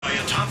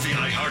the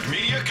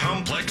iHeartMedia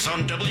complex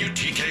on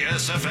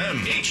WTKS-FM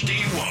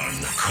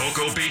HD1,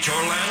 Cocoa Beach,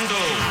 Orlando.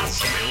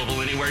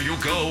 Available anywhere you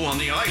go on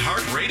the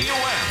iHeartRadio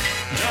app.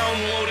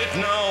 Download it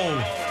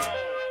now.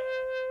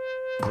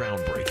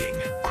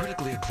 Groundbreaking,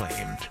 critically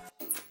acclaimed.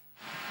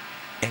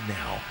 And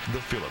now,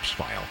 the Phillips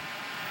File.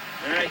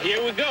 All right,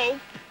 here we go.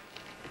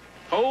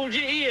 Hold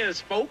your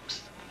ears,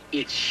 folks.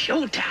 It's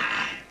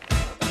showtime.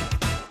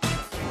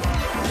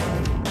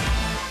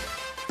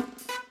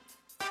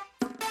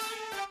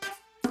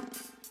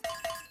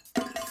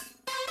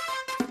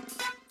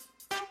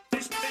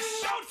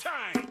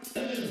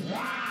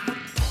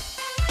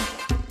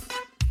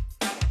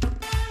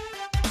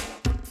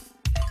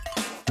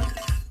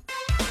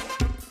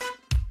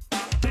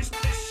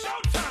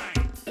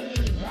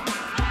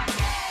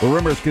 The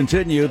rumors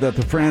continue that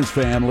the France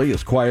family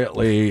is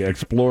quietly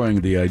exploring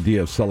the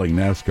idea of selling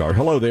NASCAR.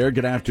 Hello there.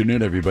 Good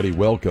afternoon, everybody.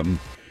 Welcome.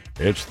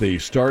 It's the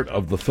start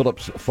of the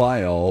Phillips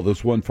File.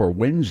 This one for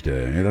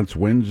Wednesday. That's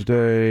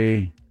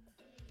Wednesday,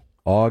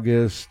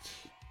 August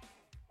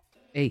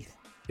 8th.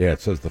 Yeah,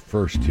 it says the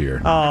 1st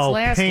here. Oh, That's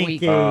last Pinky.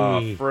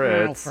 week.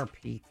 Fritz. Oh, for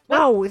Pete.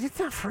 No, it's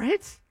not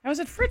Fritz. How is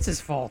it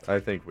Fritz's fault? I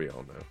think we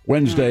all know.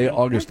 Wednesday,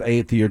 August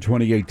 8th, year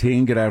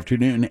 2018. Good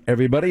afternoon,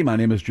 everybody. My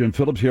name is Jim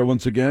Phillips here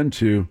once again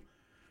to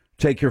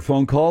take your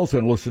phone calls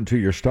and listen to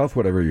your stuff,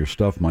 whatever your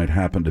stuff might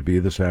happen to be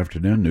this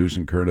afternoon. News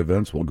and current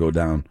events. We'll go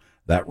down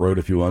that road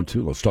if you want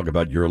to. Let's talk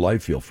about your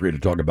life. Feel free to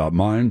talk about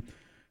mine.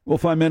 We'll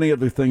find many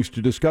other things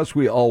to discuss.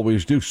 We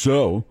always do.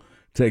 So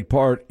take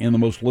part in the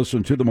most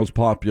listened to, the most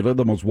popular,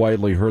 the most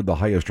widely heard, the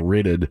highest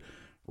rated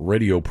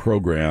radio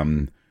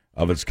program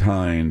of its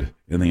kind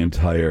in the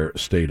entire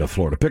state of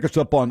Florida. Pick us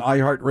up on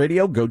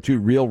iHeartRadio. Go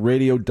to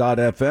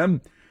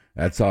realradio.fm.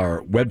 That's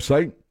our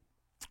website.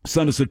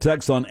 Send us a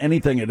text on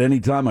anything at any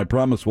time. I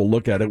promise we'll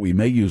look at it. We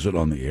may use it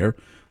on the air.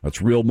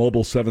 That's Real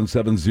Mobile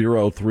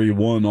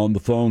 77031 on the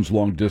phones,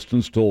 long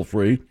distance, toll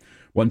free.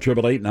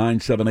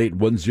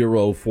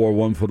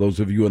 1-888-978-1041 for those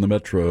of you in the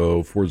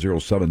metro,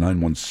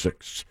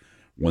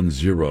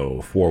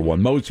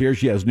 407-916-1041. Mo's here.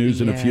 She has news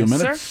in a few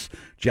minutes. Sir.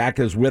 Jack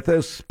is with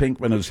us.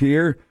 Pinkman is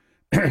here.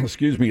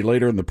 Excuse me,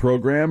 later in the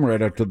program,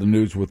 right after the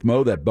news with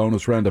Mo, that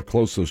bonus round of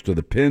Closest to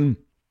the Pin,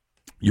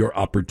 your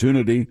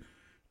opportunity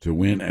to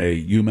win a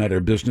You Matter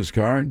business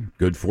card.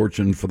 Good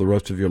fortune for the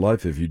rest of your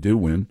life if you do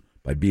win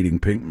by beating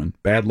Pinkman.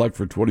 Bad luck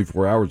for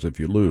 24 hours if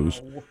you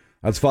lose.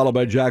 That's followed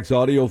by Jack's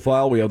audio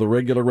file. We have the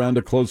regular round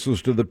of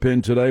Closest to the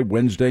Pin today,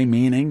 Wednesday,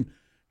 meaning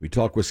we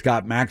talk with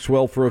Scott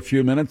Maxwell for a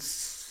few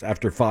minutes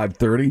after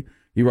 5:30.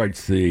 He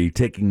writes the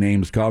Taking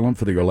Names column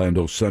for the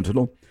Orlando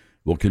Sentinel.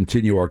 We'll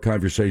continue our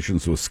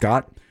conversations with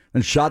Scott.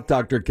 And Shot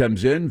Doctor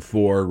comes in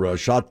for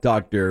Shot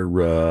Doctor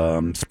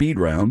Speed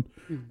Round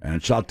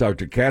and Shot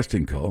Doctor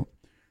Casting Call.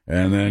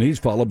 And then he's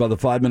followed by the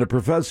 5-Minute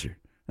Professor.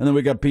 And then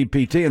we got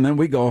PPT, and then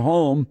we go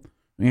home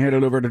and head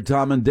it over to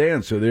Tom and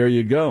Dan. So there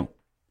you go.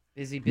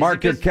 Busy,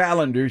 Mark your busy.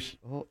 calendars.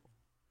 Oh.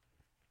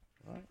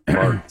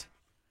 Marked.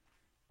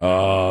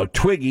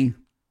 Twiggy,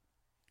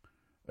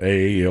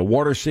 a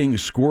water-seeing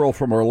squirrel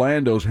from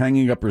Orlando, is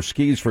hanging up her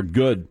skis for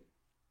good.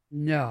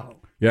 No.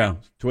 Yeah,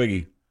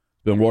 Twiggy.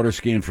 Been water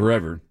skiing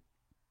forever.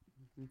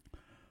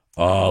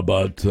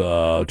 But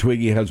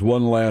Twiggy has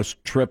one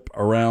last trip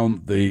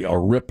around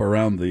rip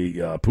around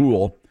the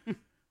pool.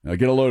 Now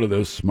get a load of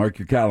this. Mark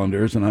your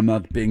calendars, and I'm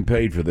not being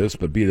paid for this,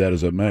 but be that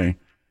as it may.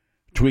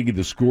 Twiggy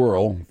the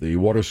squirrel, the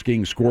water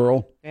skiing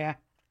squirrel, Yeah.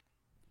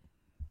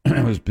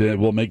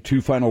 will make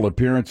 2 final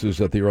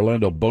appearances at the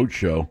Orlando Boat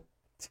Show.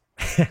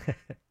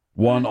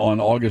 One on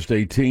August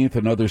 18th,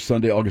 another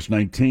Sunday, August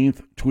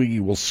 19th. Twiggy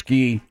will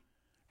ski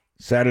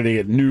Saturday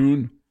at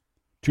noon.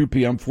 2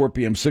 p.m., 4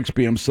 p.m., 6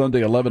 p.m.,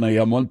 Sunday, 11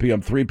 a.m., 1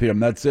 p.m., 3 p.m.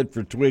 That's it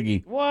for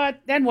Twiggy. What?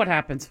 Then what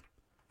happens?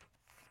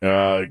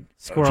 Squirrel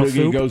Twiggy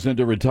soup? goes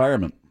into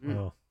retirement.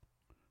 Oh.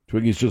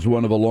 Twiggy's just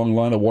one of a long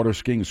line of water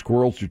skiing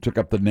squirrels who took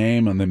up the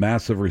name and the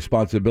massive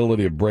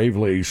responsibility of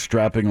bravely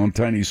strapping on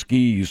tiny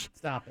skis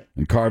Stop it.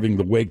 and carving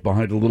the wake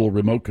behind a little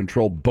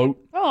remote-controlled boat.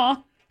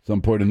 Aw.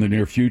 Some point in the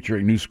near future,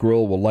 a new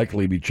squirrel will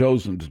likely be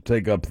chosen to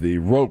take up the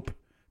rope,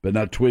 but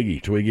not Twiggy.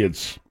 Twiggy,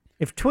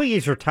 If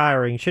Twiggy's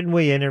retiring, shouldn't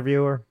we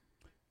interview her?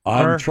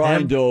 I'm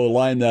trying to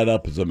line that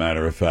up, as a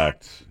matter of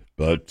fact,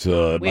 but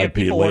it We might have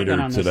be people working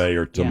later on this. today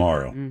or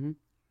tomorrow. Yeah. Mm-hmm.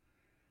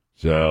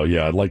 So,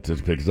 yeah, I'd like to,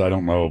 because I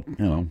don't know,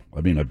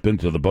 I've been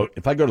to the boat.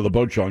 If I go to the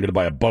boat show, I'm going to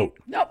buy a boat.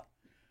 Nope.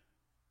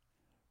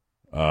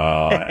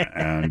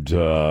 And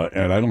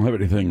I don't have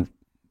anything,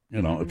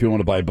 if you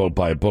want to buy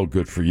a boat,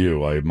 good for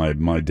you.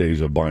 My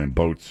days of buying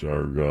boats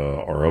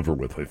are over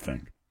with, I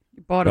think.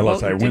 You bought a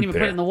Unless boat I and went didn't even put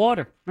there. it in the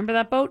water. Remember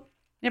that boat?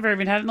 Never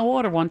even had it in the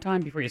water one time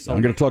before you sold I'm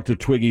it. going to talk to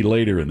Twiggy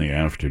later in the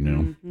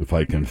afternoon, if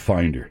I can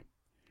find her.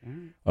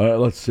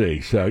 Let's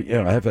see. So,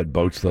 yeah, I have had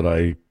boats that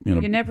I,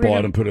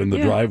 bought and put in the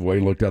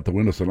driveway, looked out the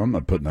window, said, I'm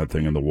not putting that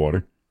thing in the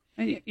water.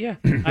 Yeah,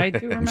 I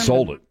do remember. And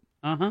sold it.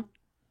 Uh-huh.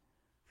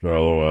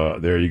 So,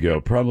 there you go.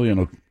 Probably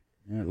on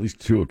at least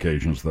 2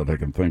 occasions that I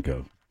can think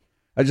of.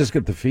 I just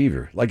get the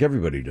fever, like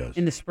everybody does.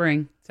 In the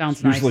spring. Sounds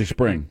It's nice. usually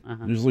spring.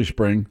 Uh-huh. Usually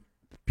spring.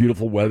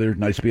 Beautiful weather.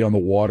 Nice to be on the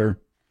water.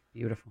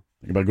 Beautiful.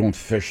 Think about going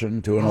fishing,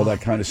 doing all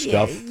that kind of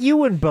stuff. Yeah,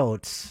 you and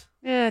boats.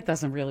 Yeah, it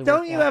doesn't really work.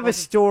 Don't you have a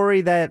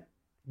story that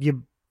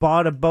you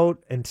bought a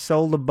boat and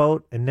sold a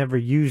boat and never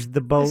used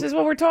the boat? This is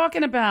what we're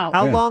talking about.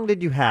 How long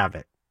did you have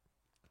it?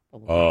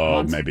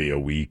 Oh, maybe a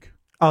week.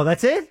 Oh,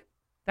 that's it?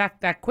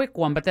 That quick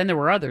one, but then there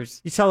were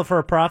others. You sell it for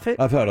a profit?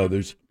 I've had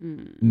others.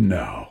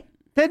 No.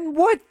 Then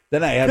what?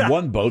 Then I had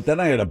one boat. Then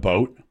I had a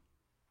boat.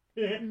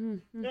 I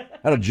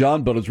had a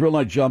John boat. It's a real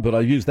nice John boat.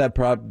 I used that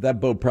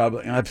boat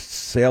probably. I've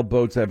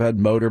sailboats. I've had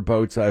motor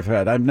boats. I've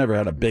never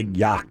had a big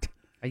yacht.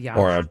 A yacht.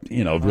 Or a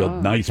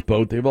real nice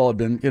boat. They've all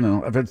been,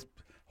 I've had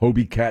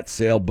Hobie Cat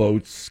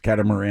sailboats,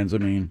 catamarans,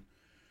 and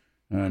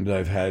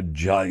I've had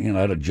I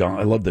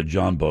love the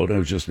John boat. It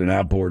was just an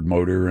outboard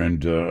motor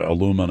and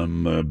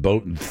aluminum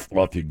boat, and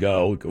off you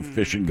go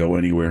fishing, go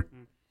anywhere.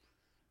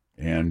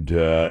 And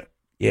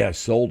I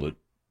sold it.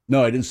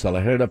 No, I didn't sell it.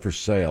 I had it up for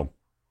sale.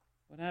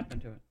 What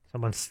happened to it?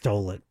 Someone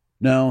stole it.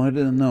 No, I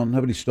didn't. No,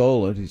 nobody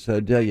stole it. He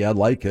said, yeah, I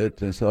like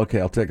it. And I said, okay,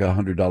 I'll take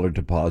 $100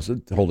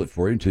 deposit, hold it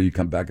for you until you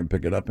come back and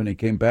pick it up. And he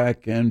came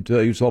back, and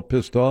he was all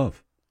pissed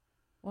off.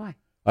 Why?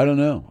 I don't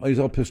know. He's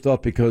all pissed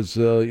off because,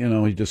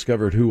 he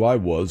discovered who I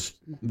was.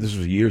 This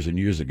was years and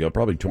years ago,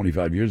 probably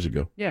 25 years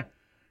ago. Yeah.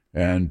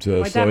 And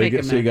so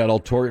he got all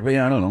tore.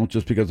 Yeah, I don't know.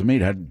 Just because of me,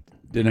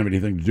 didn't have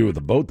anything to do with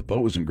the boat. The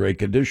boat was in great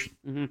condition.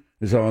 Mm-hmm.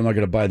 He said, I'm not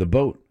going to buy the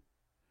boat.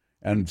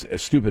 And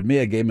stupid me,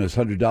 I gave him his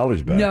 $100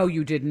 back. No,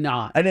 you did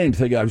not. I didn't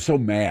think. I was so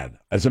mad.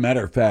 As a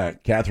matter of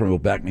fact, Catherine will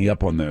back me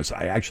up on this.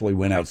 I actually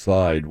went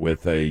outside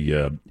with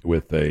a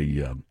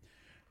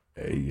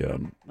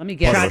let me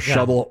guess,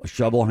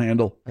 shovel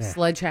handle, a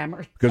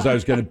sledgehammer, because I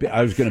was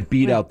gonna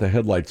beat out the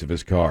headlights of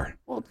his car.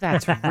 Well,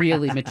 that's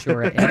really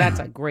mature. And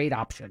that's a great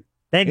option.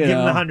 Then give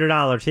him the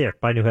 $100 here.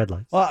 Buy new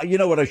headlights. Well, you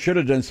know what I should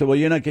have done? Said, well,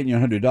 you're not getting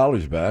your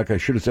 $100 back. I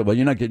should have said, well,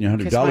 you're not getting your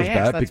 $100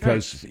 back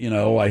because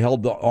I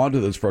held on to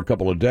this for a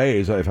couple of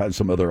days. I've had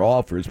some other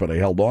offers, but I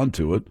held on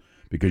to it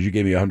because you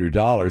gave me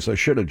 $100. I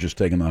should have just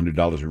taken the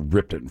 $100 and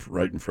ripped it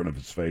right in front of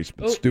his face.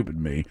 But stupid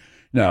me.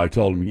 No, I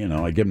told him,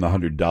 I gave him the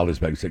 $100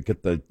 back. I said,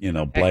 get the,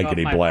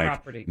 blankety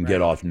blank and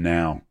get off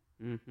now.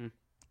 Mm-hmm.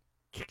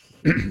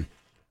 Okay.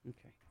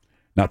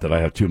 Not that I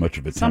have too much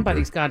of a temper.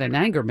 Somebody's got an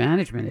anger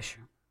management issue.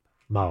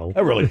 Mo.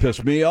 That really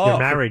pissed me off. You're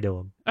married to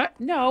him.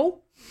 No.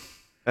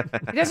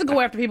 He doesn't go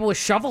after people with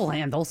shovel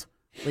handles,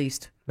 at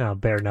least. No,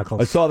 bare knuckles.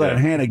 I saw that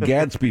Hannah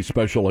Gadsby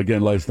special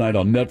again last night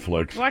on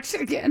Netflix. Watch it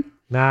again.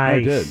 Nice.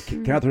 I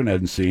did. Catherine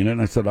hadn't seen it,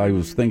 and I said I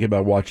was thinking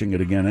about watching it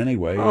again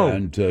anyway. Oh.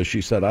 And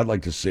she said, I'd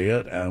like to see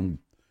it. And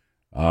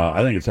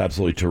I think it's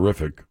absolutely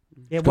terrific.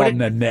 Yeah, it's called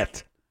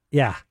Nanette.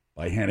 Yeah.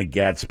 By Hannah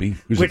Gadsby,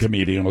 who's a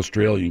comedian,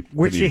 Australian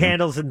Which comedian. she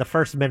handles in the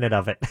first minute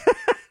of it.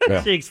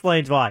 Yeah. She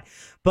explains why.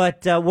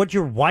 But what'd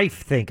your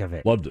wife think of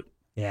it? Loved it.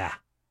 Yeah.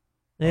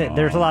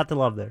 There's a lot to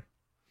love there.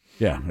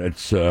 Yeah,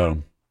 it's...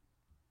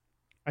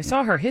 I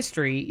saw her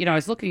history. I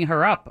was looking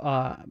her up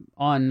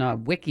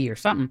on Wiki or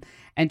something,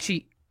 and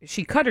she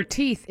cut her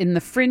teeth in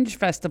the Fringe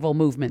Festival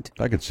movement.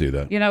 I could see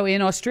that.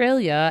 In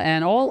Australia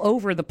and all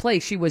over the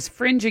place. She was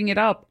fringing it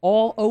up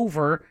all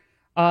over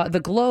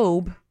the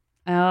globe.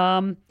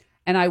 And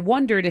I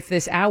wondered if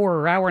this hour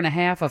or hour and a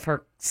half of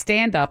her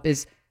stand-up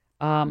is...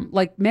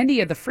 like many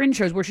of the Fringe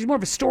shows where she's more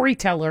of a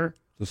storyteller.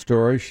 The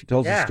story. She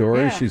tells a story.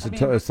 Yeah, she's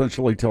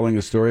essentially telling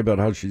a story about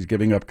how she's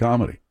giving up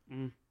comedy.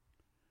 Mm.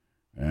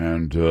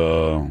 And,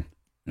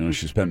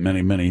 she spent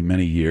many, many,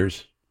 many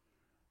years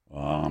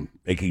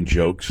making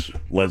jokes,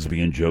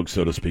 lesbian jokes,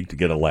 so to speak, to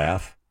get a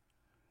laugh.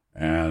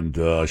 And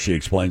she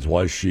explains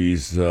why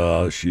she's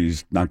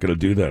not going to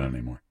do that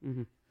anymore.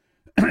 Mm-hmm.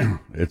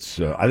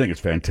 I think it's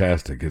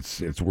fantastic.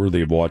 It's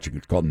worthy of watching.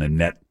 It's called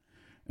Nanette.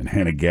 And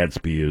Hannah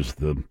Gadsby is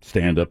the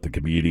stand-up, the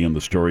comedian,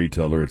 the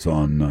storyteller. It's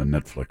on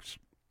Netflix.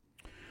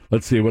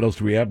 Let's see, what else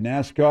do we have?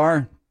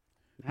 NASCAR.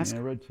 I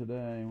read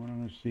today. Why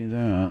don't I see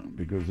that?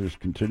 Because there's a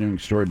continuing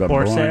story about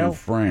Brian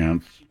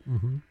France.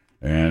 Mm-hmm.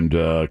 And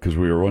because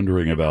we were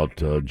wondering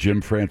about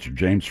Jim France or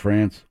James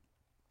France.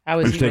 How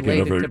is he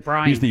related to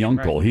Brian? He's the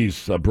uncle. Right.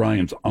 He's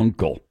Brian's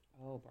uncle.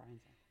 Oh,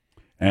 Brian's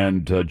uncle.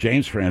 And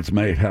James France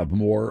may have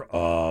more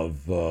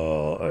of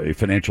a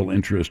financial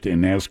interest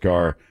in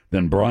NASCAR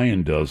than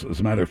Brian does. As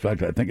a matter of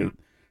fact, I think it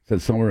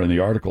said somewhere in the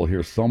article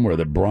here somewhere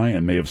that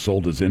Brian may have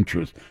sold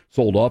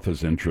off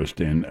his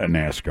interest in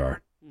NASCAR.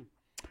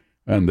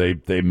 And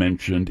they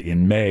mentioned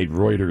in May,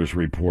 Reuters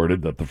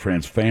reported that the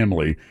France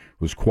family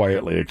was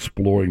quietly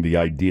exploring the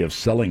idea of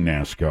selling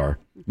NASCAR.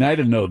 Now, I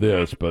didn't know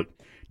this, but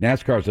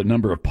NASCAR has a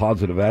number of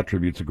positive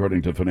attributes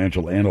according to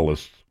financial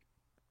analysts.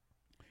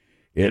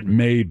 It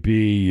may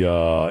be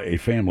a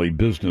family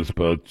business,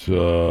 but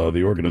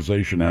the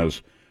organization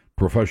has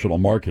professional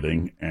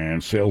marketing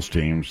and sales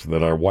teams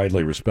that are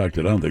widely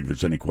respected. I don't think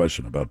there's any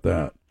question about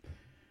that.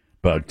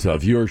 But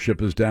viewership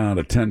is down,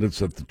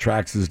 attendance at the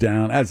tracks is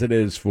down, as it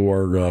is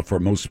for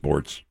most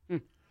sports.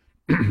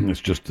 It's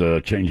just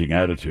a changing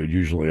attitude.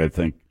 Usually,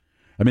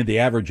 the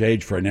average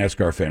age for a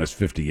NASCAR fan is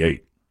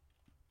 58.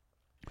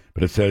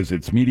 But it says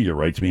its media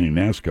rights, meaning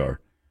NASCAR,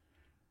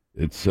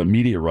 its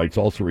media rights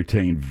also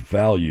retain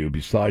value.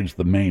 Besides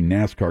the main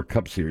NASCAR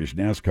Cup Series,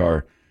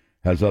 NASCAR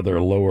has other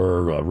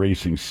lower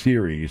racing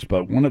series.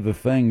 But one of the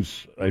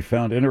things I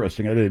found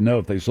interesting, I didn't know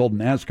if they sold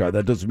NASCAR,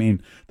 that doesn't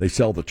mean they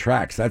sell the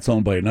tracks. That's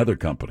owned by another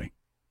company.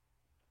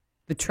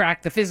 The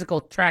track, the physical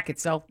track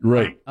itself?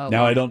 Right. Oh,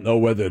 now, I don't know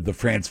whether the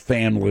France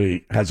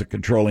family has a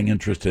controlling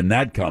interest in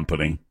that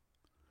company,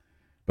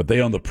 but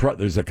they own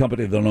there's a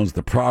company that owns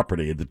the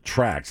property, the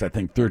tracks, I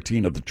think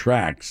 13 of the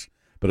tracks,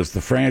 but it's the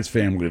France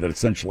family that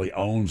essentially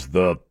owns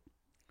the,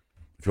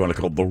 if you want to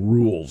call it the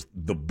rules,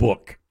 the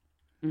book,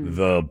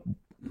 the,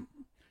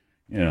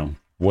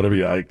 whatever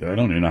I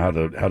don't even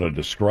know how to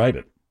describe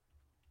it.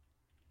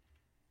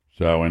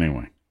 So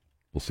anyway,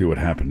 we'll see what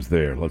happens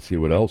there. Let's see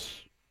what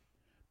else.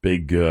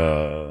 Big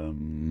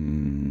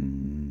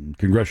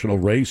congressional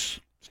race,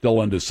 still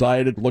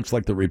undecided. Looks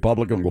like the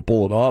Republican will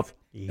pull it off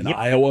in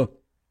Iowa.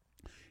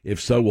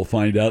 If so, we'll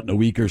find out in a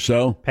week or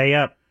so. Pay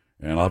up.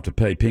 And I'll have to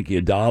pay Pinky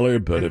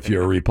 $1. But if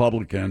you're a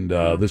Republican,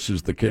 this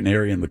is the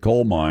canary in the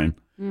coal mine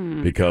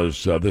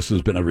because this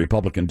has been a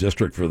Republican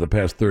district for the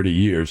past 30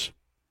 years.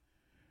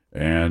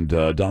 And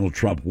Donald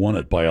Trump won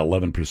it by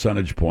 11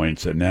 percentage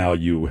points. And now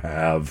you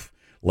have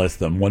less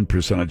than 1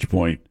 percentage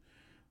point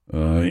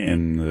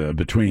in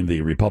between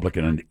the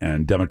Republican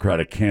and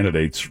Democratic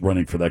candidates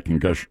running for that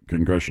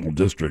congressional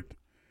district.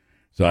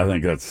 So I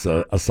think that's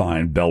a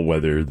sign,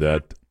 bellwether,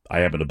 that I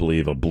happen to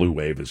believe a blue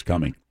wave is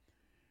coming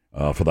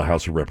for the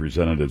House of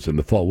Representatives in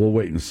the fall. We'll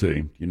wait and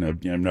see. I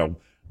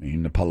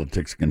mean, the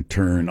politics can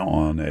turn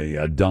on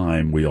a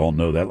dime. We all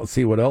know that. Let's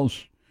see what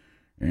else.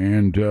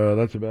 And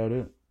that's about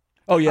it.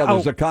 Oh, yeah,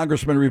 there's a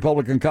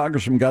Republican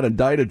congressman got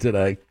indicted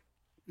today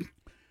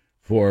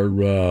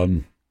for...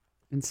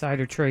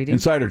 Insider trading.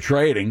 Insider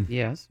trading.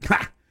 Yes.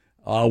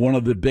 One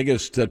of the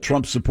biggest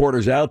Trump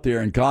supporters out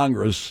there in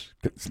Congress.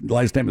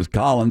 Last name is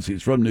Collins.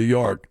 He's from New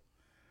York.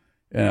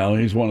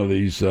 He's one of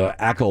these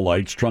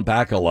acolytes, Trump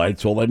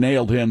acolytes. Well, they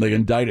nailed him. They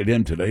indicted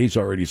him today. He's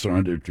already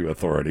surrendered to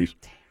authorities.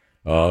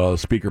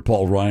 Speaker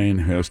Paul Ryan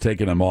has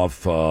taken him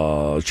off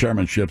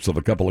chairmanships of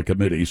a couple of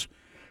committees.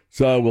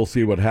 So we'll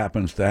see what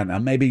happens to that. Now,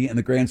 maybe in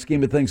the grand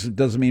scheme of things, it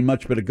doesn't mean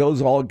much, but it goes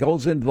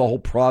into the whole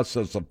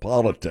process of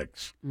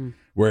politics,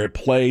 where it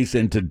plays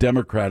into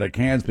Democratic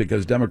hands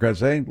because Democrats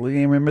say,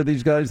 remember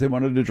these guys? They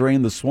wanted to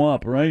drain the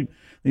swamp, right?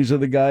 These are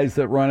the guys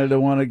that want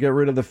to get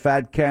rid of the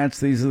fat cats.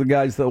 These are the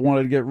guys that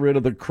wanted to get rid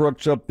of the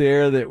crooks up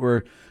there that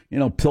were,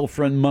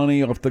 pilfering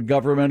money off the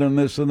government and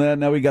this and that.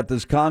 Now we got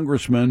this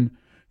congressman,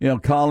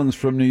 Collins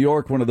from New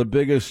York, one of the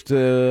biggest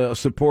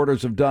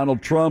supporters of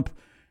Donald Trump.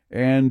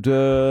 And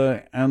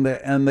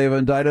they've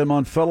indicted him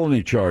on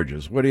felony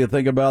charges. What do you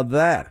think about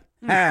that?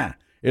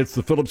 It's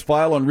the Phillips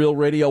File on Real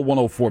Radio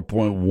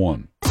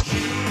 104.1.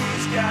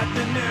 She's got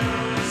the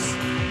news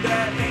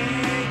that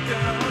ain't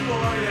gonna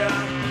bore ya.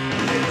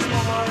 Here's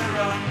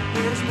Moira,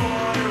 here's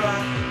Moira,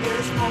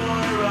 here's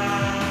Moira.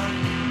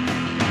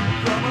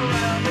 From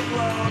around the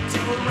globe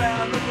to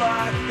around the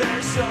block,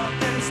 there's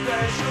something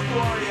special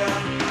for ya.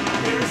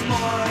 Here's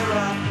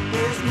Moira,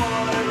 here's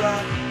Moira,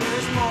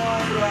 here's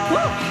Moira.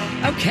 Woo!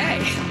 Okay.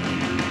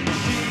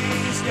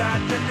 She's got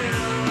the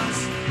news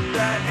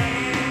that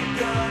ain't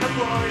gonna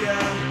bore ya.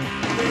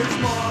 Here's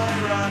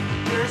Moira,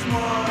 here's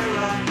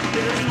Moira,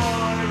 here's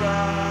Moira.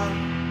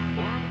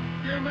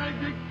 Your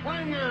magic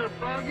clanger,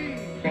 Buggy.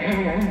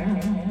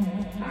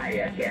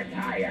 Higher, get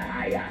higher,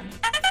 higher.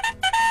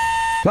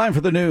 Time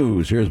for the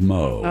news. Here's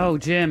Mo. Oh,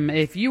 Jim,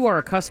 if you are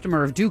a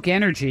customer of Duke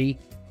Energy,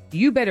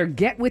 you better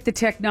get with the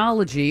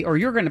technology or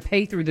you're going to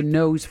pay through the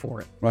nose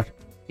for it. What?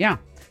 Yeah.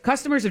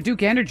 Customers of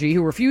Duke Energy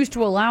who refuse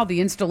to allow the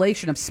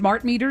installation of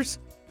smart meters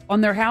on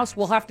their house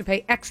will have to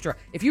pay extra.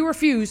 If you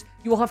refuse,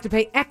 you will have to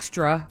pay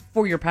extra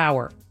for your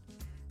power.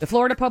 The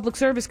Florida Public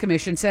Service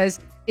Commission says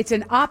it's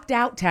an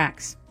opt-out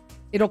tax.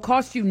 It'll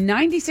cost you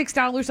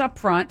 $96 up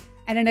front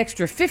and an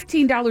extra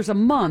 $15 a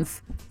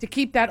month to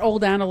keep that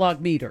old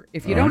analog meter.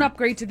 If you don't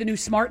upgrade to the new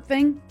smart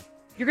thing,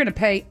 you're going to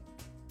pay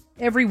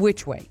every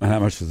which way. How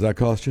much does that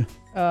cost you?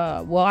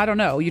 Well, I don't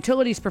know.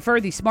 Utilities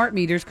prefer these smart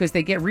meters because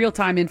they get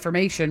real-time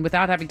information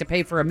without having to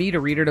pay for a meter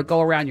reader to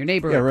go around your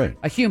neighborhood. Yeah, right.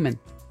 A human.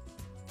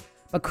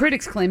 But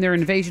critics claim they're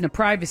an invasion of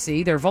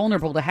privacy, they're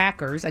vulnerable to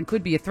hackers, and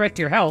could be a threat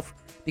to your health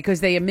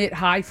because they emit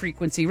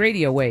high-frequency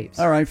radio waves.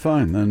 All right,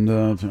 fine. Then,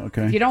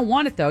 okay. If you don't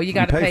want it, though, you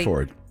got to pay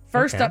for it.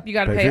 First up, you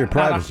got to pay pay for your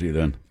privacy,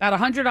 then. About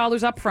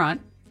 $100 up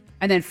front,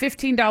 and then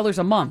 $15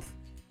 a month.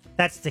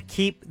 That's to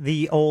keep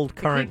the old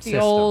current the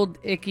system. old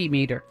icky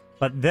meter.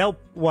 But they'll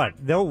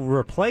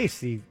replace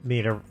the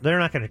meter. They're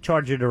not going to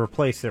charge you to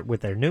replace it with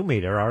their new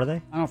meter, are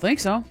they? I don't think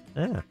so.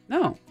 Yeah.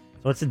 No.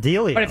 So what's the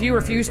deal here? But if you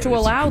refuse to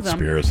allow them...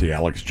 Conspiracy.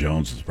 Alex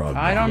Jones is probably...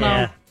 I don't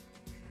know.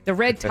 The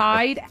red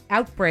tide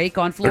outbreak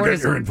on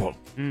Florida's... Your info.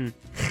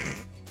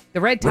 The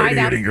red tide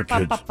Radiating your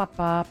kids.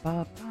 Turn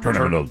Turn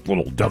them into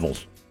little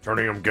devils.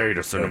 Turning them gay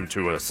to send them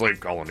to a slave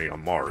colony on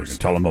You Mars. can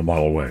tell them a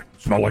mile away.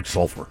 Smell like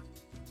sulfur.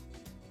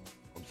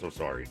 I'm so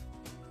sorry.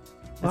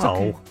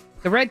 Okay.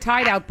 The red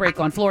tide outbreak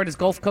on Florida's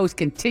Gulf Coast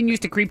continues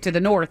to creep to the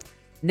north.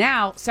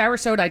 Now,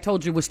 Sarasota, I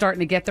told you, was starting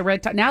to get the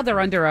red tide. Now they're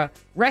under a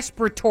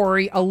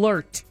respiratory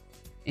alert.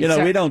 You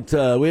know, we don't.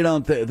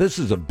 This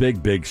is a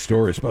big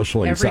story,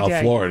 especially in Every South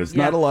day. Florida. It's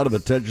not a lot of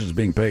attention is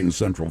being paid in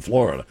Central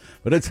Florida,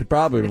 but it's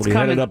probably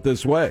headed up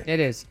this way. It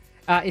is.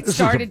 It This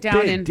started is a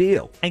down big in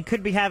deal, and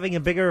could be having a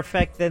bigger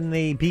effect than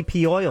the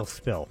BP oil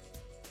spill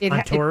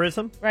on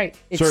tourism. Right.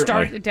 It Certainly.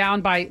 started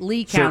down by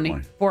Lee County,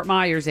 Certainly. Fort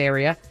Myers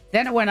area.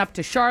 Then it went up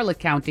to Charlotte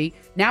County.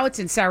 Now it's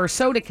in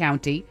Sarasota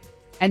County.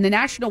 And the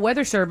National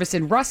Weather Service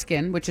in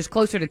Ruskin, which is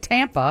closer to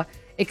Tampa,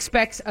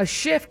 expects a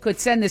shift could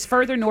send this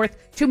further north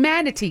to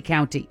Manatee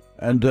County.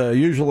 and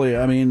usually,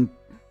 I mean,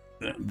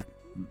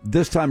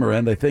 this time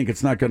around, I think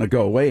it's not going to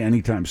go away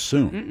anytime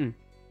soon.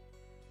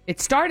 It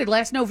started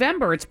last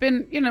November. It's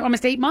been,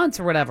 almost 8 months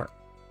or whatever.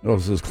 Oh,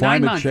 this is 9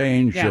 climate months.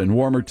 change Yeah. and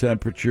warmer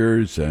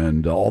temperatures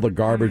and all the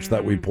garbage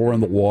that we pour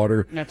in the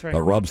water. That's right.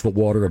 That robs the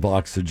water of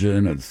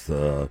oxygen. It's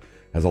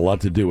has a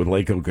lot to do with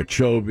Lake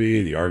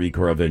Okeechobee, the Army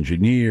Corps of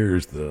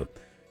Engineers, the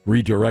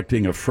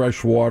redirecting of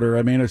fresh water.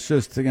 I mean, it's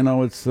just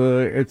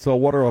it's a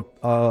water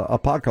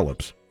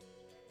apocalypse.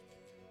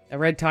 The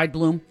red tide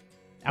bloom.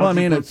 Well, I Algae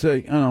mean, bloom. it's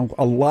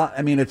a lot.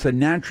 I mean, it's a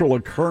natural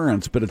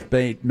occurrence, but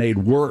it's made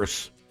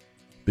worse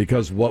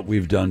because of what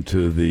we've done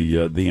to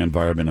the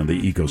environment and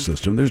the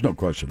ecosystem. There's no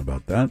question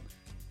about that.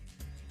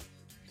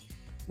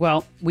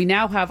 Well, we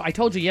now have, I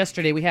told you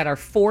yesterday, we had our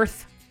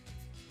fourth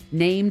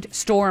named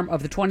storm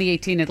of the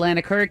 2018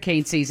 Atlantic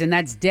hurricane season.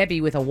 That's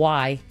Debbie with a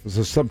Y. It's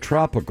a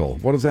subtropical.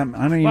 What does that?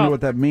 I don't even Well, know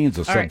what that means.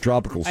 A all right.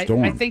 subtropical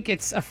storm. I think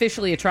it's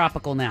officially a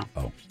tropical now.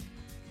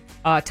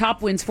 Oh,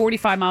 Top winds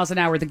 45 miles an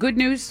hour. The good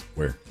news,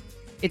 where?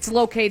 it's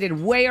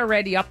located way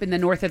already up in the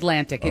North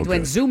Atlantic. It Okay.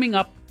 went zooming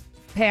up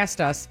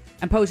past us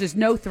and poses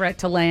no threat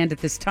to land at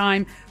this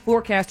time.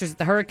 Forecasters at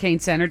the Hurricane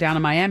Center down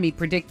in Miami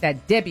predict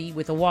that Debbie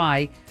with a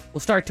Y will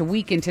start to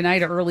weaken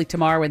tonight or early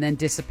tomorrow and then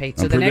dissipate.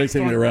 So I'm the next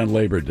predicting it storm, around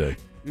Labor Day.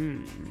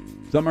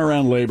 Something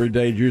around Labor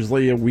Day,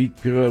 usually a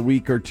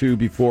week or two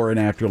before and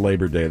after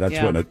Labor Day. That's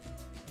Yeah. when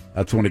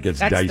it gets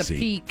that's dicey. the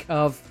peak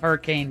of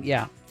hurricane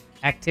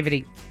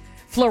activity.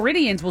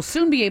 Floridians will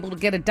soon be able to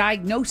get a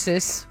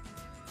diagnosis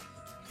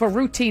for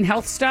routine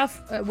health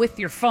stuff with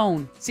your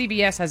phone.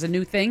 CVS has a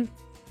new thing.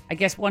 I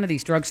guess one of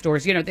these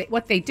drugstores,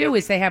 what they do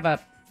is they have an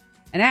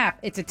app.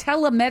 It's a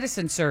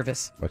telemedicine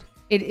service. What?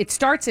 It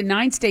starts in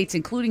 9 states,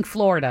 including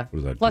Florida, What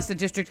does that plus do? the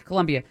District of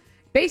Columbia.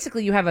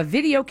 Basically, you have a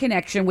video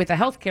connection with a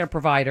healthcare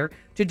provider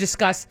to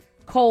discuss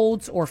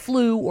colds or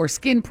flu or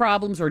skin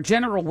problems or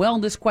general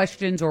wellness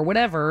questions or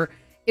whatever.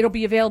 It'll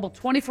be available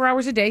 24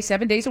 hours a day,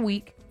 7 days a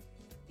week.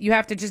 You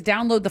have to just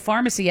download the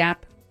pharmacy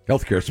app.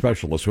 Healthcare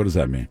specialist. What does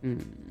that mean?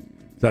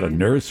 Is that a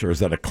nurse or is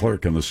that a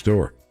clerk in the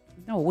store?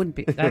 No, it wouldn't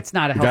be. That's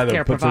not a The guy healthcare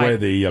that puts provider.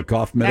 away the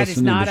cough medicine That is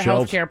in not the a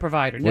shelves? healthcare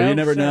provider. Well, No, you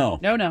never sir. know.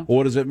 No. Well,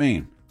 what does it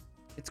mean?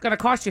 It's going to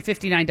cost you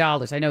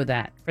 $59. I know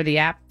that for the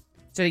app,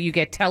 so that you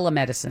get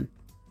telemedicine.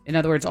 In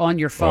other words, on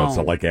your phone. Oh,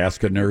 it's like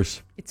Ask a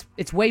Nurse?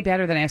 It's way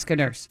better than Ask a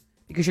Nurse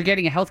because you're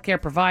getting a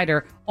healthcare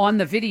provider on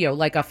the video,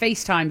 like a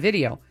FaceTime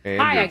video. And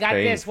Hi, you're I got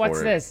paying this. What's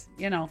for it. this?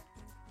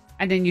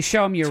 And then you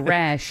show them your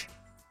rash,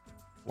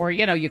 or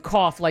you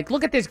cough. Like,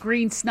 look at this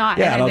green snot.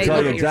 Yeah, and then I'll they tell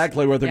look you at your-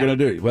 exactly what they're Yeah. going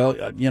to do.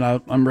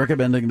 Well, I'm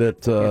recommending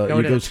that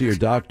you go see your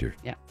doctor.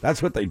 Yeah.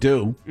 That's what they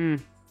do.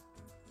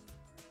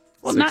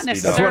 Well, not $60.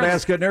 That's necessarily. what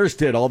Ask a Nurse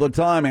did all the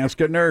time. Ask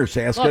a Nurse.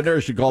 Ask a Look,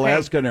 Nurse. You call hey.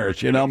 Ask a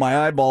Nurse.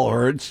 My eyeball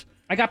hurts.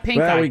 I got pink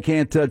Well, eye. we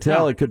can't tell.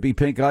 No. It could be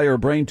pink eye or a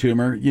brain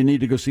tumor. You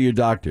need to go see your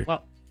doctor.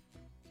 Well,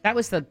 that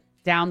was the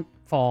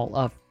downfall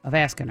of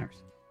Ask a Nurse.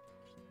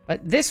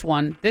 But this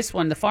one,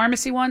 the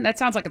pharmacy one, that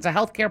sounds like it's a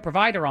healthcare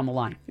provider on the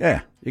line.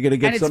 Yeah, you're going to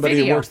And get it's somebody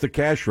who video. works the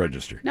cash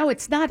register. No,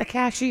 it's not a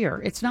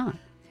cashier. It's not.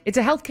 It's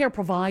a healthcare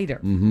provider.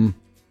 Mm-hmm.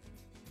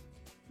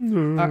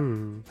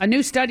 A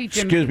new study,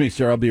 Jim. Excuse me,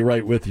 sir. I'll be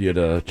right with you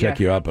to check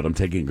Yeah. you out, but I'm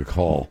taking a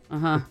call.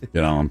 Uh-huh.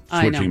 I'm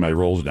I switching know. my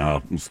roles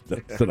now. Instead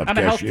of I'm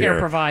a cashier, healthcare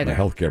provider. I'm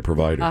a healthcare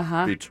provider.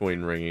 Uh-huh.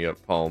 Between ringing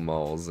up Pall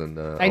Malls and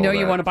I know all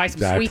you that. want to buy some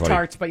Exactly. sweet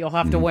tarts, but you'll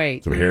have to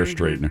wait. Some hair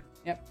straightener.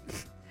 Yep.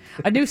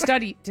 A new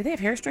study. Do they have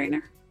hair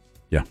straightener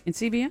Yeah, in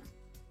CVS?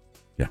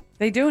 yeah.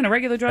 They do in a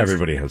regular drugstore?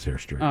 Everybody has hair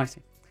straightener. Oh, I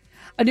see.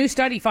 A new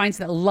study finds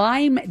that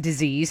Lyme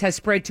disease has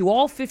spread to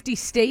all 50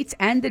 states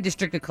and the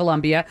District of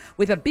Columbia,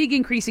 with a big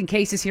increase in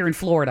cases here in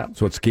Florida.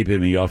 So it's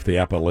keeping me off the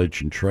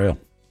Appalachian Trail.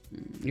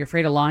 You're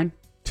afraid of Lyme?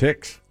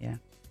 Ticks. Yeah.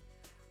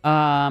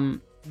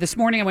 This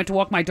morning I went to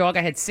walk my dog.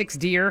 I had 6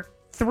 deer.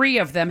 3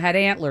 of them had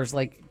antlers,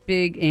 like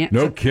big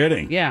antlers. No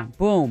kidding. Yeah,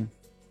 boom.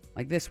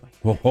 Like this way.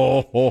 Ho,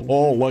 ho, ho,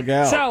 ho, look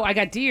out. So I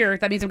got deer.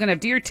 That means I'm going to have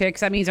deer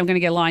ticks. That means I'm going to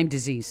get Lyme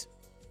disease.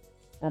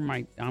 Or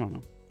I don't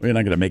know. You're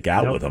not going to make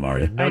out Nope. with them, are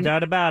you? No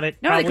doubt about it.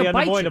 No, they Probably could bite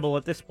you. unavoidable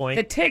at this point.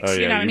 The ticks, Oh,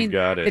 yeah, I you've mean,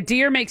 got it. the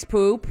deer makes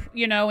poop,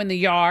 in the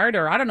yard,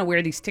 or I don't know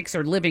where these ticks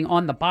are living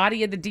on the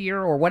body of the deer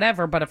or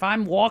whatever, but if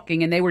I'm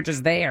walking and they were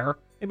just there,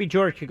 Maybe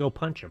George could go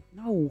punch him.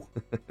 no.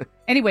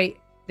 Anyway,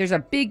 there's a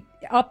big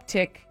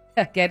uptick,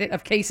 get it,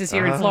 of cases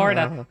here in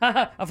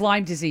Florida of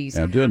Lyme disease.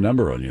 Yeah, do a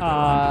number on you.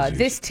 Lyme disease.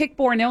 This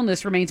tick-borne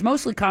illness remains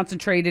mostly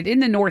concentrated in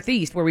the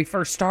Northeast, where we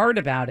first started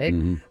about it,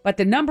 but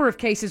the number of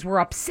cases were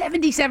up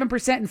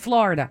 77% in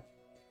Florida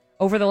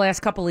over the last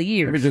couple of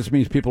years. Maybe it just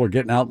means people are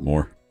getting out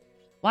more.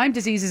 Lyme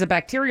disease is a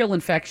bacterial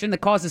infection that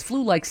causes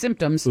flu-like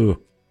symptoms. Ugh.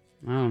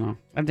 I don't know.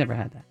 I've never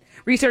had that.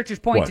 Researchers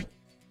point What? to...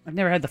 I've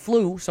never had the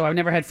flu, so I've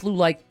never had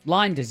flu-like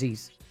Lyme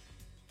disease.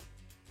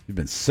 You've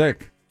been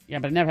sick. Yeah,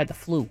 but I never had the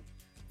flu.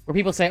 Where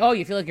people say, oh,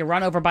 you feel like you're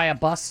run over by a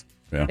bus.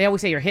 Yeah. They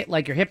always say you're hit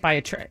by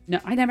a train. No,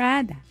 I never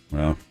had that.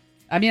 Well,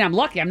 I mean, I'm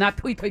lucky. I'm not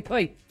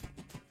pui.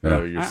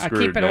 Oh, you're I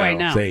screwed keep it away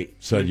now.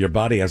 so your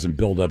body hasn't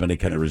built up any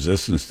kind of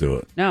resistance to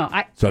it. No,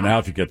 So now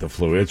if you get the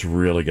flu, it's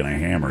really going to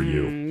hammer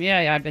you.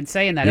 Yeah, I've been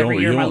saying that You every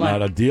don't, year you of my don't know how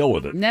life. to deal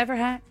with it. Never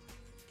had.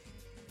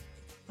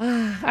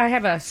 I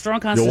have a strong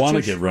You'll constitution. want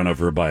to get run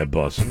over by a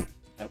bus.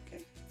 Okay.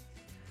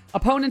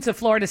 Opponents of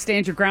Florida's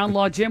Stand Your Ground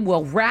law, Jim,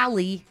 are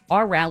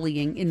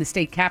rallying in the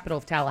state capital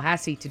of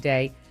Tallahassee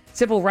today.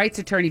 Civil rights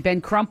attorney Ben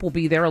Crump will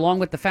be there along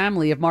with the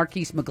family of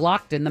Marquise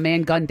McLaughlin, the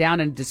man gunned down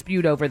in a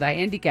dispute over the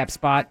handicap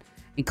spot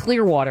in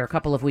Clearwater a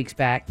couple of weeks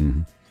back.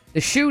 Mm-hmm.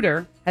 The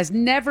shooter has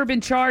never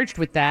been charged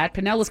with that.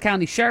 Pinellas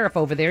County Sheriff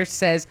over there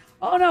says,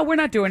 oh, no, we're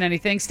not doing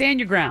anything. Stand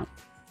your ground.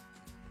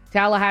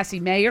 Tallahassee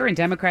mayor and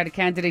Democratic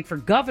candidate for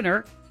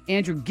governor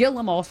Andrew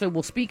Gillum also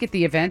will speak at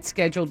the event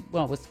scheduled.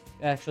 Well,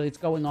 it's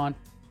going on.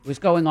 It was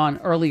going on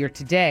earlier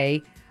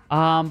today.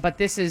 But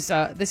this is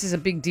a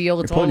big deal.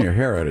 You're It's pulling all your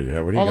hair out of your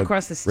head. What do all you got,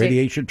 across the state.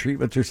 Radiation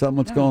treatments or something?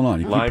 What's going on?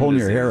 You keep Lyme pulling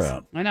your hair disease.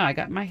 out. I know. I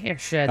got my hair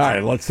shed. All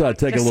right, let's take a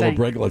Just little saying.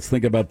 break. Let's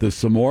think about this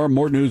some more.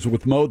 More news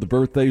with Mo, the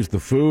birthdays,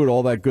 the food,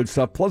 all that good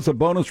stuff, plus a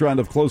bonus round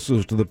of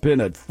Closest to the Pin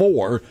at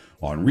 4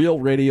 on Real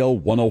Radio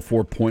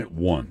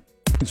 104.1.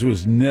 This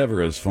was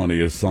never as funny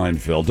as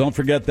Seinfeld. Don't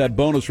forget that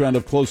bonus round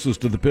of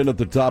Closest to the Pin at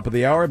the top of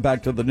the hour.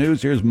 Back to the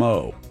news. Here's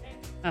Mo.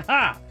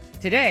 Aha!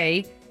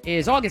 Today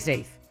is August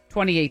 8th,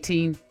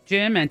 2018,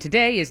 Jim, and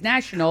today is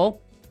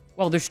National...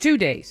 Well, there's 2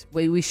 days.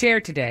 We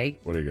share today.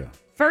 What do you got?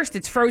 First,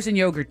 it's Frozen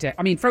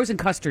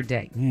Custard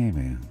Day. Yeah,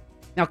 man.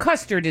 Now,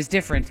 custard is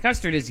different.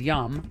 Custard is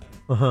yum.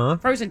 Uh-huh.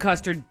 Frozen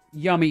custard,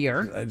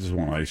 yummier. I just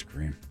want ice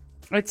cream.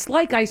 It's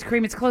like ice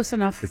cream. It's close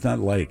enough. It's not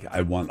like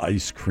I want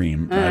ice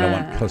cream. I don't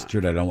want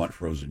custard. I don't want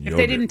frozen yogurt. If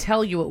they didn't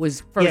tell you it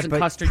was frozen but-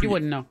 custard, you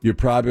wouldn't know. You're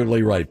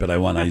probably right, but I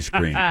want ice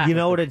cream. You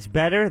know what? It's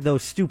better?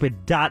 Those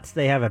stupid dots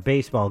they have at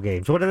baseball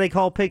games. What do they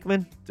call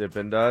Pikmin?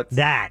 Dippin' Dots.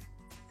 That.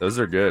 Those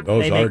are good.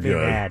 Those They are make me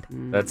good. mad.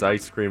 That's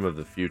ice cream of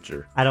the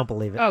future. I don't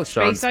believe it. Oh,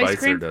 Sean space ice Spicer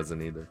cream?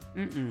 doesn't either.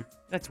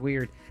 That's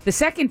weird. The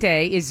second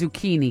day is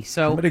zucchini.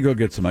 So, Somebody go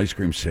get some ice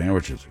cream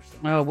sandwiches or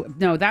something. oh,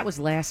 no, that was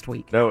last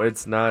week. No,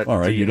 it's not. All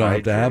right, you don't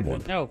have to have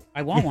dehydrated. one. No,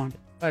 I want one,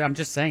 but I'm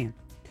just saying.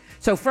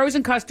 So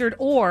frozen custard,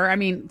 or, I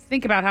mean,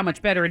 think about how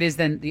much better it is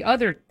than the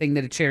other thing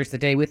that it shares the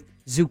day with,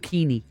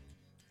 zucchini.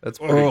 That's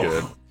pretty Ugh.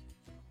 good.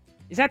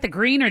 Is that the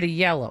green or the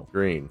yellow?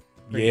 Green.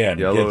 Yeah, and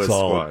it Yellow gets is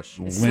all squash.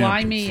 limp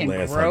Slimy and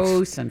last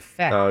gross and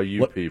fat. Oh,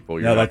 you What- people.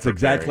 You're No, not that's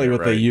exactly preparing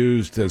what it they right.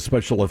 used as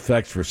special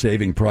effects for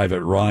Saving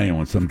Private Ryan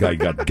when some guy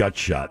got gut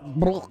shot.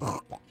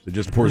 They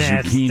just pour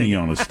Nasty. zucchini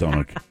on his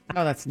stomach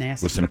Oh, that's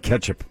nasty. with some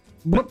ketchup.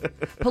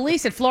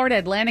 Police at Florida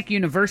Atlantic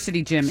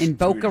University, Jim, in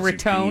Boca Sweet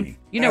Raton. zucchini.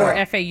 You know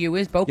where FAU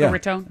is, Boca Yeah,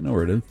 Raton? I know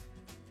where it is.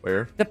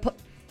 Where?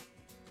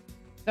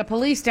 The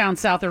police down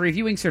south are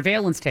reviewing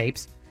surveillance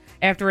tapes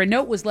after a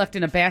note was left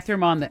in a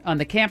bathroom on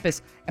the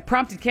campus. It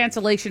prompted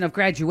cancellation of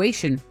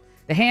graduation.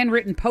 The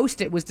handwritten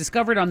post-it was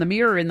discovered on the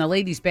mirror in the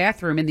ladies'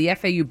 bathroom in the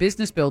FAU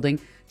business building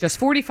just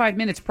 45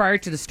 minutes prior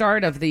to the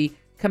start of the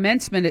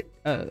commencement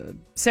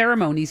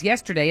ceremonies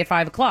yesterday at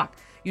 5 o'clock.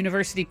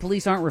 University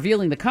police aren't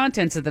revealing the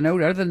contents of the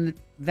note other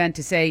than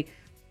to say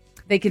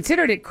they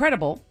considered it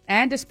credible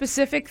and a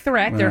specific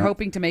threat. They're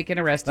hoping to make an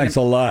arrest. Thanks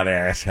a lot,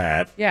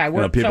 asshat. Yeah, I You know,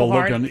 worked people so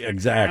hard. looking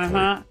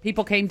exactly.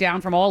 People came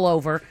down from all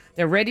over.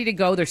 They're ready to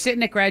go. They're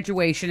sitting at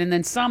graduation, and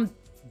then some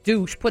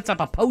douche puts up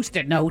a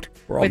Post-it note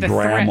Poor old with a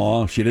threat.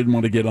 grandma. She didn't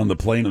want to get on the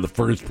plane in the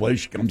first place.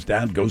 She comes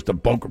down, goes to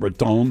Boca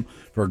Raton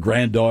for her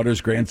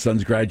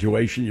grandson's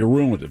graduation. You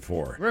ruined it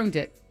for her. Ruined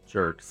it.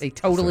 Jerks. They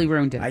totally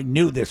ruined it. I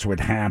knew this would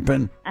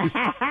happen.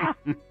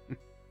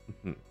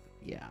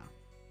 Yeah.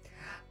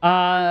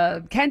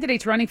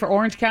 Candidates running for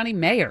Orange County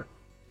mayor,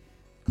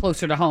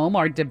 closer to home,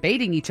 are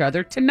debating each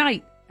other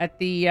tonight at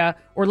the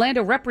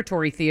Orlando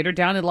Repertory Theater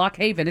down in Lock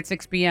Haven at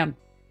 6 p.m.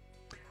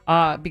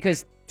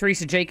 Because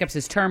Teresa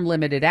Jacobs' term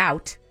limited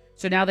out.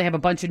 So now they have a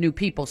bunch of new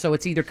people. So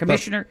it's either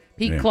Commissioner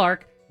Pete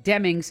Clark,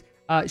 Demings,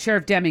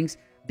 Sheriff Demings,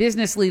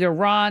 business leader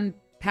Ron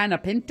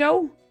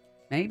Panapinto,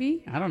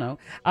 maybe? I don't know.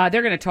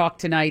 They're going to talk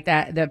tonight.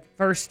 That the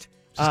first...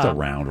 Just a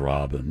round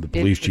robin. The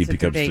police chief it's a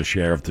becomes debate.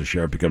 the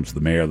sheriff becomes the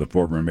mayor, the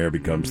former mayor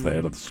becomes the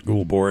head of the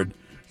school board.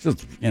 It's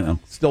just,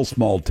 still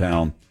small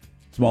town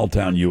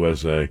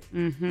USA.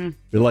 Mm-hmm.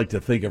 We like to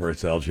think of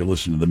ourselves. You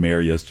listened to the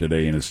mayor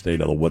yesterday in his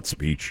State of the What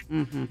speech.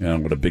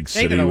 Mm-hmm. What a big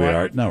State city of the we what?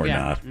 are. No, we're Yeah.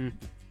 not. Mm-hmm.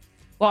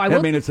 Well, I I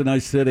will... mean, it's a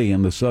nice city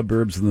in the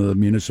suburbs and the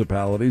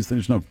municipalities.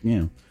 There's no,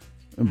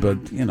 but,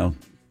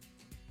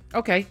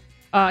 Okay.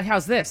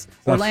 How's this?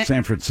 it's not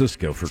San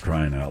Francisco for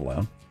crying out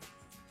loud.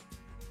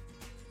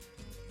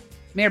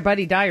 Mayor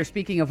Buddy Dyer,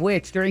 speaking of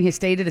which, during his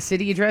State of the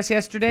City address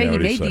yesterday, Yeah, he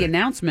what'd he made the say?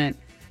 announcement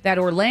that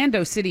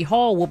Orlando City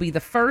Hall will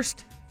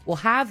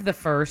have the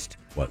first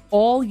What?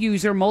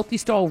 all-user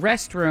multi-stall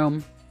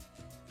restroom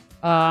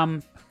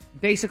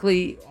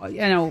basically,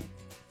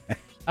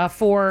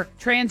 for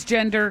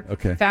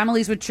transgender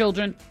families with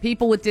children,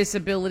 people with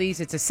disabilities.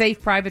 It's a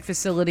safe private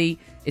facility.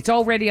 It's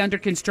already under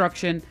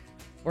construction.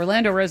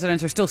 Orlando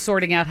residents are still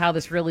sorting out how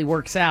this really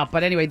works out.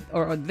 But anyway,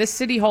 this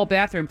City Hall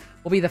bathroom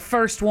will be the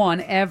first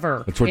one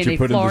ever. That's what you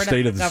put in the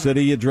State of the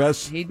City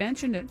address? He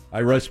mentioned it. I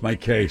rest my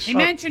case. He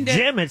mentioned it.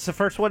 Jim, it's the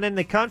first one in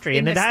the country.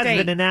 And it has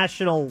been a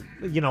national,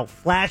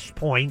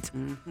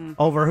 flashpoint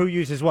over who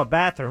uses what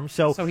bathroom.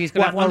 So he's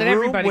going to have one that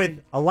everybody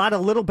with a lot of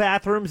little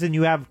bathrooms, and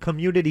you have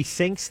community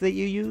sinks that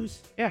you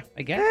use? Yeah,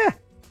 I guess.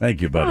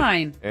 Thank you, buddy.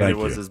 Fine. And it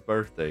was his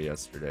birthday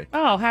yesterday.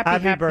 Oh,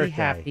 happy birthday.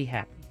 happy.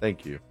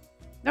 Thank you.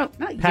 No,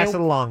 not Pass you.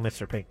 it along,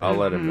 Mr. Pink. I'll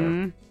let him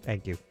know.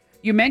 Thank you.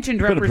 You mentioned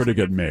He's been a pretty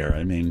good mayor.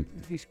 I mean,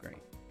 he's great.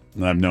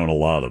 I've known a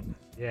lot of them.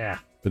 Yeah.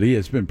 But he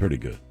has been pretty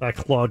good. Like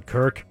Claude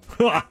Kirk.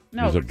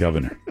 No. He's a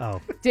governor. Oh.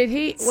 Did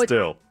he?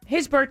 Still.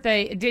 His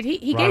birthday, did he?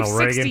 He gave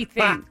Ronald 60 Reagan.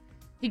 things.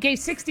 He gave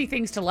 60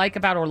 things to like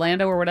about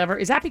Orlando or whatever.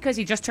 Is that because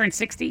he just turned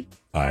 60?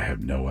 I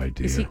have no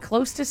idea. Is he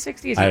close to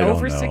 60? Is he I don't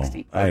over know.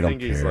 60? I don't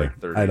think he's care. like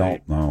 38. I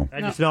don't know.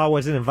 I just know I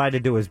wasn't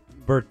invited to his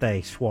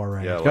birthday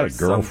soiree. Yeah, got like a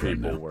some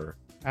girlfriend people now. were.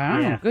 Oh,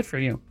 Yeah. good for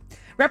you.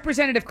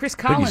 Representative Chris I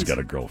think Collins. he's got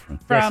a girlfriend.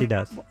 Yes, he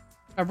does.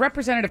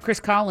 Representative Chris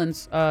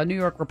Collins, New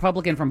York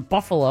Republican from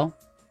Buffalo,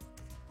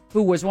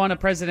 who was one of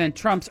President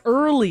Trump's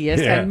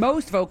earliest and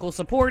most vocal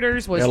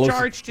supporters, was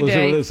charged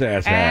today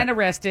and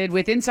arrested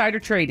with insider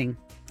trading.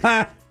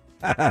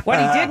 What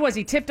he did was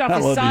he tipped off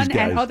his son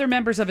and other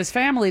members of his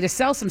family to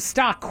sell some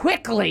stock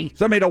quickly.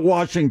 Send me to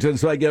Washington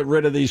so I get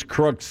rid of these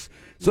crooks.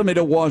 Send me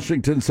to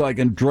Washington so I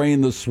can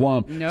drain the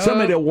swamp. No. Send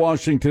me to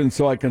Washington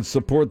so I can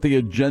support the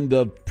agenda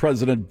of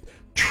President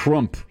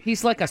Trump.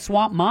 He's like a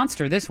swamp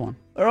monster, this one.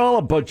 They're all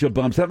a bunch of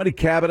bumps. How many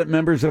cabinet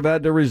members have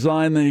had to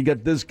resign? Then you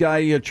got this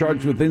guy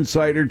charged with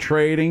insider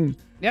trading.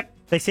 Yep.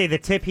 They say the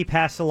tip he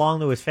passed along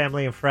to his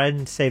family and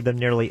friends saved them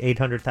nearly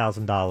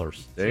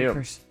 $800,000.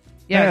 Damn.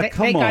 Yeah,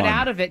 come they got on.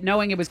 out of it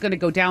knowing it was going to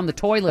go down the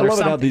toilet I or love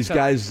it something. how these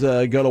guys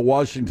go to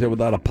Washington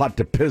without a pot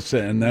to piss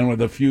in, and then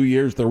with a few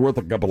years, they're worth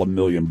a couple of $1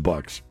 million.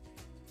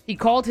 He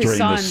called his Drain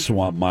son the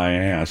swamp my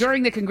ass.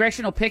 during the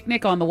congressional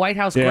picnic on the White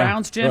House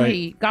grounds, Jim. right.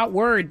 He got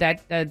word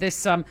that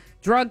this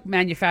drug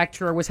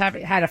manufacturer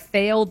had a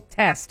failed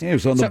test. Yeah, he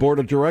was on the board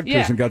of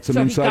directors and got some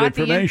inside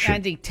information.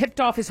 And he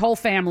tipped off his whole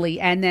family,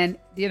 and then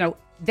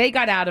they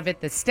got out of it.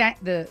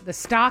 The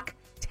stock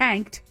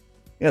tanked.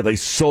 Yeah, they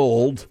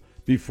sold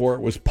before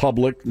it was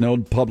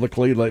known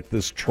publicly, like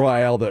this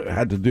trial that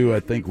had to do, I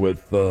think,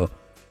 with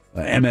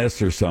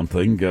MS or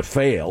something,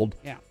 failed.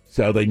 Yeah.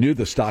 So they knew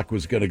the stock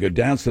was going to go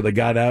down, so they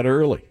got out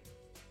early.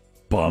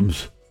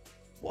 Bums.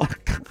 What?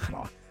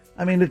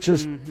 I mean, it's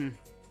just...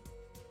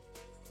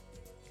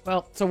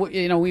 Well, so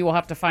we will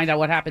have to find out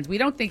what happens. We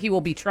don't think he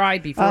will be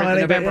tried before the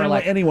November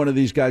election. Any one of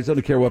these guys, I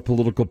don't care what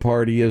political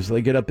party is,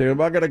 they get up there, I'm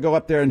going to go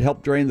up there and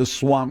help drain the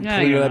swamp, Yeah,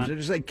 clean it you're up. not.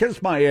 Just say,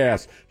 kiss my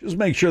ass. Just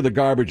make sure the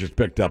garbage is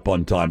picked up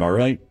on time, all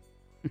right?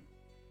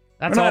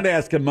 That's We're all. not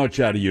asking much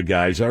out of you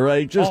guys, all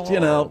right? Just,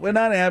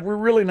 we're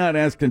really not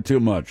asking too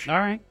much. All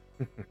right.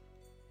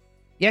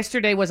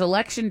 Yesterday was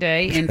election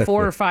day in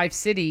 4 or 5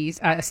 states,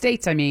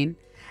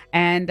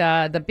 and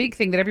the big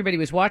thing that everybody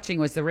was watching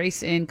was the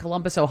race in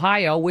Columbus,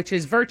 Ohio, which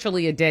is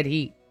virtually a dead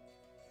heat.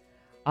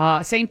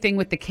 Same thing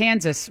with the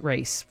Kansas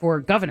race for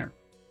governor,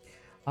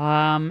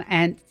 or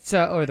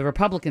the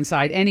Republican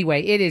side.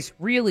 Anyway, it is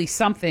really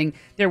something.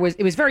 It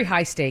was very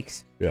high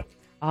stakes. Yeah.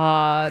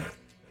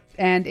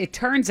 And it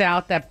turns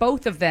out that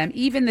both of them,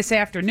 even this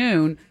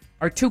afternoon,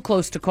 are too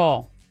close to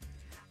call.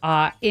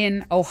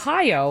 In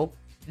Ohio,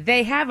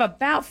 they have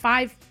about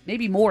 5,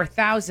 maybe more,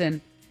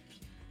 1,000,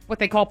 what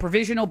they call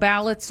provisional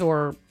ballots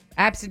or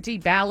absentee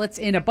ballots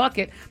in a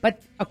bucket.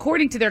 But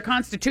according to their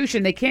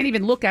constitution, they can't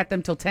even look at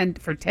them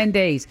for 10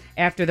 days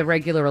after the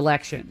regular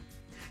election.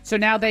 So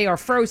now they are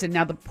frozen.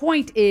 Now, the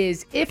point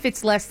is, if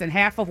it's less than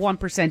half of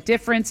 1%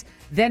 difference,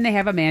 then they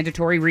have a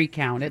mandatory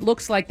recount. It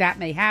looks like that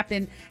may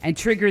happen and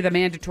trigger the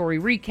mandatory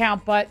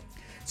recount. But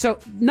so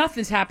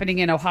nothing's happening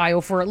in Ohio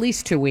for at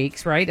least 2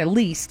 weeks, right? At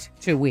least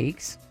 2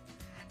 weeks.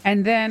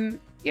 And then,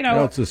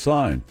 Well, it's a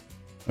sign.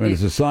 I mean,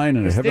 it's a sign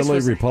and a heavily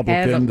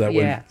Republican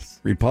went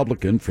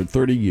Republican for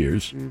 30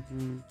 years.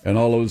 Mm-hmm. And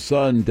all of a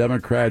sudden,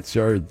 Democrats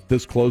are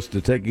this close to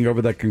taking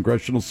over that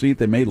congressional seat.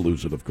 They may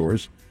lose it, of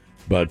course.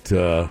 But,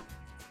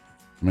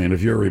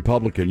 if you're a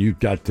Republican, you've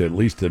got to at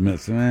least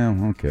admit,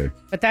 okay.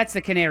 But that's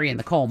the canary in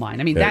the coal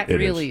mine. I mean, that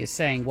really is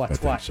saying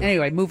what's what. So.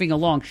 Anyway, moving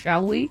along,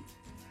 shall we?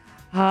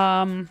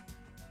 Drain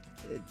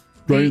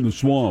the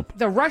swamp.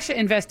 The Russia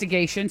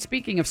investigation,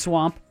 speaking of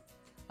swamp,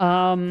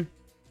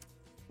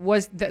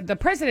 was the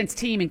president's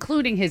team,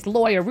 including his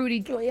lawyer,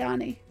 Rudy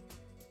Giuliani.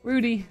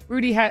 Rudy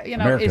had,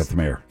 America's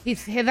mayor.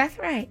 That's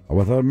right.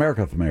 With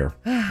America's mayor.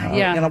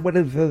 Yeah. What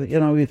is,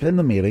 he's in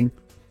the meeting.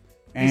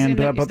 And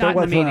but there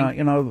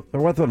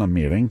wasn't a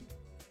meeting.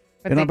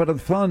 But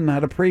his son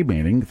had a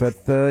pre-meeting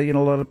that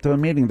led up to a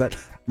meeting that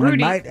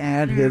Rudy, I might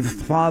add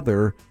his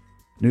father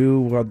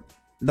knew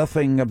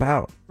nothing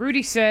about.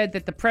 Rudy said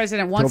that the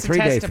president wants to 3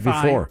 days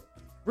testify. before.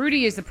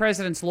 Rudy is the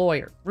president's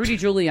lawyer. Rudy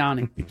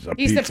Giuliani.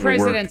 He's the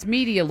president's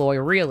media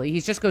lawyer, really.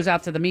 He just goes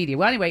out to the media.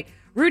 Well, anyway,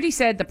 Rudy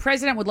said the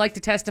president would like to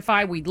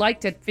testify. We'd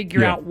like to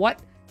figure out what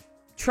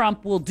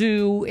Trump will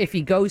do if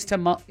he goes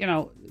to,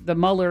 the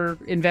Mueller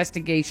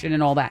investigation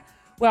and all that.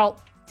 Well,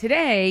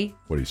 today,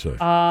 what do you say?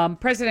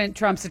 President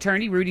Trump's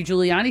attorney, Rudy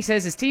Giuliani,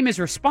 says his team has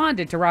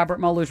responded to Robert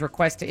Mueller's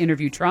request to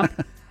interview Trump.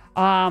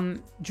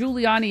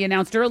 Giuliani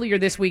announced earlier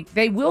this week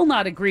they will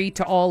not agree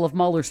to all of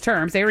Mueller's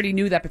terms. They already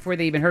knew that before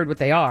they even heard what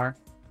they are.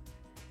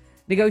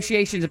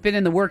 Negotiations have been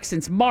in the works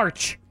since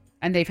March,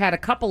 and they've had a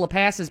couple of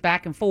passes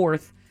back and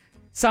forth.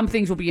 Some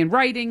things will be in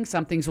writing,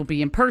 some things will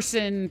be in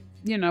person,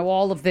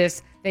 all of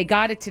this. They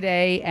got it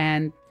today,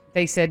 and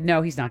they said,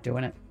 no, he's not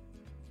doing it.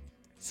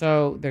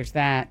 So there's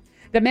that.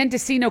 The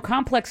Mendocino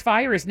Complex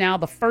fire is now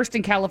the first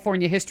in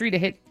California history to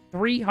hit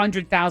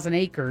 300,000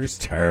 acres.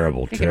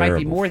 Terrible, I think it might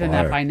be more than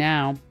that by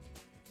now.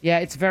 Yeah,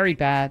 it's very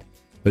bad.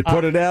 They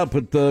put it out,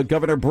 but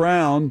Governor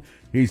Brown,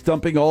 he's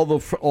dumping all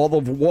the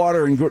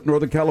water in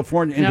Northern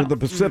California into the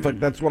Pacific.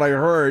 That's what I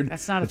heard.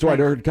 That's not. That's what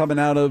I heard coming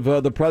out of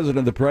the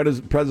president. The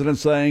president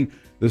saying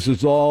this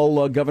is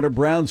all Governor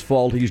Brown's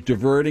fault. He's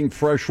diverting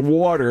fresh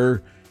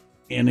water,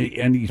 and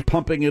he's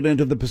pumping it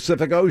into the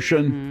Pacific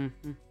Ocean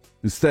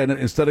instead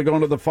of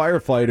going to the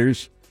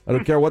firefighters. I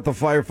don't care what the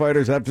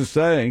firefighters have to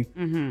say.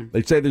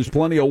 They say there's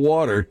plenty of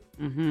water.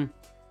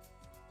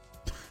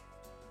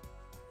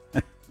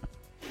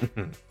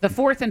 The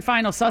fourth and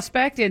final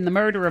suspect in the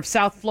murder of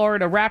South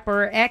Florida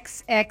rapper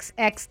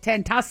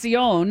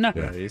XXXTentacion.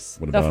 Yes.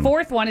 The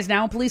fourth one is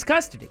now in police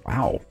custody.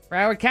 Wow.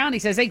 Broward County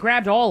says they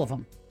grabbed all of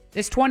them.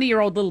 This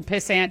 20-year-old little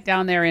pissant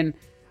down there in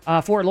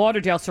Fort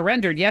Lauderdale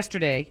surrendered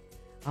yesterday,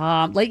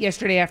 late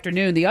yesterday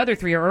afternoon. The other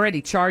three are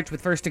already charged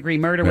with first-degree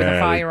murder with a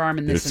firearm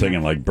and this. They're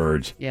singing like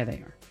birds. Yeah, they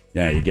are.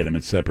 Yeah, you get them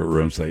in separate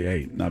rooms. Say,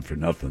 hey, not for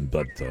nothing,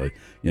 but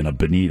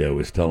Benito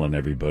is telling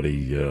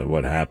everybody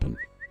what happened.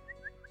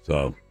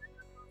 So.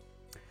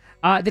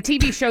 The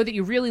TV show that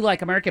you really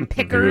like, American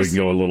Pickers. We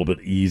can go a little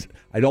bit easy.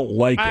 I don't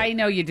like it. I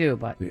know you do,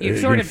 but you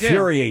it sort of do. It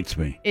infuriates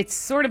me. It's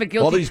sort of a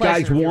guilty pleasure. All these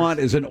pleasure guys want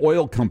is an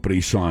oil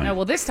company sign. No,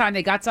 well, this time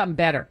they got something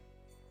better.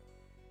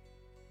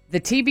 The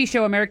TV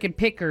show American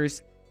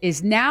Pickers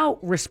is now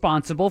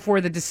responsible for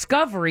the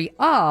discovery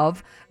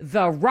of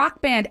the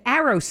rock band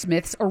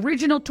Aerosmith's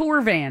original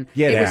tour van.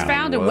 It was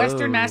found in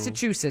Western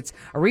Massachusetts.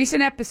 A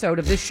recent episode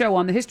of this show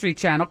on the History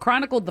Channel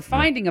chronicled the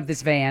finding of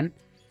this van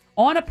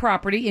on a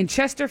property in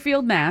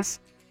Chesterfield, Mass.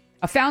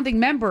 A founding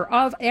member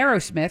of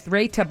Aerosmith,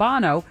 Ray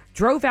Tabano,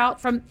 drove out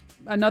from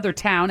another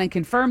town and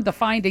confirmed the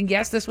finding.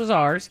 Yes, this was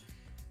ours.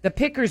 The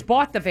Pickers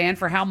bought the van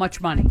for how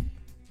much money?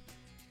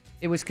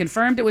 It was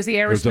confirmed it was the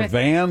Aerosmith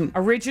van?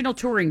 Original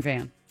touring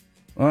van.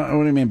 What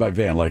do you mean by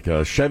van? Like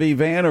a Chevy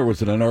van, or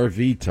was it an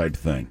RV type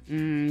thing?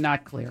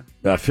 Not clear.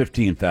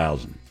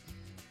 $15,000.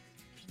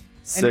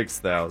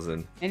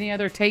 $6,000. Any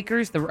other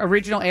takers? The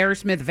original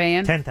Aerosmith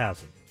van?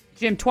 $10,000.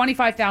 Jim,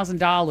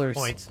 $25,000.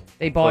 Points.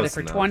 They bought Close it for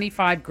enough. You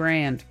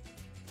 $25,000.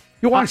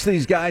 watch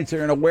these guys,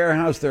 they're in a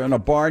warehouse, they're in a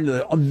barn,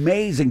 they're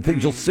amazing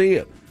things, you'll see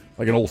it.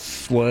 Like an old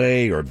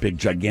sleigh or a big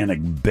gigantic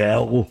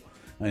bell.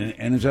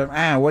 And it's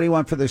what do you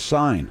want for this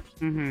sign?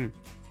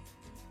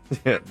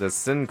 Yeah, the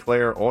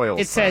Sinclair oil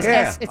It sign.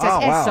 says it says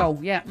wow. ESSO.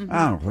 Yeah.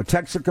 Oh, a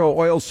Texaco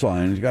oil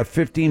sign. It's got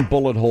 15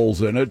 bullet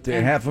holes in it.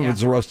 Half of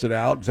it's rusted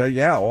out. Say,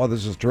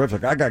 this is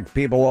terrific. I got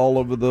people all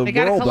over the They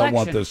got a world that collection.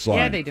 want this sign.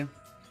 Yeah, they do.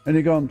 And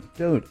you're going,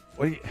 dude,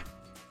 what are you...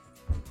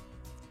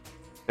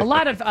 A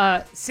lot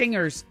of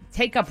singers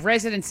take up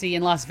residency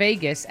in Las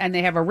Vegas, and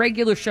they have a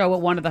regular show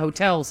at one of the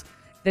hotels.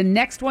 The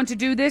next one to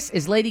do this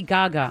is Lady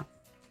Gaga.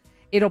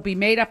 It'll be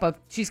made up of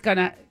she's got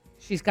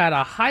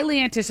a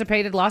highly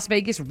anticipated Las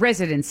Vegas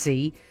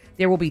residency.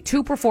 There will be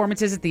 2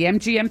 performances at the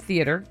MGM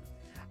Theater,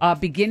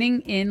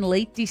 beginning in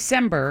late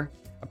December.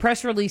 A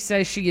press release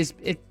says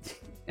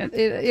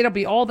it'll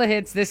be all the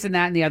hits, this and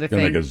that and the other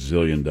thing. Make $1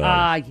 zillion.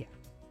 Yeah.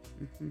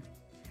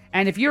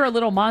 And if you're a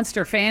little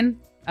monster fan,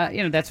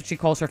 that's what she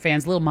calls her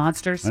fans, little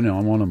monsters. I know,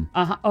 I'm one of them.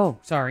 Oh,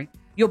 sorry.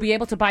 You'll be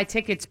able to buy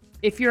tickets.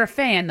 If you're a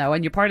fan, though,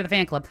 and you're part of the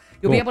fan club,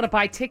 you'll be able to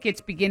buy tickets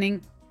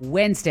beginning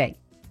Wednesday.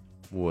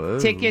 Whoa.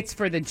 Tickets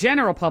for the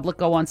general public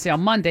go on sale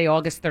Monday,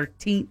 August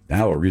 13th.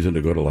 Now a reason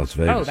to go to Las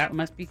Vegas. Oh, that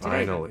must be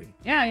today. Finally.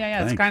 Yeah.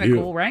 It's Thank kind of you.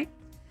 cool, right?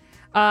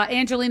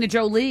 Angelina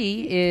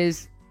Jolie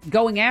is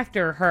going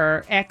after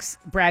her ex,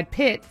 Brad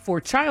Pitt, for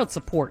child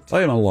support.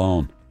 Leave him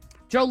alone.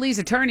 Jolie's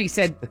attorney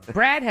said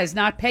Brad has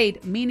not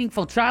paid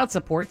meaningful child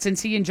support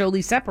since he and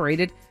Jolie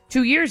separated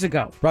 2 years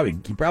ago. He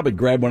probably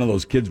grabbed one of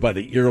those kids by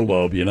the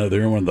earlobe.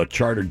 They're on the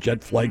charter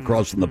jet flight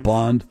crossing the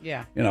pond.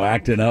 Yeah.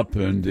 Acting up.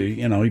 And,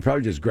 he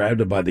probably just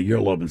grabbed him by the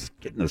earlobe and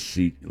get in a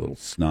seat, you little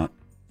snot.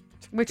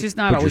 Which is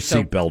not Put always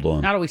your seatbelt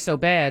on. not always so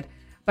bad.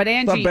 But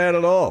Angie, not bad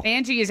at all.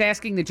 Angie is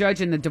asking the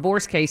judge in the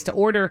divorce case to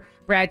order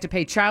Brad to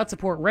pay child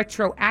support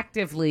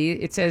retroactively.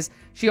 It says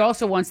she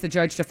also wants the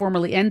judge to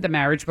formally end the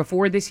marriage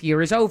before this year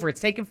is over.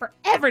 It's taken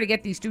forever to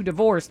get these 2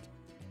 divorced.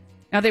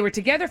 Now, they were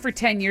together for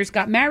 10 years,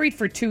 got married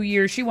for 2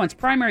 years. She wants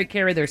primary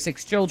care of their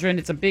 6 children.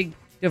 It's a big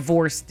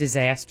divorce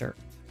disaster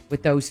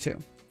with those 2.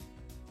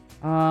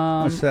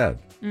 What's that?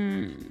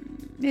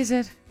 Is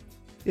it?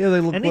 Yeah,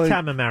 they look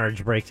Anytime a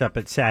marriage breaks up,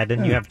 it's sad,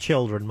 and you have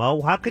children,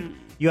 Mo. How could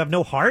you have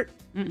no heart?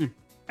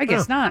 I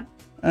guess not.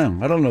 I don't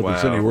know if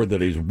there's Wow. any word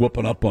that he's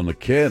whooping up on the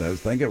kid. I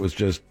think it was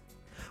just...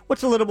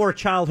 What's a little more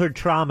childhood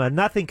trauma?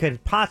 Nothing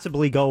could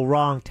possibly go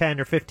wrong 10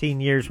 or 15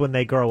 years when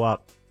they grow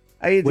up.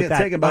 Hey, with that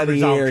take him by the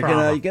unresolved ear.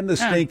 trauma. You get in the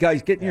stink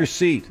eyes. Get in your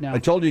seat. No. I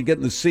told you to get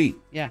in the seat.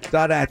 Yeah.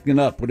 Start acting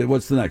up.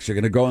 What's the next? You're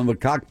going to go in the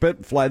cockpit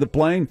and fly the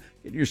plane?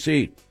 Get in your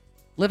seat.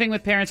 Living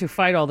with parents who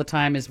fight all the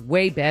time is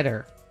way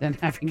better than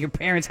having your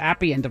parents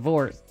happy and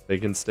divorced. They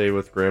can stay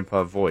with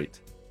Grandpa Voight.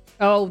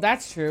 Oh,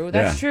 that's true.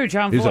 That's Yeah. true.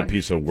 John He's a Ford.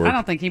 piece of work. I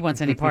don't think he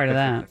wants any part of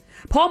that.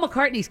 Paul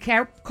McCartney's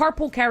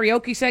carpool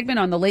karaoke segment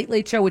on The Late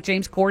Late Show with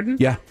James Corden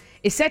Yeah.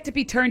 is set to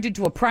be turned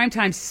into a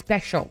primetime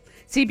special.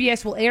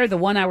 CBS will air the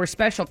 1-hour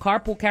special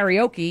Carpool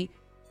Karaoke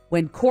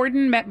when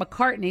Corden met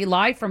McCartney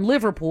live from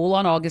Liverpool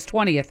on August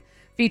 20th,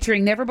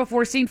 featuring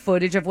never-before-seen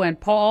footage of when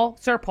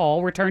Sir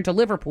Paul returned to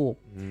Liverpool.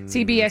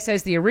 CBS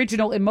says the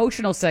original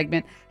emotional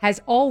segment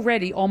has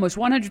already almost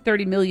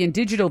 130 million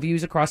digital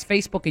views across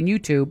Facebook and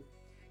YouTube.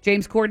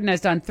 James Corden has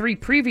done 3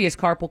 previous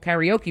Carpool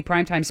Karaoke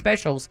primetime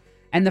specials,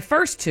 and the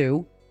first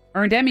 2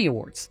 earned Emmy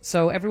Awards.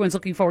 So everyone's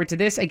looking forward to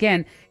this.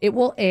 Again, it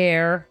will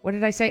air, what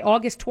did I say,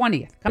 August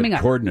 20th, coming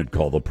up. Corden had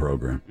called the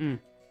program.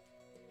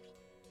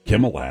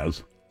 Kimmel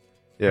has.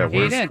 Yeah, He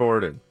where's did.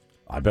 Corden?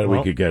 I bet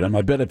we could get him.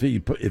 I bet if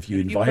you If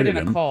you put invited in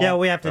a him, call. Yeah, what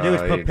we have to do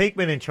is put he-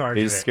 Pinkman in charge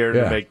He's of it. scared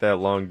Yeah. to make that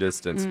long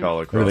distance call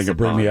maybe across they the could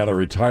bring me pond. out of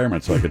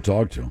retirement so I could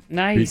talk to him.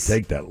 Nice. He'd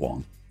take that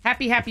long.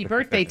 Happy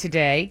birthday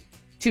today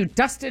to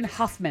Dustin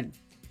Hoffman.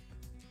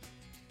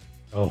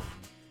 Oh,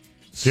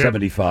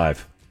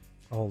 75.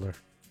 older.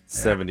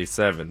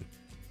 77.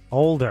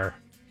 Older.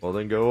 Well,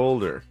 then go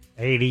older.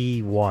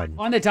 81.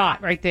 On the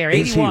dot, right there.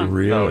 Is he 81.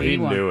 really? No, he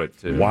 81. knew it,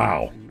 too.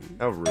 Wow.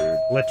 How rude.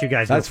 Let you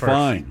guys That's go first.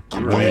 fine.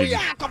 Wait,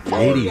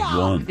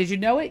 81. Did you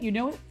know it? You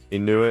knew it? He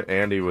knew it,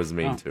 and he was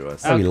mean Oh. to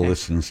us. He Okay.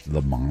 listens to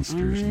the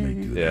monsters and they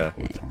do that Yeah.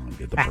 all the time.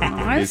 Get the I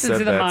program. listened said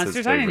to the that's monsters.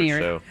 his I didn't hear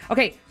favorite it.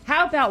 Okay,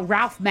 how about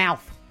Ralph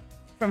Mouth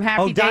from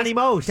Happy Oh, Days? Donnie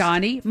Most.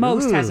 Donnie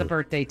Most has a Ooh.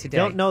 birthday today.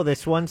 Don't know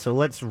this one, so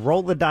let's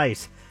roll the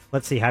dice.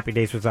 Let's see. Happy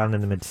Days was on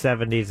in the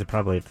mid-70s.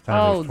 Probably at the time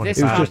Oh, it was this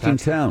 25. He was just in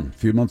town a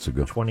few months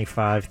ago.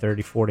 25,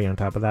 30, 40 on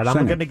top of that. I'm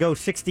Sing it. going to go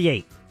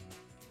 68.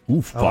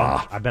 Oof.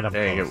 I bet I'm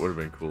Dang, close. it would have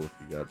been cool if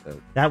you got that.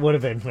 That would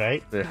have been,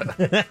 right?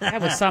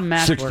 That was some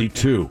math work.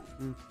 62.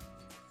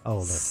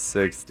 Older.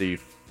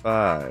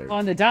 65.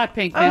 On the dot,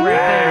 Pinkman, right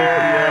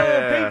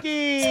there. Yeah.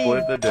 Pinky!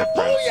 Split the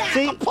difference.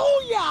 See,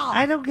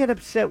 I don't get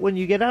upset when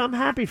you get out. I'm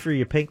happy for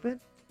you, Pinkman.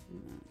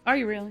 Are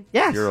you really?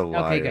 Yes. You're a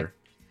liar. Okay, good.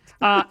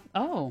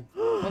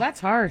 Well,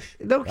 that's harsh.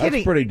 No That's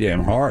kidding. pretty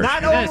damn harsh.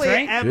 Not It is, only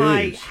right? am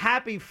I Jeez.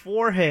 happy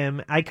for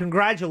him, I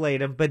congratulate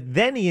him, but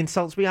then he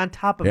insults me on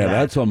top of Yeah, that.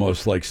 that's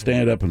almost like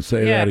stand up and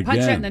say Yeah, that punch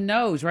it in again. the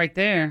nose right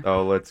there.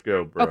 Oh, let's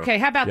go, bro. Okay,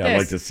 how about Yeah, this? I'd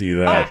like to see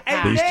that.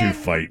 and These two then-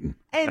 fighting.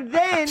 And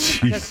then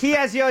Jeez. he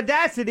has the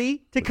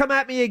audacity to come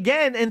at me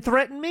again and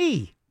threaten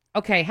me.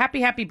 Okay,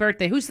 happy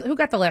birthday. Who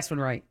got the last one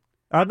right?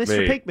 Mr.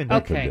 Me. Pinkman.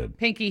 Okay, did.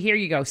 Pinky, here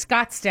you go.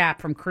 Scott Stapp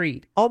from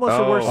Creed. Almost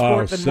a worse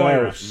Oh. sport than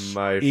Moira.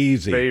 My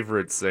easy.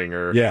 favorite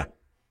singer. Yeah.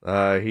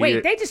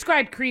 Wait, they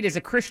described Creed as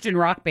a Christian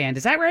rock band.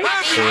 Is that right?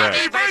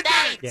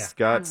 Correct. Yeah.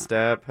 Scott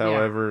Stapp,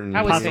 however,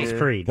 I was Apostles'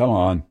 Creed. Come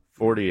on.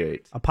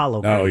 48.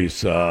 Apollo No, Creed.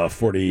 he's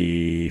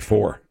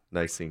 44.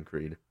 Nicene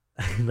Creed.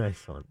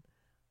 Nice one.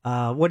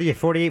 What do you,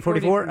 48,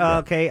 44? 44.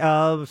 Okay,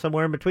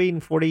 somewhere in between,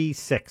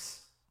 46.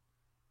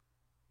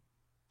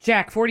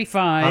 Jack,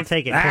 45. I'll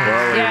take it.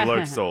 Well, Yeah. he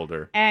looks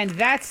older. And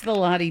that's the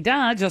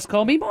la-di-da. Just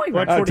call me Moira.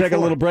 What? Take a 44.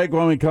 little break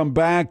when we come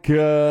back.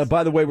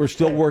 By the way, we're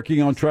still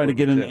working on trying to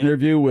get an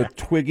interview with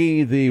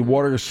Twiggy, the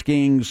water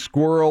skiing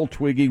squirrel.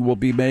 Twiggy will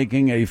be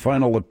making a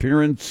final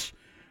appearance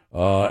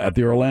at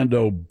the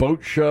Orlando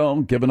Boat Show,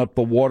 giving up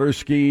the water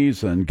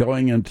skis and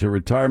going into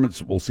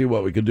retirement. We'll see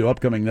what we can do.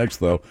 Upcoming next,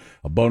 though,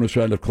 a bonus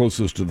round of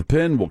Closest to the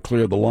Pin. We'll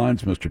clear the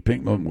lines. Mr.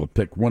 Pinkman will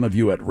pick one of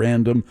you at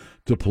random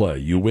to play.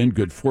 You win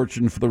good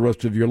fortune for the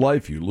rest of your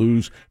life. You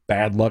lose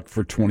bad luck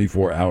for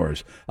 24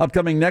 hours.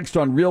 Upcoming next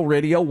on Real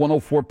Radio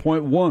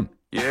 104.1.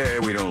 Yeah,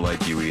 we don't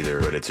like you either,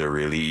 but it's a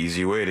really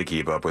easy way to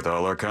keep up with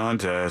all our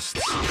contests.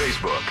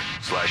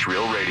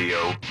 Facebook/Real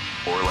Radio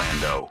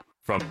Orlando.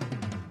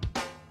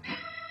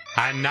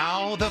 And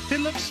now the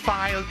Phillips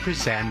File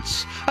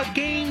presents a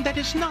game that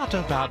is not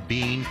about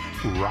being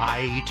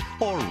right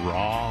or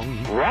wrong.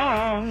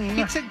 Wrong.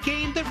 It's a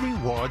game that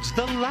rewards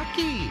the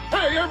lucky.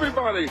 Hey,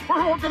 everybody,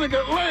 we're all gonna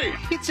get late.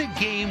 It's a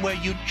game where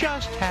you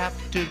just have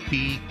to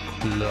be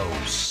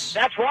close.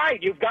 That's right.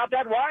 You've got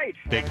that right.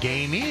 The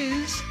game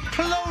is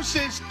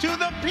Closest to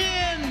the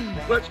Pin.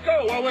 Let's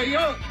go while we're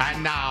young.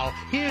 And now,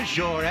 here's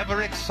your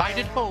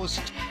ever-excited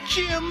host,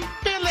 Jim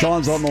Phillips.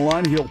 Sean's on the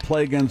line. He'll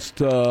play against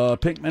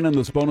Pinkman in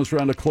this bonus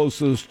round of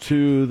Closest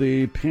to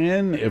the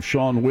Pin. If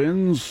Sean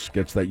wins,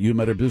 gets that You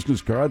Matter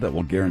business card that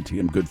will guarantee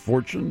him good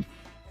fortune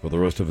for the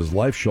rest of his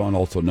life. Sean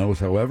also knows,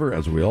 however,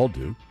 as we all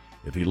do,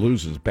 if he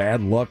loses,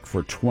 bad luck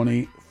for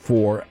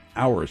 24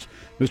 hours.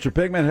 Mr.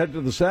 Pigman, head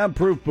to the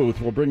soundproof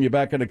booth. We'll bring you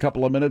back in a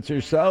couple of minutes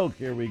or so.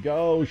 Here we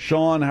go.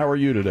 Sean, how are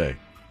you today?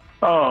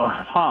 Oh,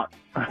 hot.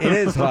 It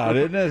is hot,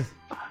 isn't it?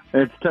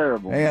 It's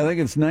terrible. Hey, I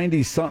think it's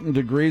 90-something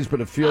degrees, but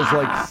it feels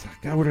like,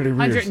 God, what did I read?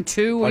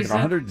 102, like is it?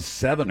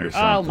 107 or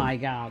something. Oh, my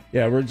God.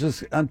 Yeah,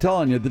 I'm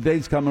telling you, the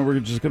day's coming,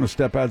 we're just going to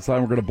step outside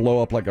and we're going to blow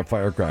up like a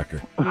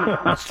firecracker.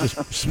 It's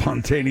just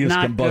spontaneous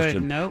Not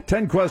combustion. good, nope.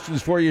 10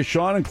 questions for you,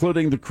 Sean,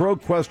 including the crow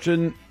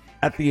question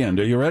at the end.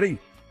 Are you ready?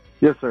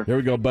 Yes, sir. Here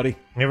we go, buddy.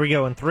 Here we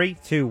go in 3,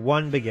 2,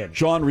 1, begin.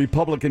 Sean,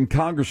 Republican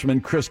Congressman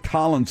Chris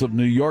Collins of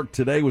New York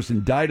today was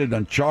indicted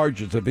on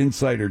charges of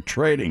insider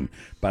trading.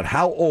 But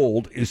how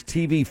old is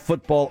TV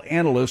football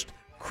analyst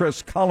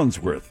Chris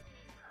Collinsworth?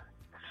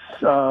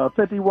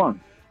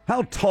 51.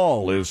 How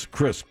tall is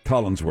Chris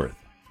Collinsworth?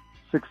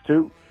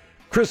 6'2".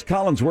 Chris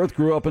Collinsworth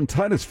grew up in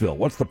Titusville.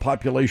 What's the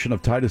population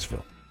of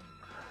Titusville?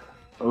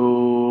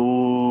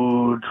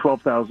 Oh,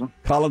 12,000.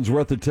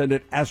 Collinsworth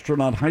attended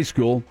Astronaut High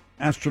School.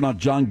 Astronaut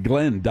John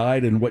Glenn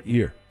died in what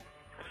year?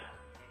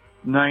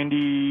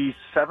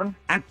 97.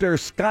 Actor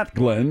Scott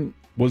Glenn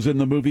was in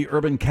the movie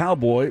Urban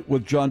Cowboy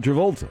with John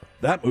Travolta.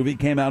 That movie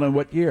came out in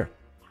what year?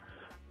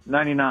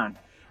 99.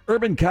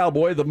 Urban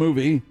Cowboy, the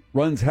movie,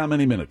 runs how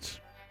many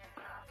minutes?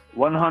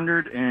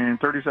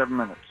 137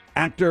 minutes.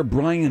 Actor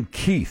Brian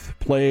Keith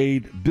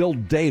played Bill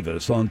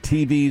Davis on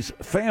TV's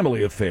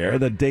Family Affair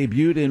that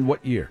debuted in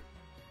what year?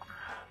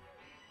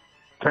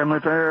 Family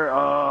Affair,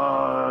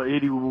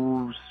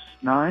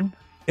 89.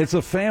 It's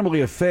a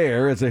Family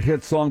Affair. It's a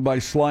hit song by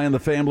Sly and the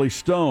Family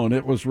Stone.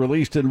 It was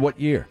released in what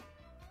year?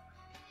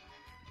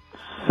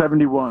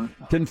 71.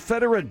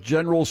 Confederate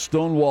General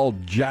Stonewall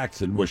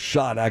Jackson was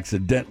shot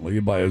accidentally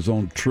by his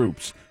own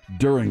troops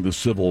during the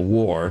Civil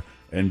War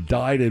and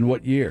died in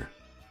what year?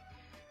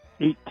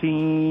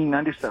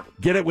 1897.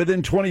 Get it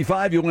within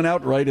 25, you went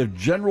outright. If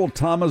General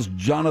Thomas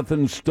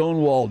Jonathan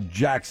Stonewall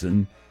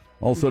Jackson,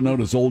 also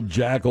known as Old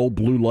Jack, Old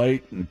Blue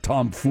Light, and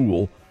Tom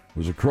Fool,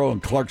 was a crow in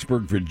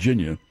Clarksburg,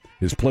 Virginia,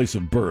 his place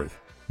of birth,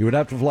 he would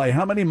have to fly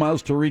how many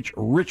miles to reach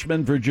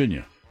Richmond,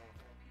 Virginia?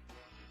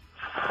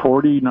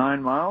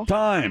 49 miles.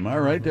 Time. All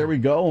right, there we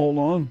go. Hold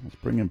on. Let's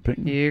bring in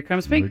Pinkman. Here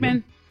comes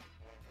Pinkman.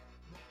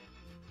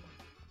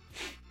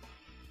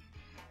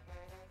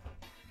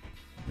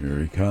 Here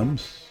he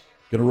comes.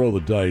 Going to roll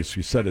the dice.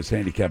 We set his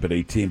handicap at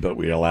 18, but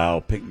we allow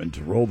Pinkman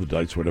to roll the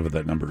dice, whatever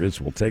that number is.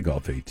 We'll take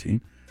off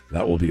 18.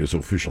 That will be his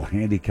official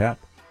handicap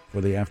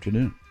for the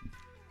afternoon.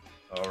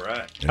 All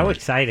right. How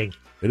exciting.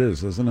 It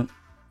is, isn't it?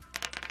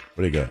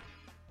 What do you got?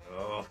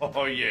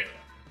 Oh yeah.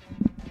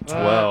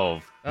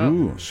 12.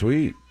 Ooh,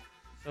 sweet.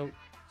 So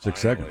 6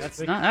 seconds.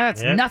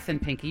 That's nothing,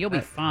 Pinky. You'll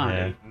be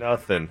fine.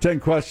 Nothing. 10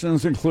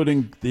 questions,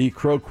 including the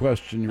crow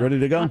question. You ready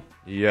to go?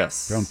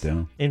 Yes.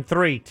 Countdown. In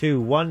 3,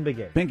 2, 1,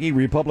 begin. Pinky,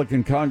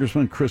 Republican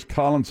Congressman Chris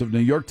Collins of New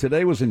York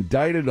today was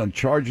indicted on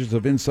charges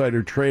of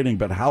insider trading.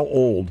 But how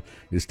old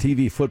is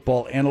TV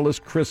football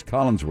analyst Chris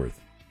Collinsworth?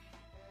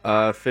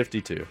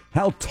 52.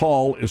 How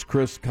tall is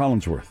Chris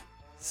Collinsworth?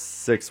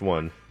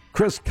 6'1".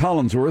 Chris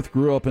Collinsworth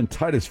grew up in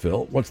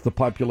Titusville. What's the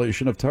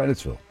population of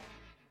Titusville?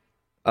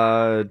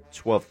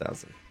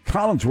 12,000.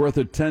 Collinsworth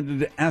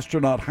attended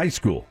Astronaut High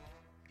School.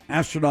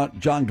 Astronaut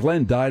John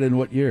Glenn died in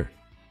what year?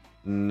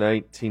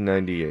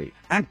 1998.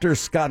 Actor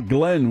Scott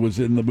Glenn was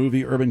in the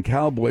movie Urban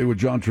Cowboy with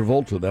John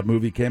Travolta. That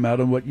movie came out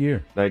in what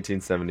year?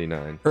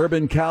 1979.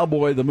 Urban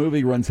Cowboy, the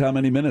movie, runs how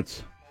many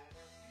minutes?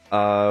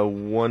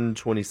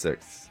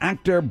 126.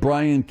 Actor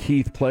Brian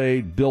Keith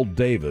played Bill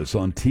Davis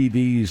on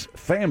TV's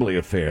Family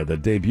Affair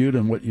that debuted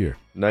in what year?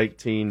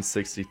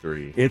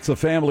 1963. It's a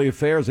Family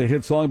Affair is a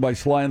hit song by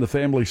Sly and the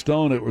Family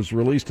Stone. It was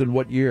released in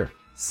what year?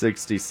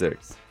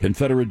 66.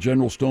 Confederate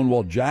General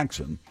Stonewall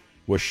Jackson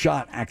was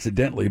shot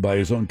accidentally by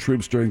his own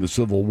troops during the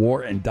Civil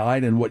War and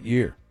died in what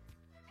year?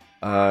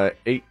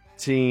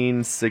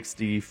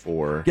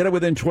 1864. Get it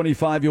within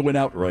 25, you win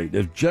outright.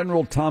 If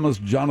General Thomas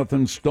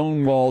Jonathan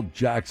Stonewall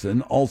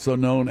Jackson, also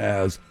known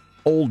as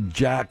Old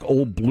Jack,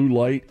 Old Blue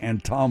Light,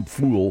 and Tom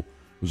Fool,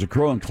 was a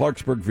crow in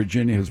Clarksburg,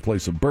 Virginia, his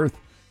place of birth,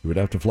 he would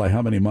have to fly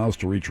how many miles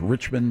to reach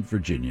Richmond,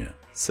 Virginia?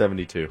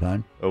 72.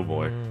 Time? Oh,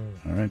 boy.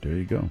 All right, there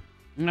you go.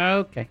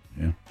 Okay.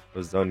 Yeah.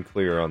 Was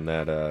unclear on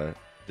that.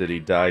 Did he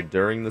die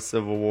during the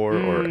Civil War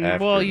or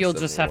after? Well, the you'll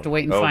Civil just War? have to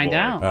wait and Oh, find boy.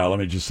 out. Let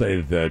me just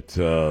say that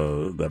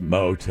that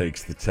Mo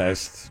takes the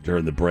test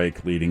during the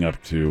break leading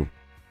up to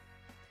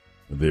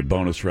the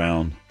bonus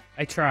round.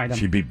 I tried 'em.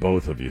 She beat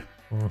both of you.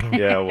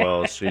 Yeah,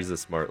 well, she's a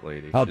smart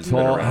lady. How She's been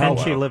tall- around how- a And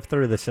she while. lived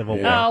through the Civil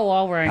War. Oh,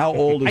 all right. How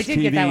old I is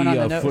did get TV that one on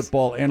the nose.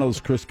 football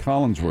analyst Chris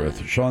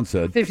Collinsworth? Sean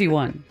said.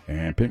 51.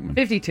 And Pinkman.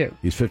 52.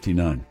 He's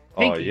 59.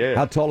 Oh, Pinky. yeah.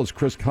 How tall is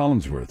Chris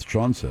Collinsworth?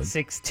 Sean said.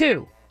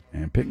 6'2".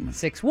 And Pinkman.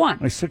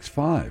 6'1". Like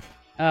 6'5".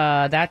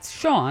 That's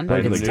Sean.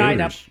 Played for It's the tied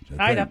up. Gators, I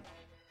Tied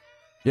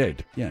think.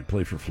 up. Yeah,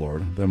 played for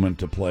Florida. Then went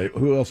to play.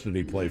 Who else did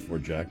he play for,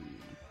 Jack?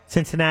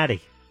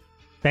 Cincinnati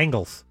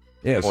Bengals.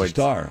 Yeah, it's a Points.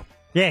 star.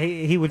 Yeah,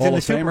 he was Hall in the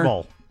of Super Famer?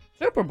 Bowl.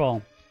 Super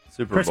Bowl.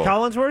 Super Chris Bowl.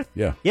 Collinsworth?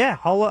 Yeah. Yeah.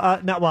 No, no.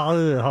 Not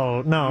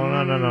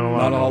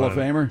a Hall of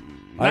Famer?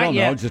 I don't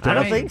know. I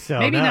don't think so.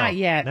 Maybe no. not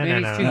yet. No,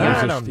 Maybe no, he's too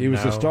no, young. He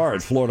was a star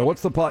at Florida.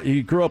 What's the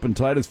he grew up in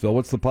Titusville.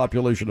 What's the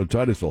population of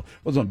Titusville?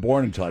 Wasn't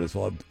born in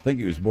Titusville. I think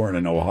he was born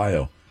in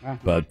Ohio,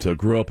 but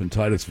grew up in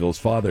Titusville. His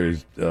father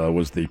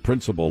was the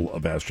principal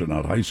of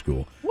Astronaut High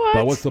School. What?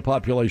 But what's the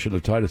population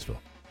of Titusville?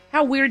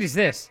 How weird is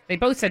this? They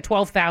both said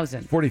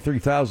 12,000.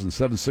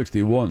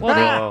 43,761.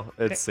 Well,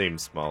 it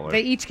seems smaller.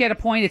 They each get a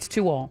point. It's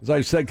 2-2. As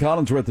I said,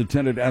 Collinsworth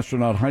attended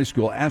Astronaut High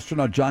School.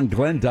 Astronaut John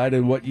Glenn died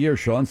in what year,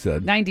 Sean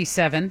said?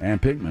 97. And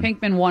Pinkman.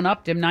 Pinkman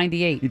one-upped him,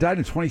 98. He died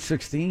in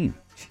 2016.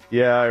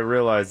 Yeah, I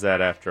realized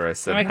that after I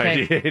said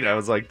Okay. 98. I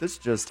was like, this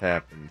just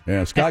happened.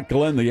 Yeah, Scott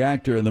Glenn, the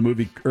actor in the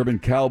movie Urban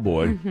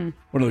Cowboy. Mm-hmm.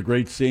 One of the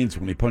great scenes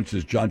when he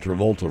punches John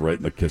Travolta right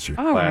in the kisser.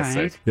 All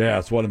right. Yeah,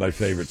 it's one of my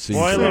favorite scenes.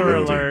 Spoiler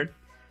alert.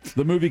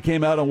 The movie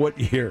came out on what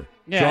year?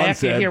 Yeah, Sean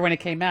after you said, hear when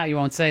it came out, you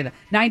won't say that.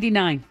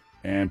 99.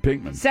 And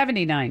Pinkman.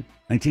 79.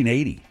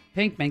 1980.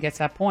 Pinkman gets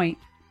that point.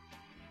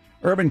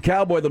 Urban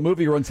Cowboy, the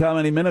movie runs how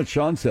many minutes,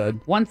 Sean said?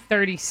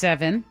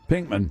 137.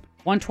 Pinkman.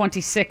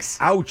 126.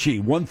 Ouchie,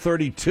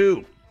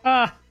 132.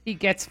 He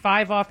gets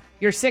 5 off.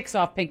 You're 6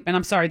 off, Pinkman.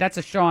 I'm sorry. That's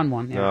a Sean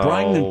one. Yeah. No.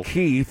 Brian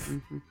Keith,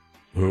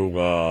 who,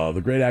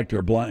 the great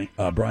actor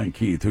Brian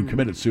Keith, who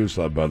committed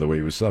suicide, by the way.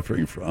 He was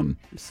suffering from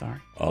I'm sorry.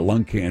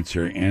 lung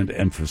cancer and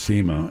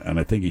emphysema, and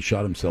I think he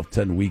shot himself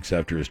 10 weeks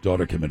after his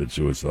daughter committed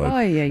suicide.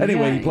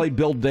 Anyway, he played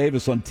Bill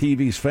Davis on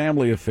TV's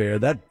Family Affair.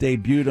 That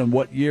debuted in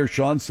what year,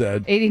 Sean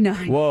said?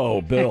 89.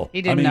 Whoa, Bill.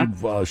 He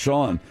didn't know.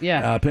 Sean.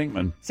 Yeah.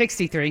 Pinkman.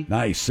 63.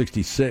 Nice,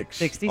 66.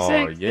 66.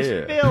 Oh,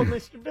 yeah.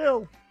 Mr.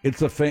 Bill.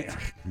 It's a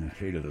I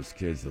hated those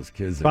kids. Those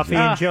kids. Buffy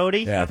and Jody.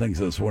 Yeah, I think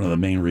that's one of the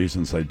main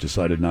reasons I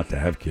decided not to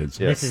have kids.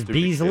 Yeah, Mrs. stupid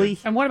Beasley.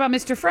 kids. And what about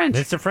Mr. French?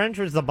 Mr. French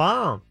was the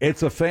bomb.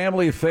 It's a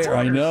family affair.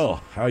 I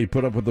know how you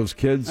put up with those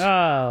kids.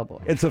 Oh,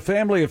 boy. It's a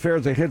family affair.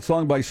 It's a hit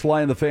song by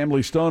Sly and the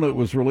Family Stone. It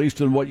was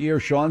released in what year?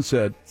 Sean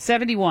said.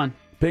 71.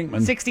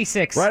 Pinkman.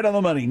 66. Right on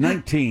the money.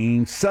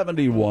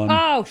 1971.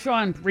 Oh,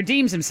 Sean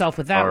redeems himself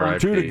with that one. R.I.P.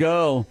 2 to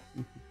go.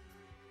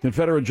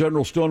 Confederate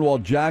General Stonewall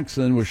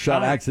Jackson was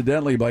shot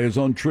accidentally by his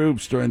own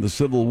troops during the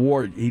Civil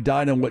War. He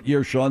died in what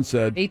year, Sean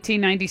said?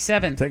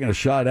 1897. Taking a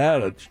shot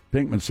at it,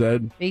 Pinkman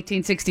said.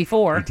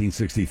 1864.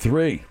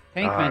 1863.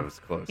 Pinkman. it was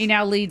close. He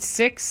now leads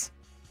 6.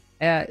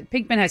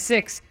 Pinkman has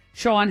 6.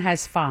 Sean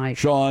has 5.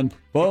 Sean.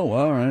 Oh,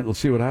 all right. Let's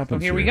see what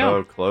happens. Here we go.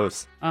 Oh,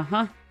 close.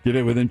 Uh-huh. Get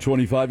it within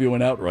 25, you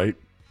went out right.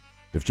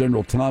 If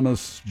General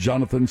Thomas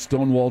Jonathan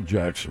Stonewall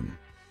Jackson,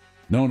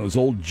 known as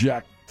Old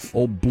Jack,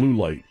 Old Blue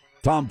Light,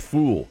 Tom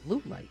Fool. Blue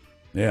light.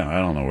 Yeah, I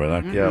don't know where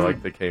that. Yeah,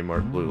 like the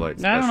Kmart blue light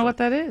special. I don't know what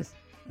that is.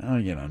 Oh,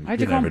 you know, How'd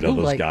you you call never them know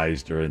blue those light?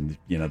 guys during,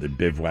 they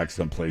bivouac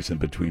someplace in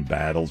between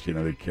battles.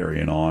 They're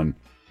carrying on,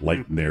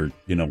 lighting their,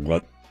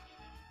 what?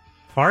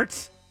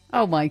 Farts?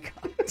 Oh, my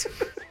God.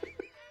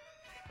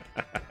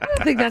 I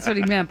don't think that's what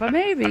he meant, but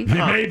maybe.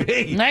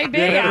 Maybe.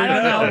 Maybe. I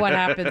don't know what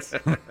happens.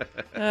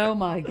 Oh,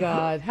 my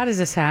God. How does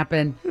this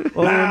happen?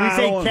 Well, when we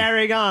say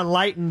carrying on,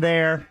 Lightin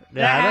there.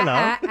 Yeah,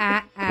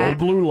 I don't know. Old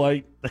Blue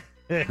Light.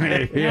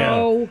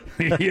 No.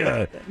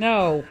 Yeah.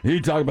 No. You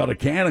talk about a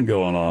cannon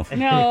going off.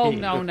 No.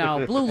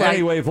 Blue light.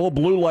 Anyway, if Old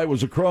Blue Light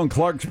was a crow in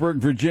Clarksburg,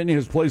 Virginia,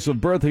 his place of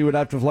birth, he would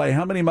have to fly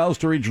how many miles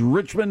to reach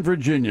Richmond,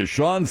 Virginia?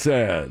 Sean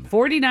said.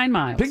 49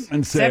 miles.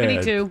 Pinkman said.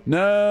 72.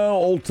 No,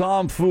 old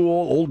Tom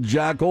Fool, old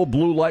Jack, old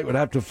Blue Light would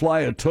have to fly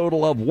a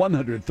total of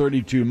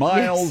 132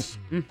 miles.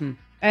 Yes. Mm-hmm.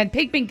 And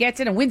Pinkman gets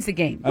it and wins the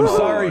game. I'm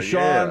sorry,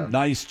 Sean. yeah.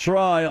 Nice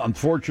try.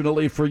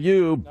 Unfortunately for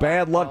you,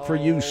 bad luck for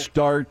you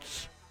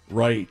starts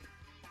right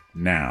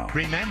now.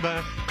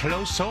 Remember,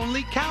 close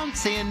only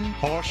counts in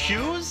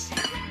horseshoes,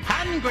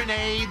 hand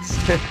grenades,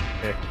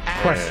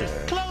 Question.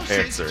 and closest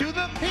Answer. to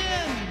the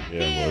pin.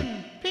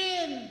 Yeah,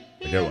 Pin.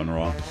 I got one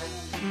wrong.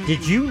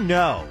 Did you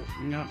know?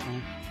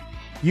 Uh-oh.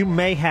 You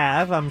may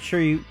have. I'm sure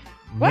you.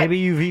 What? Maybe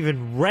you've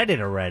even read it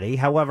already.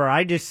 However,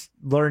 I just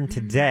learned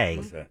today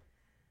What's that?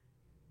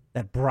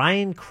 that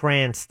Bryan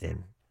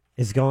Cranston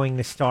is going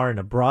to star in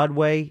a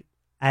Broadway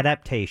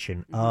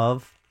adaptation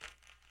of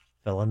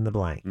fill in the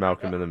blank.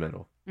 Malcolm in the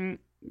Middle.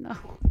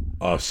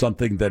 No.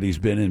 Something that he's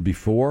been in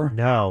before?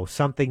 No,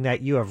 something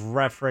that you have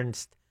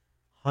referenced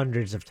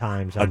hundreds of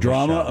times. On A the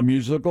drama? show. A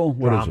musical?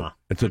 What is it? Drama.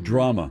 It's a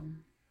drama.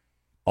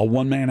 A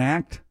one-man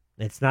act?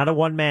 It's not a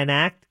one-man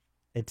act.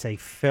 It's a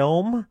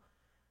film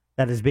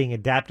that is being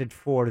adapted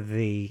for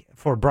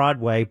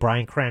Broadway.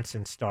 Bryan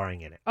Cranston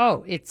starring in it.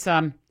 Oh, it's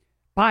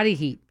Body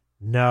Heat.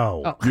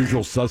 No, Oh.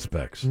 Usual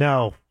Suspects.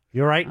 no,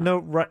 you're right. No,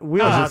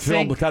 Is I'll it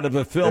film, think kind of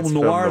a film It's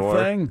noir, film noir.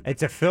 thing?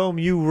 it's a film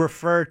you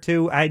refer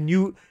to, and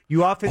you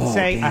often Oh,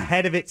 say damn.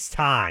 ahead of its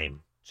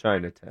time.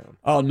 Chinatown.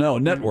 Oh, no,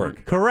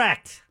 Network.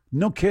 Correct.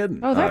 No kidding.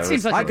 Oh, that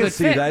seems like I a could good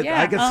see fit. that.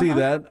 Yeah, I could see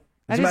that. That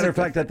As a is matter a of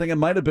fact, I think it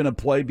might have been a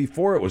play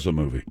before it was a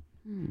movie.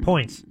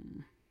 Points.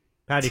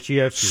 Patty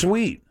Chiofsky.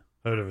 Sweet.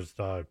 Ahead of his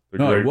time. The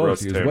No, Great he was.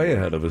 Russ He was Taylor. way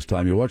ahead of his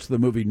time. You watch the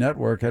movie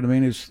Network, I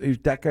mean, he's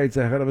decades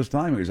ahead of his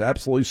time. He was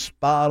absolutely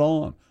spot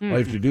on. All you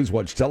have to do is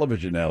watch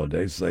television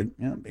nowadays. Say,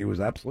 yeah, he was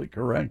absolutely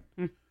correct.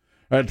 All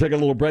right, take a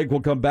little break. We'll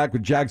come back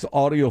with Jack's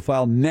audio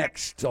file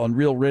next on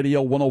Real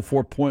Radio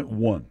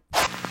 104.1.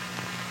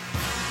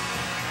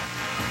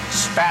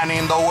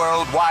 spanning the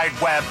World Wide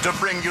Web to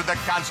bring you the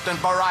constant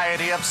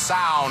variety of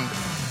sound,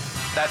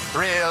 the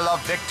thrill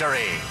of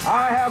victory.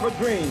 I have a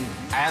dream.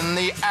 And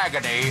the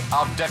agony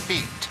of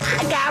defeat.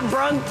 I got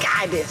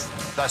bronchitis.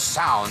 The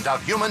sound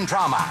of human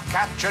drama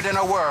captured in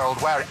a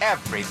world where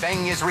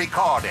everything is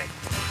recorded.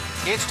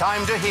 It's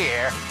time to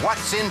hear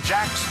what's in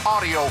Jack's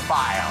audio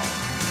file.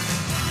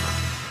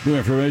 New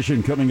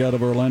information coming out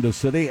of Orlando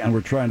City, and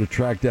we're trying to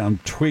track down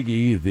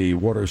Twiggy, the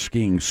water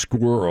skiing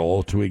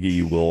squirrel.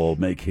 Twiggy will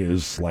make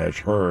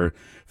his/her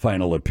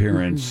final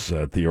appearance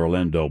at the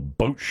Orlando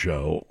Boat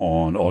Show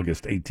on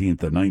August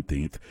 18th and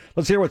 19th.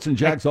 Let's hear what's in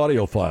Jack's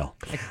audio file.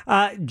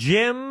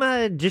 Jim,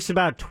 just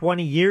about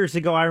 20 years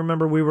ago, I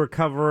remember we were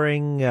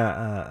covering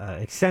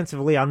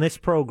extensively on this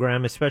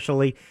program,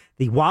 especially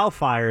the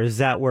wildfires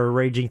that were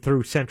raging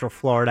through Central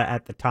Florida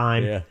at the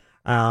time. Yeah.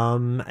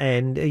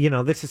 And,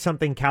 this is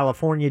something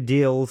California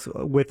deals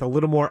with a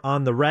little more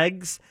on the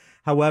regs.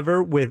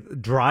 However,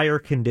 with drier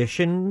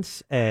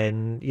conditions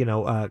and,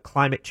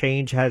 climate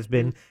change has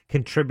been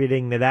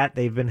contributing to that.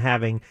 They've been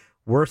having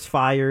worse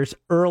fires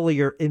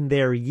earlier in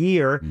their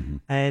year,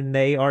 and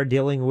they are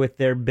dealing with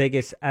their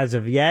biggest as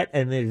of yet.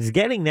 And it is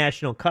getting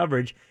national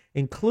coverage,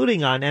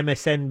 including on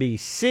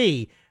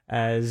MSNBC,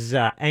 as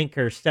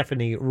anchor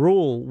Stephanie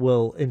Rule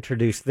will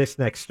introduce this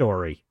next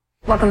story.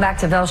 Welcome back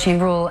to Velshine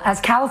Rule.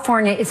 As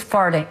California is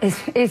fighting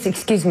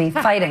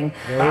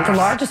the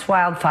largest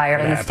wildfire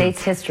in the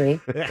state's history.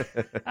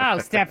 Oh,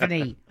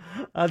 Stephanie.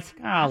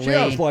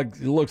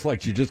 She looks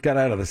like she just got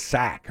out of the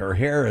sack. Her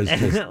hair is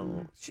just...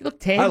 She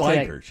looked tan I like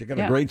today. her. She got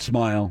a great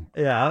smile.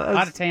 Yeah. A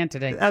lot of tan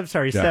today. I'm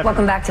sorry, Stephanie.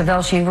 Welcome back to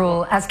Velshine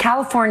Rule. As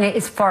California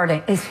is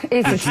fighting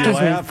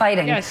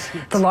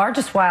the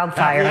largest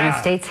wildfire in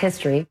the state's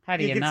history. How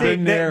do you know? See,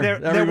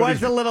 there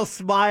was a little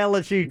smile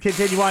as you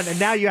continue on, and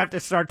now you have to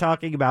start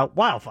talking about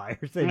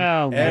wildfires. And,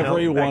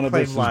 Every one of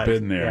us has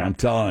been there. Yeah. I'm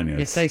telling you.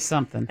 You say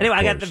something. Anyway,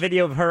 I got the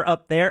video of her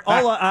up there.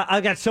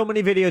 I got so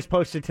many videos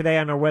posted today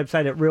on our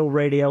website at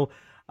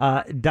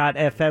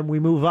realradio.fm. We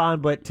move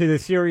on, but to the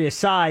serious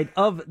side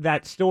of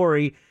that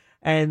story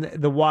and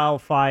the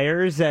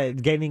wildfires,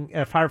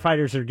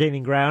 firefighters are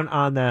gaining ground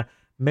on the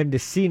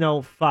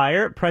Mendocino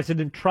fire.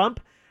 President Trump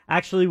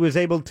actually was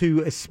able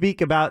to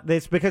speak about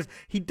this because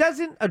he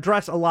doesn't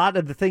address a lot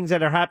of the things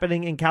that are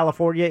happening in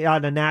California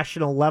on a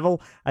national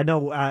level. I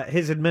know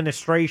his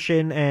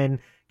administration and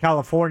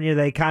California,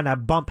 they kind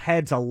of bump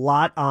heads a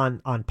lot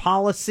on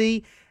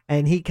policy,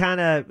 and he kind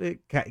of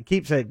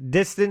keeps a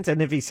distance, and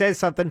if he says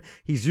something,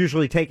 he's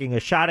usually taking a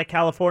shot at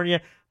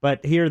California.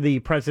 But here the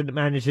president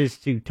manages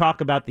to talk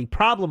about the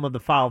problem of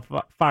the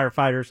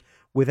firefighters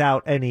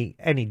without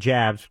any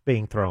jabs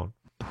being thrown.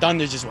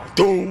 Thunder just went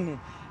boom.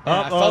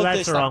 Oh,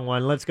 that's the wrong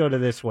one. Let's go to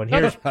this one.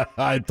 Here's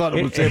I thought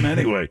it was him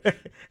anyway.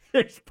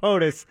 Here's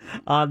POTUS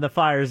on the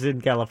fires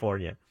in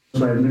California.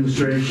 My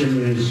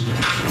administration is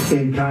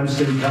in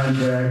constant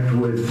contact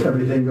with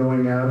everything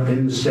going out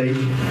in the state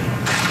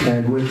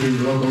and with the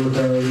local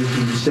authorities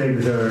and the state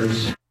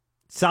authorities.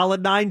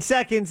 Solid 9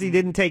 seconds. He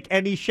didn't take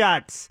any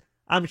shots.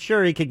 I'm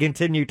sure he could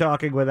continue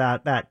talking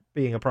without that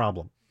being a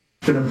problem.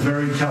 It's been a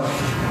very tough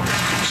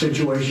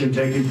situation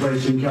taking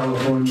place in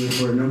California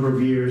for a number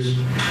of years,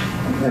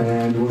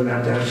 and we're going to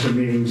have some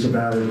meetings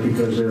about it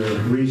because there are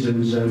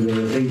reasons and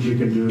there are things you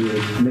can do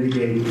to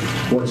mitigate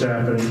what's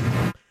happening.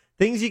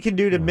 Things you can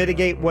do to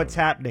mitigate what's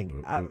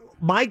happening.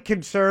 My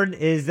concern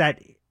is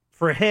that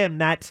for him,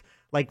 that's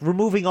like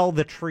removing all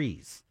the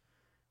trees.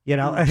 You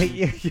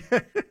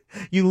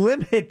you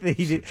limit the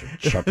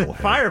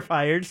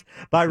firefighters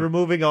by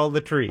removing all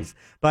the trees.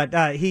 But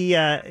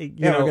we're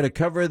going to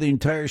cover the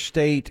entire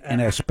state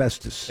in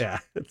asbestos. Yeah.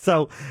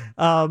 So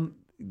I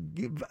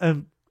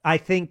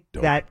think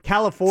that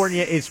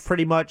California is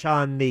pretty much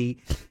on the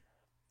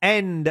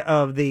end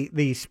of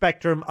the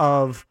spectrum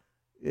of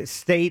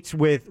states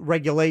with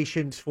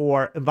regulations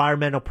for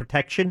environmental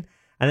protection,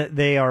 and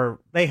they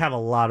have a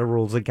lot of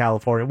rules in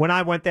California. When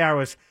I went there, I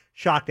was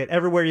shocked that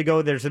everywhere you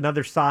go, there's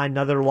another sign,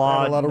 another law.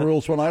 I had a lot of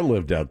rules when I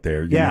lived out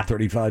there,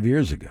 35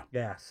 years ago.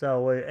 Yeah,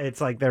 so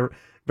it's like they're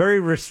very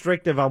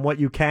restrictive on what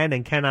you can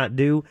and cannot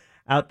do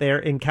out there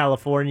in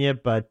California,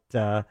 but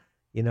they're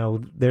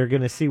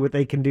going to see what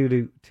they can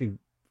do to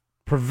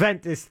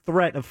prevent this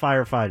threat of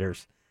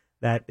firefighters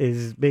that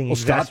is being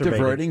exacerbated. Stop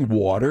diverting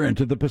water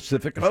into the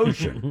Pacific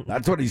Ocean.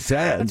 That's what he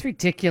said. That's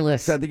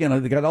ridiculous. He said, they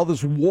got all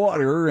this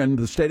water, and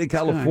the state of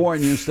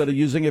California, instead of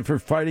using it for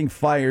fighting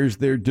fires,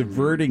 they're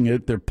diverting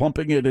it. They're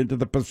pumping it into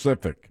the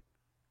Pacific.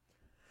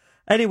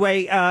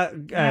 Anyway,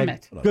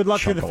 good luck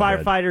to the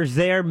firefighters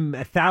there.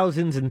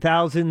 Thousands and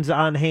thousands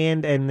on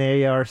hand, and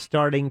they are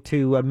starting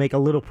to make a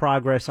little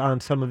progress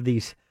on some of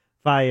these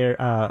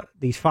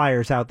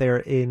fires out there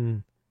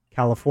in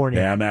California.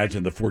 Yeah,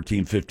 imagine the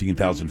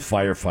 15,000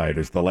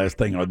 firefighters. The last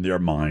thing on their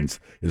minds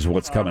is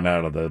what's coming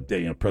out of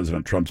the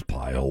President Trump's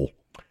pile.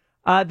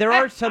 There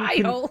are some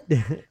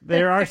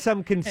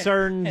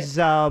concerns.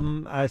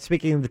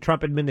 Speaking of the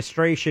Trump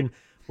administration,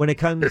 when it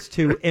comes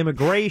to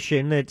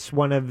immigration, it's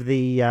one of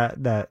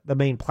the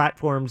main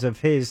platforms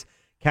of his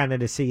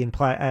candidacy and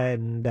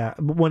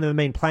one of the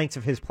main planks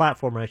of his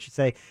platform, I should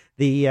say,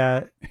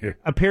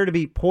 appear to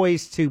be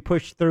poised to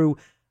push through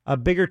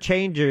bigger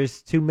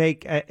changes to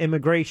make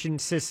immigration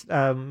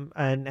system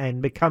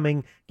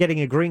and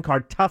getting a green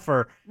card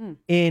tougher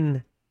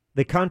in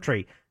the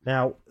country.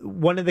 Now,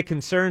 one of the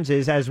concerns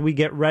is as we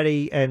get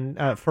ready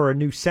and for a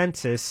new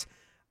census.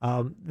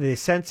 The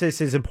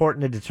census is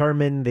important to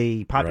determine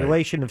the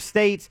population of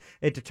states.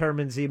 It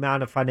determines the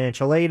amount of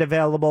financial aid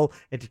available.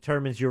 It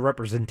determines your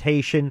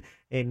representation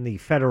in the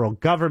federal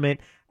government.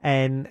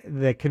 And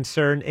the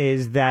concern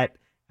is that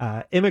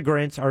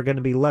immigrants are going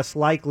to be less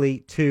likely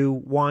to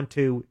want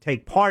to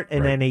take part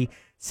in any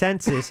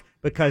census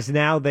because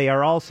now they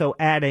are also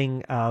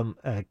adding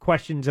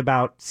questions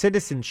about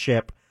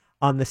citizenship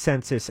on the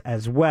census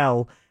as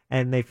well.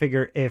 And they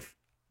figure if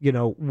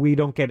we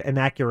don't get an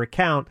accurate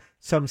count,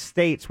 some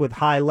states with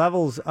high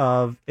levels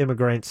of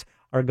immigrants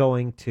are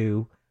going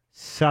to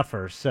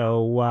suffer.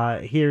 So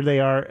here they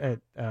are.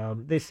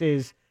 This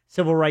is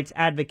civil rights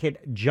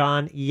advocate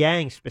John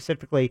Yang,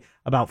 specifically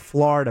about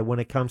Florida when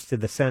it comes to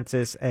the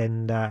census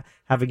and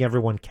having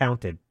everyone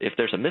counted. If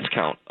there's a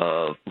miscount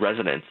of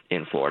residents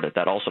in Florida,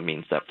 that also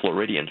means that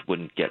Floridians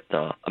wouldn't get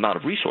the amount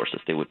of resources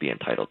they would be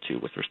entitled to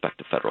with respect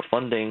to federal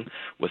funding,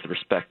 with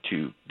respect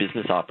to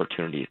business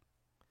opportunities.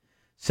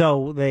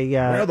 So they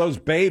where are those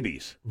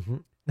babies?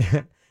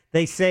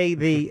 They say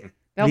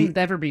they'll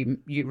never be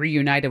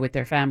reunited with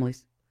their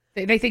families.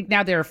 They think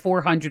now there are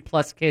 400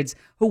 plus kids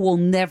who will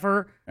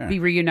never be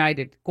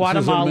reunited.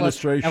 Guatemala, this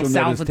is an administration El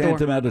that is Salvador.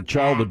 tantamount to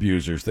child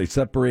abusers. They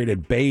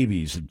separated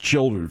babies and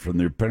children from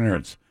their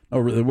parents.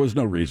 No, there was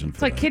no reason for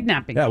It's like that.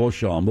 kidnapping. Yeah, we'll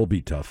show them. We'll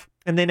be tough.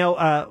 And they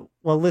know,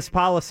 this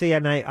policy,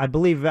 and I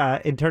believe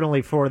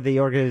internally for the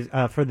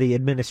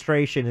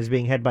administration is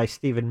being headed by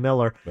Stephen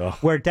Miller,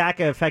 where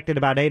DACA affected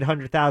about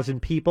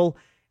 800,000 people.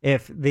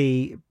 If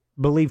the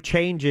believed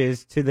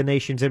changes to the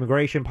nation's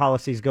immigration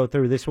policies go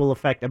through, this will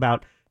affect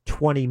about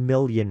 20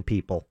 million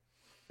people.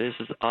 This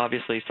is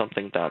obviously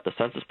something that the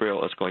Census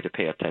Bureau is going to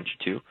pay attention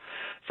to.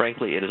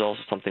 Frankly, it is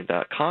also something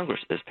that Congress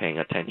is paying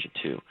attention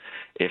to.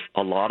 If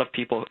a lot of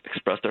people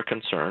express their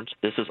concerns,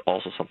 this is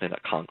also something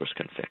that Congress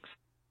can fix.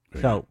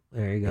 So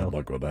there you go. Good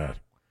luck with that.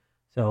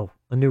 So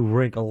a new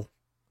wrinkle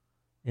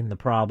in the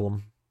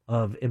problem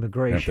of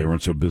immigration. If they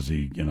weren't so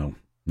busy,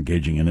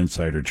 engaging in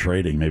insider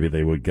trading, maybe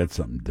they would get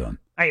something done.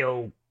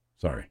 Ayo.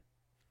 Sorry.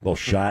 Little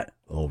shot,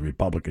 little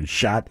Republican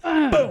shot.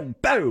 Boom,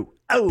 boom.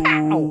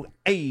 Oh,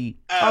 hey.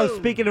 Oh,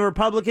 speaking of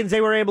Republicans, they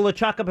were able to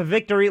chalk up a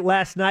victory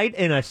last night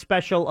in a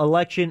special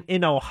election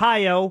in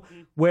Ohio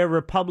where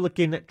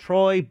Republican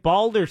Troy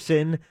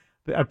Balderson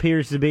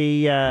appears to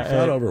be... it's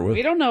not over with.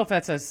 We don't know if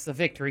that's a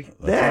victory.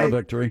 That's not a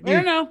victory. We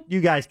don't know. You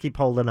guys keep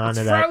holding on It's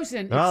to that.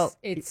 frozen. Well,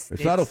 It's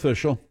not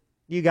official.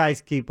 You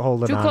guys keep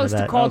holding Too on close to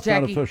that. to call, No, it's not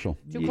Jackie. official.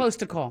 Too close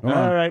to call.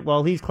 All right,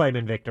 well, he's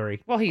claiming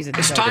victory. Well, he's a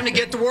It's time to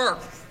get to work.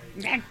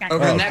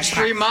 Over the next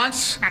 3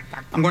 months,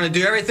 I'm going to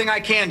do everything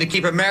I can to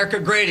keep America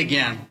great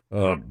again.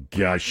 Oh,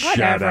 gosh, shut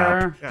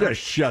Whatever. up.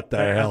 Just shut the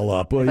hell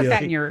up, will Put you?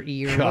 that in your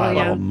ear, God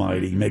will ya?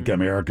 almighty, make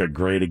America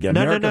great again.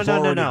 No, America's no,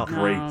 already no.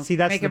 great. See,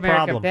 that's Make the America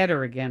problem.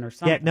 better again or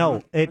something. Yeah,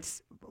 no,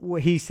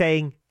 he's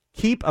saying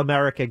keep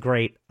America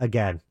great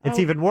again. It's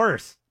even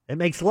worse. It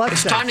makes less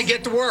It's sense. time to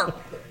get to work.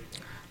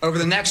 Over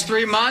the next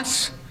 3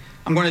 months,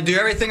 I'm going to do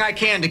everything I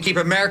can to keep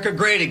America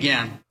great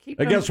again.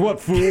 And guess what,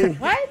 fool?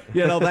 What?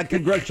 That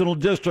congressional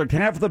district,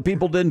 half of the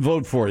people didn't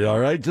vote for you, all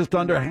right? Just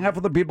under half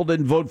of the people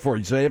didn't vote for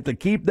you. So you have to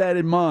keep that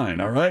in mind,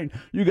 all right?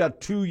 You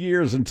got 2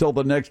 years until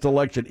the next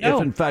election, No.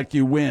 if in fact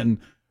you win.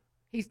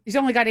 He's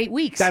only got 8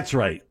 weeks. That's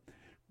right.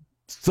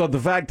 So the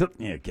fact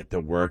that, get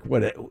to work.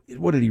 What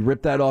did he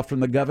rip that off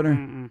from the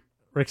governor?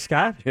 Rick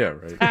Scott? Yeah,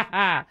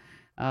 right.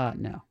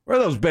 No. Where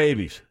are those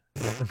babies?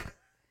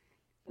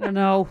 I don't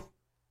know.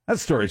 That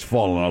story's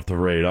falling off the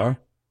radar.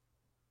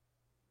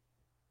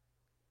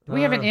 Do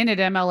we have an in at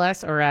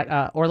MLS or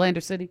at Orlando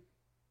City?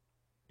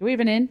 Do we have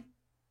an in? Do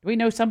we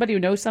know somebody who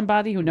knows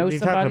somebody who knows What are you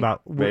somebody? talking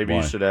about? Maybe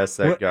you should ask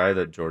that guy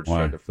that George Why?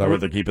 tried to Is that where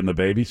they're keeping the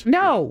babies?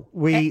 No.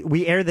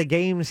 We air the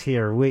games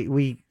here.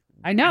 We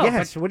I know.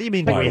 Yes. What do you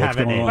mean? Do Why? we What's have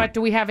an going in? on? But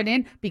do we have an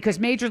in? Because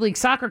Major League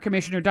Soccer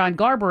Commissioner Don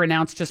Garber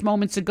announced just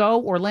moments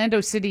ago Orlando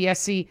City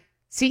SC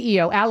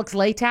CEO Alex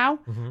Leitao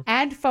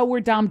and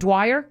forward Dom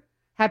Dwyer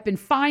have been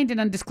fined an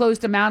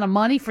undisclosed amount of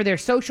money for their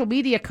social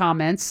media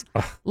comments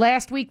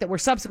last week that were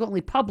subsequently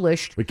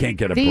published. We can't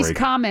get a These break.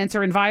 comments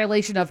are in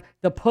violation of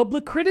the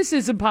public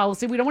criticism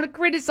policy. We don't want to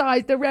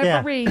criticize the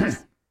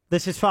referees.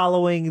 This is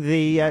following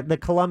the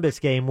Columbus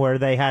game where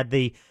they had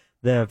the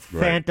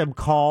phantom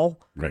call,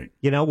 right?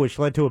 Which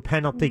led to a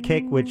penalty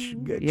kick, which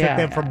took Yeah.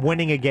 them from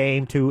winning a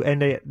game to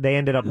they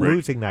ended up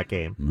losing that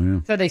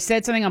game. So they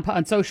said something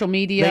on social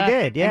media. They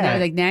did, yeah. And they're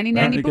like,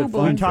 nanny, boo,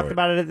 boo. We talked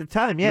about it at the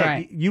time. Yeah,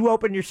 Right. you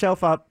open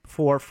yourself up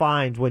for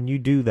fines when you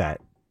do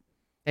that.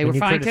 They when were you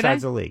fined today?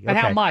 criticize the league. But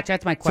how Okay. much?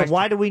 That's my question. So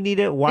why do we need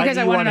it? Why because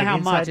do I you want to want know how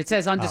it much. inside? It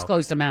says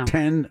undisclosed amount.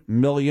 $10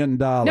 million.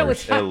 No,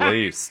 it's at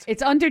least.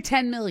 It's under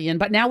 10 million,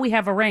 but now we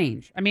have a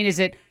range. I mean, is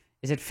it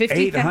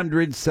 50?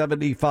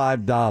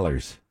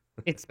 $875.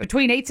 It's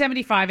between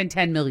 875 and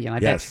 10 million. I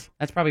bet Yes. you.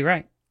 That's probably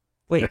right.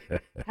 Wait,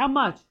 How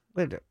much?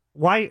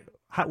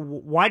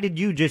 why did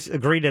you just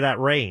agree to that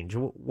range?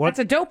 That's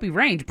a dopey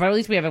range, but at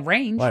least we have a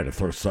range. Why to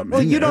throw something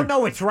Well, in you there? don't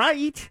know it's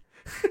right.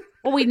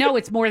 Well, we know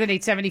it's more than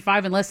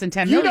 875 and less than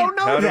 10 You million. don't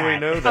know How do that. we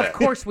know Of that?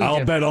 course we I'll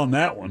do. bet on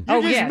that one. You're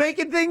Oh, just yes.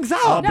 making things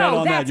I'll up. bet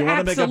on that. that's You want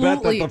to make a bet that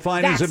absolutely- the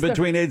fine is that's in the-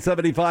 between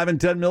 875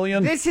 and 10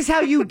 million? This is how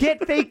you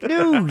get fake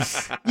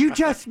news. You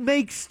just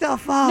make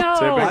stuff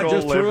up. No. I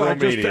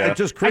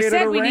just created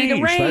said a we range. need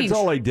a range. That's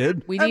all I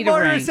did. We And need a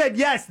Moira range. said,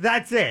 yes,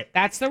 that's it.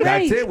 That's the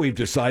That's range. it. We've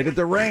decided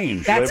the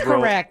range. That's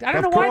correct. I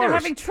don't know why they're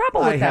having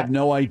trouble with I that. have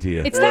no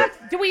idea. It's not.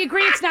 Do we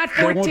agree it's not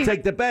They 14? won't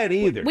take the bet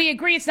either. We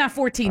agree it's not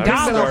 $14.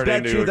 I'll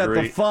bet you that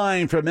the fine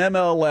from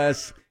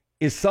MLS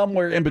is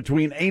somewhere in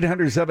between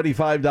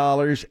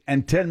 $875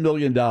 and $10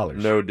 million.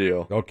 No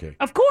deal. Okay.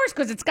 Of course,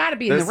 because it's got to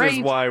be in This the range.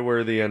 is why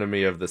we're the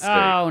enemy of the state.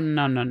 Oh,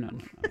 no.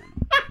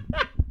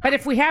 But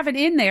if we have it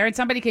in there and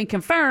somebody can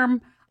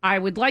confirm, I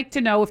would like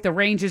to know if the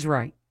range is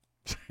right.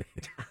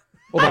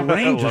 Well, the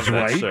range I is love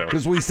that right show.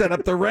 because we set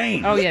up the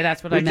range. Oh, yeah,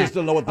 that's what I We meant. just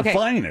don't know what the Okay.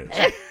 fine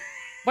is.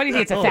 What do you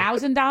think? It's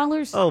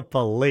 $1,000? Oh,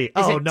 police.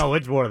 Oh, no,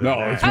 it's more than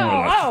that. it's more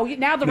than that. Oh,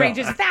 now the range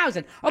is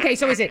 1,000. Okay,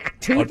 so is it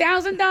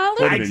 $2,000?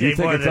 Wait a minute, you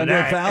think it's under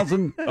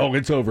 1,000? Oh,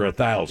 it's over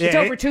 1,000. It's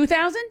over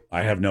 2,000?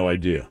 I have no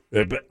idea.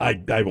 But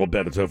I will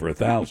bet it's over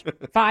 1,000.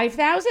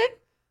 5,000?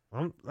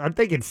 I'm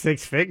thinking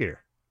six figure.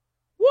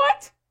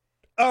 What?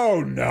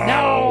 Oh, no.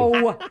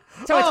 No.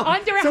 So it's Oh,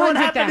 under so what 100,000.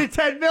 happened to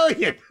 10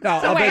 million?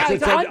 No, So I'll wait, bet you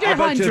it's it's under I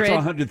bet you it's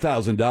 100.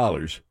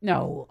 $100,000.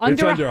 No,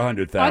 It's under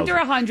 100,000. Under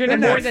 100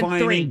 and They're more not than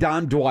fining 3.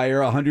 Don Dwyer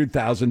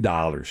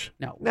 $100,000.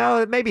 No.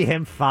 No, maybe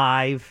him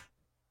 5.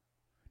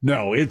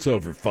 No, it's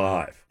over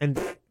 5. And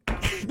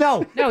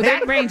no,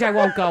 that range I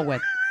won't go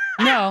with.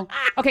 No.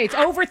 Okay, it's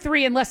over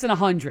 3 and less than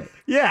 100.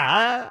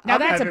 Yeah. Now I'm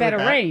that's a happy with better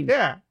that. range.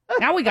 Yeah.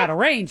 Now we got a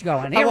range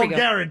going. I Here we won't go.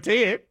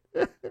 guarantee it.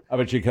 I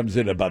bet she comes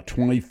in about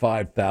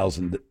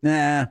 25,000.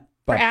 Nah,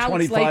 For about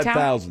Alex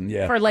 25,000. Laytown?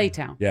 Yeah, For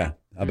Laytown. Yeah,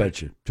 I bet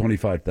you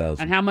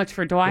 25,000. And how much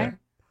for Dwyer?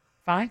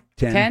 5?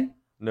 10. 10?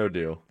 No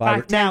deal.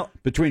 Now,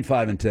 between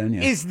 5 and 10.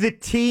 Yeah. is the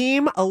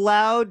team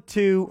allowed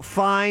to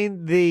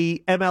fine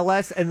the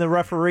MLS and the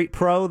referee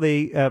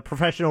the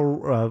professional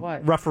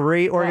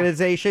referee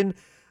organization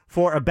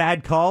for a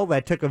bad call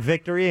that took a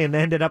victory and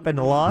ended up in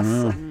a loss?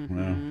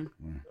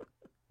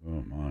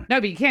 Oh my!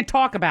 No, but you can't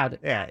talk about it.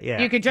 Yeah.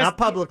 You could just not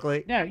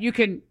publicly. No, you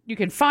can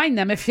find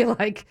them if you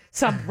like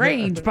some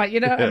range, but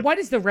what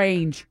is the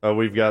range? Oh,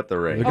 we've got the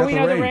range. Oh, we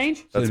know the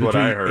range? That's So what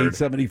I between heard.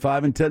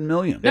 875 and 10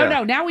 million.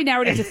 No, now we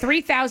narrowed it to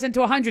 3,000 to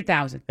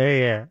 100,000.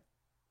 Yeah.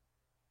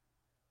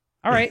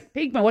 All right,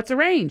 Pinkman, what's the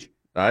range?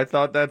 I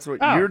thought that's what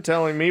Oh. you're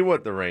telling me.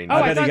 What the range? Oh,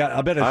 I is.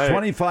 bet it's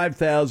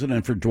 25,000,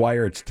 and for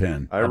Dwyer it's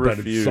 10. I bet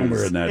refuse. it's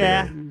somewhere in that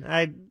Yeah, area.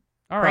 I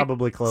All right.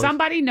 probably close.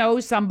 Somebody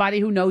knows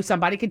somebody who knows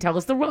somebody can tell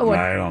us the road.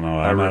 I don't know.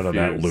 I'm out of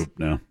that refuse loop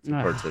now. to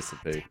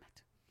participate.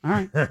 All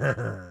right.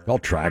 Call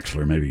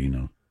Traxler, maybe you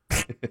know.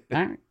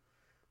 All right.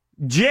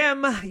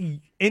 Jim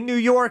in New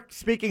York,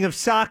 speaking of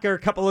soccer, a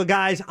couple of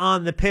guys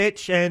on the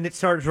pitch, and it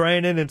starts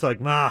raining. It's like,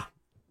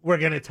 we're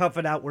going to tough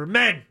it out. We're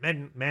men,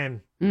 manly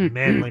men.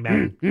 Manly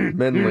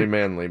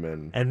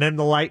men. And then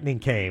the lightning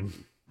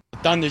came.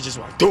 Thunder just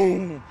went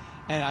boom,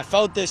 and I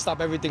felt this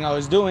stop everything I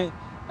was doing.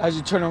 As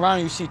you turn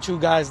around, you see two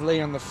guys lay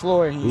on the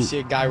floor, and you see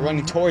a guy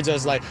running towards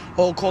us like,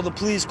 oh, call the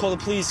police, call the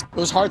police. It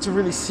was hard to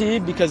really see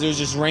because it was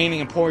just raining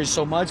and pouring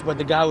so much, but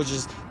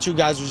two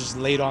guys were just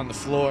laid on the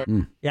floor.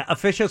 Yeah,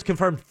 officials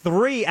confirmed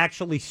 3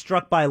 actually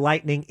struck by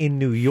lightning in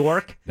New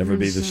York. Never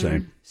be the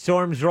same.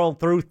 Storms rolled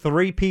through.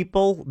 3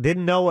 people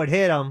didn't know what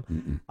hit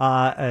them.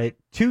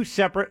 2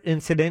 separate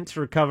incidents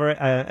recover,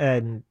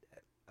 and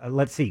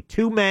let's see,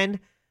 2 men.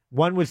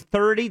 One was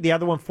 30, the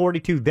other one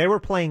 42. They were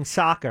playing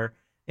soccer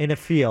in a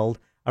field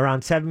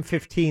around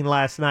 7:15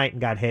 last night and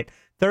got hit.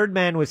 Third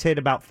man was hit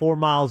about 4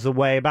 miles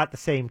away, about the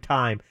same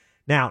time.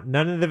 Now,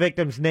 none of the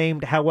victims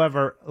named.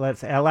 However,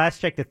 last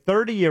check, the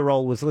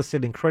 30-year-old was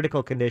listed in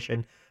critical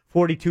condition.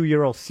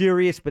 42-year-old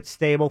serious but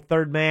stable.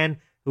 Third man,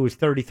 who was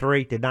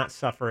 33, did not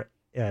suffer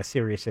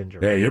serious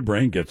injury. Yeah, your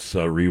brain gets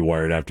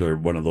rewired after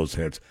one of those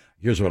hits.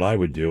 Here's what I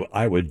would do.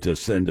 I would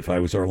send, if I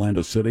was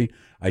Orlando City,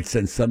 I'd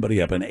send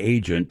somebody up, an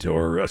agent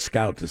or a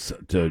scout,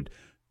 to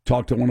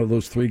talk to one of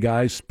those 3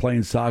 guys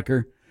playing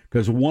soccer,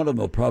 because one of them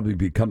will probably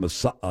become a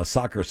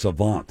soccer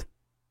savant.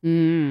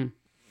 He'll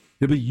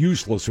be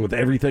useless with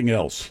everything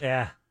else.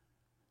 Yeah.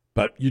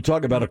 But you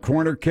talk about a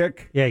corner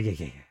kick? Yeah.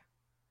 Okay.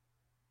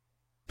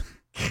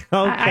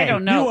 I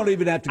don't know. You won't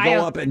even have to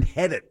go up and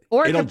head it.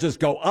 Or It'll just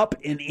go up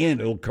and in.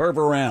 It'll curve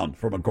around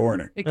from a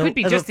corner. It could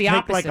be It'll just the take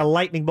opposite. like a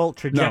lightning bolt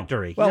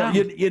trajectory. No. Well,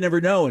 you never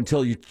know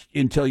until you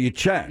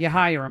check. You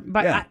hire him.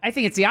 But Yeah. I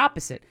think it's the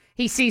opposite.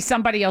 He sees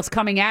somebody else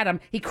coming at him.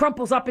 He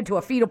crumples up into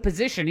a fetal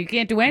position. You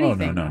can't do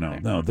anything. Oh,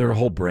 no. Their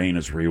whole brain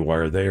is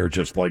rewired. They are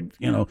just like,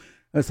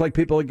 it's like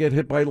people that get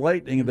hit by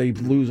lightning and they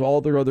lose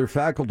all their other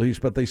faculties,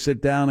 but they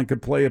sit down and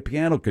could play a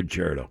piano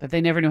concerto. That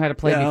they never knew how to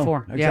play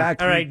before. Exactly. Yeah.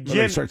 All right, But Jim.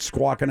 they start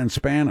squawking in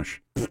Spanish.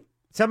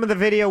 Some of the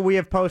video we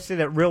have posted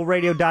at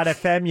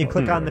realradio.fm. You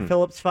click on the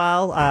Phillips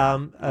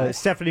file.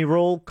 Stephanie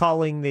Rule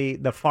calling the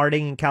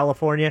farting in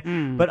California.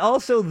 But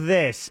also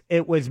this.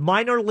 It was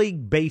minor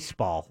league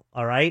baseball,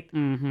 all right?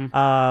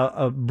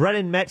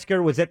 Brennan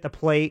Metzger was at the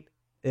plate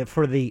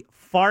for the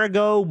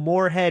Fargo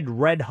Moorhead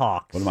Red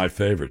Hawks. One of my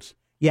favorites.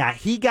 Yeah,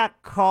 he got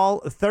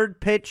third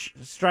pitch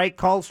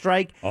strike,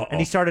 and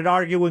he started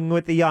arguing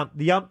with the ump.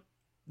 The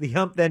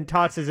ump then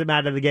tosses him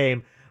out of the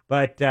game.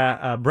 But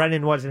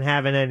Brennan wasn't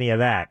having any of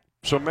that.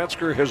 So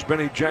Metzger has been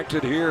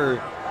ejected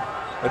here.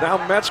 And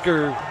now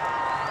Metzger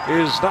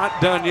is not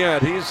done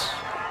yet.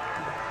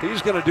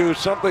 He's going to do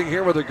something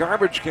here with a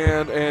garbage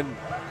can, and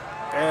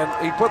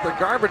he put the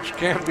garbage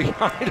can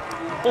behind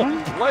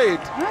home plate.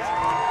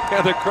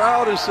 And the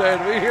crowd is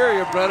saying, "We hear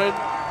you, Brennan."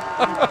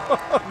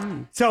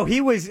 So he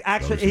was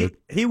actually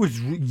he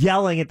was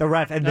yelling at the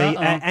ref,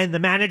 and the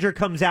manager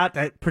comes out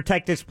to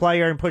protect his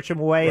player and push him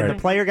away, and the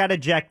player got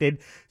ejected.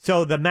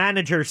 So the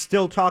manager's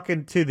still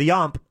talking to the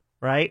ump,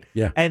 right?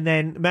 Yeah. And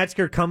then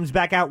Metzger comes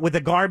back out with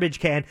a garbage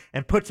can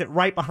and puts it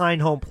right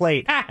behind home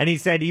plate, and he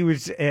said he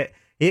was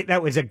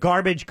that was a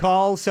garbage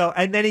call. So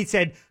and then he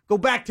said, "Go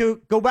back to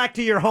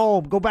your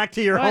home. Go back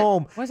to your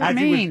home." What does that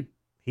mean?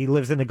 He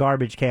lives in the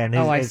garbage can.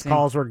 His see.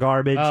 calls were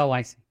garbage. Oh,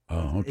 I see.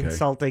 Oh, okay.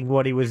 Insulting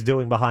what he was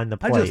doing behind the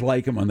plate. I just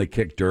like him when they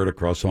kick dirt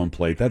across home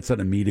plate. That's an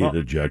immediate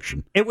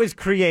ejection. It was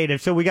creative.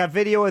 So we got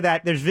video of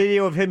that. There's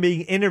video of him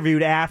being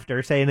interviewed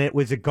after saying it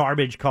was a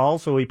garbage call,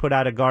 so we put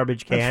out a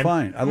garbage can. That's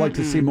fine. I'd like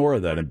to see more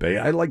of that in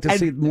baseball. I'd like to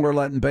see more of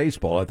that in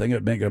baseball. I think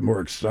it'd make it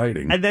more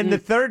exciting. And then the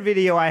third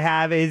video I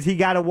have is he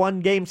got a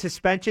 1-game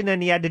suspension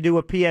and he had to do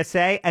a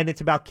PSA, and it's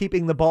about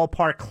keeping the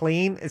ballpark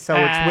clean. So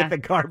it's with the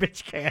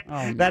garbage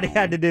can that he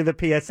had to do the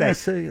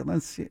PSA.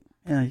 Let's see.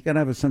 Yeah, you got to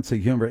have a sense of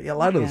humor. A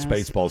lot of this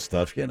baseball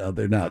stuff,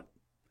 they're not.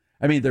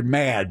 I mean, they're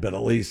mad, but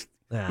at least,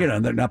 they're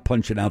not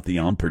punching out the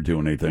ump or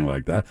doing anything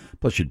like that.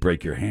 Plus, you'd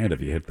break your hand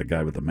if you hit the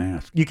guy with the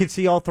mask. You can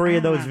see all three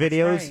of those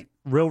videos.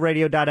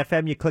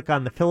 RealRadio.fm. You click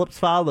on the Phillips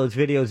file. Those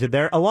videos are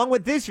there. Along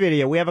with this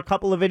video, we have a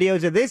couple of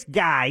videos of this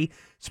guy.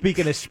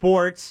 Speaking of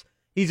sports,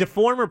 he's a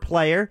former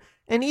player.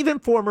 And even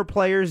former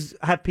players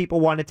have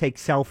people want to take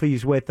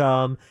selfies with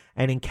them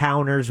and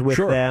encounters with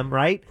them,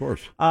 right? Of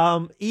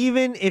course.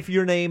 Even if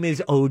your name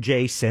is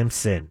O.J.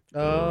 Simpson.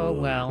 Oh,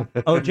 well.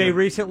 O.J.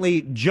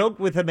 recently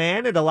joked with a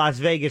man at a Las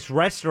Vegas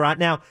restaurant.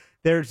 Now,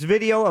 there's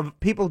video of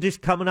people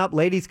just coming up,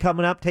 ladies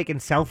coming up, taking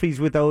selfies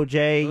with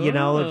O.J. You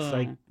know, it's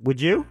like,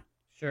 would you?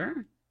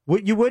 Sure.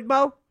 You would,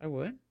 Mo? I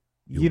would.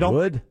 You don't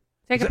would?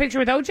 Take a picture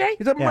with O.J.?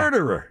 He's a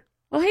murderer.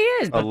 Well, he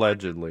is. But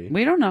Allegedly.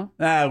 we don't know.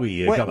 Come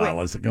on,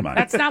 listen, come on.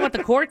 That's not what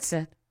the court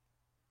said.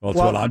 Well,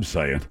 that's what I'm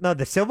saying. No,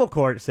 the civil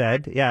court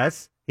said,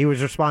 yes, he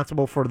was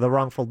responsible for the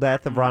wrongful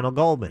death of Ronald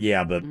Goldman.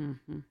 Yeah, but...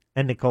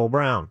 And Nicole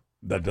Brown.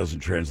 That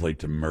doesn't translate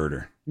to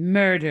murder.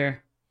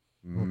 Murder.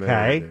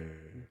 Okay.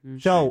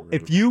 So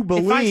if you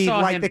believe,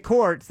 like the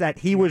courts, that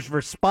he was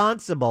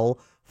responsible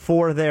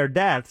for their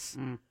deaths,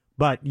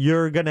 but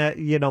you're going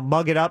to,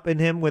 mug it up in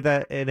him in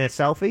a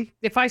selfie?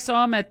 If I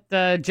saw him at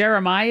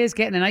Jeremiah's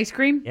getting an ice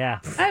cream,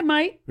 I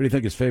might. What do you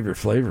think his favorite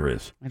flavor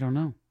is? I don't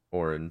know.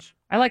 Orange.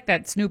 I like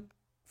that Snoop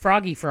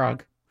Froggy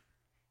Frog.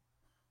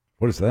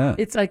 What is that?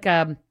 It's like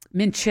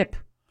mint chip.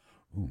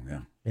 Ooh, yeah.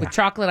 With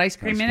chocolate ice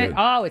cream in it.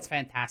 Oh, it's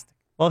fantastic.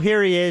 Well,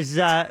 here he is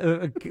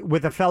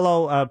with a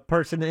fellow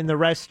person in the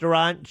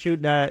restaurant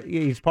shooting.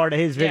 He's part of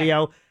his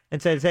video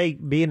and says, "Hey,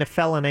 being a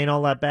felon ain't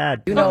all that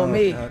bad." You know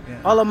me.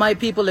 All of my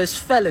people is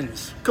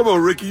felons. Come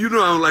on, Ricky. You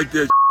know I don't like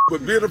that,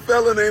 but being a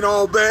felon ain't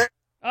all bad.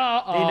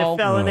 Being a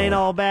felon ain't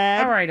all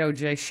bad. All right,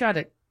 OJ, shut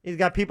it. He's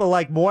got people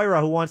like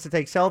Moira who wants to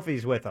take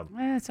selfies with him.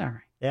 That's all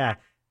right. Yeah.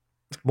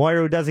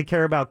 Moira who doesn't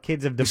care about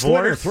kids of He slit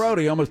her divorce. throat.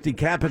 He almost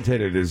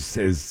decapitated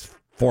his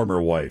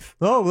former wife.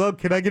 Oh, look,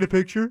 can I get a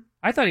picture?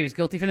 I thought he was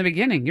guilty from the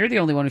beginning. You're the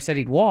only one who said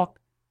he'd walk.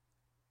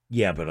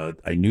 Yeah, but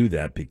I knew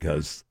that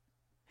because...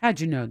 How'd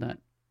you know that?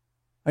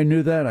 I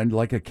knew that. I'd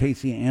like a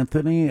Casey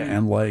Anthony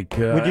and like...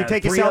 Would you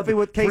take a selfie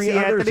with Casey three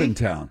others Anthony? in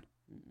town.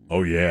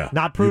 Oh, yeah.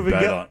 Not proven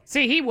guilty.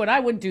 See, he would.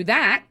 I wouldn't do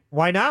that.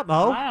 Why not,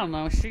 Mo? I don't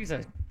know.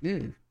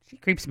 She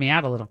creeps me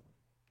out a little.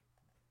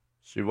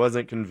 She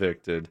wasn't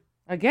convicted.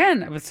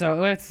 Again,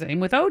 so it's the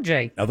same with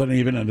OJ. Nothing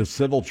even in a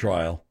civil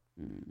trial.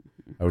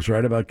 I was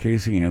right about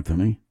Casey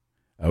Anthony.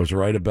 I was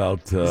right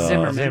about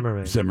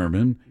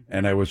Zimmerman.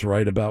 And I was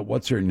right about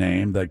what's her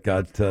name that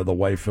got the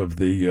wife of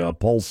the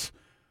Pulse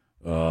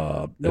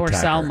Nor attacker.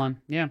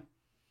 Salmon, yeah.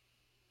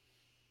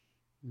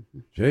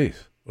 Jeez,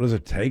 what does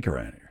it take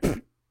around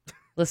here?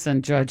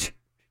 Listen, Judge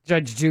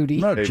Judy.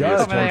 No,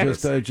 Judge.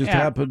 I just Yeah.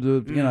 happened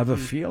to have a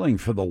feeling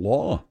for the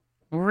law.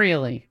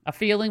 Really? A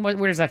feeling?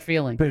 Where's that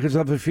feeling? Because I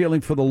have a feeling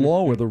for the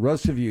law where the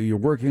rest of you're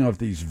working off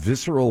these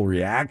visceral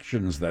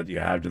reactions that you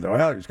have to the,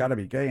 well, it's got to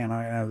be gay and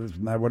I this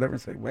and that, whatever.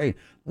 Say, wait,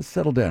 let's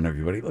settle down,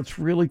 everybody. Let's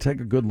really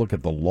take a good look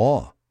at the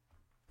law.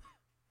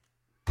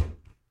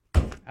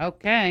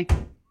 Okay.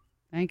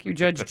 Thank you,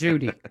 Judge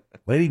Judy.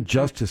 Lady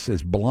Justice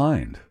is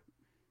blind.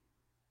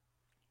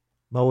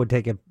 Mo would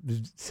take a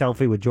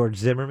selfie with George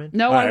Zimmerman.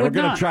 No, All right, I would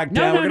we're not. Track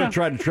No, down. no, We're going to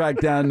try to track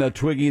down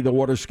Twiggy, the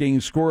water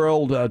skiing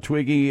squirrel.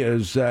 Twiggy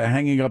is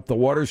hanging up the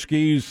water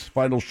skis.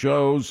 Final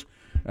shows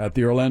at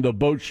the Orlando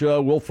Boat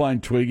Show. We'll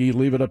find Twiggy.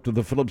 Leave it up to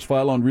the Phillips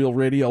File on Real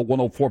Radio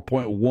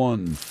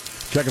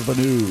 104.1. Check out the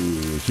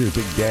news. Here's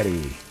Big Daddy.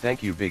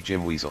 Thank you, Big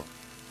Jim Weasel.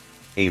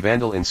 A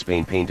vandal in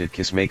Spain painted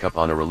kiss makeup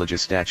on a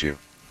religious statue.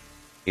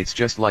 It's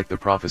just like the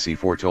prophecy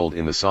foretold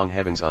in the song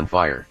Heaven's on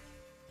Fire.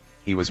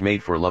 He was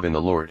made for love in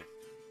the Lord.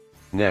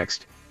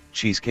 Next,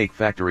 Cheesecake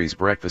Factory's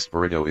breakfast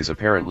burrito is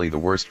apparently the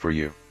worst for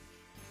you.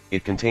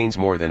 It contains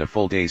more than a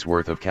full day's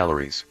worth of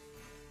calories.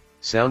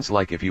 Sounds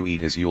like if you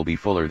eat as you'll be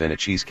fuller than a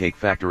Cheesecake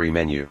Factory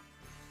menu.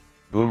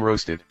 Boom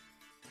roasted.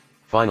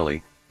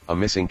 Finally, a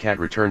missing cat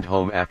returned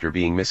home after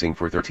being missing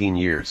for 13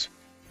 years.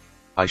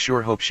 I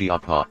sure hope she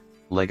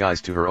leg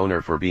eyes to her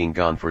owner for being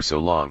gone for so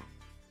long.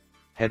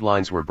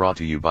 Headlines were brought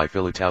to you by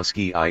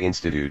Filatowski Eye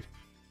Institute.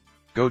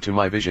 Go to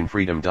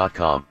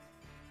myvisionfreedom.com.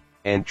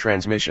 End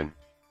transmission.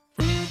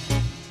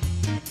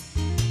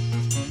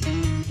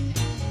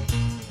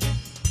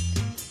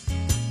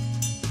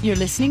 You're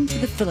listening to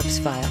The Phillips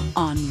File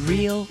on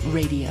Real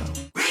Radio.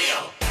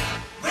 Real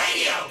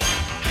Radio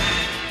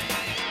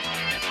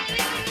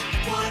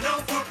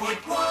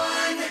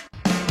 104.1.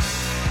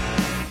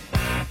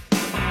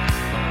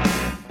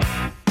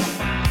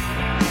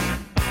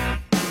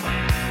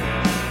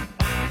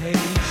 Hey you,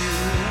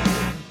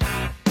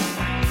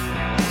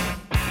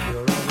 you're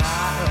a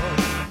wild,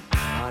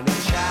 honey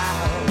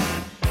child.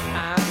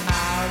 I'm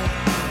out of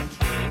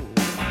control.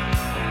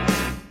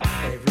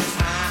 Every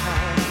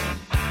time you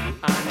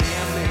are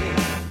near me,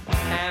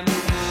 I'm a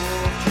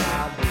wolf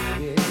child,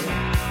 baby,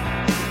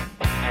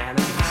 and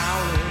I'm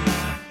howling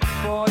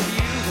for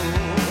you.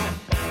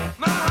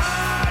 My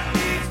heart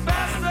beats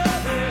faster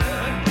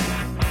than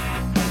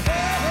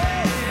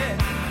hey,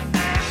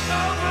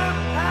 I'm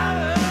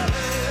overpowered.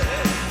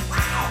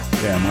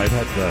 Yeah, I might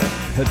have to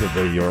head to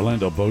the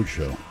Orlando Boat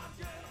Show.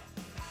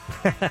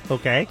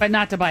 Okay. But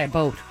not to buy a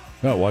boat.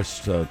 No,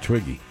 watch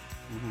Twiggy.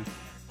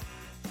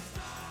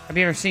 Have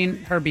you ever seen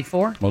her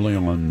before? Only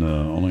on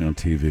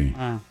TV.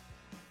 Oh.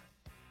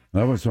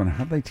 I was wondering,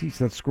 how'd they teach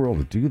that squirrel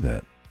to do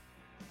that?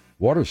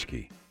 Water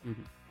ski.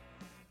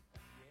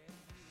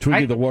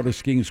 Twiggy, the water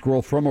skiing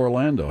squirrel from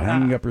Orlando,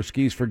 hanging up her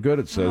skis for good,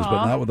 it says, but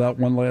Aw. not without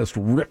one last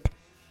rip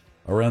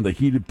around the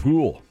heated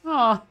pool.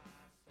 Oh,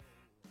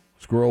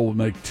 Squirrel will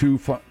make two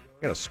fun.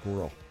 Got a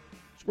squirrel.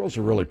 Squirrels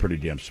are really pretty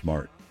damn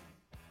smart.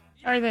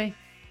 are they?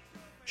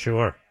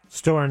 Sure.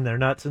 Storing their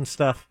nuts and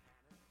stuff.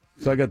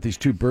 So I got these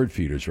two bird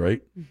feeders,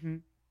 right? Mm-hmm.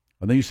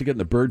 And they used to get in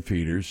the bird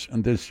feeders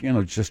and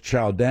just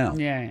chow down.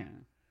 Yeah.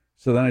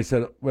 So then I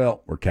said,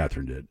 well, or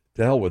Catherine did,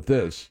 to hell with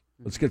this.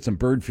 Let's get some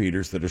bird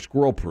feeders that are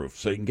squirrel proof,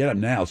 so you can get them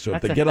now. So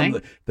if That's they a get on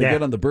thing?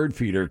 get on the bird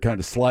feeder, it kind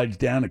of slides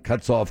down, it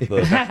cuts off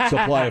the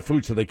supply of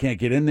food, so they can't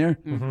get in there.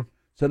 Mm-hmm.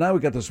 So now we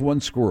got this one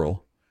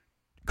squirrel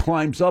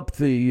climbs up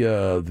the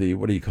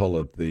what do you call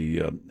it,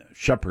 the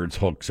shepherd's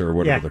hooks or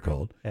whatever they're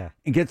called, Yeah.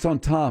 and gets on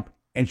top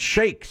and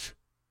shakes.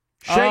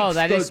 Oh,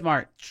 that is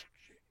smart.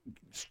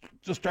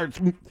 Just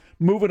starts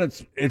moving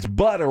its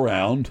butt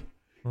around,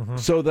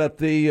 so that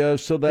the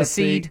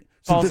seed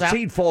falls out?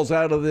 seed falls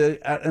out of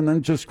and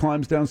then just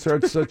climbs down,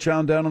 starts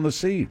chowing down on the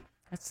seed.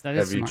 That is Have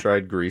you smart.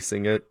 tried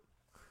greasing it?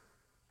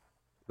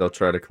 They'll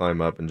try to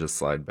climb up and just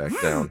slide back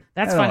down.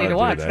 That's I don't funny to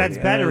wanna watch. do that. That's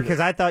better because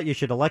I thought you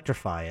should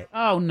electrify it.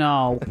 Oh,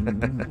 no.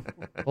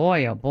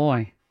 Boy, oh,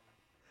 boy.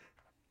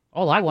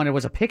 All I wanted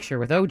was a picture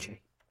with OJ.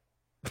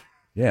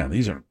 Yeah,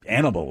 these are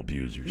animal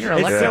abusers. You're It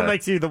electric. still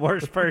makes you the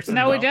worst person.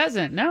 No, though. it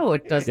doesn't. No,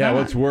 it does Yeah, not.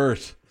 what's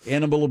worse?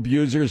 Animal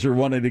abusers or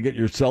wanting to get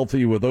your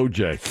selfie with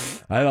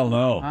OJ? I don't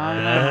know.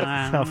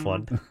 That's a tough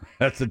one.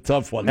 That's a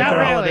tough one. Not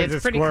After all, really. it is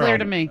It's a pretty squirrel. clear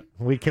to me.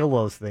 We kill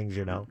those things,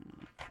 you know.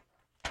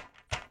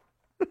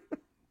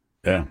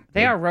 Yeah.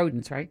 They are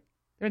rodents, right?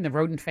 They're in the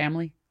rodent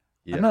family.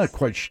 Yes. I'm not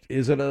quite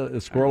is it a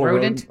squirrel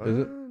rodent? Is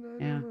it?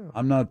 Yeah.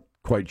 I'm not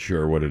quite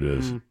sure what it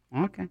is.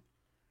 Okay.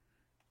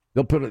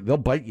 They'll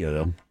bite you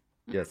though.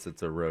 Yes,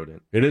 it's a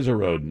rodent. It is a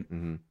rodent.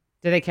 Mm-hmm.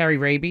 Do they carry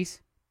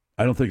rabies?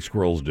 I don't think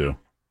squirrels do.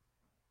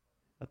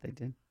 Thought they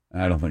did.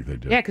 I don't think they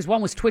do. Yeah, because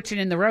one was twitching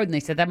in the road, and they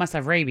said that must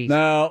have rabies.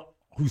 No,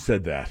 who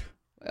said that?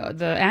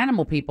 The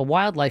animal people,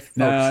 wildlife folks.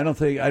 No, I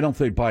don't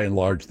think by and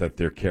large that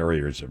they're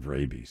carriers of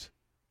rabies.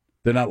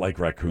 They're not like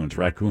raccoons.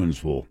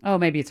 Raccoons will. Oh,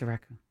 maybe it's a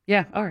raccoon.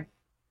 Yeah, all right.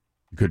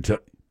 You could tell.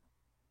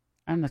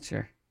 I'm not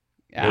sure.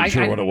 I'm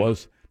sure what it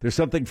was. There's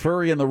something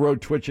furry in the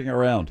road twitching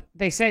around.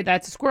 They say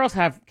that squirrels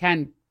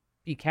can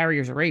be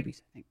carriers of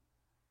rabies, I think.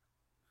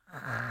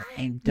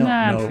 I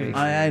don't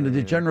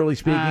know. Generally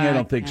speaking, I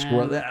don't think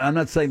squirrels. I'm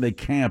not saying they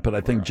can't, but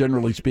I think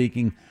generally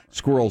speaking,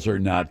 squirrels are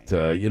not.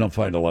 You don't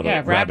find a lot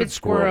of rabid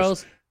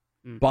squirrels.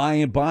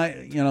 By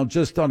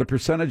just on a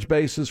percentage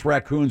basis,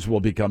 raccoons will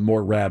become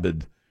more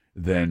rabid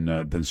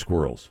than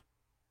squirrels.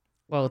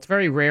 Well, it's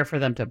very rare for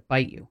them to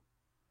bite you.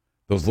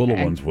 Those little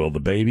ones will. The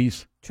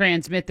babies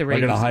Transmit the like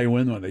rabies. in a high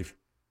wind when they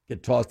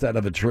get tossed out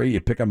of a tree, you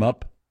pick them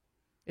up.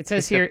 It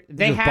says here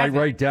they just have bite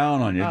right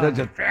down on you. Oh.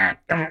 They just,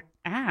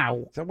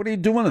 Ow! so what are you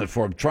doing it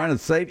for? I'm trying to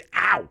save you.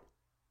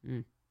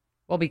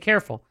 Well, be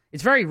careful.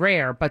 It's very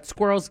rare, but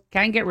squirrels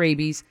can get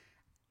rabies.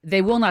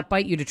 They will not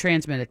bite you to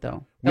transmit it,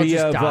 though. They'll We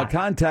just have die.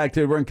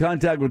 we're in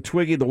contact with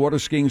Twiggy, the water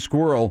skiing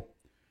squirrel.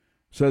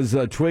 Says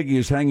Twiggy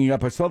is hanging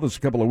up. I saw this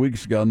a couple of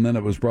weeks ago, and then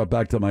it was brought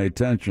back to my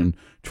attention.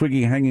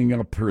 Twiggy hanging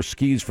up her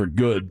skis for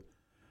good.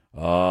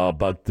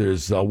 But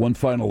there's one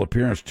final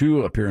appearance,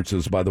 2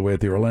 appearances, by the way, at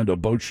the Orlando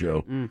Boat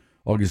Show,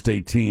 August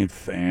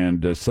 18th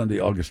and Sunday,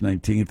 August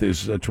 19th.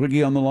 Is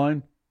Twiggy on the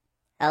line?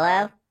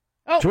 Hello?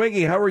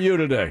 Twiggy, how are you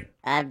today?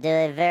 I'm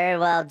doing very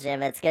well,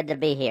 Jim. It's good to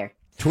be here.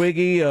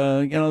 Twiggy,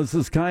 this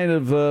is kind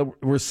of,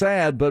 we're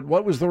sad, but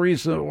what was the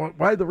reason,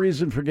 why the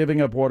reason for giving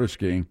up water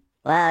skiing?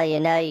 Well,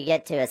 you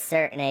get to a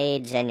certain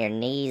age and your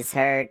knees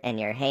hurt and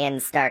your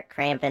hands start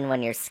cramping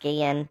when you're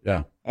skiing.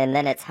 Yeah. And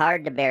then it's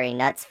hard to bury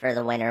nuts for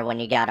the winter when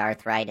you got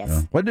arthritis.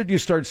 Yeah. When did you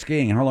start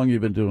skiing? How long have you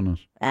been doing this?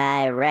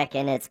 I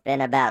reckon it's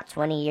been about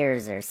 20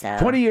 years or so.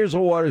 20 years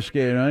of water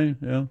skiing, right?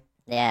 Yeah.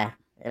 Yeah.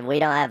 We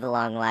don't have a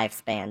long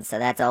lifespan, so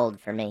that's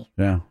old for me.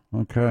 Yeah.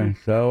 Okay.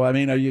 So, are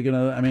you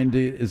going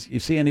to, you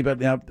see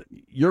anybody now?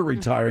 You're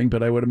retiring,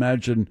 but I would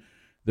imagine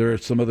there are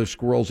some other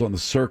squirrels on the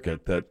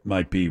circuit that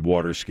might be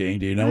water skiing.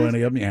 Do you know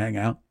any of them? You hang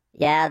out?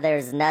 Yeah,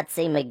 there's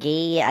Nutsy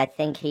McGee. I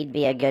think he'd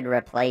be a good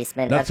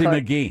replacement. Nutsy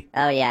McGee.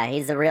 Oh, yeah.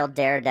 He's a real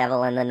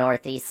daredevil in the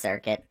Northeast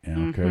circuit. Yeah,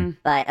 okay.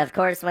 But, of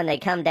course, when they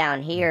come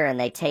down here and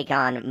they take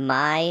on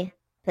my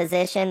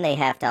position, they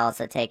have to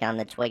also take on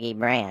the Twiggy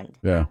brand.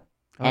 Yeah.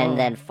 And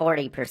then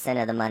 40%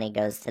 of the money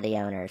goes to the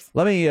owners.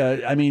 Let me,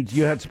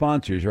 you had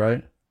sponsors,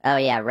 right? Oh,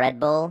 yeah. Red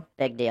Bull,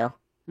 big deal.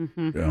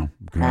 Yeah.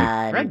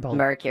 Okay. Red Bull.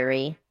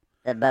 Mercury,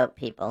 the boat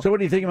people. So what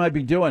do you think you might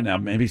be doing now?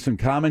 Maybe some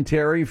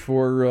commentary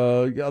for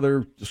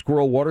other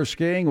squirrel water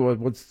skiing?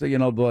 What's the,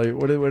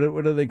 what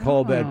do they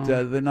call that?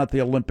 They're not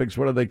the Olympics.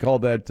 What do they call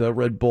that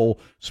Red Bull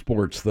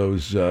sports?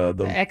 Those the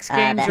X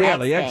Games?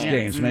 The X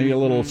Games. Maybe a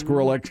little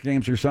Squirrel X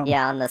Games or something?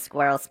 Yeah, on the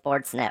Squirrel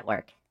Sports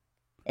Network.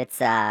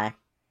 It's,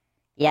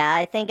 yeah,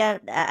 I think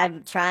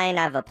I'm trying.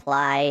 I've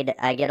applied.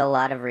 I get a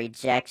lot of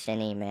rejection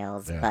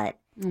emails, but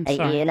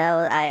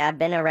I've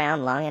been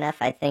around long enough.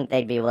 I think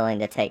they'd be willing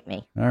to take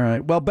me. All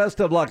right. Well,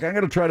 best of luck. I'm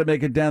going to try to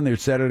make it down there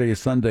Saturday or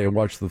Sunday and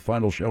watch the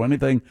final show.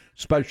 Anything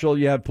special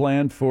you have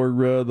planned for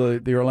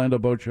the Orlando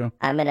Boat Show?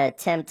 I'm going to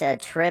attempt a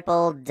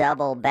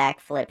triple-double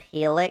backflip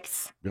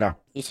helix. Yeah.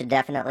 You should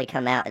definitely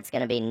come out. It's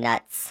going to be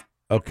nuts.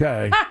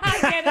 Okay.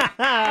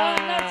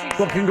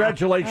 Well,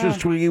 congratulations,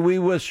 Twiggy. We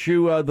wish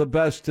you the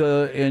best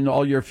in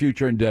all your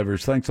future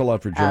endeavors. Thanks a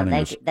lot for joining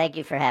us. Thank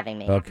you for having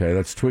me. Okay,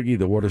 that's Twiggy,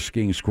 the water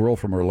skiing squirrel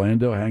from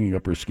Orlando, hanging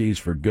up her skis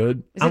for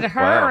good. Is it a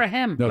her or a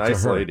him? No, it's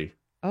Nice a her. lady.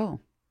 Oh.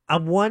 I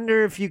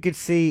wonder if you could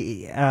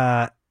see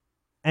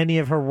any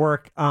of her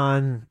work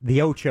on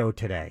the Ocho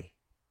today.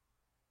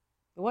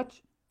 What?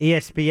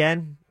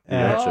 ESPN.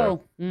 The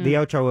Ocho. The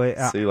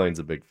Ocho. Sea Lane's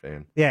a big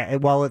fan. Yeah,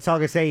 well, it's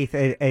August 8th.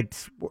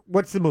 It's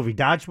what's the movie?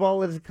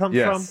 Dodgeball, does it come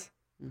from?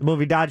 The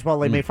movie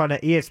Dodgeball, they made fun of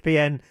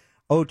ESPN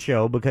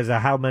Ocho because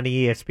of how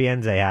many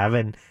ESPNs they have,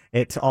 and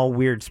it's all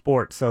weird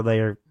sports, so they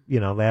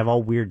have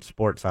all weird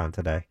sports on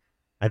today.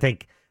 I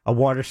think a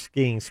water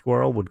skiing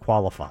squirrel would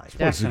qualify.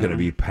 This is going to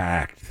be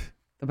packed.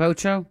 The boat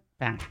show?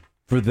 Packed.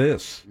 For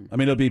this.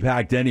 It'll be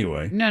packed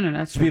anyway. No,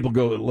 that's people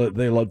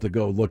they love to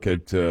go look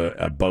at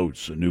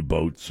boats, new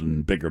boats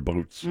and bigger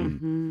boats.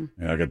 And,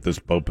 I got this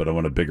boat, but I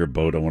want a bigger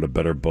boat. I want a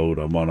better boat.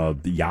 I want a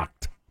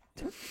yacht.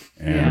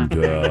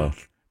 And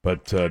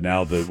but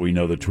now that we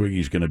know that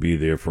Twiggy's going to be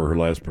there for her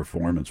last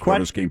performance,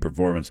 water skiing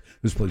performance,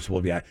 this place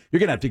will be. You're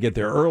going to have to get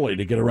there early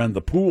to get around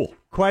the pool.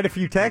 Quite a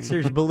few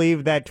texters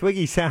believe that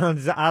Twiggy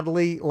sounds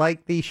oddly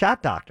like the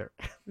shot doctor.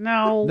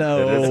 No.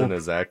 It isn't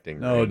his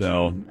acting. No.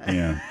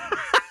 Yeah.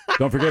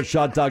 Don't forget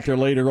Shot Doctor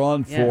later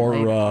on for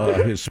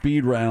his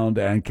speed round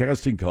and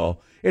casting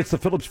call. It's the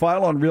Phillips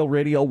File on Real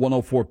Radio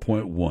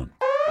 104.1.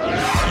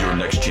 Your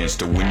next chance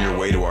to win your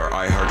way to our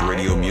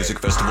iHeartRadio Music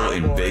Festival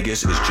in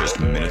Vegas is just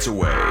minutes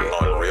away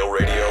on Real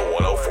Radio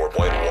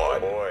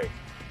 104.1.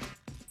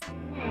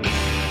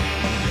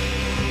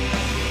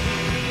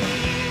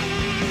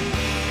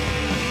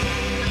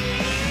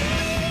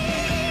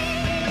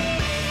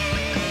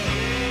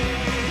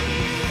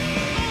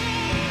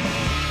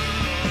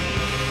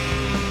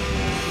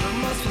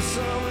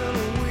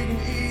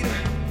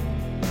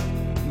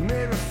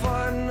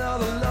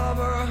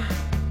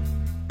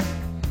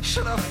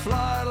 Should I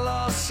fly to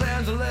Los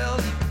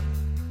Angeles?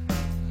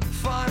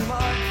 Find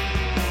my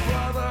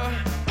brother.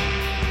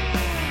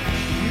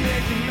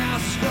 Mickey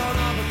Mouse is growing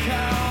up a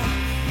cow.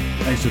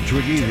 Thanks to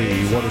Twiggy,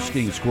 the water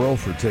skiing squirrel,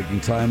 for taking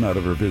time out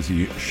of her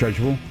busy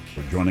schedule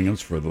for joining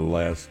us for the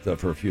last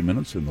for a few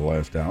minutes in the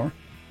last hour.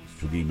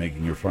 Twiggy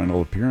making her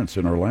final appearance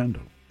in Orlando.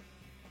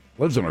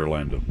 Lives in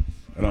Orlando.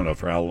 I don't know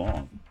for how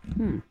long.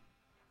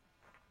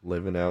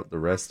 Living out the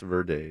rest of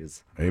her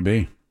days.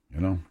 Maybe,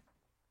 Who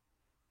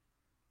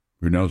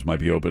knows, might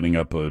be opening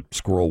up a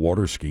squirrel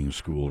water skiing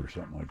school or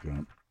something like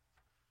that.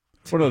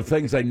 One of the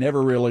things I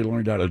never really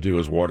learned how to do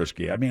is water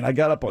ski. I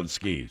got up on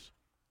skis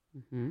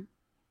a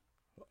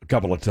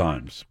couple of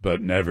times,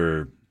 but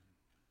never.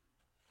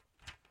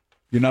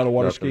 You're not a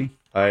water ski?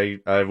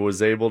 I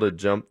was able to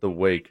jump the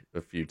wake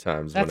a few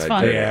times That's when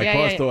fun. I did.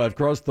 Yeah, I've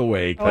crossed the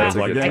wake. Oh, I was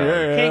wow. like,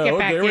 Can't get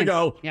back there we in.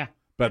 go. Yeah.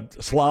 But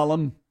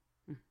slalom?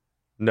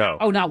 No.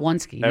 Oh, not one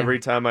ski. Every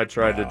time I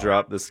tried to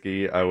drop the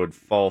ski, I would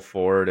fall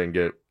forward and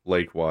get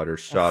lake water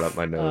shot up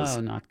my nose.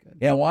 Oh, not good.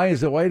 Yeah, why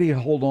is it? Why do you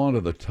hold on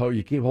to the toe?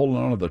 You keep holding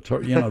on to the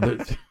toe. You know,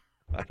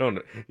 I don't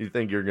know. You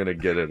think you're going to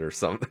get it or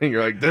something.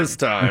 You're like, this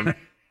time.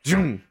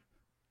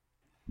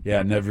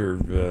 Yeah,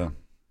 never.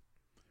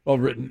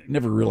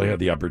 Never really had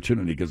the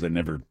opportunity because I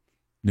never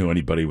knew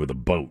anybody with a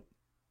boat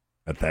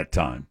at that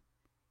time.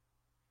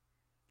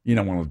 You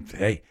don't want to.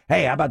 Hey,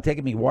 how about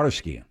taking me water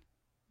skiing?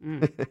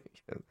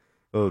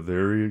 Oh,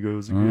 there he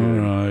goes All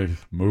again. right,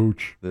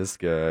 mooch. This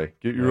guy.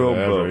 Get your own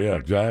Whatever, boat. Yeah,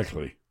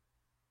 exactly.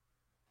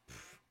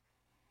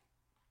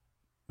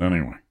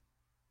 Anyway,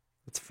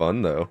 It's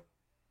fun, though.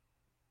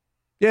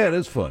 yeah, it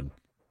is fun.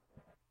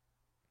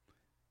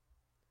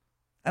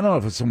 I don't know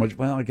if it's so much.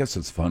 Well, I guess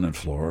it's fun in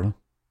Florida.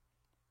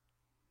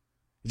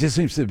 It just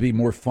seems to be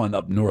more fun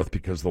up north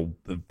because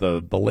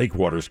the lake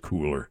water's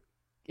cooler.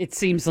 It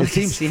seems like It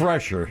seems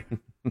fresher.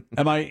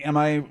 Am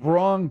I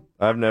wrong?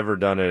 I've never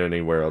done it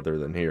anywhere other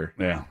than here.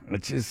 Yeah,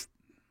 it's just,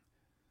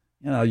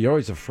 you're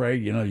always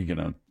afraid, you're going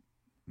to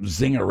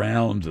zing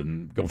around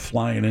and go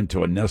flying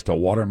into a nest of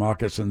water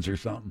moccasins or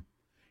something.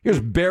 Here's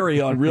Barry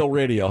on Real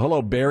Radio.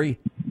 Hello, Barry.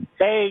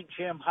 Hey,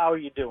 Jim, how are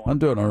you doing? I'm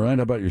doing all right.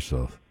 How about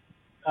yourself?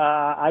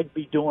 I'd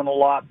be doing a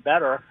lot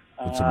better.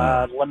 What's the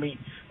matter? Let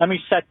me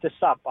set this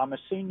up. I'm a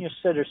senior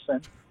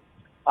citizen.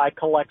 I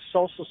collect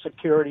Social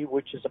Security,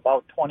 which is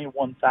about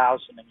 $21,000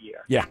 a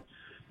year. Yeah.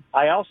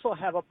 I also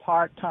have a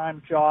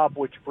part-time job,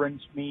 which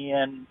brings me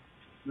in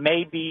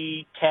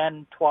maybe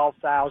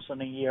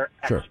 $10,000-$12,000 a year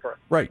extra. Sure.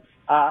 Right.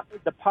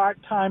 The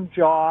part-time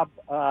job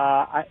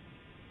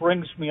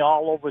brings me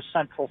all over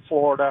Central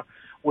Florida,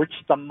 which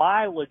the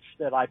mileage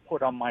that I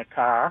put on my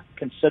car,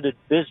 considered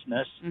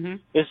business,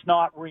 is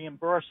not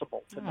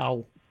reimbursable to me.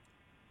 Oh.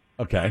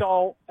 Okay.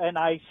 So, and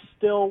I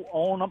still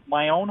own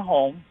my own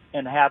home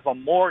and have a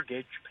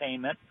mortgage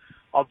payment,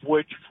 of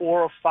which $400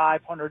 or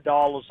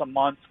 $500 a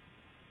month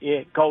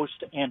it goes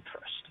to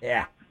interest.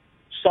 Yeah.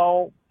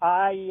 So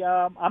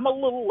I'm a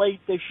little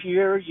late this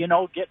year,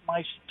 getting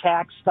my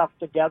tax stuff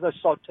together.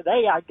 So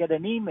today I get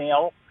an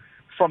email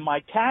from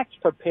my tax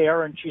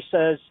preparer, and she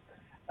says,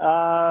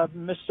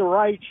 Mr.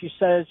 Wright, she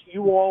says,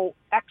 you owe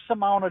X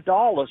amount of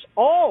dollars.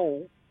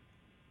 Oh,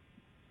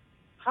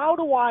 how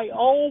do I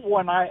owe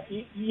when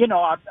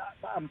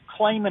I'm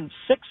claiming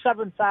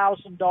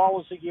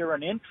 $6,000-$7,000 a year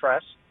in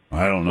interest?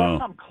 I don't know.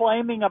 Plus I'm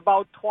claiming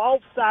about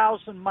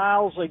 12,000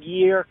 miles a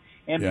year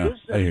in Yeah, I hear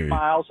business you.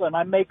 miles, and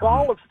I make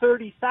all of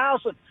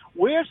 30,000.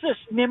 Where's this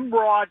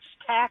Nimrod's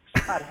tax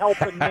cut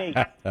helping me?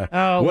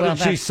 What did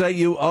she say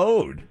you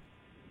owed?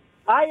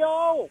 I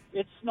owe.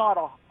 It's not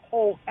a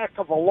whole heck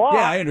of a lot.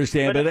 Yeah, I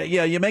understand, but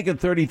you're making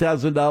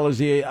 $30,000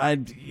 a year.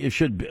 You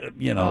should,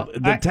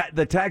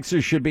 the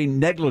taxes should be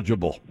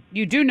negligible.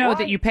 You do know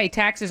that you pay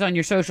taxes on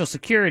your Social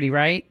Security,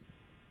 right?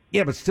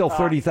 Yeah, but still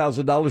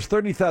 $30,000.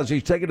 $30,000.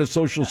 He's taking a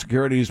Social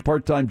Security, his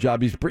part-time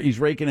job. He's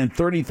raking in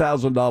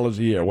 $30,000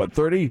 a year. What,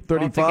 30,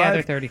 35?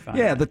 Altogether, 35.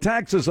 Yeah, the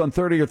taxes on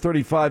 30 or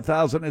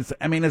 35,000.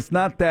 It's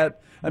not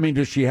that. I mean,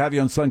 does she have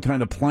you on some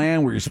kind of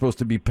plan where you're supposed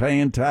to be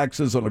paying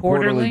taxes on a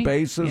quarterly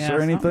basis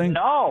or anything?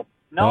 No,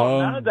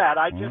 none of that.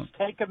 I just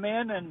take them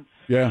in, and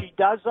she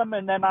does them,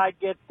 and then I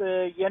get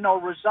the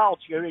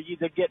results. You're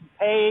either getting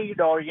paid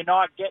or you're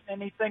not getting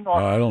anything.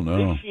 Or I don't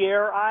know. This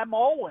year I'm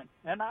owing,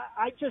 and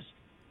I just.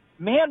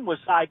 Man, was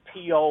I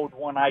PO'd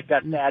when I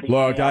got that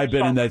email. Look, I've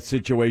been in that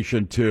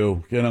situation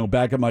too.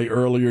 Back in my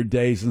earlier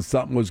days, and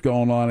something was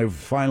going on. I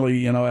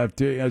finally, I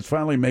was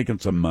finally making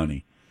some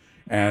money,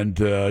 and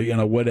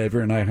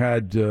whatever. And I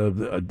had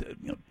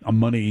a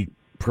money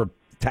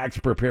tax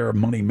preparer,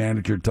 money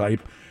manager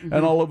type,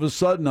 and all of a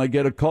sudden I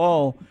get a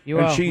call,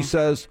 she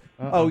says,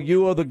 "Oh,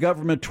 you owe the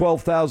government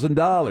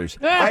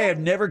 $12,000." I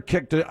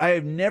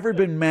have never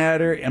been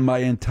madder in my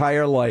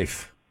entire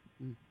life.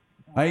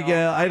 I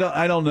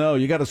don't know.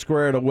 You got to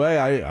square it away.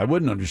 I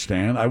wouldn't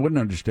understand. I wouldn't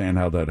understand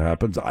how that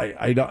happens.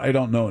 I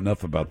don't know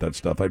enough about that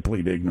stuff. I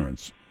plead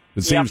ignorance.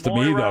 It seems to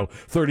me though,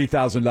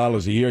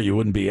 $30,000 a year, you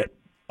wouldn't be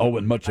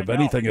owing much of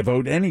anything if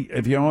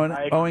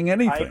you're owing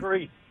anything. I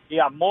agree.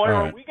 Yeah, Moira,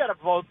 right. We got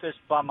to vote this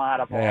bum out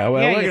of office. Yeah,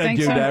 well, we're going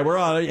to do that. We're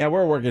on it. Yeah,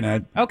 we're working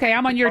at it. Okay,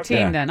 I'm on your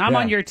team then. I'm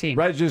on your team.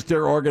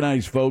 Register,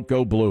 organize, vote,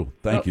 go blue.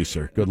 Thank you,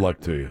 sir. Good luck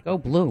to you. Go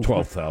blue.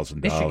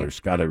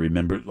 $12,000. Got to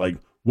remember,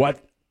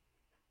 what?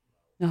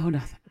 No,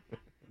 nothing.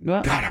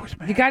 Well, God, I was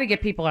mad. You got to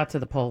get people out to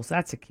the polls.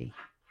 That's a key.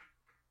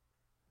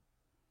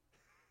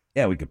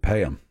 Yeah, we could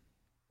pay them.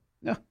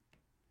 No.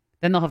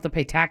 Then they'll have to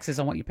pay taxes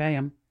on what you pay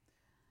them.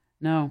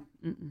 No.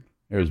 Mm-mm.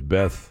 There's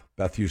Beth.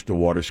 Beth used to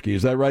water ski.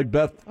 Is that right,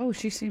 Beth? Oh,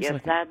 she seems yes,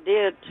 like I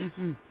did.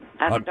 Mm-hmm.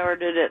 I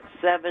started at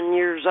 7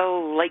 years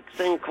old, Lake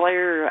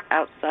Sinclair,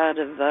 outside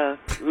of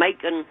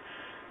Macon,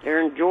 there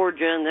in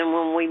Georgia. And then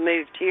when we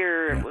moved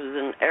here, it was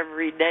an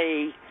every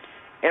day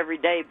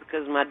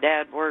because my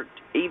dad worked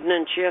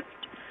evening shift.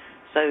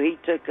 So he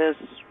took us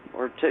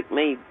or took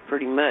me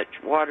pretty much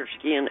water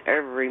skiing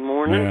every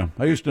morning. Yeah,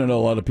 I used to know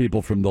a lot of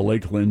people from the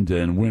Lakeland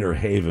and Winter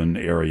Haven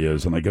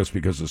areas, and I guess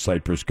because of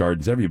Cypress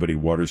Gardens, everybody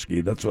water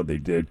skied. That's what they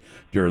did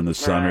during the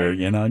summer,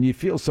 and you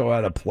feel so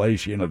out of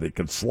place. They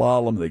could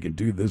slalom, they could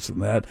do this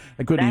and that.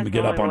 I couldn't even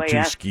get up on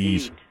two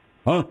skis. Skied.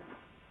 Huh?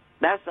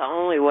 That's the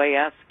only way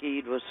I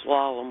skied was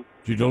slalom.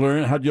 Did you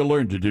learn? How'd you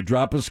learn? Did you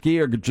drop a ski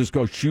or just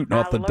go shooting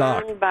off the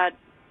dock?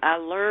 I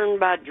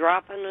learned by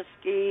dropping a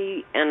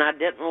ski, and I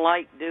didn't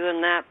like doing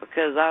that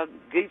because I was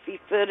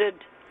goofy-footed.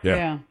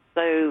 Yeah.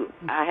 So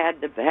I had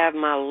to have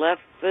my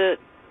left foot,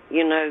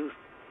 in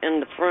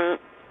the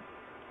front.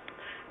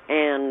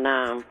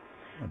 And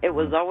it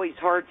was always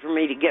hard for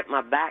me to get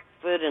my back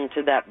foot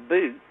into that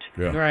boot.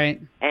 Yeah. Right.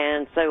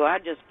 And so I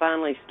just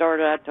finally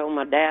started. I told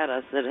my dad,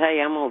 I said,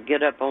 hey, I'm going to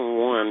get up on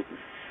one.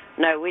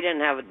 No, we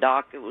didn't have a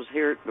dock. It was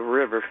here at the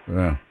river.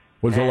 Yeah.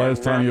 When's the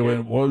last time you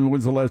went?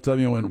 When's the last time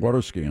you went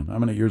water skiing? How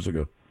many years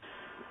ago?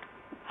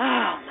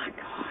 Oh my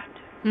God!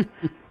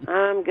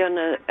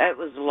 It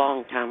was a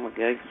long time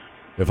ago.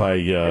 If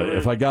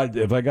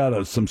I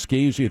got some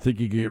skis, you think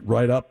you could get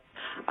right up?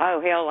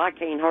 Oh hell, I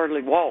can't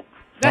hardly walk.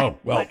 Oh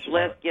well. Much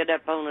less get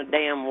up on a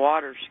damn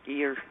water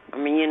skier.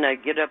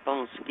 Get up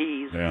on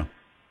skis. Yeah.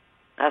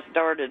 I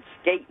started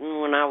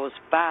skating when I was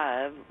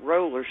 5,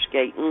 roller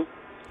skating.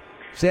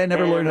 See, I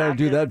never learned how to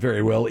do that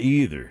very well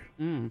either.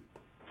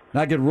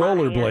 I could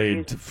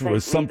rollerblade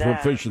with some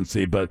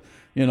proficiency, but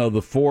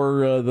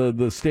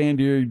the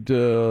standard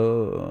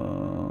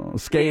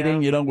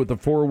skating, with the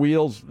 4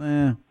 wheels,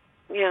 Yeah,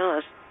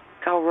 that's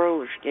called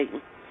roller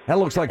skating. That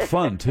looks like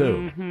fun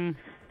too. Mm-hmm.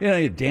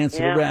 You're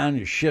dancing around,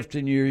 you're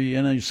shifting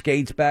your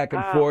skates back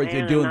and forth, man,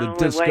 you're doing the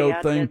disco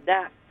thing.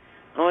 The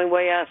only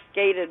way I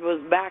skated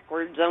was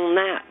backwards on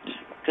that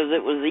because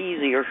it was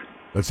easier.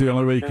 That's the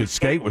only way you could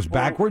skate was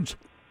backwards?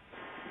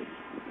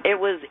 It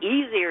was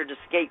easier to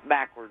skate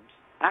backwards.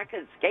 I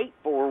could skate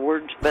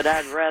forwards, but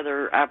I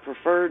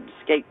preferred to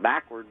skate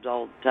backwards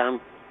all the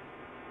time.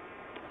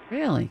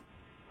 Really?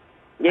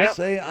 Yeah. I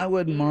say I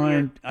wouldn't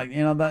mind.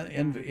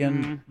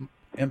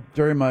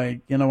 During my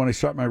when I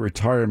start my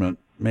retirement,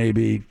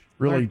 maybe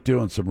really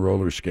doing some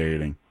roller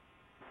skating,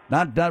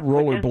 not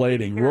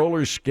rollerblading,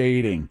 roller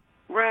skating.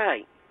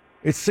 Right.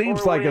 It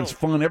seems like it's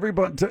fun.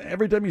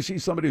 Every time you see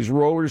somebody who's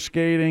roller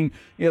skating,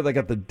 they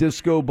got the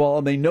disco ball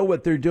and they know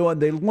what they're doing.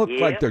 They look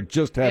like they're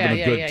just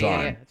having a good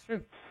time. Yeah, that's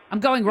true. I'm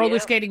going roller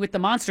skating with the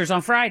monsters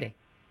on Friday.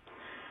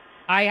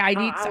 I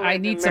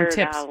need some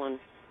tips.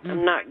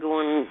 I'm not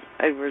going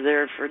over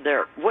there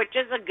which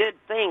is a good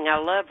thing. I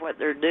love what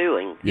they're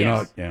doing.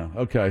 Yeah,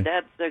 okay.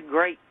 That's a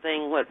great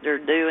thing what they're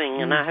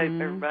doing, and I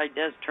hope everybody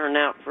does turn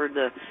out for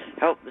the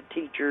help the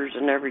teachers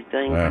and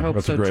everything. Yeah, I hope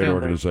that's so a great too.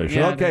 organization.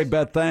 Yeah, okay,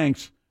 Beth,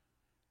 thanks.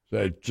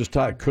 So just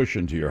tie a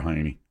cushion to your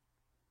hiney.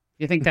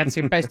 You think that's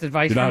your best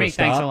advice You know for how me? to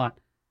Thanks a stop? lot.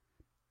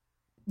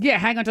 Yeah,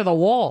 hang onto the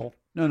wall.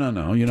 No.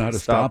 You know how to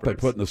stop by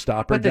putting the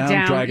stopper Put the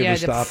down, dragging the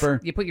stopper?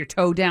 You put your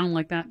toe down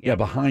like that? Yeah,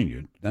 behind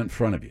you, not in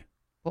front of you.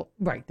 Well,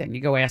 right, then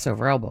you go ass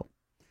over elbow.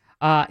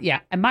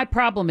 And my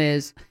problem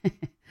is,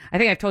 I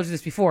think I've told you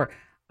this before,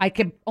 I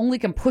can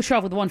push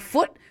off with one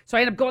foot, so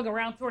I end up going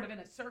around sort of in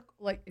a circle.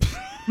 Like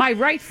my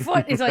right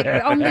foot is like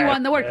the only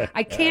one that works.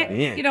 I can't,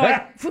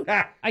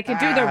 I can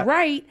do the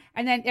right,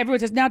 and then everyone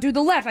says, now do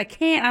the left. I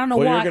can't. I don't know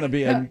why. You're going to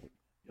be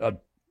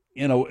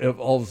if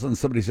all of a sudden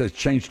somebody says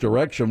change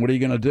direction, what are you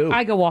going to do?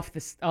 I go off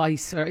the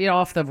ice,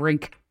 off the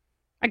rink.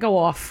 I go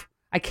off.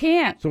 I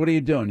can't. So what are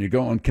you doing? You're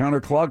going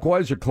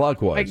counterclockwise or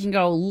clockwise? I can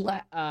go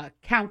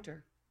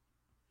counter.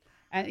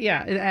 And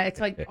it's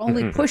like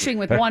only pushing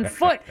with one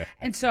foot.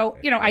 And so,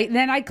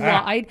 then I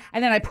glide,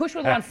 and then I push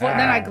with one foot, and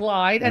then I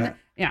glide, and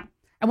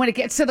And when it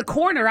gets to the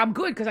corner, I'm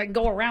good because I can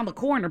go around the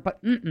corner,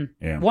 but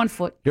one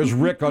foot. Here's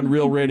Rick on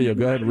Real Radio.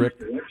 Go ahead, Rick.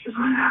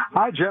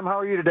 Hi, Jim. How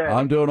are you today?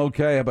 I'm doing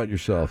okay. How about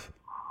yourself?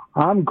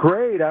 I'm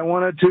great. I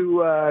wanted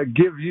to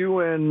give you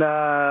and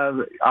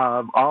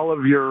all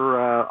of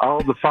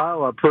the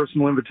file a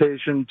personal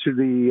invitation to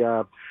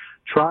the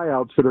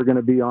tryouts that are going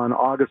to be on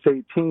August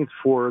 18th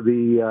for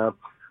the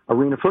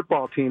arena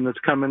football team that's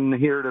coming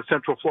here to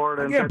Central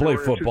Florida in I can't play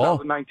February football.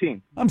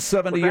 2019. I'm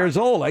 70 years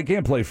old. I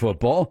can't play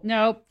football.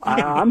 Nope.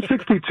 I'm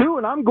 62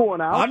 and I'm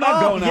going out. I'm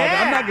not going out.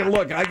 I'm not going to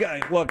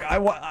look. I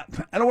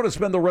don't want to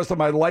spend the rest of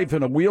my life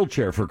in a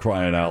wheelchair for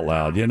crying out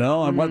loud. You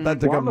know, I want that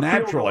to come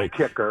naturally. Field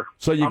goal kicker.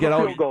 So you get a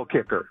field goal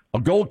kicker. A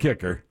goal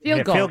kicker.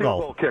 Field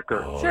goal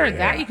kicker.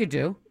 That you could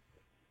do.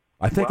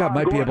 I think I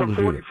might be able to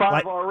do it.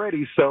 45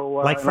 already, so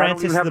like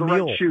Francis I don't even have the the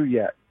Mule. right shoe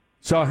yet.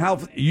 So how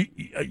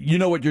you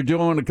know what you're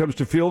doing when it comes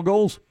to field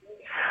goals?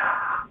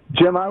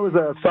 Jim, I was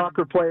a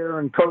soccer player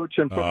and coach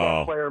and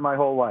football player my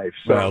whole life.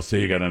 So. Well, see,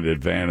 you got an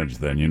advantage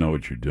then. You know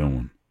what you're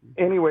doing.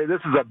 Anyway,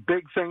 this is a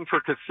big thing for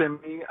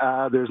Kissimmee.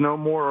 There's no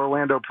more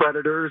Orlando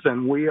Predators,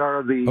 and we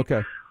are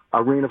the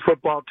arena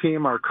football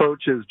team. Our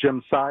coach is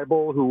Jim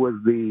Seibel, who was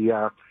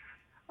the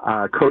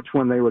coach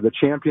when they were the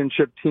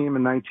championship team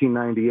in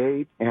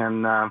 1998.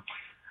 And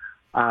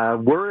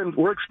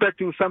We're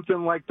expecting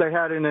something like they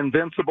had in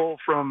Invincible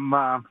from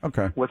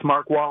with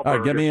Mark Wahlberg. All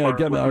right,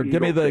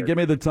 give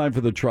me the time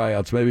for the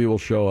tryouts. Maybe we'll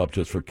show up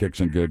just for kicks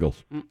and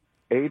giggles.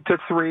 8 to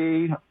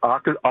 3,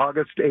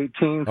 August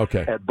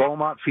 18th at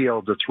Beaumont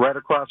Fields. It's right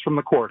across from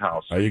the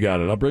courthouse. Oh, you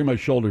got it. I'll bring my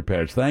shoulder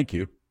pads. Thank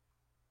you.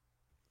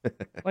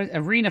 What,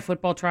 arena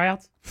football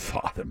tryouts?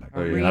 Father,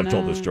 I've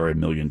told this story a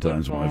million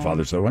times. When my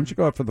father said, "Why don't you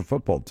go out for the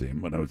football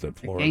team?" When I was at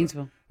Florida,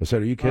 Gainesville. I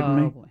said, "Are you kidding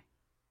me? Boy.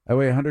 I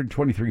weigh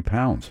 123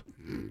 pounds."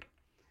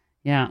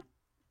 Yeah.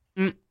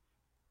 You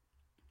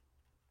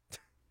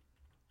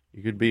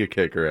could be a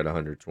kicker at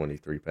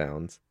 123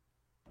 pounds.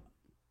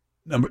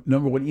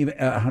 Number one, even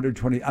at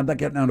 120, I'm not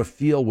getting on a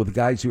field with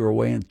guys who are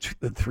weighing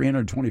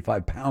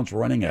 325 pounds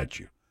running at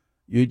you.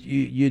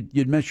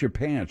 You'd mess your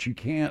pants. You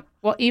can't.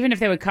 Well, even if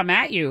they would come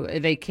at you,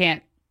 they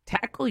can't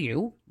tackle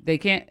you. They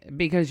can't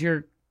because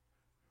you're.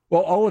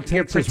 Well, all it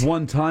takes is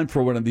one time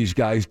for one of these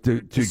guys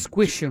to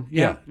squish you.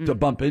 Yeah, to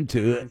bump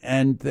into,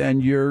 and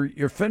then you're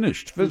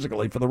finished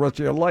physically for the rest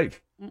of your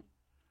life.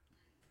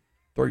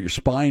 Throw your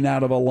spine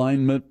out of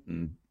alignment,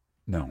 and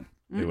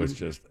it was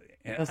just.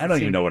 I don't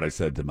even know what I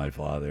said to my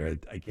father.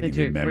 I can't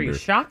even remember. Were you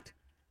shocked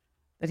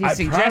that he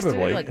suggested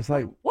probably, it? it's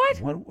like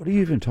what? What are you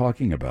even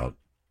talking about?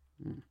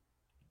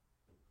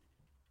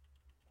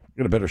 I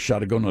got a better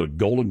shot of going to the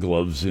Golden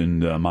Gloves in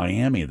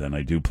Miami than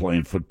I do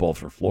playing football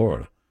for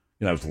Florida.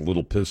 I was a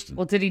little piston.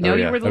 Well, did he know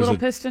you were the little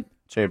piston?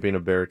 Champion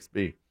of Barracks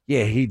B.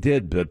 Yeah, he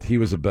did, but he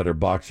was a better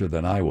boxer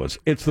than I was.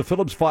 It's the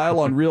Phillips File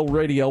on Real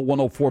Radio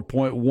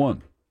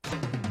 104.1.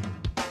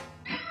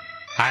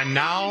 And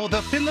now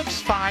the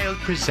Phillips File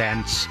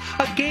presents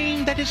a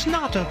game that is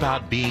not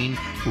about being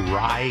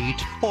right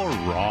or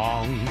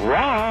wrong.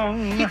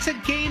 Wrong. It's a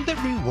game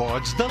that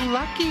rewards the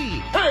lucky.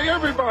 Hey,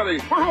 everybody,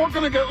 we're all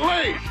going to get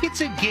laid.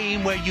 It's a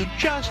game where you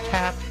just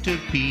have to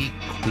be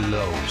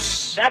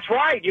close. That's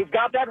right. You've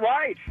got that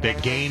right. The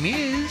game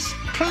is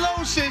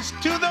closest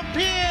to the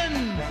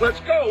pin. Let's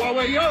go while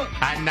we're young.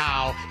 And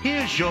now,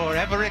 here's your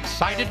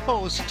ever-excited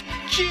host,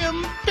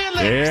 Jim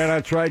Phillips. Yeah,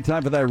 that's right.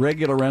 Time for that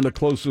regular round of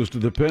closest to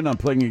the pin. I'm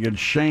playing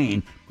against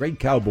Shane. Great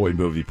cowboy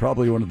movie.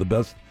 Probably one of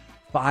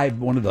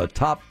the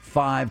top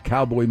 5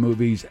 cowboy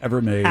movies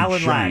ever made.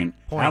 Alan Ladd.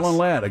 Alan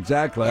Ladd,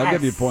 exactly. I'll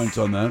give you points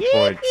on that.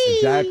 Points.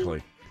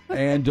 Exactly.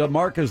 And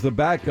Mark is the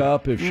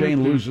backup. If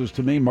Shane loses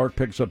to me, Mark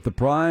picks up the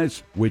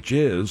prize, which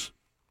is...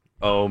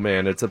 Oh,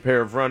 man, it's a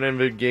pair of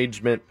run-in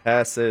engagement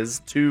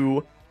passes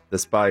to The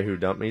Spy Who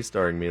Dumped Me,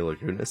 starring Mila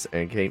Kunis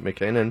and Kate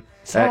McKinnon,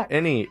 at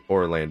any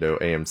Orlando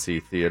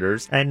AMC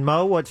theaters. And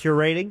Mo, what's your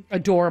rating?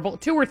 Adorable.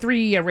 2 or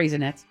 3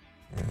 Raisinets.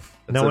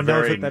 No one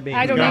knows what that means.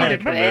 I don't need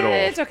it, but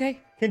it's okay.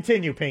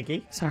 Continue,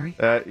 Pinky. Sorry.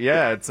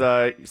 It's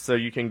so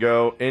you can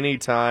go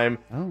anytime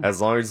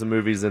as long as the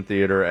movie's in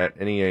theater at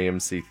any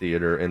AMC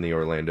theater in the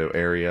Orlando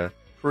area.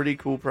 Pretty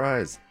cool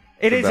prize.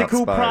 It is a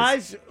cool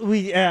prize.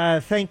 We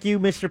thank you,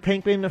 Mr.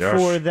 Pinkman,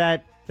 for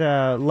that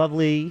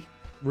lovely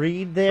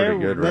read there.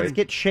 Pretty good, Let's right?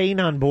 get Shane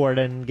on board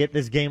and get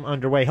this game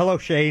underway. Hello,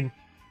 Shane.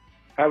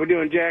 How we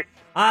doing, Jack?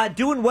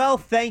 Doing well,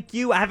 thank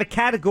you. I have a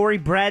category.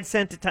 Brad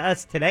sent it to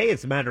us today,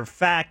 as a matter of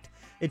fact.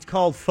 It's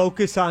called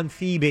Focus on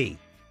Phoebe,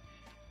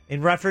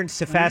 in reference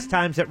to Fast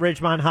Times at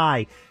Ridgemont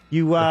High.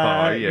 You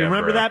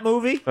remember that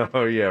movie?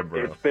 Oh, yeah,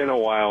 bro. It's been a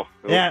while.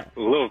 Yeah. A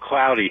little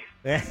cloudy.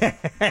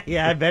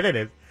 Yeah, I bet it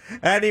is.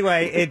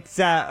 Anyway, it's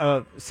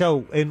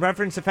so in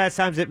reference to Fast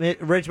Times at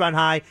Ridgemont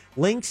High,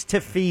 links to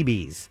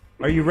Phoebe's.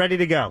 Are you ready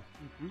to go?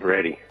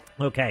 Ready.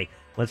 Okay,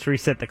 let's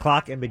reset the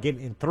clock and begin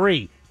in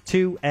 3,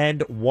 2,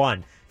 and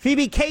 1.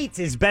 Phoebe Cates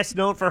is best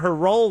known for her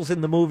roles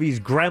in the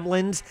movies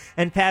Gremlins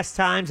and Fast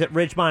Times at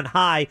Ridgemont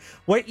High.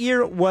 What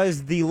year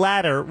was the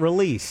latter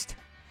released?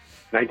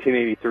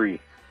 1983.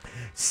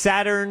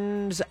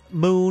 Saturn's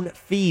moon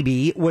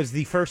Phoebe was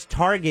the first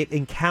target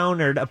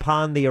encountered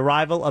upon the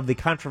arrival of the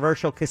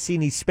controversial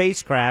Cassini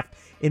spacecraft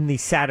in the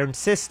Saturn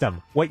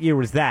system. What year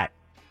was that?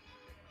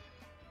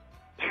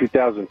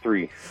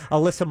 2003.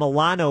 Alyssa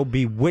Milano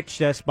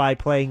bewitched us by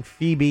playing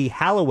Phoebe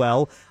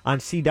Halliwell on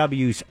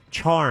CW's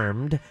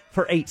Charmed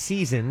for 8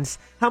 seasons.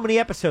 How many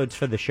episodes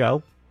for the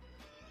show?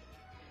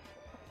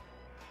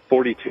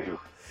 42.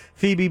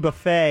 Phoebe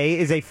Buffay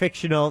is a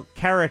fictional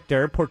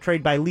character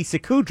portrayed by Lisa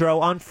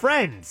Kudrow on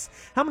Friends.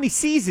 How many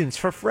seasons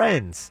for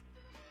Friends?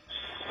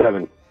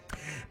 7.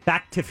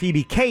 Back to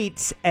Phoebe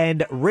Cates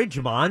and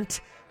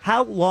Ridgemont.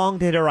 How long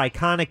did her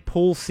iconic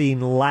pool scene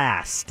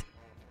last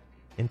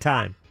in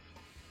time?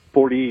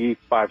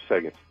 45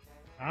 seconds.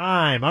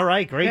 Time. All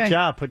right. Great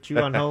job. Put you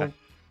on hold.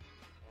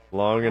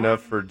 Long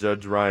enough for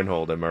Judge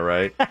Reinhold, am I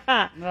right? No,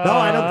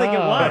 I don't think it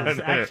was,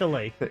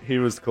 actually. He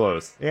was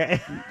close. Yeah.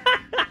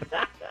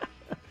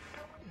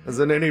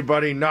 Doesn't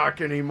anybody knock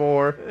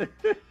anymore?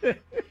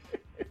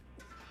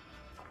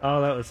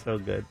 Oh, that was so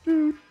good.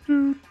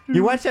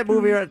 You watch that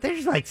movie?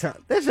 There's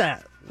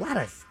a lot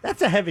of.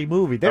 That's a heavy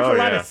movie. There's a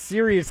lot of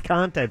serious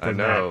content. I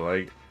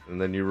know, and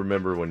then you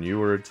remember when you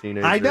were a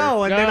teenager. I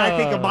know, and then I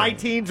think of my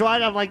teens.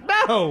 Why? I'm like,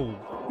 no,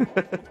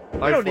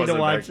 I don't need to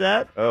watch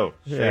that. Oh,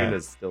 Shane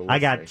is still listening. I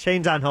got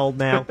Shane's on hold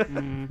now.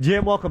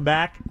 Jim, welcome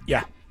back.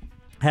 Yeah.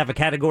 Have a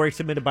category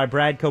submitted by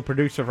Brad,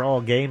 co-producer for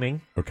All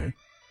Gaming. Okay.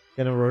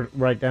 Gonna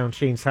write down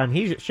Shane's time.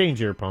 Shane's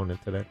your opponent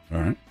today.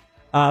 All right.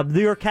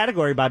 Your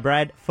category by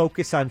Brad,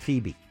 focus on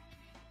Phoebe.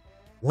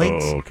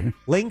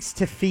 Links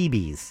to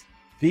Phoebe's.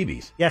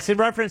 Phoebe's? Yes, in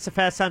reference to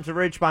Fast Times at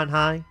Ridgemont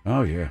High.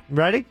 Oh, yeah.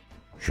 Ready?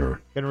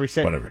 Sure. Gonna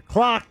reset Whatever. the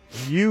clock.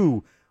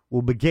 You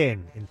will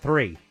begin in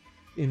 3,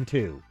 in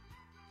 2,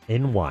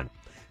 in 1.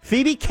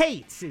 Phoebe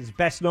Cates is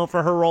best known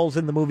for her roles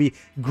in the movie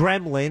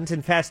Gremlins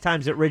and Fast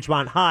Times at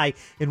Ridgemont High.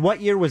 In what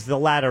year was the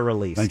latter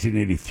released?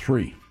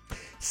 1983.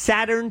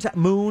 Saturn's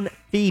moon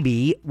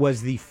Phoebe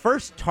was the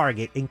first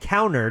target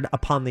encountered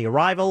upon the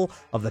arrival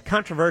of the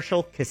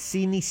controversial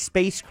Cassini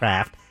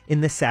spacecraft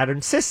in the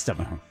Saturn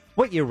system.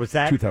 What year was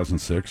that?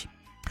 2006.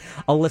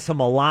 Alyssa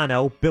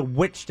Milano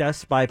bewitched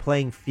us by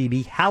playing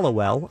Phoebe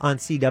Hallowell on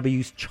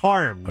CW's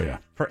Charmed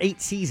for 8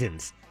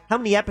 seasons. How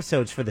many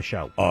episodes for the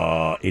show?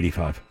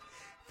 85.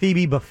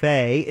 Phoebe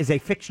Buffay is a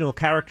fictional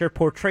character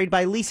portrayed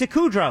by Lisa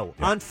Kudrow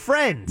on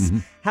Friends.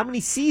 How many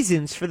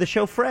seasons for the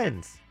show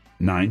Friends?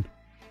 9.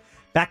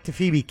 Back to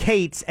Phoebe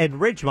Cates and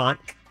Ridgemont.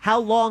 How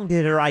long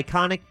did her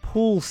iconic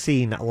pool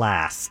scene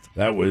last?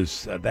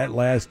 That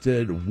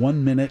lasted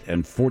 1 minute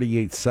and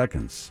 48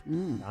 seconds.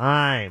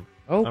 Time.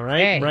 Okay. All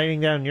right, I'm writing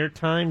down your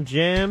time,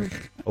 Jim.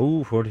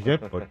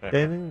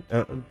 47.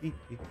 And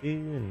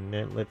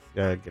then let's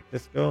get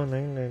this going.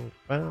 And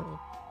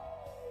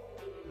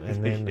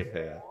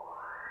then,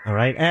 all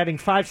right, adding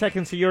 5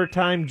 seconds to your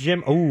time,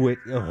 Jim. It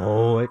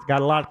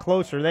got a lot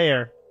closer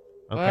there.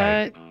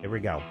 Okay, What? Here we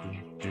go.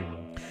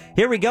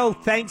 Here we go.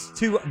 Thanks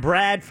to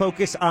Brad.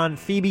 Focus on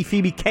Phoebe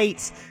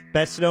Cates.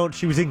 Best known,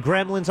 she was in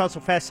Gremlins, also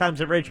Fast Times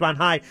at Ridgemont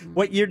High.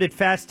 What year did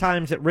Fast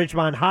Times at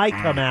Ridgemont High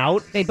come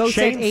out? They both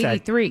Shane said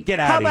 83.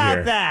 Get out of here. How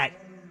about that?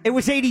 It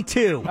was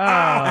 82.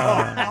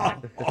 That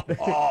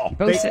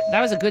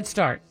was a good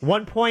start.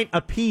 1 point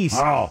apiece.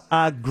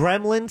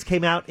 Gremlins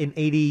came out in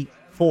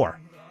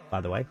 84,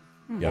 by the way.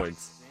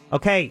 Points.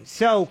 Okay,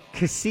 so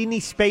Cassini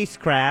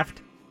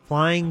spacecraft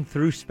flying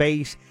through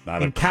space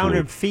Not a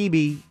encountered clue.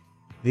 Phoebe,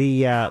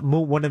 the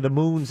one of the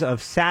moons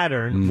of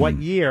Saturn. What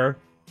year?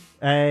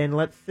 And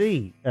let's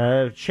see.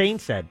 Shane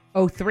said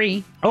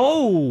 03.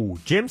 Oh,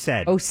 Jim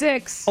said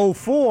 06.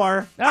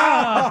 04.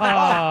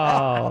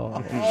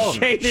 Oh.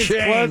 Shane is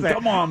Shane, closer.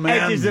 come on,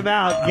 man. Edges him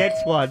out.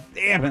 Gets one.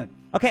 Damn it.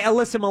 Okay,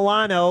 Alyssa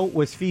Milano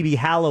was Phoebe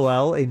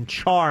Hallowell in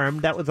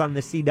Charmed. That was on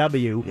the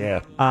CW. Yeah.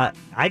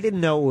 I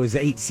didn't know it was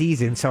 8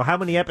 seasons. So how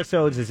many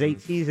episodes does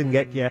 8 seasons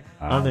get you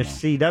on the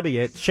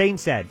CW? Shane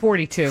said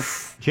 42.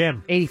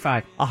 Jim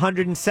 85.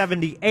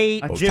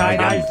 178. Jim tie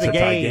ties the It's a tie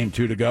game. game,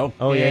 2 to go.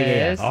 Oh yeah.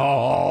 Yes.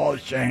 Oh,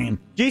 Shane.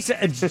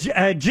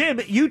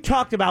 Jim, you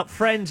talked about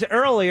Friends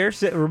earlier,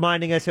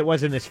 reminding us it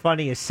wasn't as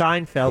funny as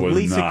Seinfeld. It was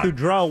Lisa not.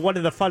 Kudrow, one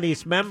of the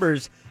funniest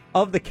members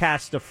of the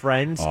cast of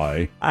Friends,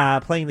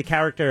 playing the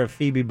character of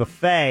Phoebe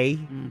Buffay.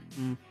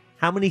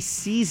 How many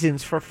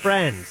seasons for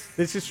Friends?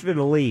 This is for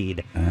the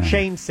lead.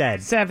 Shane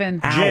said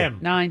 7. Jim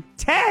 9.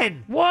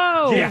 10.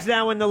 Whoa. Jim's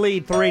now in the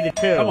lead,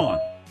 3-2. Come on.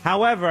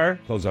 However,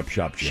 Close up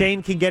shop, Jim.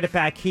 Shane can get it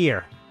back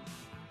here.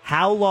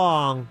 How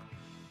long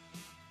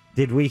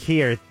did we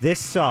hear this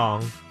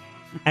song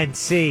and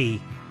see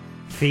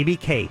Phoebe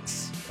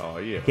Cates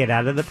get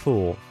out of the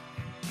pool,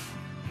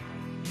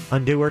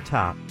 undo her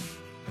top,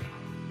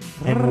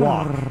 and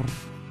walk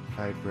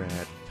Hi,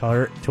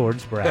 Brad.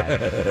 towards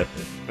Brad?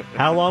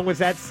 How long was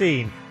that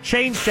scene?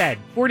 Shane said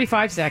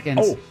 45 seconds.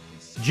 Oh,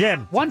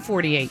 Jim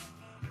 148.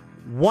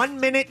 1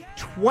 minute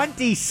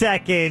 20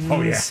 seconds.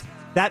 Oh, yeah.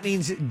 That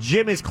means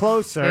Jim is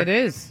closer. It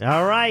is.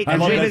 All right, I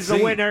and love Jim that is the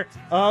scene. winner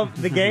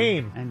of the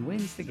game. And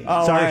wins the game.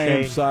 Oh, Sorry, I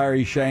am Shane.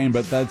 sorry, Shane,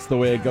 but that's the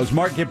way it goes.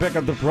 Mark, you pick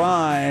up the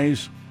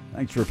prize.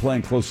 Thanks for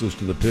playing closest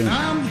to the pin.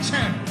 I'm the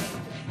champion.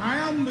 I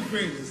am the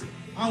greatest.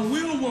 I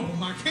will whoop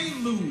him. I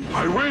can't lose.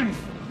 I win.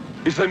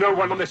 Is there no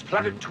one on this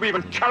planet to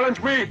even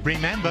challenge me?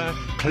 Remember,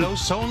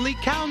 close only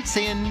counts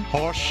in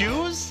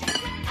horseshoes,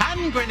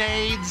 hand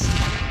grenades,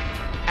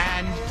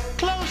 and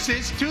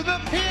closest to the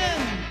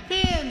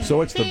pin. So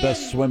what's the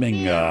best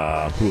swimming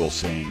pool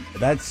scene?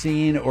 That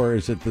scene, or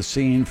is it the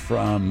scene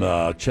from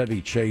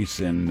Chevy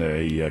Chase in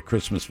the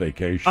Christmas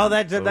Vacation? Oh,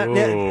 that's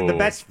the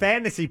best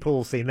fantasy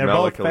pool scene. They're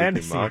both Melancholy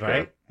fantasy, Kimaka.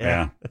 right?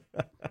 Yeah.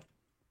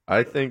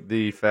 I think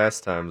the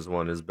Fast Times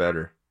one is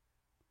better.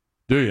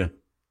 Do you?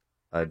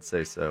 I'd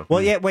say so.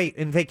 Well, yeah, wait.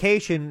 In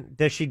Vacation,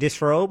 does she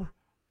disrobe?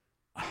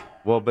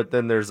 Well, but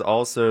then there's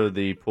also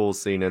the pool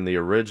scene in the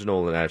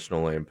original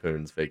National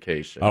Lampoon's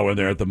Vacation. Oh, when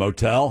they're at the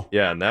motel?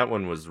 Yeah, and that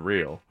one was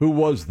real. Who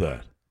was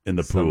that in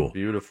the Some pool?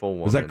 beautiful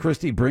woman. Was that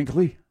Christy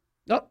Brinkley?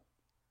 Oh,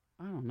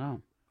 I don't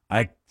know.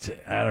 I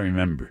don't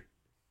remember.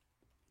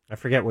 I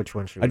forget which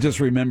one she was. I just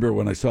remember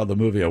when I saw the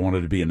movie, I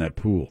wanted to be in that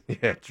pool.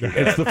 Yeah, true.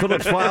 It's the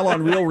Phillips File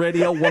on Real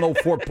Radio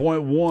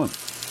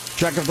 104.1.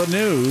 Check out the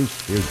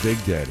news. Here's Big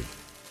Daddy.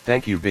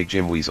 Thank you, Big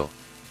Jim Weasel.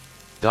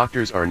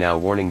 Doctors are now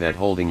warning that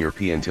holding your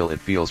pee until it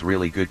feels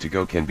really good to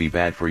go can be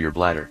bad for your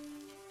bladder.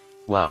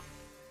 Wow.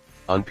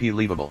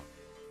 Unbelievable.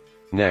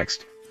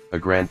 Next, a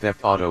grand theft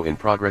auto in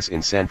progress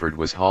in Sanford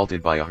was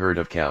halted by a herd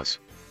of cows.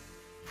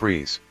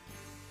 Freeze.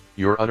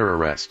 You're under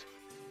arrest.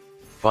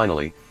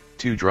 Finally,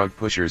 2 drug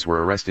pushers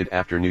were arrested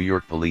after New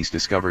York police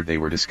discovered they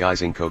were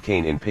disguising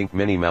cocaine in pink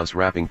Minnie Mouse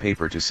wrapping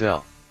paper to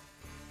sell.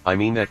 I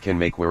mean, that can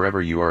make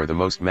wherever you are the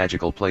most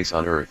magical place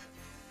on earth.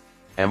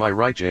 Am I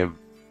right, Jim?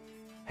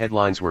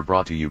 Headlines were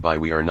brought to you by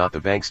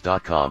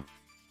wearenotthebanks.com.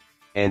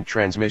 End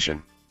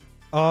transmission.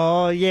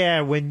 Oh,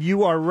 yeah, when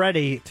you are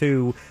ready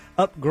to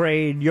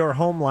upgrade your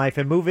home life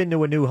and move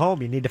into a new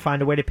home, you need to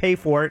find a way to pay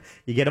for it.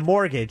 You get a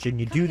mortgage, and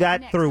you do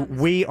that through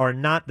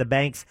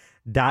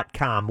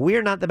wearenotthebanks.com.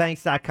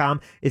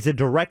 Wearenotthebanks.com is a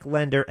direct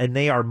lender, and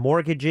they are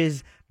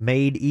mortgages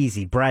made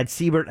easy. Brad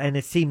Siebert and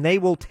his team, they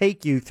will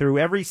take you through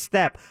every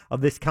step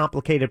of this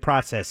complicated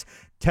process,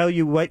 tell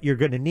you what you're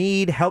going to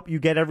need, help you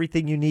get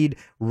everything you need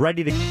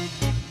ready to...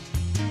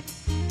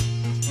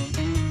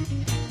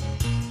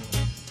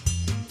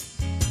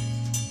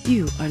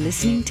 You are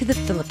listening to The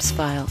Phillips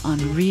File on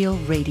Real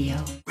Radio.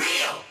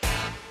 Real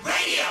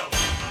Radio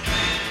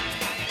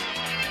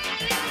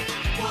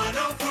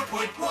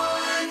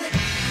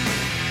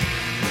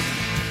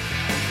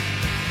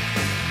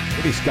 104.1.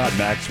 Maybe Scott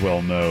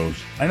Maxwell knows.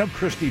 I know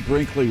Christy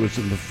Brinkley was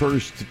in the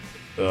first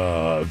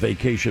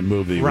vacation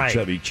movie with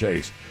Chevy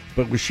Chase.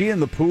 But was she in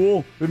the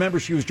pool? Remember,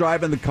 she was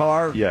driving the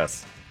car?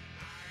 Yes.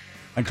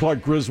 And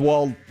Clark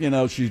Griswold,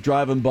 she's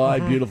driving by,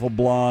 beautiful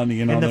blonde,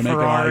 they're making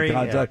eye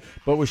contact. Yeah.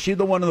 But was she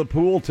the one in the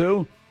pool,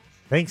 too?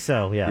 Think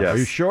so, yeah. Yes. Are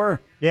you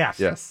sure? Yes.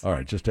 Yes. All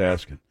right, just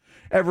asking.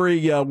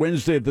 Every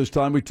Wednesday at this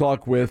time, we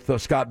talk with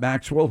Scott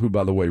Maxwell, who,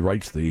 by the way,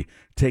 writes the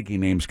Taking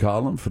Names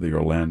column for the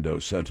Orlando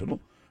Sentinel.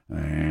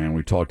 And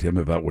we talk to him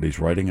about what he's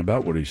writing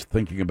about, what he's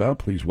thinking about.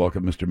 Please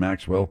welcome Mr.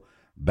 Maxwell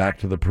back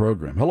to the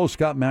program. Hello,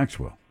 Scott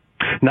Maxwell.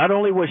 Not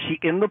only was she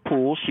in the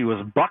pool, she was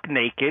buck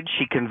naked.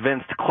 She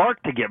convinced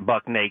Clark to get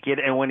buck naked,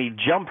 and when he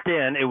jumped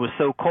in, it was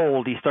so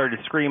cold he started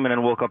screaming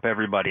and woke up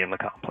everybody in the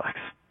complex.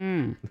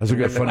 That's a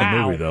good, funny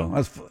movie, though.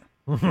 That's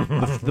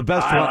the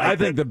best one. I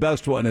think the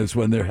best one is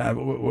when they're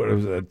having what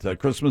is it?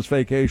 Christmas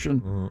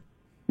Vacation.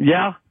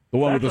 Yeah, the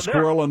one with the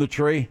squirrel in the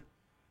tree.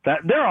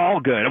 They're all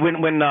good.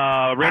 When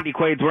Randy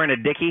Quaid's wearing a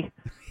dickie.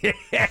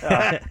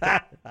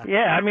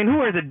 Yeah, I mean, who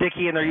wears a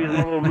dickie and they're using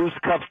little moose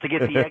cups to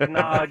get the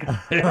eggnog? I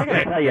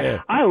gotta tell you,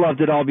 I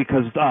loved it all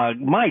because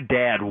my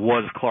dad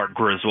was Clark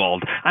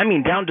Griswold. I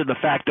mean, down to the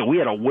fact that we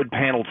had a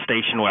wood-paneled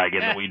station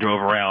wagon that we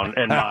drove around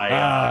in my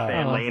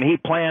family, and he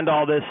planned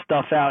all this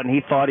stuff out, and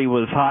he thought he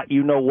was hot,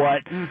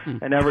 you-know-what,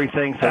 and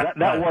everything. So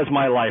that was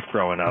my life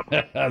growing up.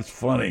 That's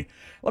funny.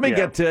 Let me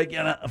get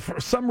to, for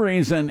some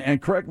reason,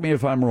 and correct me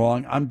if I'm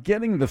wrong, I'm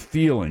getting the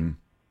feeling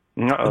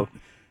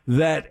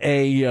that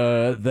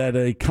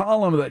a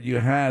column that you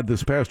had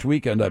this past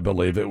weekend, I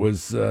believe it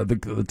was,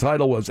 the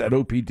title was "At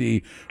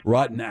OPD,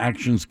 Rotten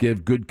Actions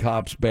Give Good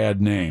Cops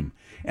Bad Name."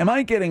 Am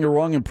I getting a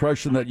wrong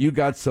impression that you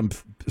got some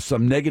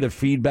negative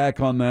feedback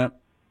on that?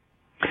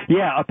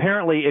 Yeah,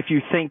 apparently if you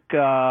think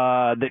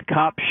that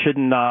cops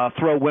shouldn't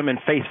throw women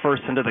face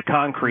first into the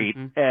concrete,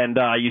 and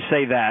you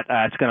say that,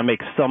 it's going to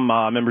make some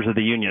members of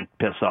the union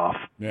piss off.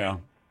 Yeah.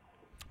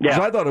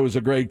 I thought it was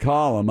a great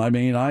column. I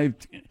mean,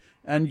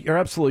 and you're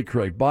absolutely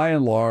correct. By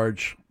and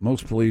large,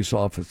 most police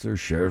officers,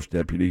 sheriff's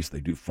deputies, they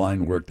do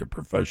fine work. They're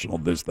professional,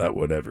 this, that,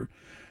 whatever.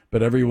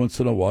 But every once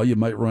in a while, you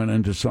might run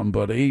into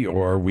somebody,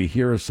 or we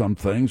hear some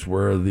things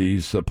where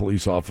these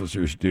police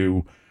officers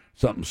do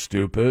something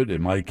stupid.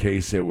 In my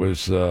case, it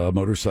was a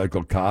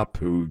motorcycle cop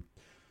who,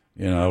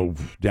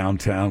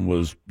 downtown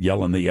was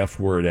yelling the F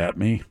word at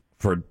me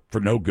for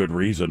no good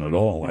reason at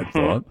all, I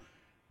thought.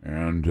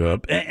 And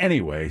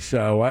anyway,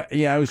 so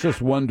I was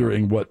just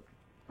wondering what.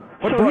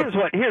 Here's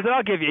what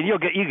I'll give you. You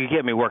can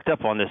get me worked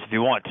up on this if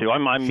you want to.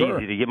 I'm Sure.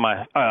 easy to get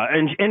my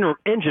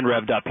engine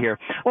revved up here.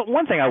 Well,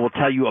 one thing I will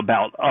tell you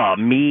about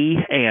me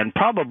and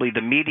probably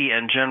the media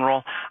in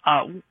general,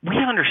 we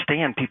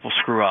understand people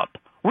screw up.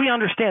 We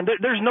understand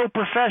there's no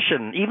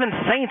profession. Even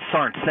saints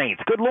aren't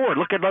saints. Good Lord,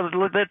 look at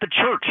the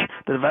church.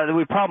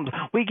 We problems.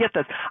 We get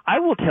that. I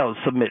will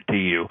submit to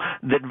you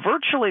that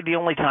virtually the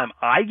only time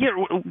I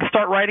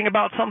start writing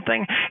about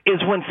something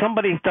is when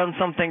somebody's done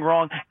something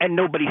wrong and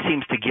nobody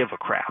seems to give a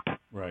crap.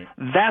 Right.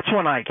 That's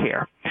when I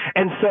care.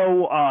 And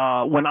so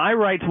when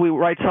we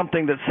write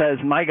something that says,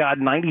 my God,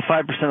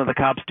 95% of the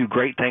cops do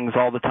great things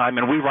all the time,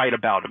 and we write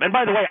about them. And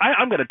by the way,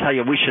 I'm going to tell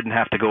you, we shouldn't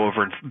have to go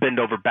over and bend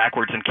over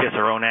backwards and kiss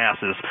our own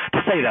asses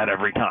to say that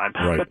every time.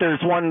 Right. But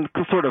there's one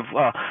sort of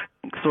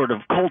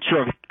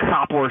culture of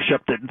cop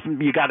worship that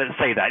you got to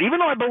say that. Even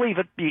though I believe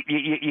it,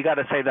 you got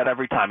to say that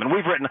every time. And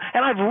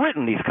I've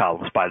written these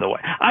columns, by the way.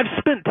 I've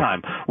spent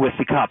time with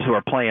the cops who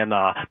are playing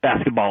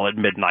basketball at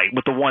midnight,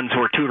 with the ones who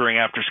are tutoring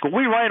after school.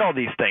 We write all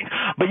these things.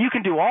 But you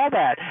can do all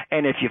that,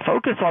 and if you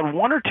focus on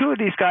one or two of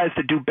these guys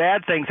that do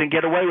bad things and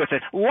get away with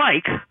it,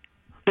 like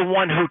the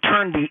one who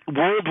turned the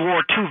World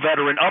War II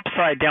veteran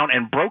upside down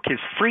and broke his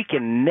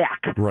freaking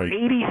neck, right.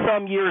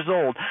 80-some years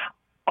old,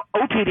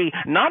 OPD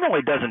not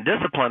only doesn't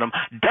discipline them,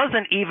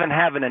 doesn't even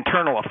have an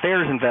internal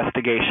affairs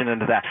investigation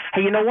into that.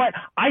 Hey, you know what?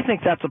 I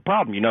think that's a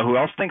problem. You know who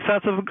else thinks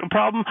that's a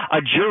problem?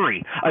 A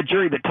jury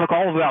that took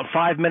all of about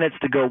 5 minutes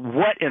to go,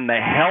 what in the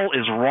hell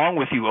is wrong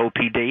with you,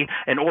 OPD,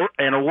 and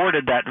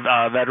awarded that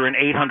veteran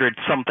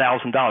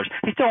 $800,000.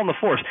 He's still on the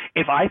force.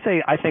 If I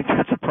say I think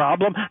that's a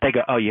problem, they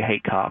go, oh, you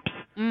hate cops.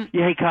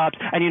 You hate cops.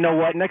 And you know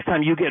what? Next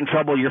time you get in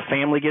trouble, your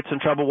family gets in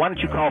trouble. Why don't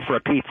you call for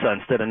a pizza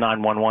instead of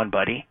 911,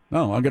 buddy?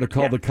 No, I'm going to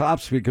call the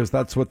cops because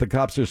that's what the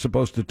cops are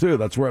supposed to do.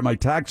 That's where my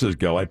taxes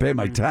go. I pay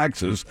my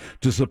taxes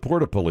to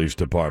support a police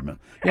department.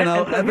 You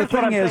know, and the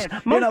thing is,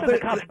 most of the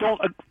cops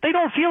don't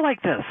feel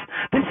like this.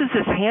 This is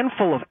this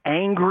handful of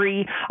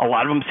angry. A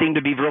lot of them seem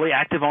to be really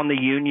active on the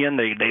union.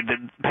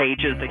 The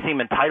pages. They seem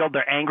entitled.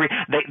 They're angry.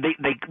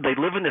 They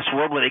live in this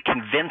world where they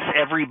convince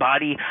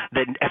everybody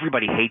that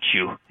everybody hates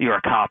you. You're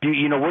a cop.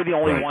 You know, we're the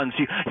only ones.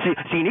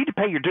 So you need to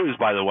pay your dues,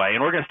 by the way,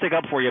 and we're going to stick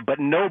up for you. But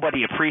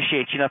nobody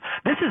appreciates you. Know,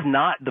 this is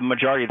not the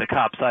majority of the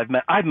cops I've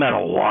met. I've met a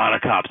lot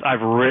of cops.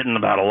 I've written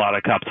about a lot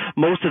of cops.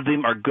 Most of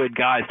them are good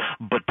guys,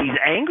 but these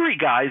angry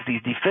guys,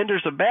 these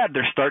defenders of bad,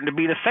 they're starting to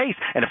be the face.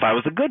 And if I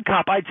was a good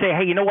cop, I'd say,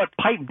 hey, you know what?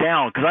 Pipe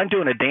down, because I'm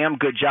doing a damn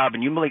good job,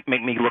 and you make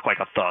me look like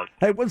a thug.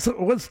 Hey,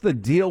 what's the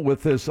deal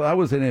with this? I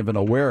wasn't even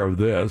aware of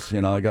this.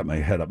 You know, I got my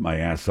head up my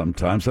ass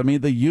sometimes. I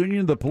mean,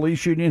 the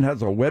police union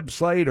has a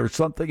website or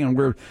something, and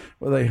where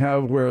they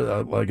have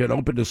like an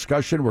open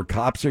discussion where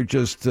cops are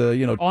just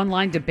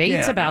online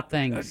debates about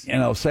things.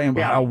 Saying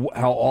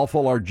how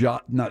awful our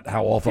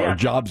our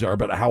jobs are,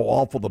 but how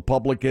awful the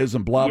public is,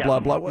 and blah blah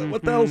blah.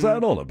 What the hell's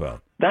that all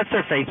about? That's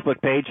their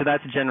Facebook page, and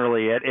that's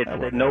generally it. It's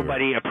that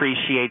nobody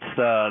appreciates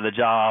the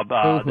job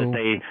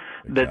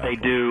that they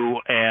do,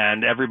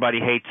 and everybody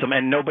hates them,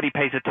 and nobody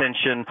pays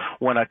attention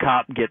when a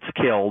cop gets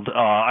killed.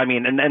 I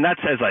mean, and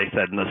that's, as I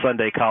said in the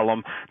Sunday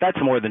column, that's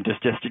more than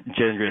just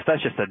gingerous.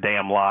 That's just a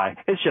damn lie.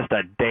 It's just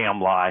a damn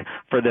lie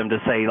for them to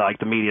say, like,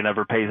 the media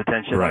never pays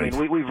attention. Right. I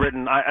mean, we've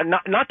written,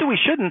 not that we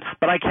shouldn't,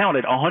 but I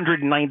counted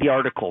 190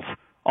 articles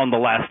on the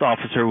last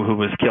officer who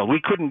was killed. We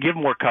couldn't give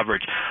more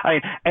coverage.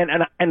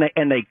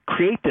 And they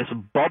create this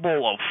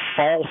bubble of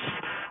false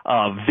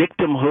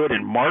victimhood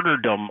and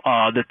martyrdom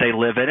that they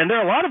live in. And there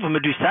are a lot of them who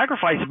do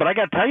sacrifices, but I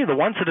got to tell you, the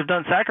ones that have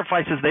done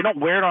sacrifices, they don't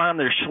wear it on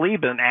their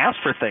sleeve and ask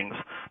for things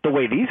the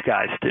way these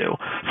guys do.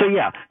 So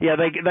yeah,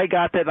 they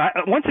got that.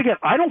 Once again,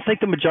 I don't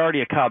think the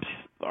majority of cops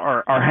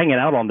are hanging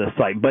out on this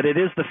site, but it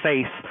is the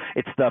face.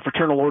 It's the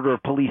Fraternal Order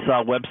of Police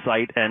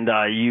website, and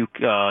you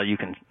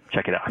can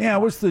check it out. Yeah,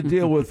 what's the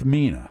deal with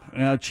Mina?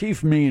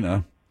 Chief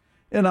Mina,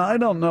 and I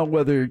don't know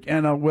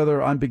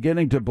whether I'm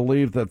beginning to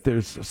believe that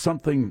there's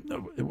something,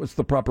 what's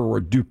the proper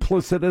word,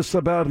 duplicitous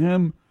about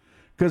him?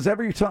 Because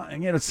every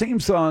time, it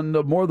seems on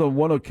more than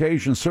one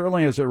occasion,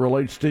 certainly as it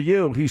relates to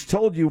you, he's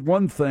told you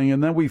one thing,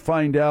 and then we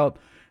find out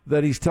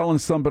that he's telling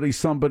somebody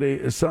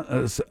something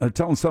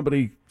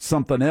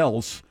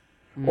else.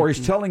 Or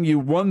he's telling you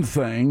one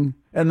thing,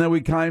 and then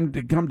we come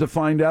to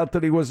find out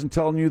that he wasn't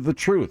telling you the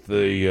truth.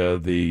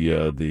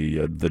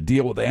 The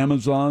deal with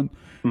Amazon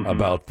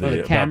about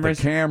the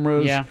cameras.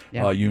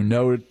 Yeah. You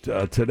know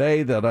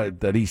today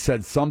that he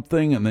said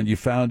something, and then you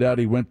found out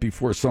he went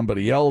before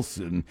somebody else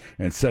and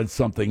said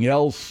something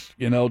else.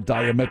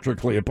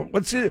 Diametrically.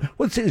 What's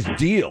his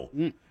deal?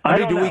 I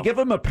mean, do we give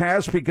him a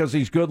pass because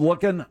he's good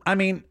looking? I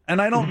mean,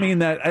 and I don't mean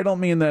that. I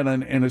don't mean that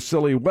in a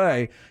silly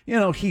way.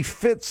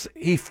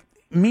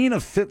 Mina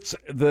fits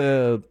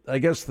the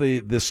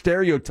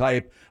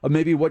stereotype of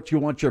maybe what you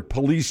want your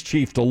police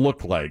chief to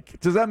look like.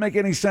 Does that make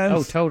any sense?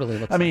 Oh,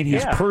 totally. I mean,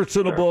 he's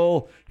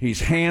personable,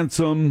 he's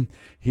handsome,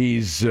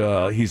 he's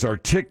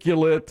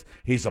articulate,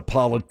 he's a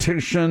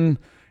politician.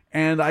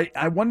 And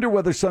I wonder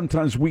whether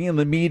sometimes we in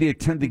the media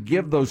tend to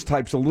give those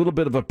types a little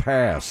bit of a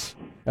pass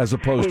as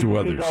opposed to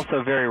others. He's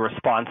also very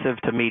responsive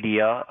to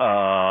media.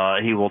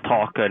 He will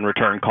talk and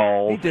return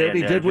calls.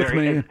 He did with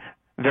me.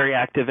 Very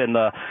active in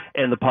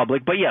the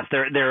public, but yes,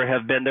 there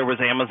was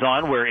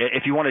Amazon, where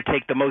if you want to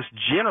take the most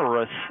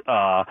generous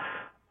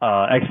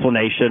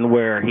explanation,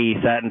 where he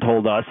sat and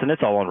told us, and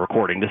it's all on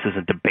recording, this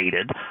isn't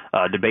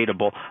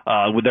debatable,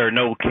 there are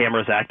no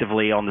cameras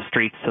actively on the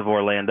streets of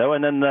Orlando,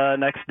 and then the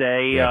next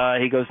day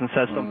he goes and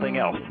says something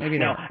else. Maybe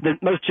now, the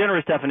most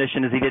generous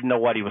definition is he didn't know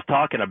what he was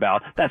talking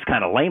about. That's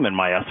kind of lame in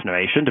my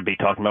estimation, to be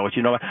talking about what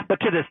you know, but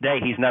to this day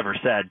he's never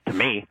said to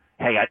me,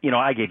 hey,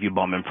 I gave you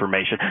bum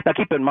information. Now,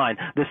 keep in mind,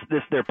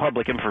 their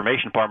public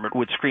information department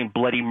would scream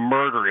bloody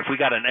murder if we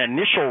got an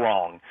initial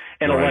wrong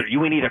in a letter.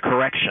 We need a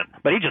correction.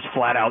 But he just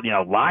flat out,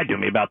 lied to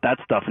me about that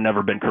stuff and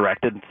never been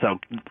corrected. So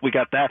we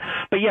got that.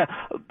 But yeah,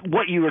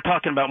 what you were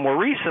talking about more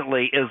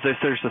recently is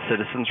there's the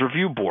Citizens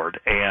Review Board,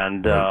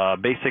 and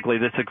basically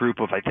that's a group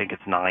of, I think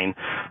it's 9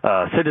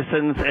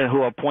 citizens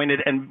who are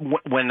appointed. And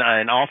when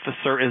an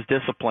officer is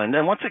disciplined,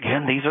 and once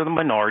again, these are the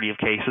minority of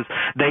cases,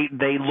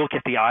 they look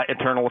at the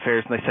internal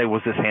affairs and they say,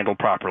 was this handled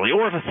properly?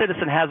 Or if a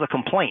citizen has a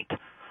complaint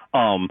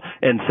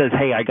and says,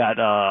 hey,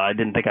 I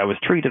didn't think I was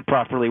treated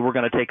properly. We're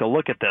going to take a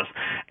look at this.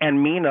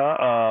 And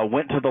Mina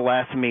went to the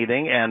last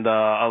meeting, and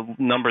a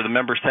number of the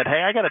members said,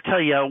 hey, I got to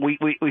tell you, we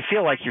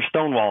feel like you're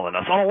stonewalling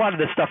us on a lot of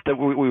this stuff that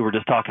we were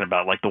just talking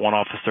about, like the one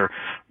officer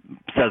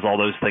says all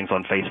those things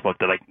on Facebook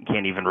that I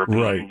can't even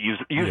repeat, and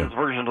uses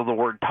version of the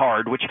word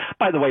tard, which,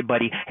 by the way,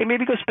 buddy, hey,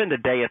 maybe go spend a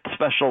day at the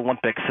Special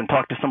Olympics and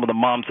talk to some of the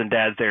moms and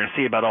dads there and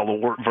see about all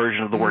the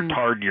version of the word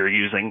tard you're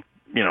using.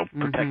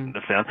 Protect and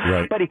defend.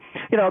 Right. But,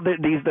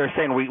 they're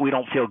saying we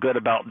don't feel good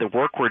about the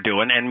work we're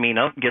doing, and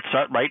Mina gets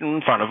right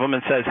in front of them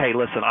and says, hey,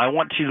 listen, I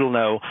want you to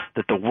know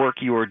that the work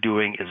you are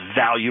doing is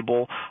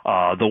valuable.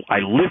 I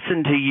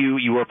listen to you.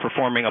 You are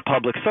performing a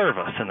public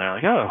service. And they're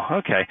like, oh,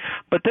 okay.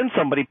 But then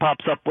somebody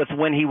pops up with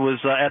when he was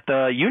at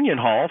the Union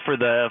Hall for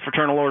the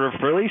Fraternal Order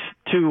of Release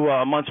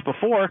 2 months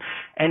before,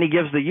 and he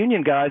gives the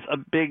union guys a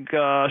big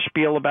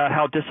spiel about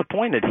how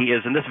disappointed he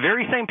is. And this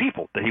very same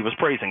people that he was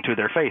praising to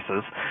their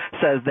faces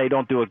says they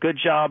don't do a good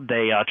job.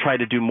 They try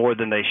to do more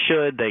than they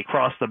should. They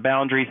cross the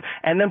boundaries,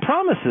 and then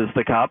promises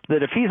the cop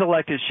that if he's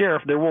elected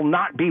sheriff, there will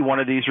not be one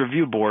of these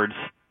review boards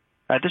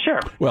at the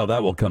sheriff. Well,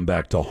 that will come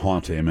back to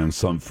haunt him in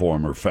some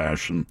form or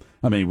fashion.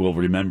 I mean, we'll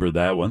remember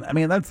that one. I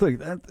mean, that's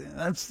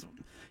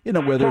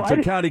whether it's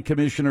a county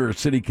commissioner or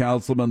city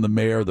councilman, the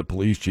mayor, the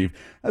police chief,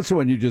 that's the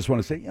one you just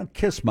want to say,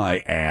 kiss my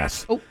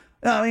ass. Oh.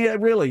 I mean, it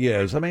really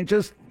is. I mean,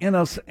 just,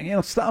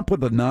 stop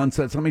with the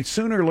nonsense. I mean,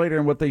 sooner or later,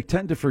 and what they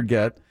tend to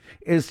forget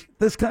is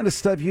this kind of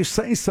stuff. You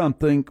say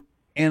something,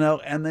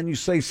 and then you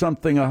say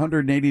something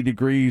 180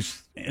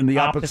 degrees in the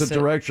opposite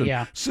direction.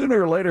 Yeah.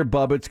 Sooner or later,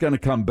 Bub, it's going to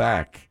come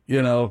back.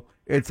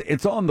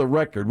 It's on the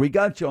record. We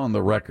got you on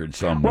the record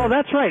somewhere. Well,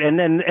 that's right. And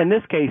then in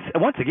this case,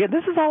 once again,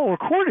 this is all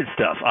recorded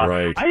stuff.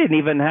 Right. I didn't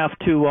even have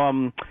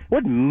to,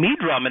 wasn't me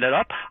drumming it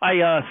up.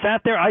 I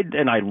sat there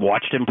and I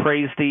watched him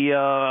praise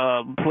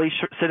the Police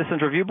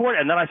Citizens Review Board,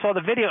 and then I saw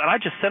the video, and I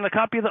just sent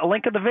a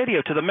link of the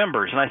video to the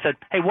members, and I said,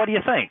 hey, what do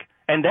you think?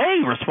 And they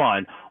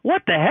respond,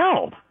 what the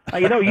hell?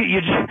 You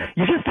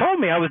just told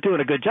me I was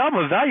doing a good job, I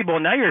was valuable,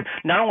 and now you're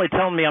not only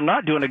telling me I'm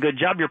not doing a good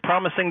job, you're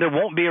promising there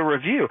won't be a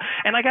review.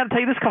 And I got to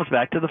tell you, this comes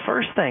back to the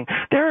first thing.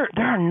 There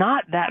are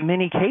not that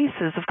many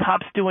cases of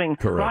cops doing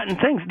rotten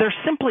things. There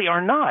simply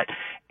are not.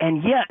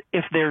 And yet,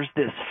 if there's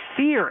this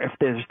fear, if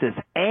there's this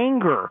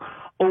anger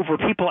over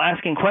people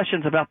asking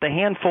questions about the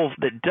handfuls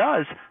that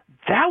does,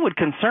 that would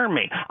concern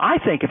me. I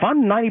think if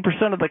I'm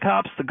 90% of the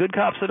cops, the good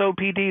cops at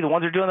OPD, the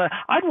ones who are doing that,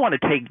 I'd want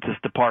to take this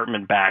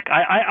department back.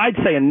 I'd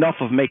say enough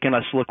of making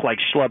us look like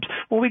schlubs.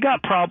 Well, we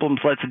got problems.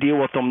 Let's deal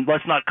with them.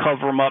 Let's not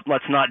cover them up.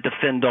 Let's not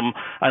defend them,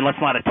 and let's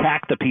not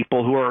attack the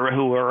people who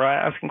are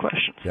asking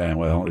questions. Yeah,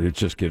 well, it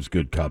just gives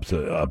good cops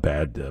a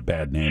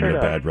bad name, a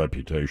bad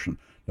reputation.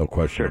 No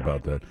question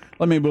about that.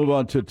 Let me move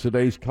on to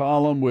today's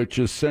column, which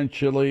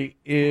essentially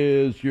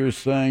is you're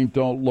saying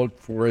don't look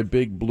for a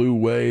big blue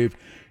wave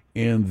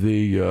in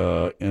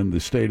the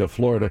state of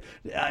Florida.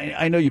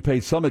 I know you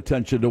paid some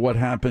attention to what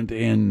happened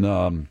in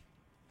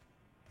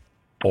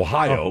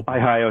Ohio.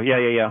 Ohio,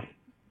 yeah.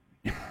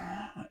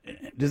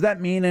 Does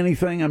that mean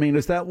anything? I mean,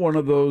 is that one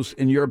of those,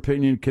 in your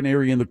opinion,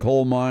 canary in the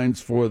coal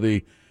mines for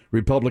the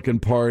Republican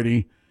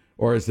Party,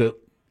 or is it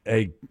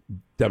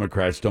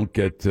Democrats don't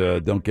get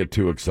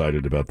too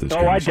excited about this?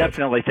 I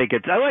definitely think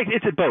it's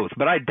both,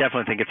 but I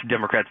definitely think it's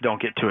Democrats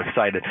don't get too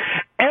excited.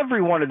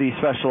 Every one of these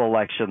special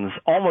elections,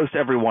 almost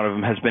every one of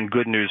them has been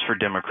good news for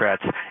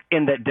Democrats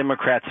in that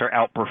Democrats are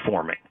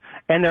outperforming,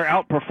 and they're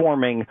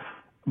outperforming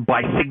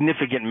by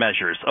significant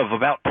measures of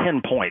about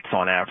 10 points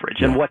on average.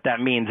 And what that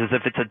means is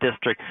if it's a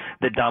district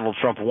that Donald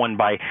Trump won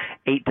by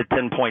 8 to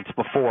 10 points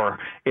before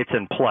it's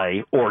in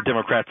play, or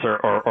Democrats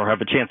or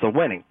have a chance of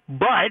winning.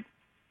 But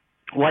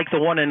like the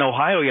one in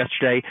Ohio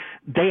yesterday,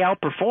 they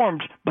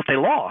outperformed, but they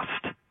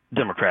lost.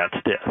 Democrats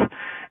did.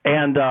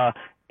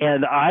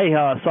 And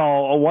I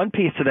saw one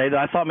piece today that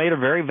I thought made a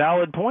very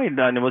valid point,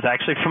 and it was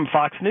actually from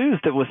Fox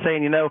News that was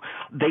saying,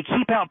 they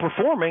keep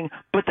outperforming,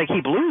 but they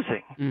keep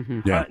losing. Mm-hmm.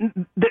 Yeah.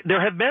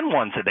 There have been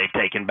ones that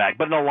they've taken back,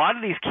 but in a lot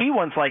of these key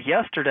ones like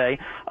yesterday,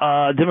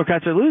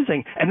 Democrats are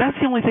losing, and that's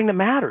the only thing that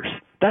matters.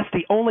 That's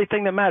the only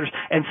thing that matters.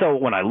 And so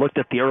when I looked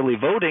at the early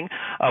voting,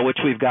 which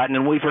we've gotten,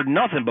 and we've heard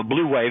nothing but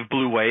blue wave,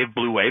 blue wave,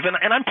 blue wave,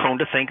 and I'm prone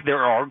to think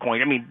there are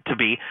going to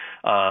be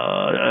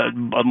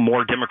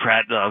more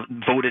Democrat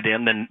voted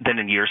in than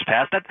in years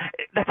past.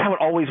 That's how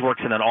it always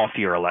works in an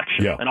off-year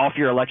election. Yeah. An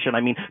off-year election,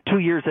 2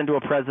 years into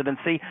a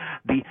presidency,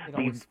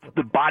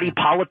 the body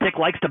politic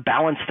likes to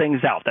balance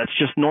things out. That's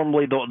just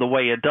normally the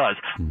way it does.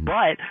 Mm-hmm.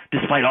 But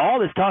despite all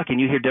this talk, and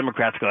you hear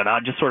Democrats going,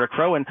 just sort of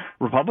crowing,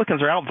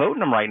 Republicans are outvoting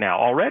them right now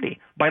already.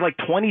 by like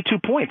 22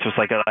 points. It was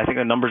like I think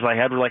the numbers I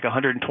had were like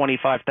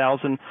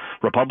 125,000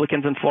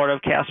 Republicans in Florida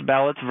have cast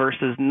ballots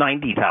versus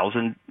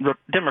 90,000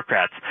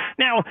 Democrats.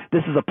 Now,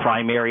 this is a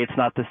primary. It's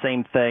not the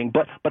same thing.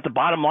 But the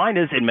bottom line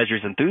is it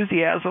measures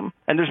enthusiasm,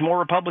 and there's more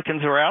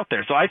Republicans who are out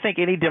there. So I think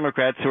any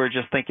Democrats who are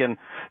just thinking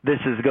this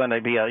is going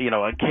to be a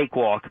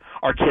cakewalk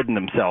are kidding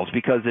themselves,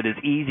 because it is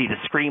easy to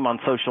scream on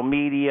social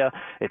media.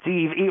 It's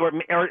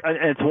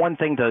it's one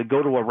thing to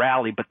go to a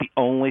rally, but the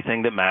only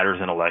thing that matters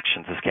in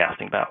elections is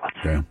casting ballots.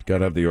 Yeah, got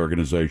to have the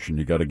organization.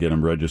 You got to get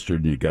them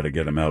registered, and you got to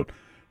get them out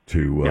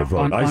to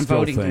vote. I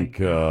still think,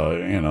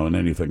 and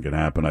anything can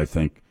happen. I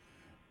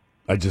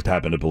just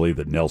happen to believe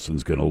that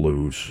Nelson's going to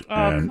lose.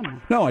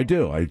 No, I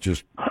do.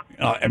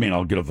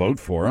 I'll get a vote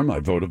for him. I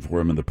voted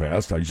for him in the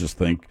past. I just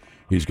think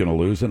he's going to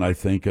lose, and I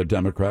think a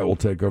Democrat will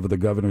take over the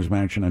governor's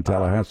mansion in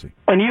Tallahassee.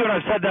 And you and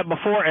I've said that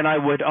before, and I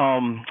would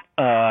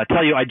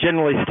tell you I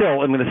generally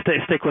still am going to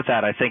stick with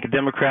that. I think a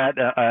Democrat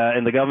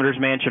in the governor's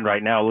mansion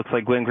right now looks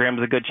like Gwen Graham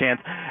has a good chance,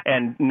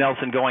 and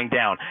Nelson going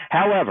down.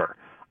 However,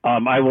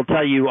 I will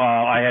tell you,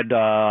 I had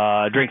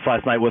drinks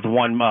last night with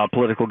one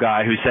political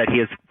guy who said he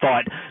has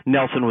thought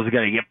Nelson was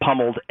going to get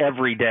pummeled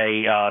every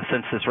day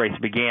since this race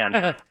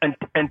began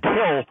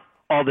until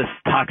all this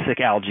toxic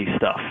algae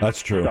stuff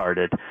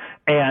started.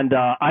 And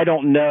I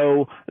don't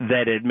know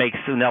that it makes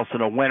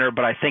Nelson a winner,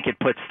 but I think it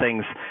puts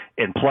things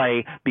in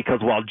play, because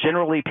while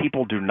generally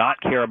people do not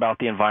care about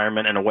the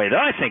environment in a way that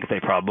I think they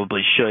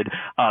probably should,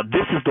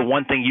 this is the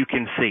one thing you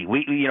can see.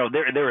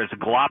 There is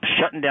glop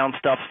shutting down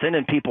stuff,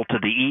 sending people to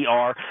the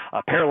ER,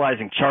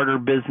 paralyzing charter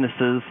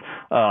businesses,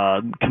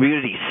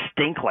 communities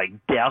stink like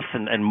death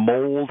and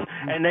mold,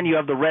 and then you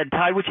have the red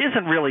tide, which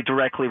isn't really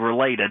directly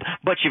related,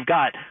 but you've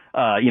got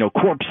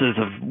corpses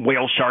of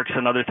whale sharks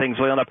and other things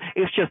whaling up.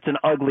 It's just an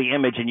ugly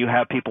image, and you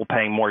have people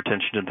paying more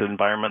attention to the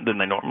environment than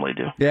they normally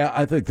do. Yeah,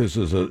 I think this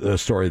is a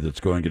story that's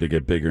going to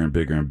get bigger and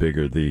bigger and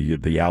bigger.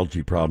 The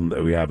algae problem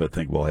that we have, I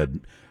think, will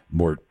head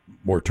more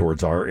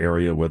towards our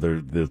area,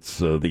 whether it's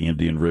the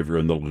Indian River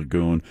and the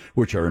lagoon,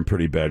 which are in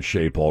pretty bad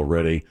shape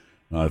already.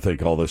 I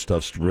think all this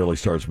stuff really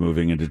starts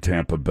moving into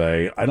Tampa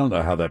Bay. I don't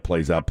know how that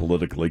plays out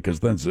politically, because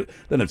then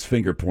it's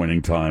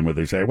finger-pointing time, where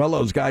they say, well,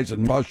 those guys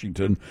in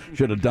Washington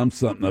should have done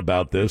something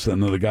about this,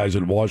 and then the guys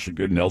in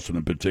Washington, Nelson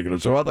in particular,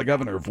 so the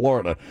governor of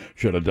Florida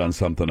should have done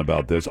something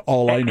about this.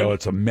 All I know,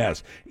 it's a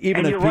mess.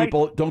 Even if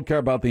people don't care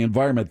about the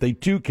environment, they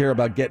do care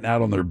about getting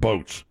out on their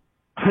boats.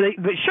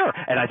 Sure,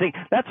 and I think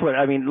that's what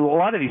I mean. A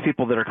lot of these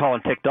people that are calling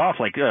ticked off,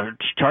 like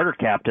charter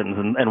captains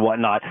and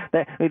whatnot,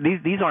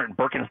 these aren't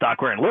Birkenstock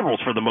wearing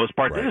liberals for the most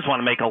part. Right. They just want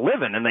to make a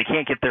living, and they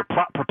can't get their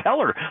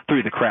propeller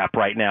through the crap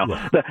right now.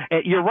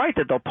 Right. You're right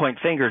that they'll point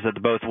fingers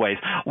at both ways.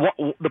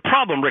 The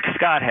problem Rick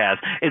Scott has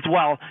is,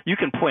 while you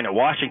can point at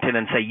Washington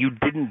and say you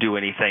didn't do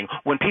anything,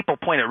 when people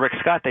point at Rick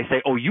Scott, they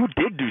say, oh, you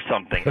did do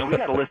something. And we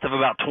got a list of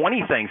about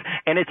 20 things,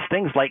 and it's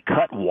things like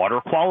cut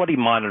water quality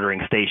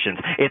monitoring stations,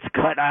 it's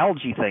cut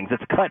algae things,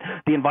 it's cut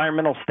the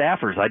environmental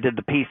staffers. I did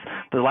the piece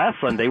the last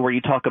Sunday where you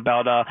talk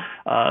about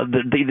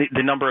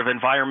the number of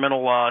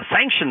environmental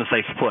sanctions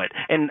they've put,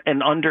 and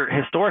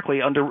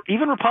historically under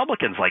even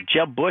Republicans like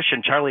Jeb Bush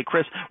and Charlie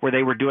Crist, where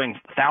they were doing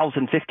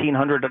 1,000,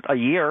 1,500 a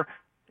year.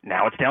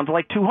 Now it's down to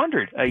like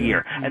 200 a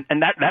year,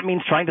 and that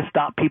means trying to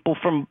stop people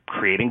from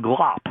creating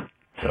glop.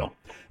 So,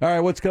 all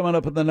right, what's coming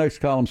up in the next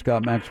column,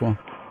 Scott Maxwell?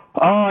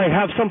 I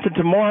have something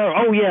tomorrow.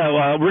 Oh,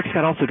 yeah. Rick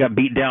Scott also got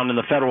beat down in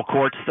the federal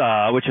courts,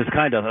 which is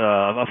kind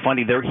of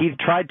funny. He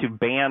tried to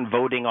ban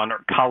voting on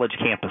college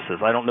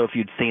campuses. I don't know if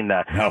you'd seen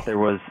that. No. There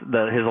was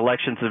his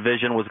elections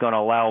division was going to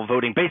allow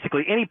voting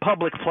basically any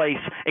public place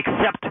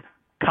except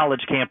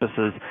college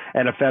campuses,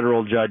 and a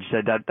federal judge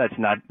said that's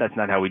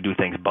not how we do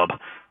things, bub.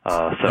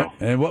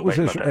 And what was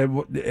his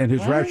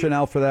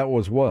rationale for that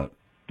was what?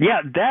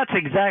 Yeah, that's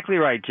exactly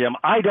right, Jim.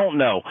 I don't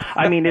know.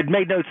 I mean, it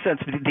made no sense.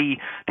 The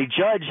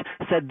judge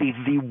said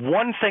the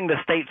one thing the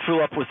state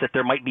threw up was that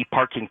there might be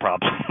parking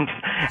problems.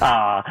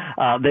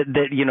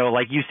 that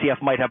like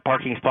UCF might have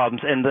parking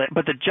problems,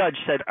 but the judge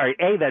said,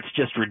 A, that's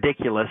just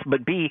ridiculous,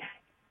 but B,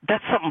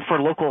 that's something for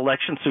local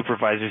election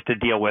supervisors to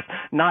deal with,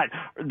 not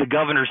the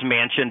governor's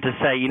mansion to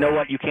say, you know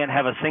what, you can't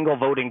have a single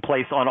voting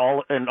place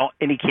on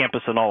any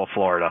campus in all of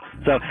Florida.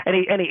 So, and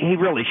he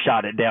really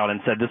shot it down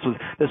and said this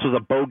was a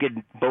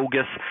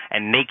bogus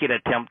and naked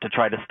attempt to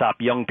try to stop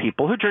young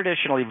people who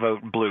traditionally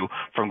vote blue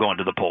from going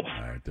to the polls.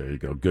 All right, there you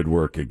go. Good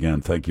work again.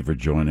 Thank you for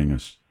joining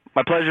us.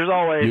 My pleasure as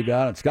always. You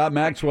got it. Scott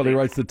Maxwell, he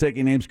writes the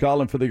Taking Names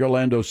column for the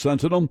Orlando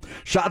Sentinel.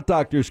 Shot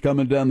Doctor's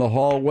coming down the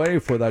hallway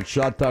for that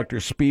Shot Doctor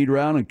speed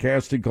round and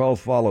casting call,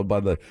 followed by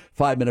the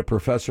 5-Minute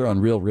Professor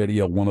on Real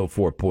Radio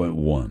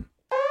 104.1.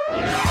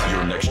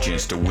 Your next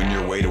chance to win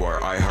your way to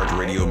our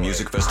iHeartRadio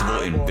Music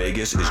Festival in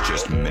Vegas is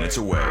just minutes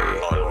away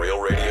on Real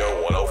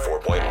Radio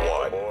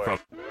 104.1.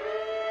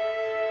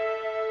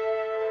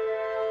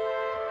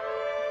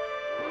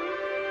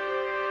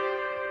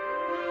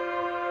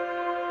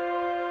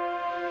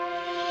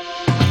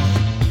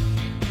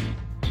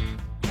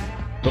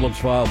 Phillips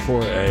File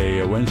for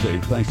a Wednesday.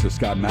 Thanks to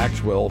Scott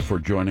Maxwell for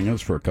joining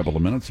us for a couple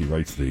of minutes. He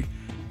writes the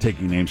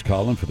Taking names,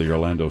 Colin, for the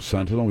Orlando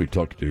Sentinel. We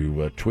talked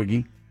to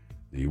Twiggy,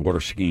 the water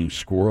skiing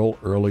squirrel,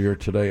 earlier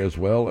today as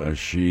well, as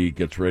she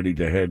gets ready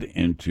to head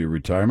into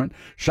retirement.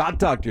 Shot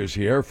Doctor's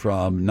here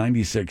from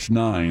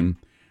 96.9,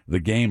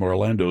 the game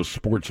Orlando's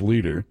sports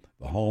leader,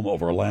 the home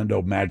of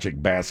Orlando Magic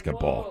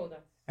basketball.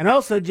 And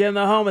also, Jim,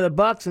 the home of the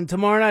Bucks. And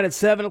tomorrow night at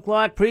 7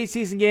 o'clock,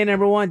 preseason game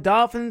number 1,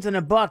 Dolphins and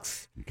the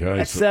Bucks. Okay,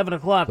 at 7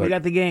 o'clock. We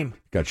got the game.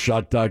 Got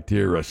Shot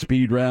Doctor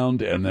speed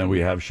round, and then we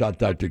have Shot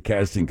Doctor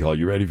casting call.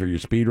 You ready for your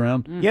speed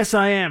round? Yes,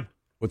 I am.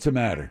 What's the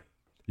matter?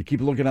 You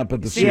keep looking up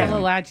at the See, a ceiling.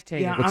 little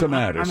agitated. Yeah, What's the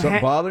matter?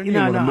 Something bothering you?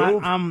 No, Want to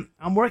move?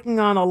 I'm working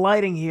on the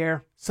lighting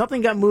here.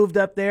 Something got moved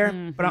up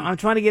there, but I'm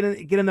trying to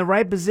get in the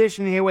right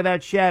position here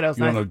without shadows.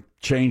 You want to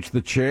change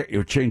the chair?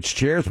 You change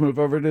chairs? Move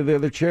over to the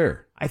other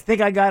chair. I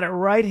think I got it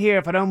right here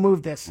if I don't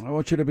move this. I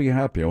want you to be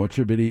happy. I want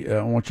you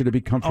to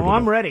be comfortable. Oh,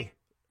 I'm ready.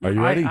 Are you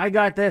ready? I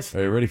got this.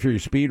 Are you ready for your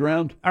speed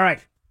round? All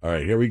right. All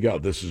right, here we go.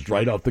 This is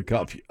right off the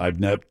cuff.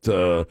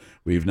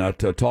 We've not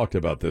talked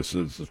about this.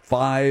 It's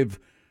 5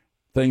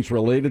 things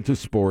related to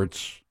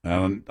sports,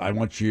 and I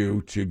want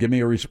you to give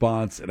me a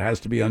response. It has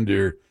to be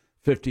under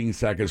 15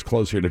 seconds,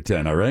 closer to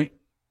 10, all right?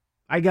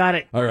 I got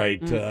it. All right,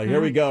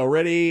 here we go.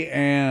 Ready?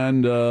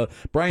 And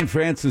Brian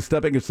Francis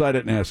stepping aside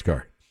at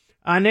NASCAR.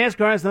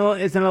 NASCAR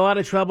is in a lot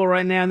of trouble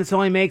right now, and this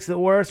only makes it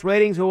worse.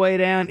 Ratings are way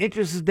down.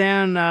 Interest is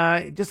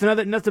down. Just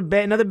another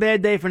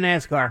bad day for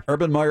NASCAR.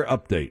 Urban Meyer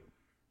update.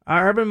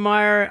 Urban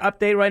Meyer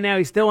update right now.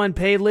 He's still on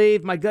paid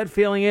leave. My gut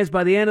feeling is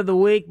by the end of the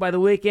week, by the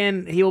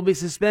weekend, he will be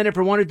suspended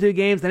for 1 or 2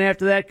 games. Then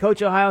after that,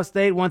 coach Ohio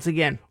State once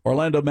again.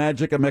 Orlando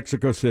Magic and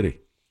Mexico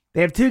City.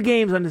 They have 2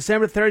 games on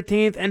December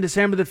 13th and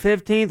December the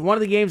 15th. One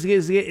of the games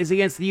is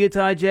against the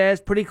Utah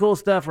Jazz. Pretty cool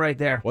stuff right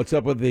there. What's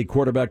up with the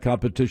quarterback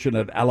competition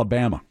at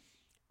Alabama?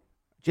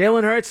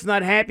 Jalen Hurts is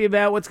not happy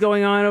about what's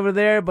going on over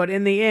there, but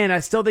in the end, I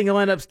still think he'll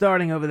end up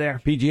starting over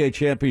there. PGA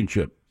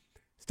Championship.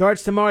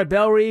 Starts tomorrow at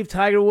Bell Reeve.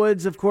 Tiger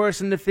Woods, of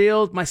course, in the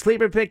field. My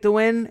sleeper pick to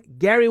win,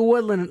 Gary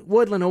Woodland,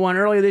 who won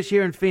earlier this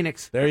year in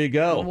Phoenix. There you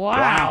go.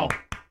 Wow.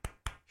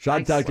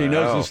 Shot Doctor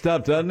knows his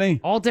stuff, doesn't he?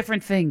 All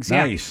different things,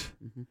 Nice.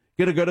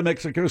 Gonna go to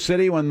Mexico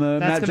City when the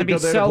That's Magic going to be go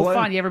there so to play?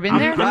 fun. You ever been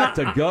there? You've got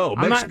to go.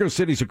 Mexico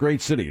City's a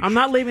great city. I'm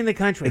not leaving the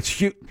country. It's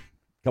huge.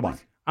 Come on.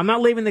 I'm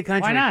not leaving the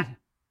country. Why not?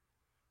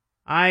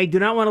 I do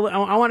not want to.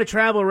 I want to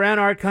travel around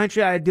our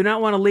country. I do not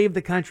want to leave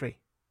the country.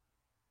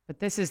 But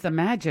this is the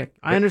Magic.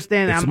 I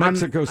understand. It's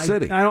Mexico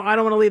City. I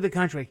don't want to leave the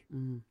country.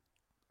 You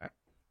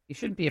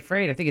shouldn't be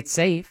afraid. I think it's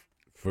safe.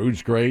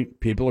 Food's great.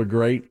 People are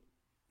great.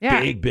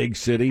 Yeah. Big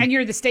city. And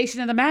you're the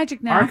station of the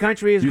Magic now. Our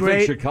country is you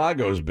great. think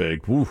Chicago's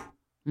big? Woo.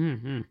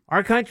 Mm-hmm.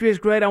 Our country is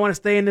great. I want to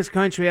stay in this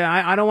country.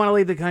 I don't want to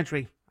leave the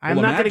country. I'm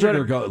Well, the not going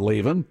Magic to go. are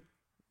leaving.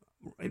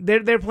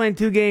 They're playing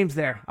 2 games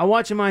there. I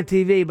watch them on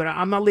TV, but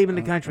I'm not leaving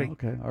the country.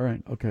 Okay, all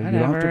right, okay. You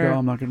don't have to go.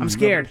 I'm not going to. I'm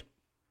scared.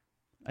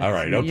 All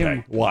right,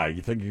 okay. Why?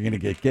 You think you're going to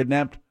get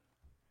kidnapped?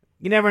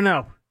 You never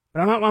know.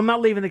 But I'm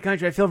not leaving the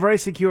country. I feel very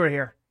secure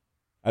here.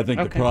 I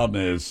think the problem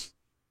is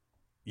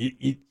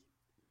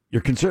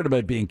you're concerned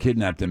about being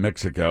kidnapped in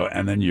Mexico,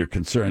 and then you're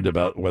concerned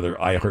about whether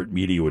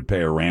iHeartMedia would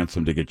pay a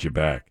ransom to get you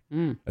back.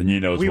 And you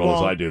know as well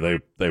as I do,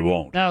 they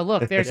won't. No,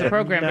 look, there's a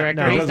program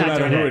director. It He's doesn't not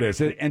matter doing who it.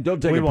 it is. And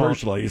don't take it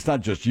personally. It's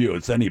not just you.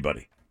 It's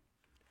anybody.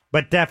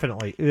 But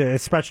definitely,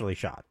 especially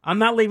Shot. I'm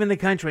not leaving the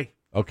country.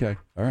 Okay,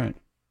 all right.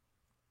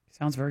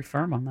 Sounds very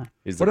firm on that.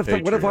 What if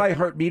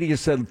iHeartMedia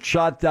said,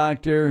 Shot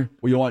Doctor,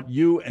 we want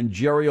you and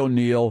Jerry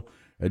O'Neill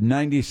at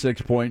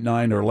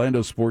 96.9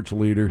 Orlando Sports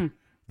Leader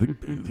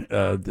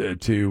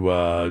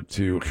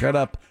to head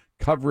up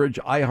coverage,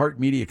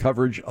 iHeartMedia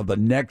coverage of the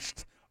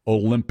next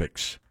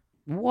Olympics.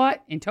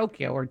 What? In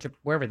Tokyo or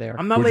wherever they are.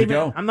 I'm not Where'd you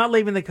leaving. go? I'm not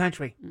leaving the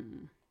country.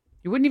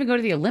 You wouldn't even go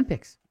to the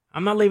Olympics.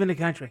 I'm not leaving the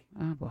country.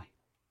 Oh, boy.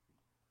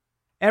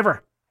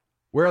 Ever.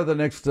 Where are the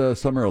next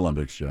Summer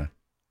Olympics, Jay?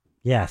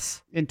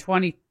 Yes. In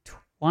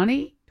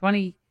 2020?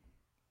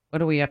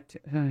 What are we up to?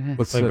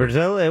 What's Like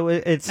Brazil?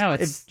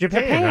 It's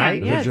Japan,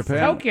 right? Yes. Japan?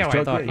 Tokyo,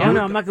 I thought. Oh,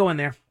 no, I'm not going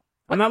there.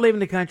 I'm not leaving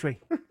the country.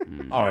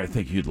 Oh, I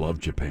think you'd love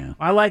Japan.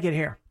 I like it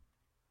here.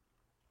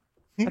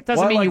 That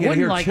doesn't mean you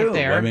wouldn't like it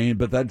there. I mean,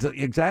 but that's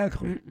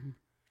exactly.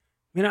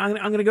 You know, I'm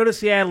going to go to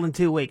Seattle in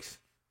 2 weeks.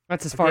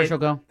 That's as far as you'll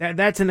go.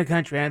 That's in the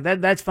country.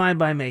 That's fine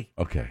by me.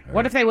 Okay.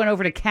 What if they went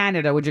over to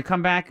Canada? Would you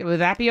come back? Would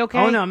that be okay?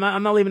 Oh no,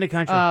 I'm not leaving the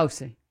country. Oh,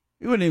 see.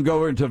 You wouldn't even go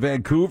over into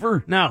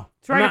Vancouver? No.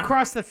 It's right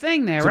across the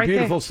thing there, It's right a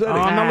beautiful there. city.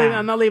 Oh,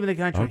 I'm not leaving the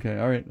country. Okay,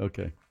 all right,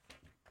 okay.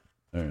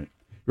 All right.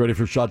 Ready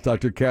for Shot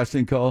Doctor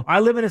casting call?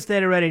 I live in a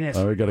state of readiness.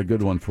 Oh, we got a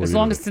good one for you. As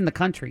long as it's in the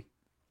country.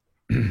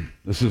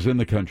 This is in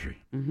the country.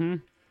 Mm-hmm.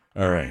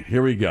 All right,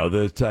 here we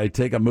go. I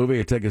take a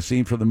movie, I take a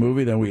scene from the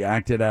movie, then we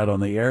act it out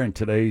on the air. In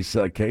today's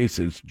case,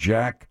 it's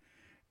Jack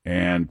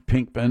and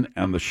Pinkman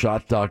and the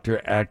Shot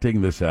Doctor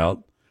acting this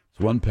out. It's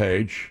one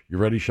page. You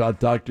ready, Shot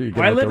Doctor? You're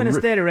gonna I have live to in a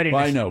state of readiness.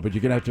 Well, I know, but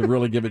you're going to have to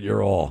really give it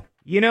your all.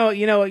 You know,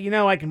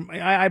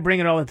 I bring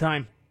it all the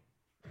time.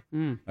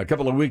 A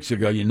couple of weeks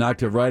ago, you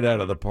knocked it right out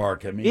of the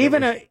park. I mean,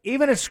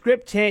 Even a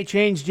script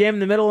change, Jim, in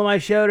the middle of my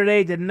show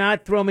today did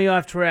not throw me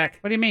off track.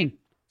 What do you mean?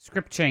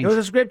 Script change? It was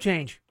a script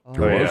change.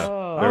 There was?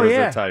 There was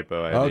a typo.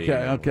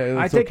 Okay.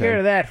 I took care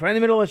of that right in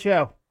the middle of the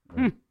show.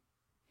 All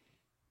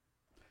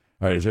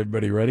right, is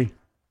everybody ready?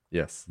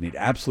 Yes. Need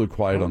absolute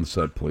quiet on the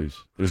set, please.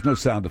 There's no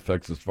sound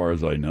effects as far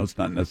as I know. It's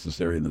not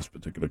necessary in this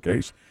particular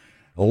case.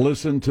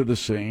 Listen to the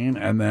scene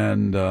and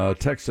then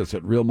text us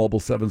at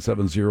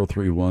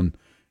RealMobile77031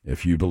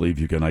 if you believe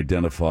you can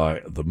identify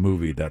the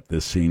movie that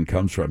this scene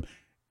comes from.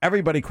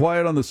 Everybody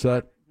quiet on the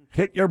set.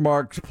 Hit your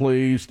marks,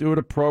 please. Do it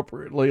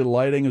appropriately.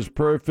 Lighting is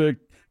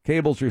perfect.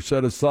 Cables are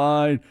set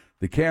aside.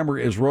 The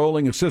camera is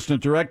rolling.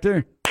 Assistant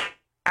director,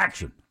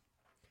 action.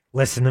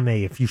 Listen to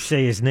me. If you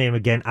say his name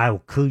again, I will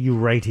kill you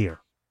right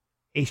here.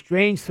 A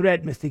strange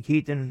threat, Mr.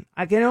 Keaton.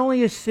 I can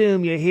only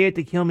assume you're here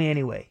to kill me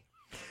anyway.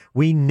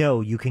 We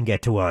know you can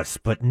get to us,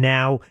 but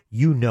now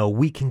you know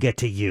we can get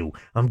to you.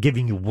 I'm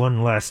giving you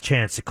one last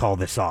chance to call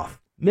this off.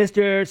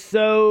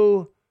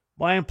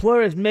 My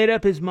employer has made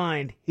up his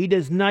mind. He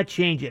does not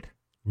change it.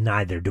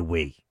 Neither do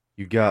we.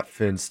 You got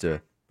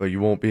Finsta, but you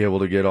won't be able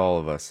to get all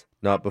of us.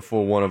 Not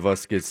before one of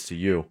us gets to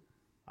you.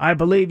 I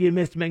believe you,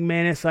 Mr.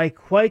 McManus. I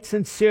quite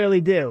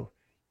sincerely do.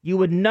 You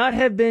would not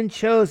have been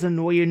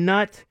chosen were you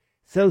not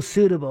so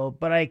suitable,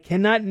 but I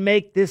cannot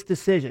make this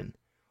decision.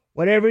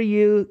 Whatever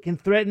you can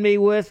threaten me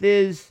with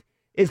is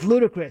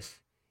ludicrous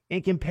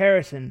in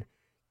comparison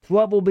to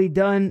what will be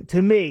done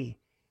to me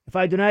if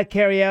I do not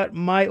carry out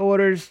my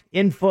orders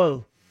in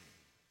full.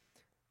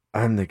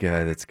 I'm the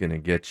guy that's going to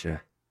get you.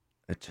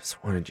 I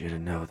just wanted you to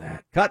know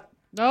that. Cut.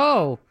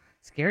 Oh,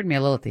 scared me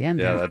a little at the end.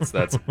 Yeah,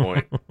 that's a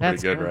point. Pretty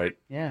That's good, good. right?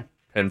 Yeah.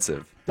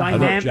 Pensive. I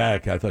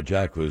thought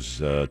Jack was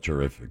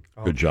terrific.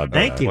 Good job.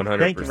 Thank you. 100%.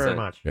 Thank you very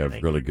much. Yeah,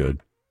 Thank really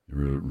good.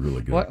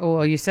 Really good.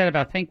 Well, you said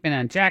about Pinkman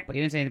and Jack, but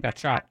you didn't say anything about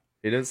Shot.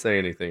 He didn't say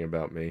anything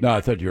about me. No,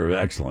 I thought you were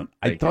excellent.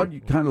 I Thank thought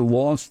you kind of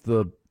lost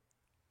the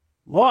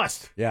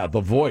voice.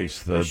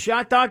 The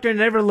Shot doctor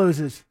never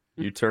loses.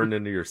 You turned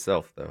into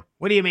yourself, though.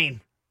 What do you mean?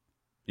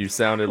 You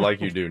sounded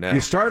like you do now. You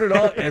started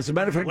off, as a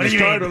matter of fact, What do you you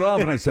started mean? off,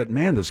 and I said,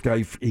 "Man, this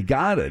guy, he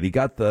got it. He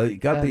got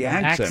the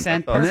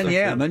accent."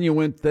 And then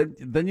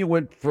you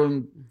went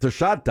from the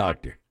Shot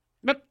doctor.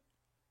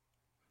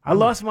 I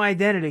lost my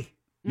identity.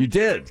 You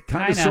did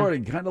kind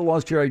of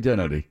lost your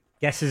identity.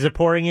 Guesses are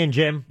pouring in,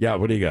 Jim. Yeah,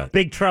 what do you got?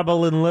 Big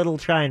Trouble in Little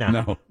China.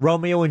 No.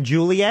 Romeo and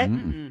Juliet.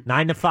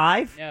 9 to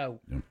 5. No.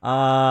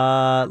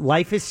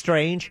 Life is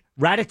Strange.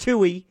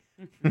 Ratatouille.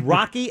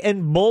 Rocky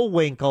and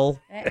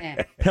Bullwinkle.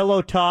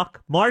 Pillow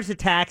Talk. Mars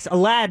Attacks.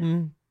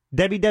 Aladdin.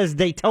 Debbie Does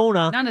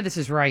Daytona. None of this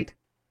is right.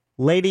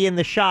 Lady in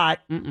the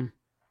Shot.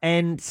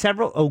 And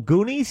several.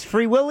 Goonies.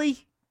 Free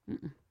Willy.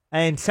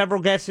 And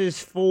several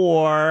guesses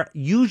for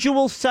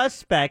Usual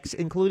Suspects,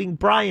 including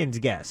Brian's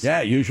guess.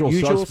 Yeah, Usual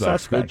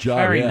Suspects. Good job.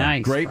 Very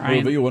nice, Great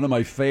Brian. movie. One of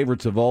my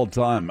favorites of all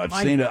time. I've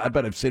seen it. I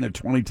bet I've seen it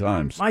 20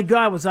 times. My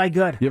God, was I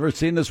good. You ever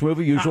seen this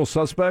movie, Usual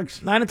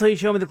Suspects? Not until you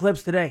show me the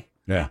clips today.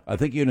 Yeah, I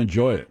think you'd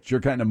enjoy it. It's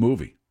your kind of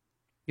movie.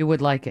 You would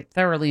like it.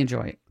 Thoroughly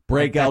enjoy it.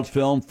 Breakout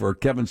film for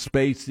Kevin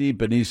Spacey,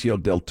 Benicio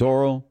del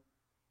Toro.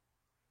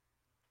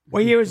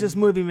 What year was this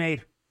movie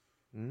made?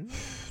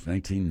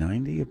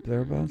 1990, up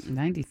thereabouts?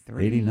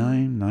 93.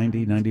 89,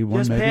 90,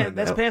 91, maybe?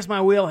 That's past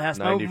my wheelhouse.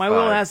 My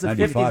wheelhouse, the 50s and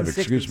 95, 60s.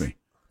 excuse me.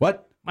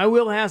 What? My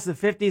wheelhouse, the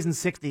 50s and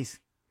 60s.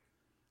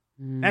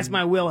 That's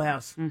my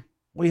wheelhouse.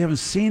 Well, you haven't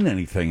seen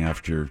anything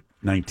after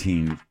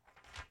 19...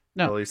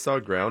 No. Well, he saw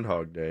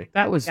Groundhog Day.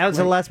 That was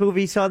the last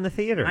movie he saw in the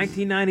theater.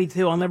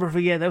 1992. I'll never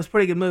forget. That was a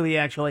pretty good movie,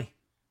 actually.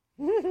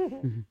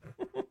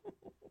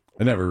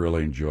 I never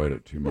really enjoyed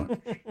it too much.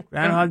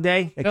 Groundhog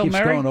Day. It keeps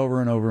going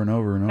over and over and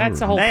over and over. That's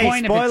the whole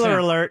point of it. Spoiler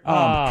alert.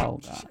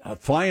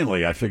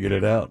 Finally, I figured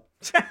it out.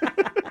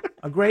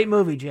 A great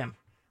movie, Jim.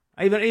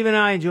 Even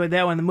I enjoyed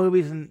that one. The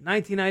movies in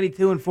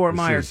 1992 in Fort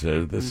Myers.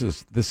 This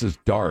is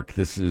dark.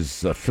 This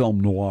is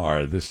film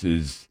noir. This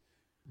is...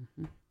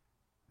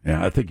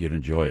 Yeah, I think you'd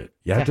enjoy it.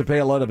 You have to pay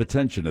a lot of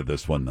attention to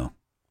this one, though.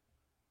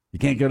 You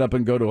can't get up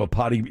and go to a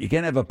potty. You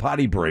can't have a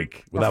potty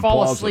break without or fall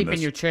pausing asleep this.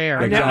 in your chair.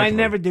 Exactly. I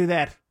never do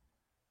that.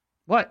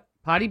 What?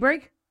 Potty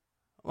break?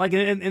 Like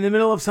in the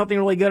middle of something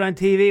really good on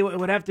TV, it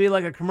would have to be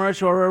like a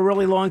commercial or a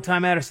really long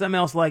time ad or something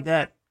else like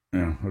that.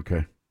 Yeah,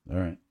 okay. All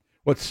right.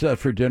 What's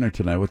for dinner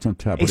tonight? What's on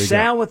tap? A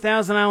salad with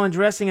Thousand Island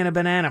dressing and a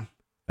banana.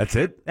 That's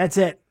it? That's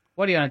it.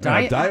 What, are you on a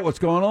diet? Diet? What's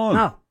going on?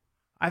 No.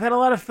 I've had a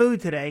lot of food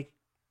today.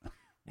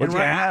 What'd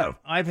you have?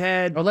 I've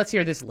had... Oh, let's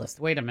hear this list.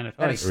 Wait a minute.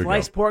 I had a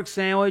sliced pork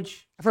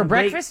sandwich. For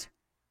breakfast?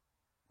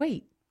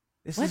 Wait.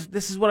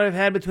 This is what I've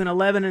had between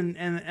 11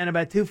 and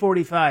about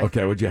 2:45.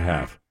 Okay, what'd you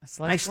have?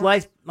 Nice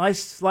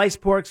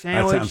sliced pork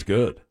sandwich. That sounds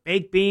good.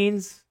 Baked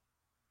beans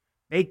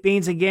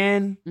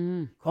again.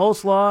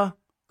 Coleslaw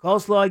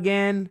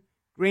again.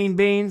 Green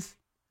beans.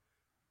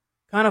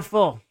 Kind of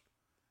full.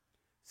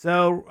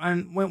 So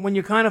and when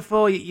you're kind of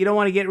full, you don't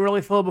want to get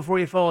really full before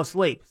you fall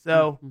asleep.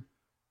 So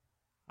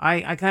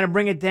I kind of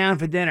bring it down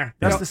for dinner.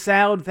 Just the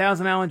salad,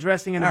 Thousand Island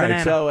dressing, and a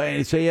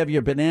banana. So you have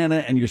your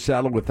banana and your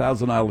salad with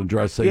Thousand Island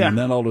dressing, and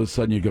then all of a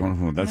sudden you're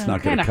going, that's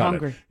not going to cut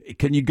hungry. it.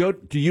 Can you go?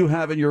 Do you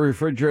have in your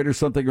refrigerator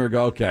something, or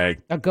go? Okay,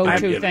 a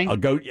go-to thing.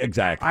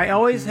 Exactly. I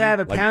always have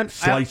a like pound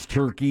sliced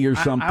turkey or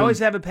something. I always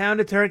have a pound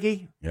of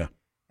turkey. Yeah.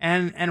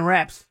 and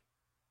wraps.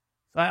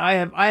 So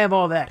I have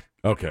all that.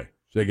 Okay.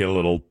 So you get a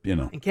little,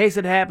 In case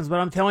it happens, but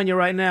I'm telling you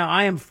right now,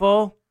 I am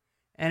full,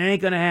 and it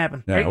ain't going to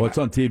happen. Yeah, what's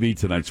on TV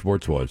tonight,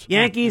 sports-wise?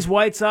 Yankees,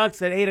 White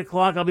Sox at 8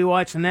 o'clock. I'll be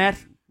watching that.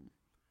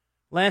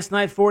 Last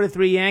night,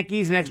 4-3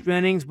 Yankees in extra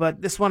innings,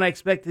 but this one I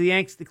expect the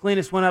Yankees the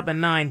cleanest one up in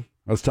 9.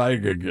 What's Tiger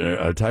going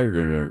to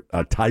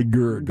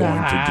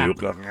do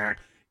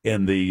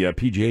in the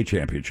PGA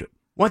Championship?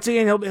 Once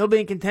again, he'll be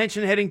in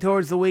contention heading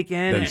towards the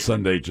weekend. Then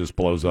Sunday just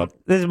blows up.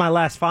 This is my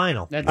last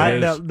final. This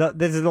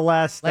is the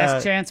last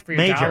chance for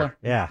your major. dollar.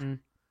 Yeah.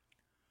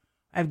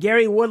 I have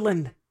Gary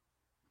Woodland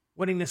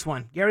winning this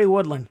one. Gary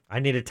Woodland. I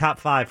need a top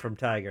 5 from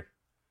Tiger.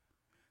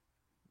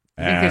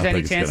 You think there's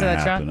any chance of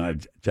that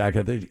shot? Jack,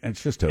 I think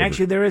it's just over.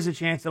 Actually, there is a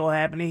chance it'll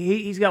happen.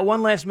 He's got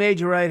one last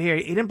major right here.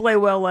 He didn't play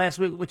well last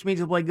week, which means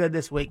he'll play good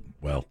this week.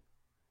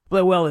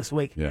 Play well this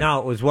week. Yeah. No,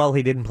 it was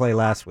he didn't play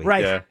last week.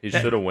 Right. Yeah, he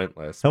should have went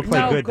last He'll week.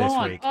 play good this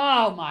week.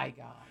 Oh, my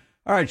God.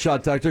 All right,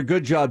 Shot Doctor,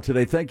 good job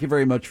today. Thank you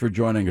very much for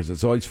joining us.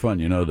 It's always fun,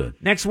 you know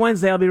that. Next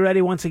Wednesday, I'll be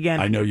ready once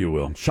again. I know you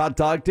will. Shot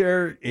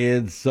Doctor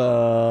is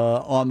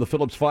on the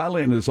Phillips File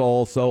and is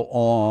also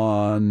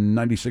on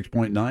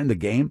 96.9, The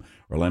Game,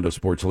 Orlando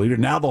sports leader.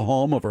 Now the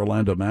home of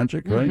Orlando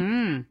Magic, right?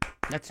 Mm-hmm.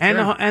 That's true.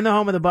 And the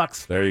home of the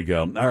Bucks. There you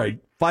go. All right,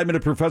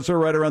 5-Minute Professor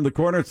right around the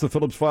corner. It's the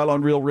Phillips File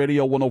on Real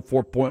Radio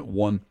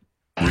 104.1.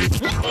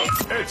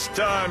 It's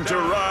time to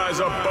rise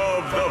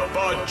above the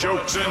butt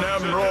jokes and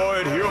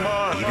hemorrhoid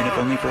humor. Even if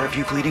only for a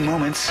few fleeting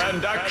moments.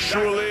 And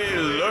actually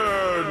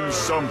learn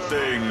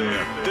something.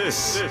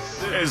 This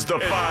is the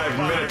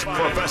 5-Minute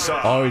Professor.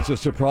 Always a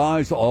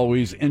surprise,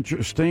 always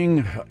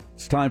interesting.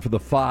 It's time for the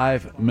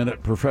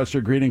 5-Minute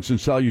Professor. Greetings and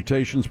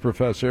salutations,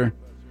 Professor.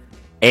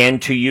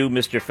 And to you,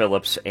 Mr.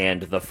 Phillips,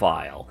 and the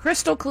file.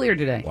 Crystal clear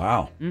today.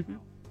 Wow. Mm-hmm.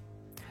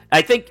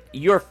 I think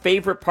your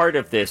favorite part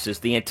of this is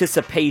the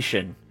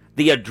anticipation,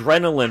 the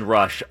adrenaline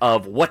rush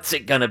of what's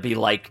it going to be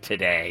like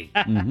today.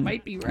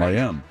 Might be right. I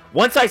am.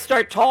 Once I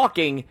start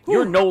talking,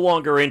 you're no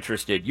longer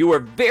interested. You were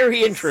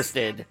very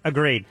interested.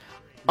 Agreed.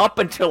 Up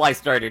until I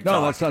started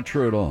talking. No, that's not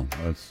true at all.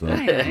 That's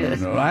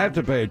no, I have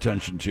to pay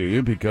attention to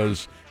you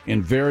because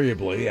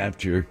invariably,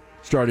 after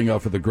starting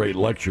off with a great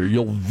lecture,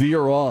 you'll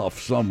veer off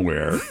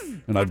somewhere,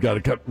 and I've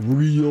got to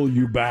reel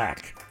you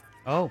back.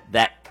 Oh.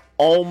 That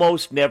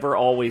almost never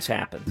always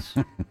happens.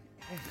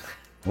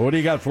 What do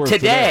you got for us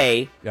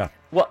today? Yeah.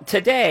 Well,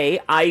 today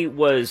I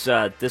was,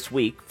 this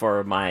week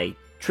for my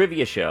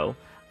trivia show,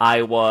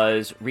 I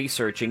was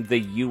researching the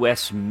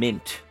U.S.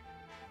 Mint.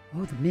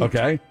 Oh, the Mint.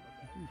 Okay.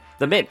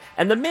 The Mint.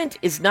 And the Mint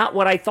is not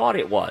what I thought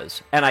it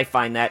was, and I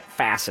find that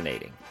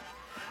fascinating.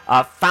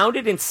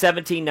 Founded in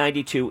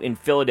 1792 in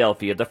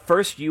Philadelphia, the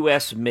first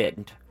U.S.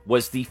 Mint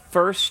was the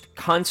first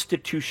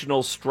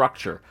constitutional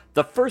structure.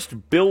 The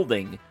first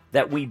building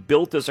that we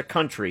built as a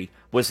country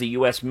was the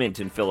U.S. Mint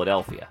in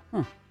Philadelphia.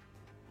 Huh.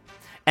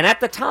 And at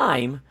the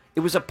time, it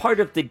was a part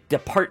of the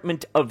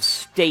Department of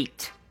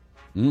State.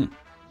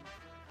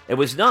 It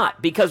was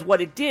not, because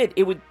what it did,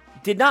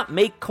 did not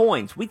make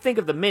coins. We think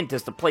of the Mint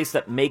as the place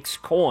that makes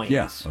coins.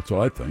 Yes, that's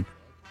what I think.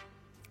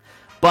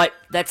 But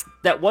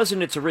that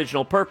wasn't its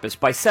original purpose.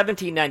 By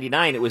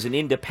 1799, it was an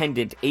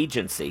independent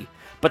agency.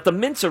 But the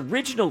Mint's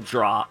original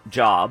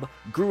job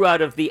grew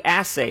out of the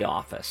assay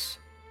office.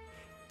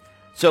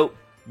 So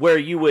where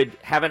you would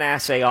have an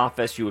assay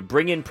office, you would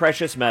bring in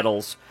precious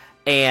metals,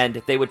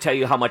 and they would tell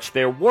you how much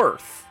they're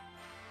worth.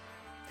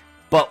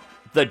 But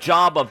the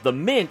job of the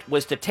Mint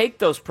was to take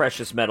those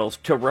precious metals,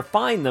 to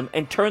refine them,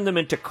 and turn them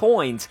into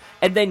coins,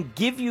 and then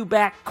give you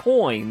back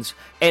coins,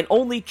 and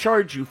only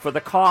charge you for the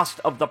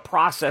cost of the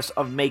process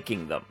of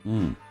making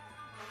them.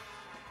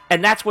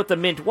 And that's what the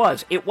Mint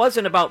was. It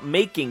wasn't about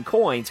making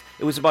coins,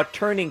 it was about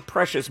turning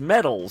precious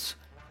metals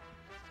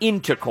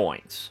into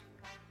coins.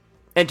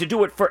 And to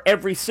do it for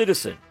every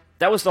citizen.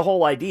 That was the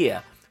whole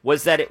idea,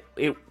 was that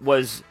it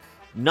was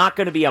not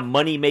going to be a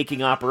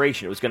money-making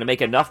operation. It was going to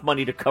make enough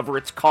money to cover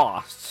its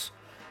costs,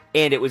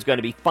 and it was going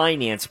to be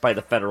financed by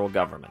the federal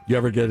government. You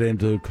ever get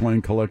into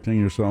coin collecting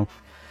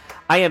yourself?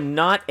 I am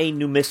not a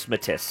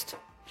numismatist.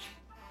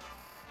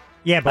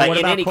 Yeah, but what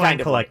about any coin kind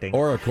collecting?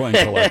 Or a coin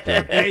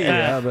collector.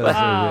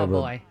 Oh,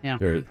 boy. Yeah.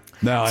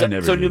 No, I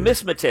never So did.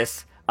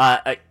 numismatists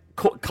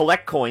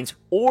collect coins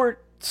or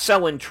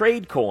sell and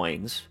trade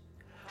coins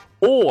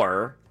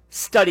or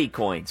study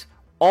coins.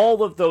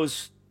 All of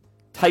those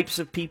types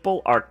of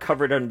people are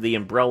covered under the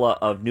umbrella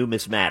of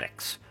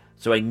numismatics.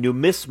 So a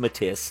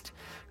numismatist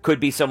could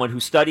be someone who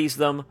studies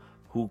them,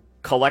 who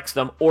collects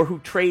them, or who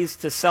trades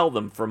to sell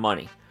them for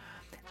money.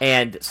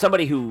 And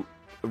somebody who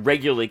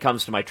regularly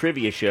comes to my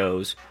trivia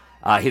shows,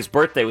 his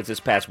birthday was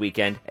this past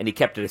weekend, and he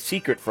kept it a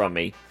secret from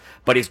me.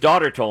 But his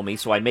daughter told me,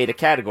 so I made a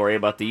category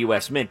about the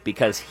U.S. Mint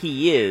because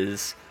he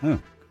is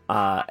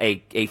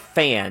a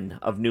fan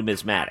of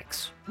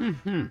numismatics.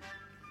 Mm-hmm.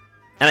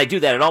 And I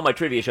do that at all my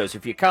trivia shows.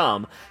 If you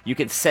come, you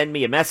can send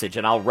me a message,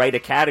 and I'll write a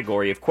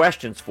category of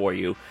questions for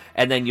you,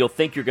 and then you'll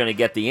think you're going to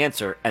get the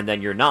answer, and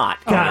then you're not,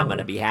 and I'm going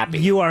to be happy.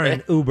 You are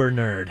an uber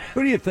nerd.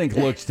 Who do you think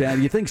looks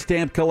down? You think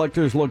stamp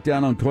collectors look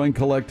down on coin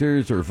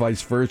collectors, or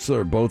vice versa,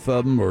 or both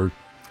of them, or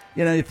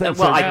You know, you think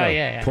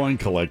coin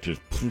collectors,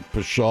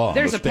 pshaw.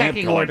 There's the a stamp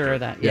pecking collector. order of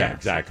that. Yeah, yes.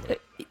 exactly.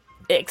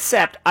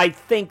 Except I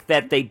think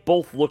that they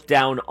both look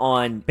down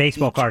on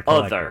baseball card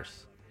other.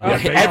 collectors.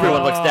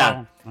 Everyone looks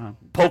down.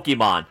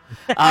 Pokemon.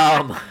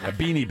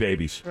 Beanie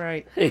Babies.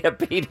 Right. Yeah,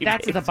 Beanie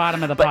That's Babies. at the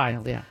bottom of the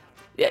pile, yeah.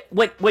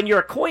 When you're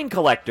a coin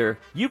collector,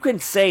 you can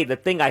say the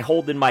thing I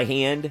hold in my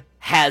hand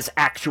has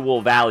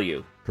actual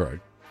value. Correct.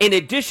 In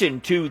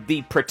addition to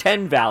the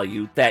pretend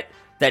value that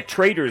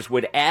traders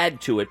would add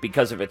to it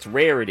because of its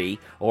rarity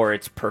or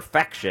its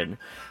perfection,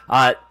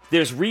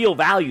 there's real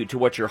value to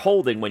what you're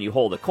holding when you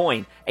hold a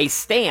coin. A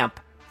stamp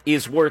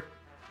is worth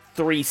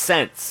 3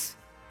 cents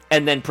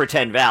and then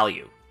pretend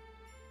value.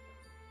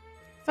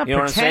 It's not You know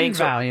what I'm saying? pretend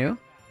value.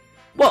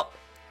 Well,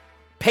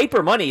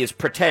 paper money is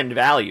pretend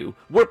value.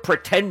 We're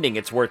pretending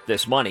it's worth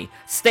this money.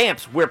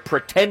 Stamps, we're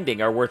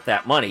pretending are worth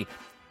that money.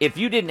 If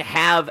you didn't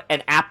have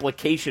an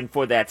application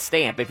for that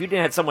stamp, if you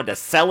didn't have someone to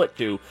sell it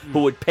to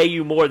who would pay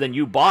you more than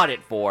you bought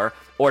it for,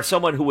 or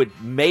someone who would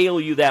mail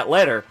you that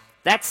letter,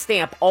 that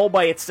stamp all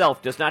by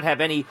itself does not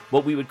have any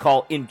what we would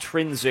call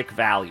intrinsic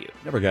value.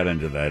 Never got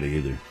into that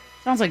either.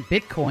 Sounds like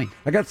Bitcoin.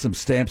 I got some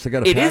stamps. I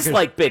got a It package. is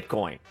like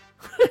Bitcoin.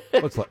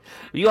 What's like?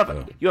 You have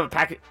a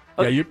packet.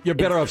 Yeah, you're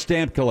better off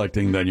stamp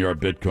collecting than you're a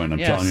Bitcoin. I'm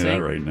Yeah, telling you see?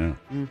 that right now.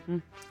 Mm-hmm.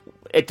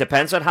 It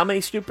depends on how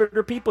many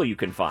stupider people you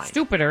can find.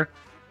 Stupider.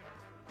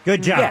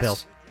 Good job, Yes. Bill.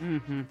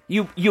 Mm-hmm.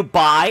 You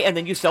buy and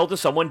then you sell to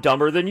someone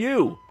dumber than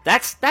you.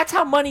 That's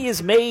how money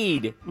is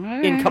made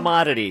in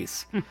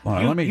commodities. All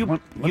right, you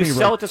let me you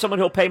sell it to someone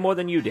who'll pay more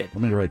than you did.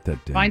 Let me write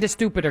that down. Find a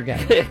stupider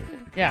guy.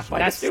 Yeah,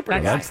 Find a stupider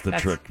guy. That's the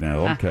trick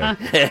now.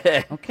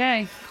 Okay.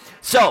 Okay.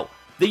 So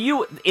in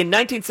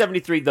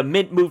 1973, the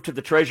Mint moved to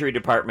the Treasury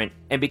Department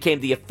and became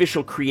the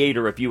official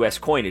creator of U.S.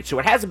 coinage. So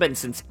it hasn't been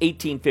since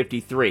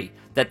 1853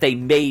 that they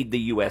made the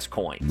U.S.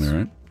 coins. All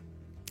right.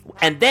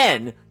 And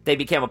then they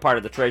became a part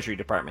of the Treasury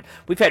Department.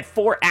 We've had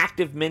 4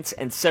 active mints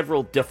and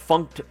several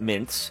defunct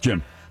mints.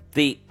 Jim.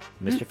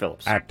 Mr.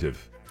 Phillips.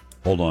 Active.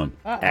 Hold on.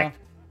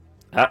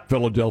 Uh-oh.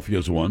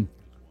 Philadelphia's one.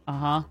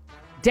 Uh-huh.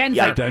 Denver.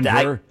 Yeah,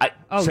 Denver.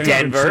 San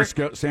Denver.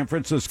 San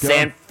Francisco.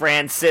 San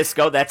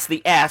Francisco. That's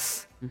the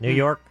S. New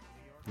York.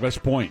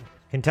 West Point.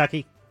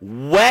 Kentucky.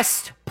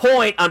 West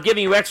Point. I'm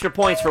giving you extra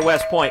points for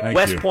West Point. Thank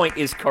West you. Point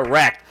is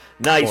correct.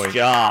 Nice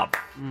job.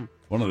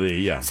 One of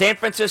the, San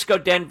Francisco,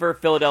 Denver,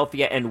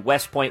 Philadelphia, and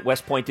West Point.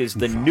 West Point is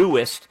the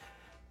newest.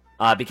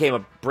 Became a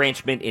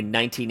branch mint in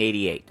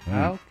 1988.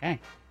 Okay.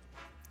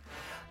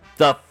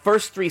 The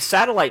first 3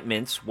 satellite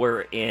mints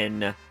were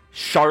in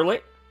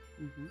Charlotte,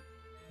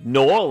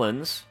 New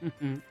Orleans,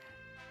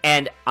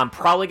 and I'm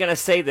probably going to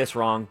say this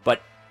wrong,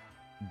 but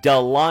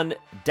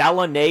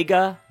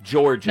Dahlonega,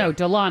 Georgia. No,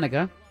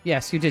 Dahlonega.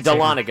 Yes, you did say that.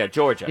 Dahlonega,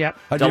 Georgia. Yep.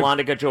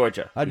 Dahlonega,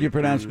 Georgia. How do you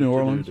pronounce New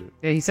Orleans?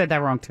 Yeah, he said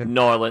that wrong, too.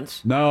 New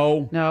Orleans.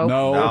 No.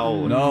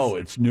 No,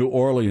 it's New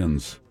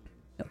Orleans.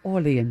 New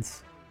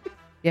Orleans.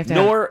 You have to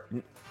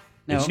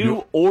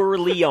New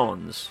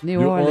Orleans.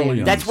 New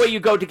Orleans. That's where you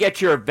go to get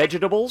your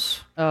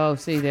vegetables. Oh,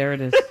 see, there it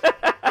is.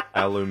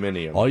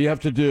 Aluminium. All you have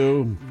to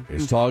do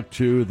is talk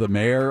to the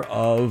mayor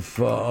of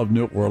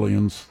New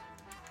Orleans.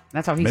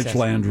 That's how he Mitch says.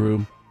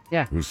 Landrieu.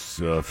 Yeah. Whose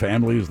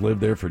family has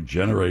lived there for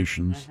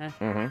generations.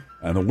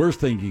 And the worst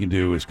thing you can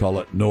do is call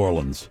it New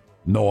Orleans.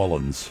 New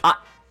Orleans.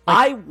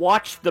 I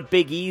watched The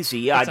Big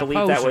Easy. I It's a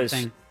believe that poser was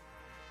thing.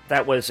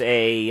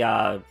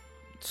 a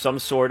some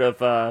sort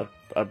of a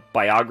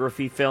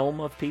biography film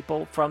of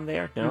people from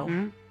there.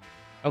 No.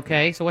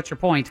 Okay, so what's your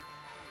point?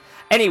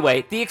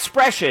 Anyway, the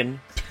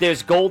expression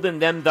 "there's gold in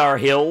them thar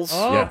hills"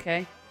 Oh,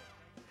 okay.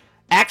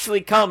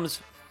 actually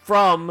comes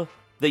from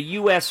the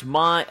U.S.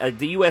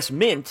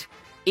 Mint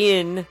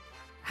in,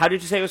 how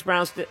did you say it was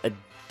pronounced?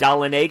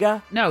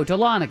 Dahlonega? No,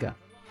 Dahlonega.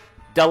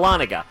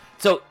 Dahlonega.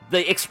 So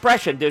the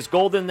expression "there's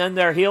gold in them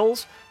there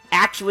hills"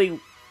 actually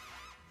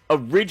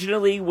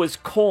originally was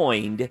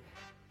coined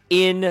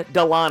in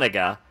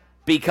Dahlonega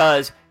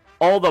because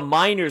all the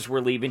miners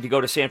were leaving to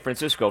go to San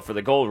Francisco for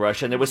the gold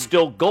rush, and there was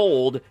still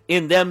gold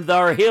in them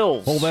there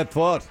hills. Hold that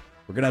thought.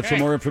 We're going to have some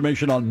more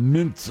information on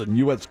mints and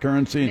U.S.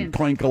 currency and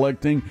coin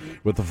collecting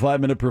with the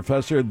 5-Minute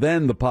Professor,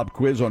 then the pop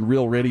quiz on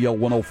Real Radio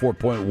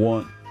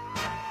 104.1.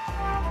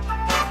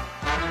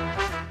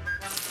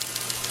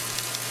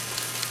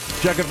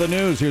 Check out the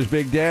news. Here's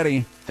Big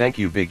Daddy. Thank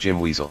you, Big Jim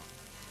Weasel.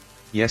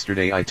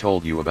 Yesterday I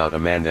told you about a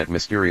man that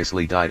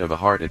mysteriously died of a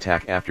heart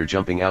attack after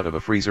jumping out of a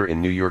freezer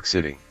in New York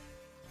City.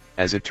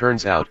 As it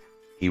turns out,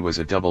 he was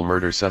a double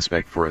murder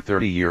suspect for a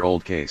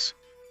 30-year-old case.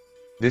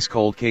 This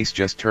cold case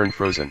just turned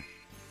frozen.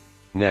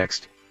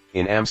 Next,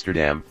 in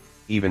Amsterdam,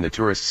 even the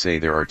tourists say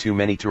there are too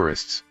many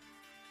tourists.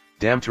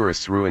 Damn,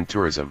 tourists ruin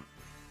tourism.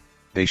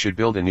 They should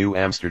build a new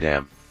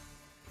Amsterdam.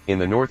 In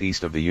the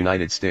northeast of the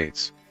United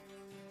States.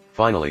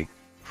 Finally,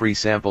 free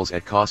samples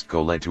at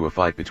Costco led to a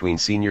fight between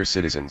senior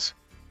citizens.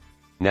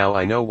 Now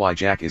I know why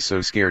Jack is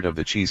so scared of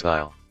the cheese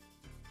aisle.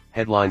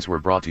 Headlines were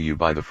brought to you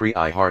by the free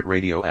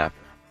iHeartRadio app.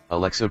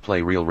 Alexa,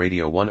 play Real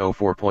Radio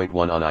 104.1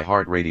 on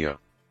iHeartRadio.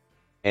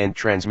 End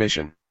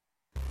transmission.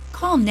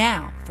 Call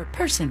now for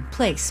person,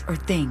 place, or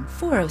thing.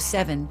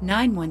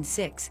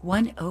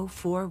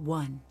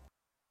 407-916-1041.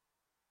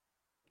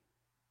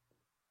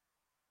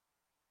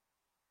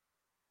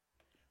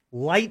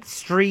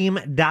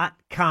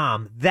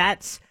 Lightstream.com.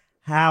 That's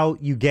how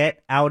you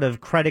get out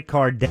of credit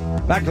card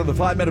debt. Back to the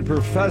 5-Minute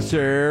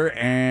Professor,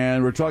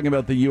 and we're talking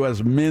about the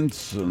U.S.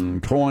 mints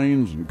and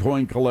coins and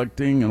coin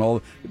collecting and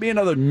all. It'll be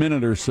another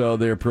minute or so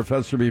there,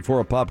 Professor,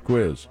 before a pop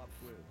quiz.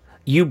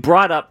 You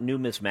brought up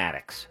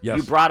numismatics. Yes.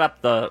 You brought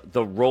up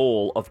the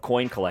role of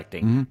coin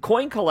collecting. Mm-hmm.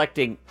 Coin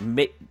collecting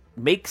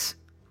makes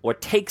or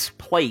takes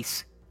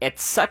place at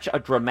such a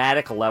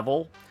dramatic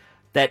level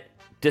that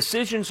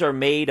decisions are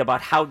made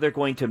about how they're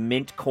going to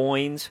mint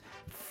coins,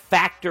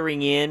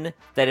 factoring in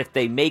that if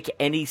they make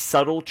any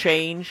subtle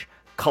change,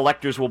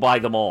 collectors will buy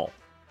them all.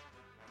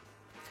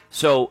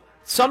 So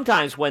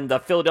sometimes when the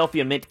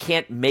Philadelphia Mint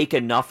can't make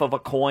enough of a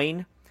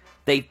coin,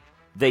 they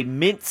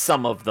mint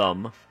some of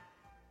them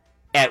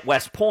at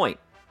West Point,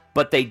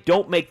 but they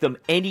don't make them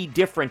any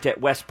different at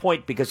West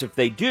Point, because if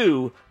they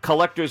do,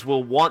 collectors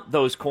will want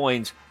those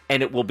coins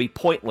and it will be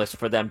pointless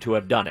for them to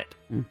have done it.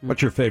 Mm-hmm.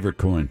 What's your favorite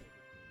coin?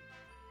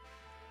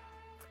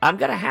 I'm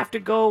going to have to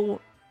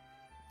go...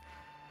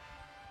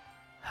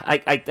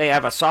 I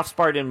have a soft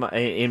spot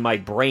in my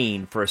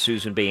brain for a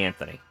Susan B.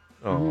 Anthony.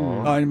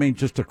 Oh, I mean,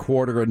 just a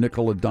quarter, a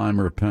nickel, a dime,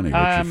 or a penny.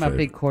 What's I'm your a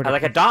big quarter. I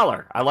like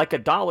 $1. I like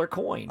 $1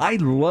 coin. I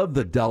love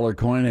the dollar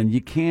coin, and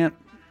you can't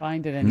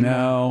find it anymore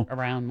No.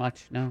 around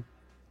much. No.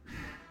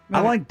 I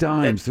like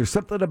dimes. There's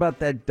something about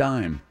that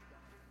dime.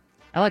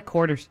 I like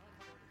quarters.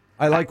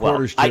 I like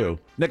quarters too.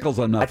 Nickels,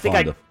 I'm not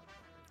fond of.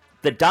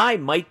 The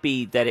dime might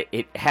be that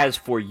it has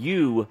for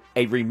you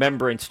a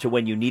remembrance to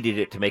when you needed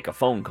it to make a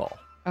phone call.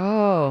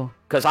 Oh.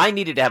 Because I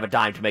needed to have a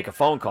dime to make a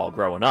phone call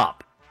growing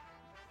up.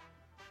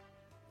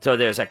 So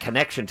there's a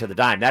connection to the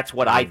dime. That's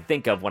what I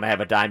think of when I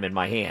have a dime in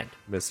my hand.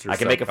 Mr. I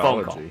can make a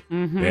phone call.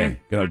 Mm-hmm. Yeah, you're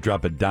going to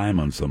drop a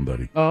dime on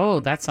somebody. Oh,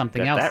 that's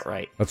something else. That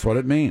right. That's what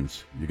it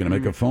means. You're going to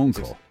make a phone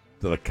call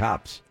to the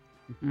cops.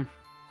 Mm-hmm.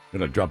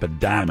 Going to drop a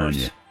dime on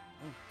you.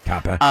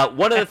 Copper.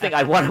 One other thing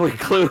I want to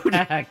include.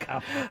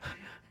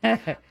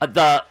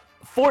 The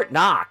Fort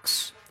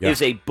Knox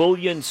is a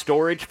bullion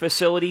storage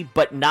facility,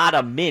 but not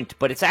a mint.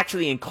 But it's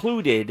actually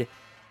included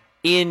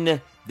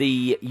in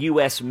the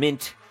U.S.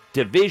 Mint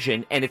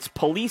division, and it's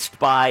policed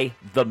by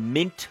the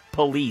Mint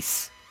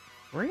Police.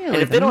 Really? And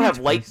if they don't have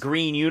light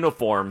green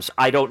uniforms,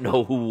 I don't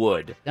know who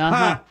would.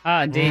 Damn.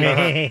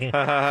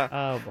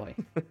 Oh, boy.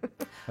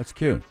 That's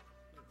cute.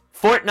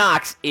 Fort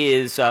Knox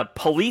is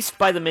policed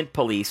by the Mint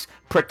Police,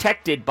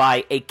 protected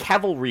by a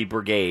cavalry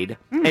brigade,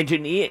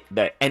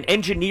 an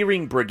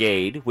engineering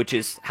brigade, which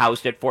is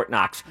housed at Fort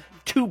Knox,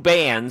 2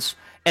 bands,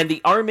 and the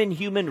Army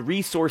Human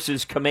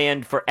Resources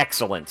Command for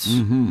Excellence.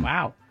 Mm-hmm.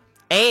 Wow.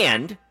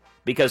 And,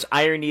 because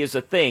irony is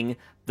a thing,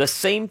 the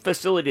same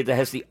facility that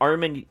has the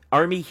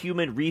Army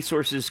Human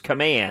Resources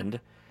Command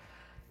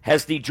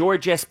has the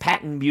George S.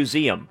 Patton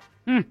Museum.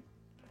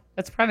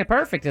 That's kind of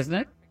perfect, isn't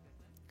it?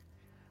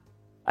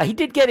 He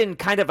did get in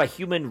kind of a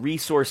human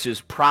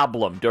resources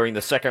problem during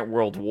the Second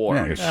World War.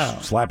 Yeah, you're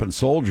slapping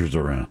soldiers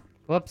around.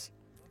 Whoops.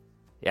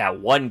 Yeah,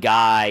 one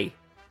guy.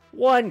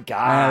 I think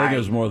it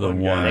was more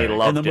than one. They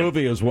loved In the him.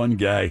 movie, it was one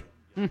guy.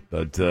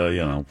 But,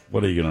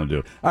 what are you going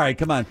to do? All right,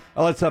 come on.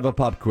 Let's have a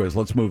pop quiz.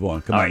 Let's move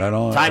on. Come on.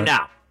 Right, time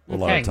now. A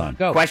lot of time.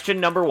 Go. Question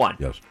number 1.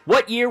 Yes.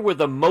 What year were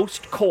the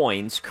most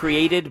coins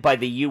created by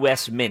the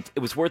U.S. Mint? It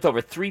was worth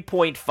over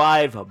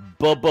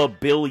 $3.5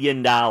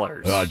 billion.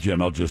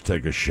 Jim, I'll just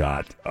take a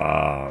shot.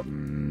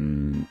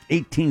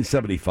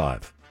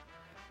 1875.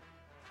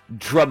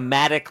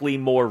 Dramatically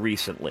more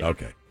recently.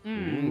 Okay.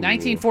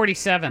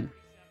 1947.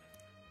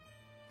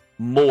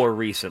 More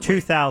recently.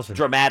 2000.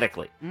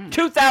 Dramatically.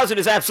 2000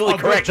 is absolutely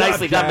correct. good job,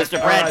 Nicely done, Jack.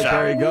 Mr. All right, Bradshaw.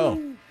 there you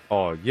go.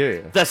 Oh,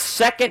 yeah. The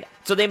second,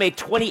 so they made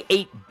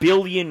 28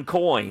 billion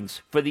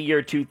coins for the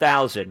year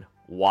 2000.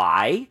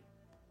 Why?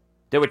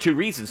 There were 2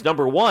 reasons.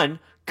 Number 1,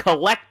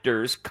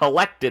 collectors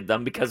collected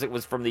them because it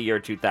was from the year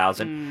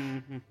 2000.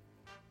 Mm-hmm.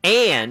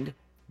 And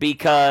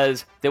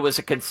because there was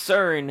a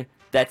concern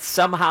that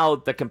somehow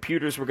the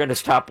computers were going to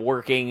stop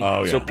working,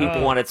 so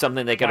people wanted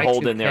something they could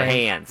hold in their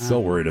hands. So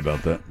worried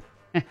about that.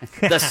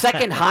 The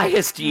second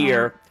highest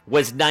year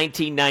was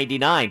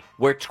 1999,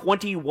 where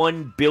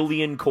 21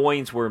 billion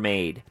coins were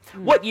made.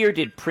 What year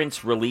did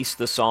Prince release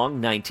the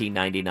song,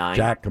 1999?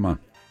 Jack, come on.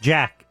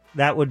 Jack,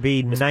 that would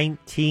be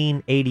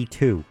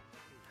 1982.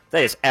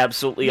 That is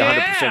absolutely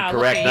 100%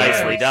 correct.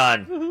 Nicely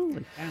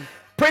done.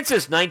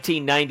 Prince's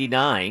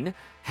 1999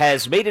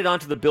 has made it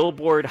onto the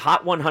Billboard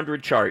Hot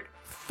 100 chart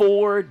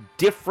 4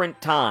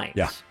 different times.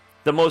 Yeah.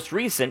 The most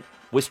recent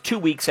was 2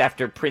 weeks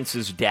after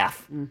Prince's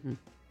death. Mm-hmm.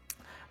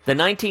 The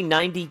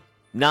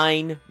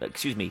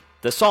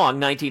song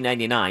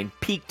 1999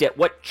 peaked at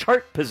what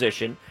chart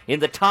position in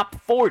the top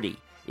 40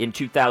 in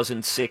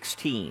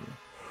 2016?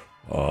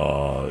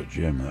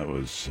 Jim, that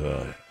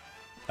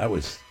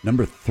was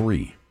number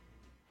 3.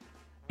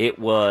 It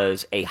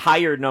was a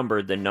higher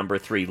number than number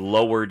 3,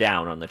 lower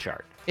down on the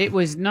chart. It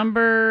was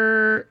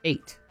number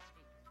 8.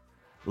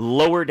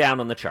 Lower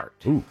down on the chart.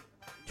 Ooh.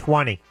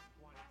 20.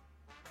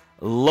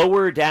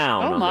 Lower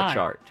down on my. the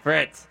chart.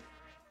 Fritz.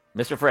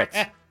 Mr. Fritz.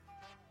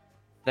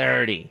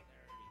 30.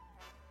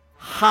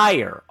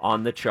 Higher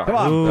on the chart. Come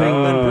on,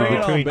 Pinkman, bring it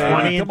on, Between baby.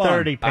 20 and Come on.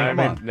 30,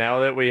 Pinkman. Now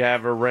that we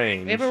have a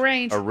range, We have a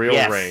range. a real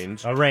Yes.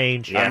 range, A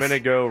range. I'm going to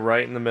go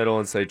right in the middle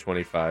and say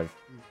 25.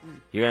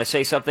 You're going to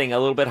say something a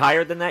little bit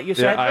higher than that, you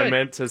said? Yeah, I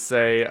meant to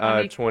say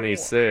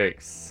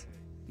 26.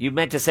 You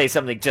meant to say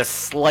something just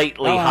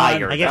slightly Oh,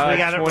 higher. I guess we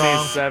got it wrong.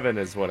 27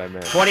 is what I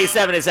meant.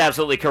 27 is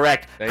absolutely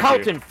correct. Thank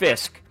Carlton you.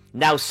 Fisk,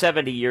 now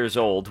 70 years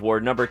old,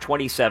 wore number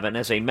 27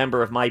 as a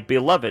member of my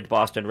beloved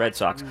Boston Red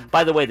Sox.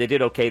 By the way, they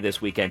did okay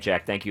this weekend,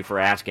 Jack. Thank you for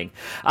asking.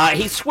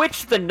 He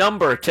switched the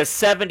number to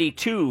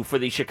 72 for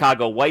the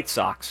Chicago White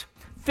Sox.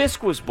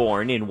 Fisk was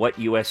born in what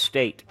U.S.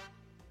 state?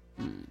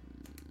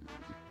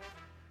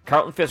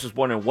 Carlton Fisk was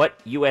born in what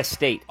U.S.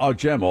 state? Oh,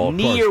 Jim, of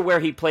Near course. where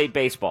he played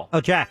baseball. Oh,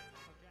 Jack.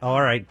 Oh,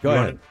 all right. Go You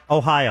ahead. want-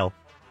 Ohio.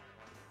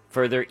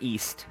 Further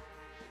east.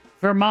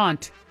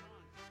 Vermont.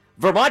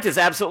 Vermont is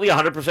absolutely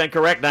 100%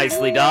 correct.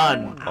 Nicely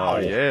done. Oh,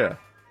 yeah.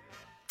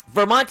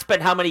 Vermont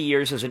spent how many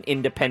years as an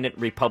independent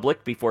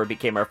republic before it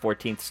became our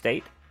 14th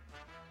state?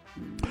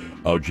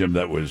 Oh, Jim,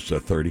 that was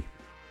 30.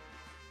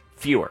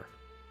 Fewer.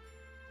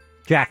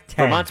 Jack,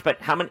 10. Vermont spent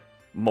how many?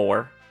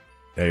 More.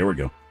 Hey, here we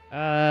go.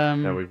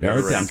 Now we've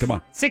Narrow got it down. Come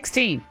on.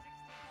 16.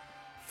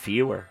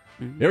 Fewer.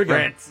 Here we go.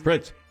 Fritz.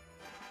 Fritz.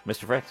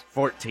 Mr. Fritz.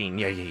 14.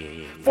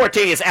 Yeah.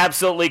 14 is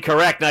absolutely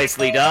correct.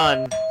 Nicely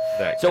done.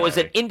 That So it was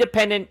guy. an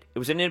independent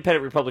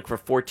republic for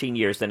 14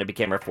 years, then it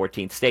became our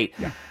 14th state.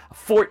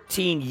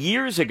 14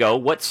 years ago,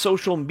 what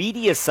social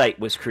media site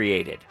was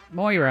created?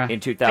 Moira. In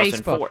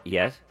 2004. Facebook.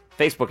 Yes.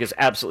 Facebook is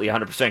absolutely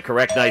 100%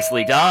 correct.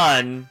 Nicely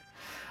done.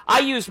 I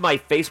used my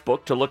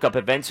Facebook to look up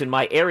events in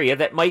my area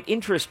that might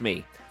interest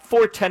me.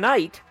 For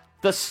tonight,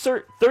 the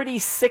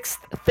 36th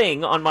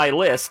thing on my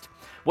list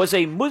was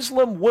a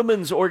Muslim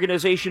Women's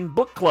Organization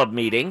book club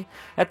meeting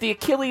at the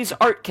Achilles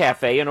Art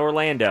Cafe in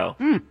Orlando.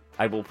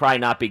 I will probably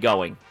not be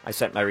going. I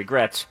sent my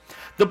regrets.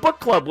 The book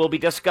club will be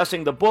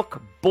discussing the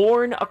book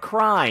Born a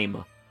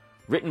Crime,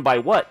 written by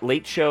what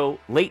late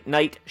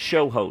night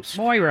show host?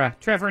 Moira.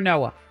 Trevor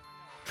Noah.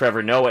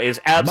 Trevor Noah is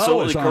Mo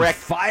absolutely is on correct.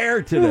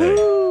 fire today.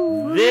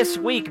 This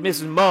week,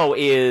 Mrs. Mo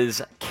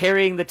is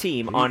carrying the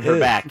team on her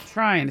back. I'm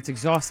trying. It's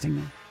exhausting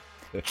me.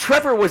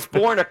 Trevor was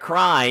born a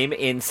crime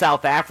in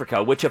South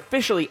Africa, which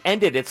officially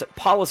ended its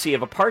policy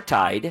of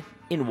apartheid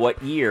in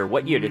what year?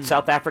 What year did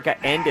South Africa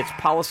end its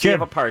policy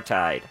Jim. of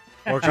apartheid?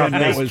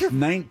 That was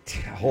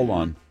 19. Hold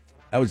on.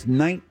 That was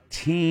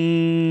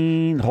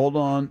 19. Hold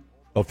on.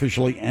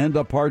 Officially end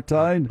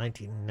apartheid?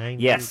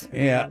 1990. Yes.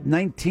 Yeah,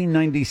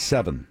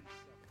 1997.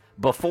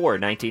 Before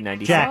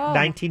 1997. Jack,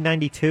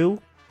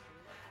 1992.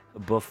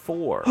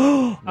 Before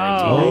Oh,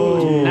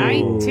 1992.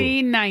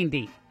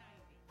 1990.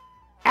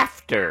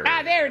 After.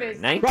 There it is.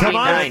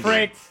 1990.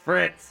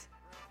 Fritz.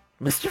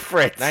 Mr.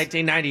 Fritz.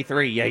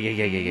 1993.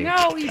 Yeah.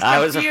 No, he's I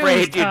was confused. afraid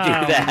you'd do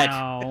Oh, that.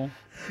 No.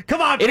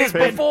 Come on, It is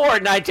Pinkman. before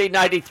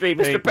 1993,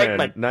 Mr. Pinkman.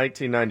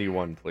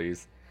 1991,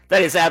 please.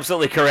 That is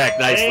absolutely correct.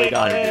 Nicely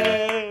done.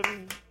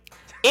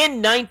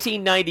 In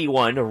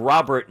 1991,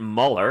 Robert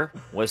Mueller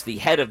was the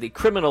head of the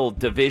criminal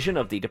division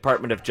of the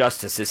Department of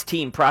Justice. His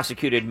team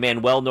prosecuted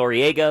Manuel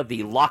Noriega,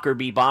 the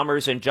Lockerbie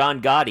bombers, and John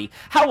Gotti.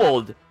 How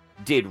old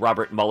did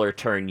Robert Mueller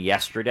turn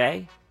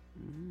yesterday?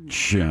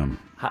 Jim.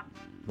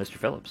 Mr.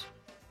 Phillips.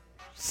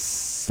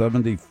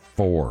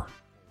 74.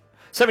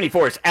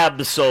 74 is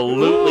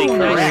absolutely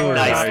correct.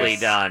 nice. Nicely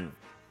done.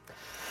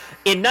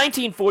 In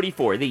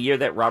 1944, the year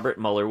that Robert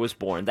Mueller was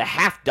born, the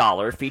half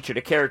dollar featured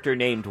a character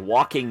named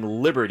Walking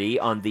Liberty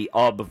on the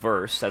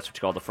obverse. That's what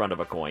you call the front of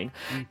a coin.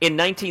 In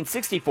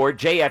 1964,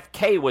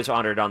 JFK was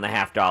honored on the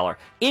half dollar.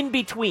 In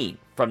between,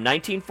 from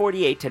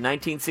 1948 to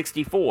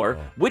 1964,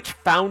 which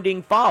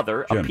founding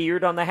father Jim.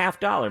 appeared on the half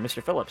dollar?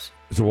 Mr. Phillips.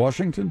 Is it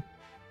Washington?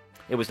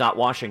 It was not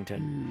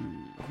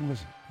Washington.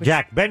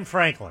 Jack, Ben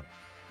Franklin.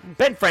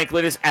 Ben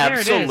Franklin is There it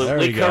is. There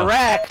absolutely you go.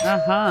 correct.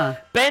 Uh-huh.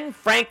 Ben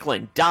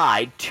Franklin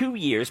died 2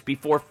 years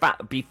before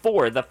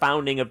the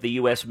founding of the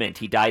U.S. Mint.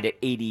 He died at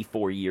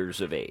 84 years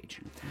of age.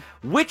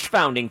 Which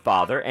founding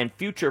father and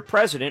future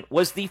president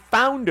was the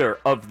founder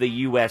of the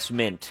U.S.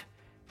 Mint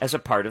as a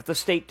part of the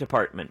State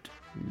Department?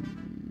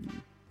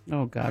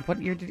 Oh, God.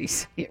 What year did he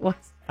say it was?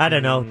 I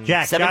don't know.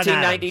 Jack, John Adams.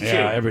 1792.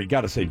 Yeah,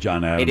 got to say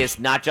John Adams. It is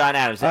not John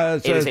Adams.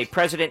 It is a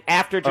president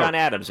after John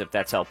Adams, if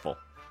that's helpful.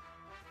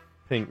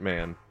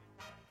 Pinkman.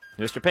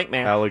 Mr.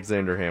 Pinkman.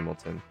 Alexander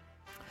Hamilton.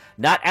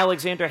 Not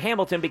Alexander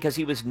Hamilton because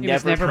he was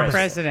never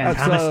president.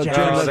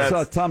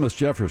 That's Thomas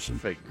Jefferson.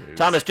 Fake news.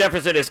 Thomas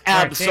Jefferson is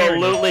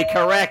absolutely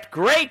correct.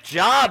 Great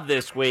job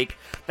this week.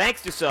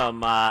 Thanks to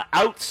some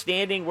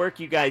outstanding work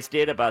you guys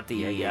did about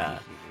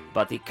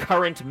the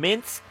current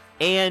mints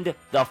and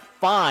the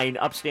fine,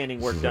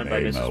 upstanding work done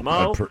by Mrs.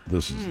 Mo.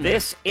 This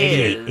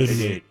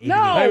is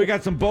No. Hey, we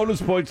got some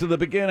bonus points at the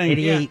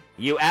beginning.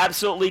 You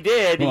absolutely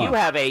did. Come on. You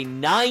have a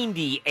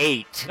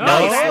 98. Oh,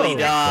 Nicely very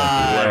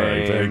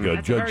done. Very good.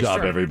 That's Good very job,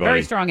 strong. everybody.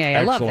 Very strong A.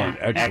 I love that.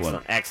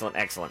 Excellent.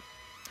 Excellent.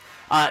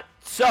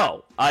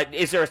 So,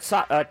 is there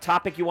a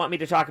topic you want me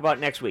to talk about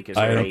next week? Is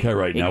I there don't care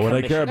right now. What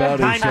I care about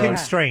Time is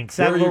constraints.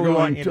 where That's are you what we want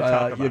going you to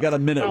talk about. You got a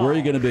minute. Where are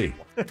you going to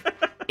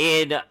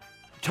be?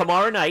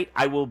 Tomorrow night,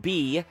 I will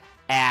be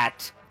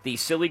at the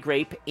Silly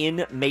Grape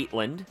in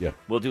Maitland. Yeah.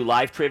 We'll do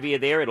live trivia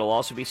there. It'll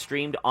also be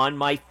streamed on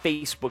my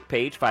Facebook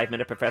page, 5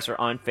 Minute Professor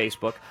on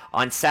Facebook.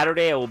 On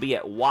Saturday, I will be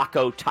at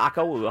Waco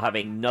Taco. We will have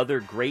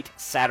another great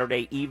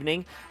Saturday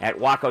evening at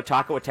Waco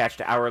Taco attached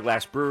to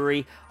Hourglass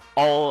Brewery,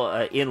 all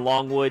in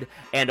Longwood.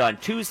 And on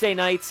Tuesday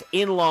nights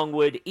in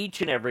Longwood,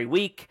 each and every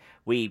week,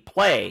 we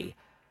play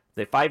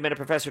the 5 Minute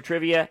Professor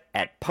trivia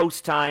at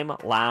Post Time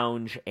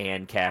Lounge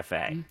and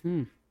Cafe.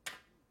 Mm-hmm.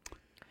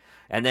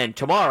 And then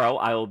tomorrow,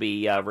 I will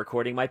be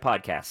recording my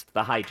podcast,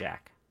 The Hijack.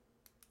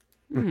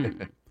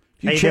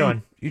 How you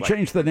doing? You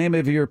changed the name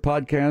of your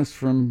podcast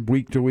from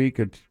week to week?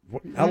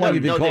 How long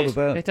have you called it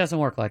that? It doesn't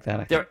work like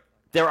that. I think.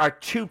 There are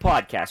two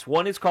podcasts.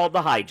 One is called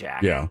The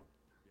Hijack. Yeah.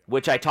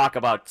 Which I talk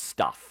about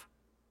stuff.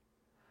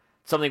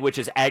 Something which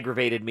has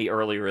aggravated me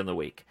earlier in the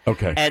week.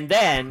 Okay. And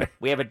then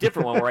we have a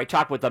different one where I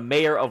talk with the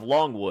mayor of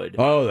Longwood.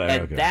 Oh,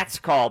 and okay. that's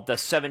called the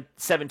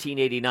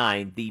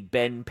 1789, the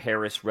Ben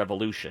Paris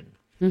Revolution.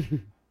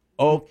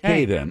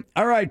 Okay, then.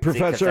 All right,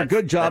 Professor.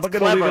 Good job. I'm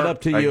going to leave it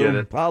up to I get you.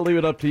 it. I'll leave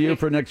it up to you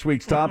for next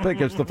week's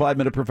topic. It's the 5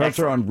 Minute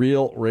Professor on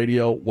Real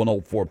Radio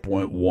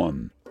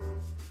 104.1.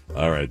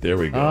 All right, there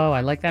we go. Oh,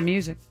 I like that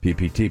music.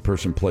 PPT,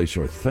 person, place,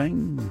 or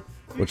thing.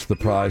 What's the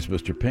prize,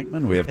 Mr.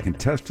 Pinkman? We have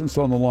contestants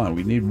on the line.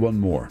 We need one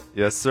more.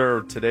 Yes,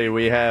 sir. Today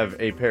we have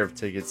a pair of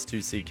tickets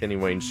to see Kenny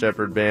Wayne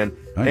Shepherd Band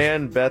Nice.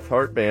 and Beth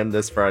Hart Band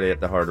this Friday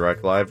at the Hard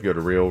Rock Live. Go to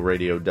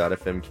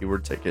realradio.fm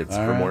keyword tickets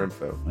All for right. more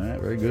info. All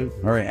right, very good.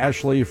 All right,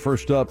 Ashley,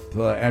 first up.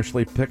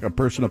 Ashley, pick a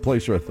person, a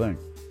place, or a thing.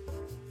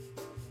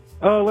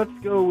 Let's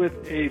go with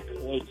a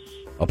place.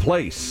 A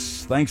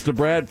place. Thanks to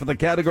Brad for the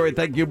category.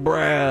 Thank you,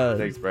 Brad.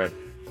 Thanks, Brad.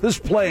 This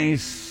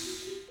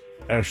place,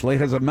 Ashley,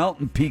 has a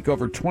mountain peak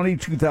over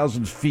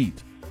 22,000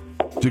 feet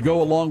to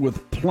go along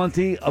with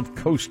plenty of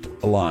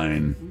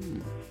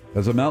coastline.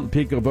 Has a mountain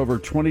peak of over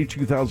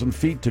 22,000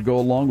 feet to go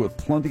along with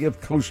plenty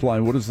of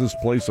coastline. What is this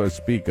place I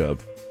speak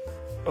of?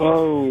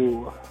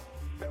 Oh,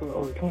 I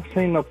was going to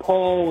say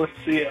Nepal. Let's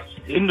see.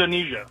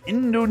 Indonesia.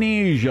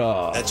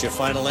 Indonesia. That's your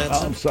final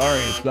answer? I'm sorry,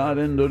 it's not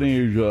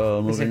Indonesia.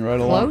 Is it Moving right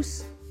along.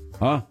 close?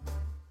 Huh?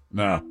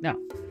 No. No.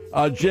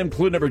 Jim,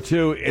 clue number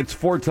 2. It's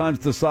 4 times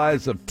the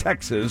size of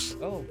Texas,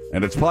 Oh.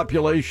 and its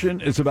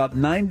population is about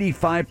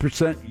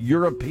 95%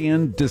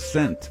 European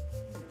descent.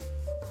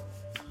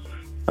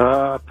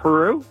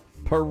 Peru.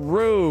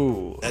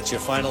 Peru. That's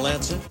your final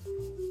answer?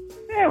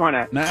 Yeah, why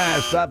not? Nah,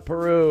 it's not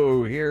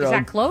Peru. Here, Is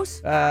that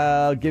close?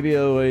 I'll give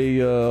you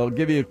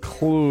a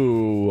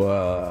clue.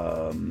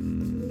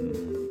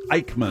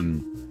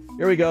 Eichmann.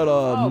 Here we go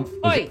to.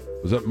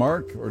 Was it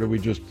Mark, or did we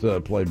just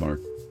play Mark?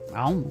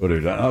 What did we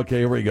do? Okay,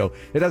 here we go.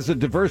 It has a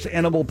diverse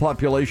animal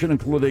population,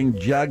 including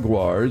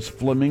jaguars,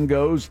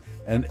 flamingos,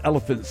 and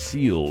elephant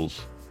seals.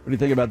 What do you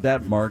think about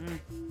that, Mark?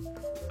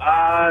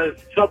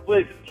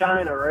 Someplace in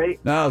China, right?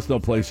 No, it's no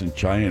place in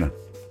China.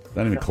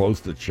 Not even close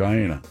to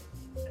China.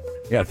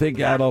 Yeah, think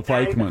Adolf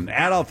Eichmann.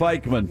 Adolf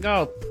Eichmann.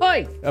 No,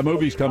 play. That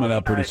movie's coming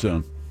out pretty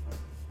soon.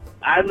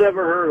 I've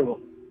never heard of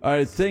them. All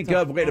right, think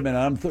of. Wait a minute.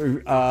 I'm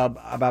through.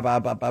 Dr.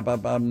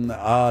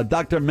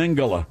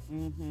 Mengele.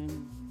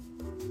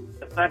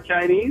 It's not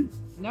Chinese?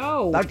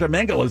 No. Dr.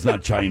 Mengele is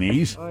not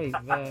Chinese. Oy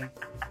vey.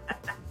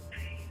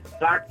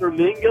 Dr.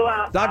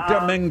 Mengele? Dr.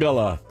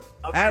 Mengele.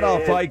 okay.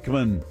 Adolf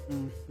Eichmann.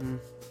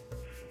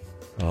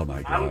 Oh,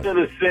 my I'm God. going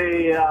to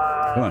say...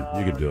 Come on,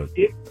 you can do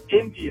it.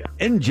 India.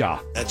 India.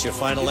 That's your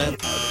final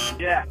answer?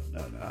 Yeah.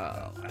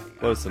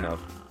 Close enough.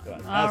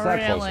 That's Oh, not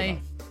close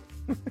really?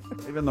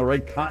 enough. Even the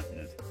right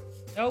continent.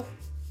 Nope.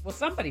 Well,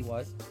 somebody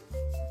was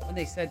when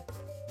they said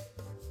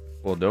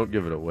Well, don't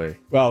give it away.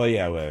 Well,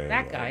 yeah.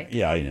 that guy.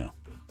 Yeah, I know.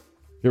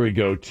 Here we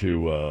go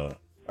to... all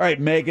right,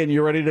 Megan,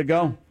 you ready to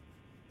go?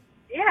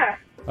 Yeah.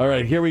 All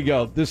right, here we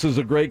go. This is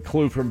a great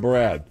clue from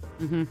Brad.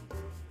 Mm-hmm.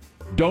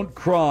 Don't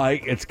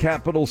cry. Its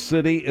capital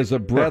city is a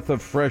breath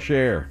of fresh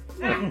air.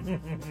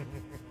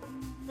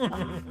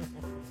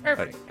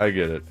 Perfect. I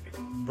get it.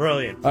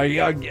 Brilliant.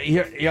 I'll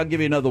give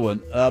you another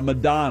one.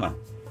 Madonna.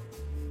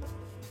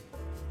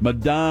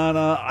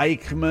 Madonna,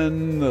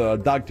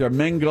 Eichmann, Dr.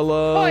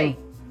 Mengele, Oi.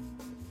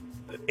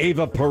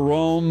 Eva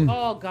Peron.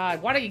 Oh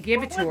God! Why don't you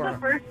give it to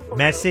her?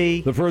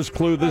 Messi. The first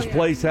clue, this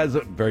place has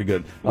a, very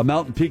good, a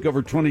mountain peak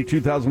over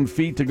 22,000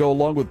 feet to go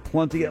along with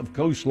plenty of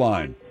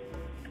coastline.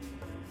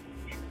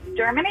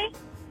 Germany?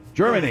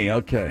 Germany,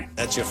 okay.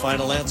 That's your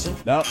final answer?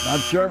 No, not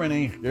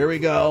Germany. Here we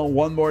go.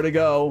 One more to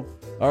go.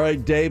 All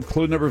right, Dave,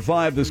 clue number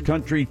 5. This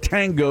country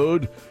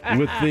tangoed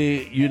with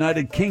the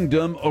United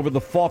Kingdom over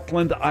the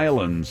Falkland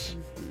Islands.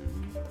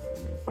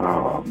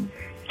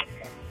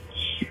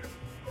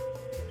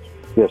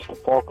 Yes, the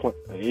Falkland.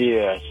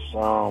 Yes.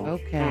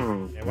 Okay.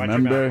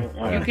 Remember?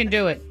 You can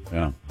do it.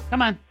 Yeah.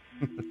 Come on.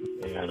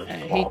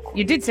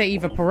 You did say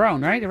Eva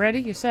Peron, right? Already?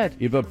 You said.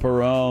 Eva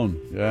Peron.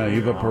 Yeah,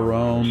 Eva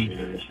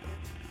Peron.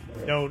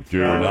 Don't Do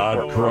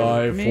not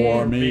cry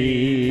for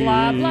me.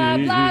 Blah, blah,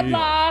 blah,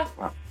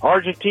 blah.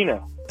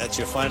 Argentina. That's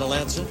your final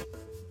answer?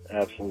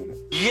 Absolutely.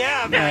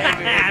 Yeah,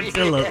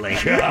 Absolutely.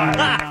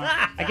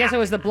 I guess it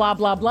was the blah,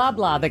 blah, blah,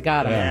 blah that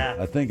got him. Yeah,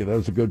 I think that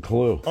was a good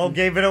clue. Oh,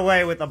 gave it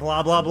away with the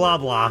blah, blah, blah,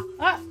 blah.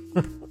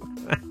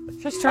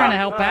 Just trying to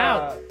help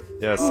out.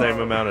 Yeah, same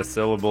amount of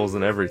syllables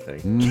and everything.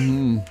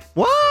 Mm-hmm.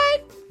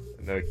 What?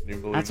 No, can you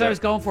believe That's that? what I was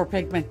going for,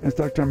 Pigman. That's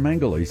Dr.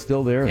 Mengele. He's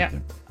still there. I Yeah.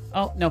 think.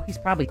 Oh, no, he's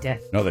probably dead.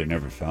 No, they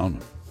never found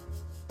him.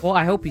 Well,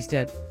 I hope he's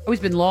dead. Oh, he's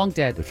been long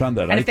dead. They found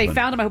that And if they Eichmann.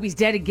 found him, I hope he's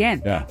dead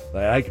again. Yeah, the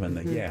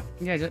Eichmann. Yeah.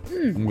 Yeah, he's like,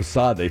 And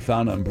Mossad, they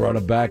found him, brought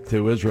him back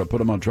to Israel, put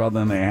him on trial,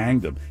 then they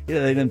hanged him. Yeah,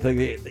 they didn't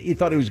think he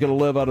thought he was going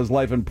to live out his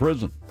life in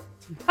prison.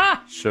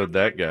 Ha! Showed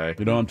that guy.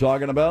 You know what I'm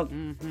talking about?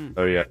 Mm-hmm.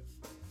 Oh, yeah.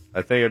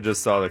 I think I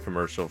just saw the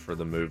commercial for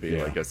the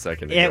movie like a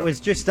second ago. Yeah, it was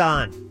just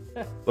on.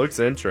 Looks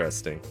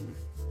interesting.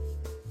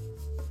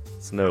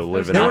 It's no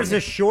living There on was a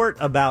short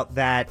about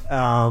that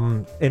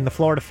in the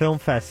Florida Film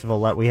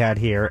Festival that we had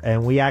here,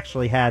 and we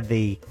actually had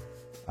the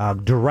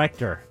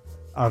director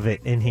of it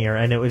in here,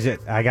 and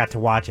I got to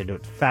watch it. It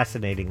was a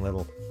fascinating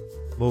little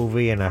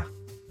movie and a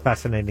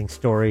fascinating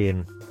story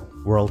in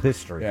world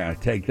history. Yeah,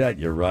 take that,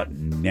 you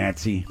rotten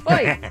Nazi.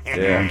 Oi! You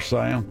know what I'm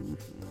saying?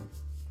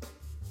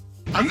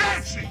 A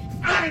Nazi!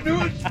 I knew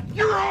it!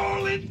 You're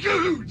all in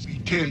cahoots! Let me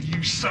tell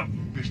you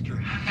something,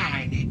 Mr.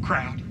 Heine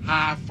Kraut.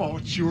 I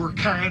fought your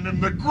kind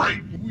in the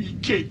great we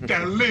kicked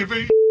a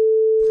living.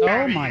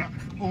 Oh, my.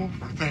 Over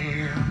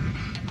there,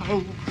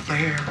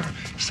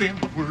 send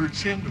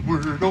the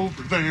word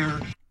over there.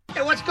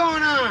 Hey, what's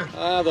going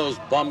on? Those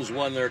bums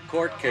won their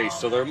court case,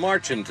 so they're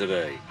marching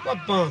today.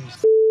 What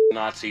bums?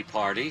 Nazi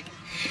party.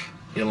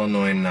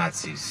 Illinois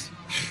Nazis.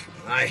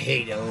 I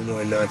hate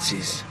Illinois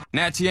Nazis.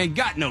 Nazi ain't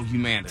got no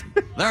humanity.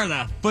 They're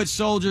the foot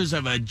soldiers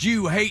of a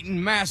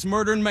Jew-hating,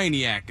 mass-murdering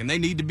maniac, and they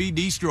need to be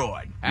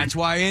destroyed. That's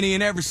why any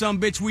and every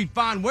sumbitch we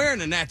find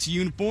wearing a Nazi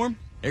uniform,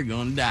 they're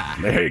gonna die.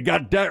 There, you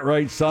got that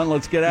right, son.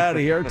 Let's get out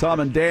of here. Tom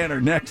and Dan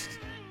are next.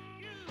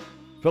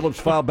 Phillips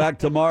File back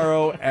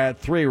tomorrow at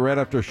 3, right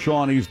after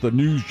Sean. He's the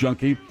news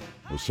junkie.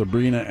 With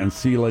Sabrina and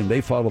Celine,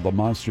 they follow the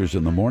monsters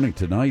in the morning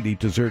tonight. Eat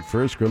dessert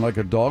first, grin like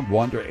a dog,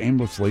 wander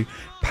aimlessly,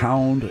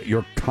 pound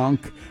your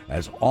conch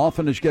as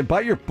often as you can. Buy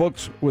your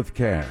books with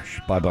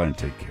cash. Bye-bye and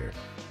take care.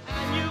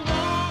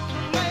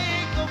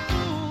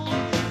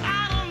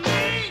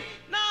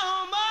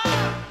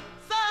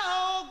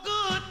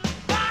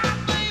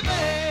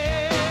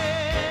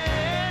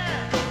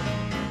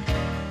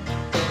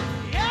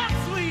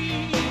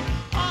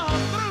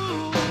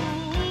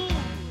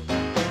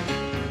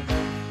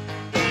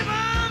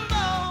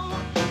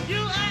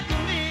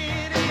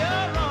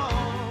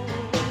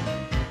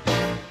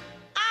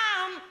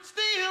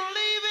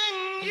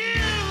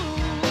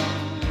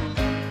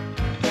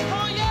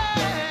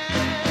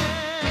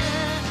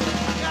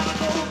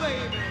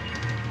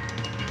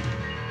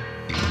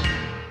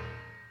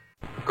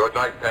 Good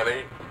night,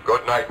 Penny.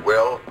 Good night,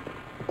 Will.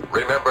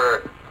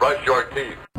 Remember, brush your teeth.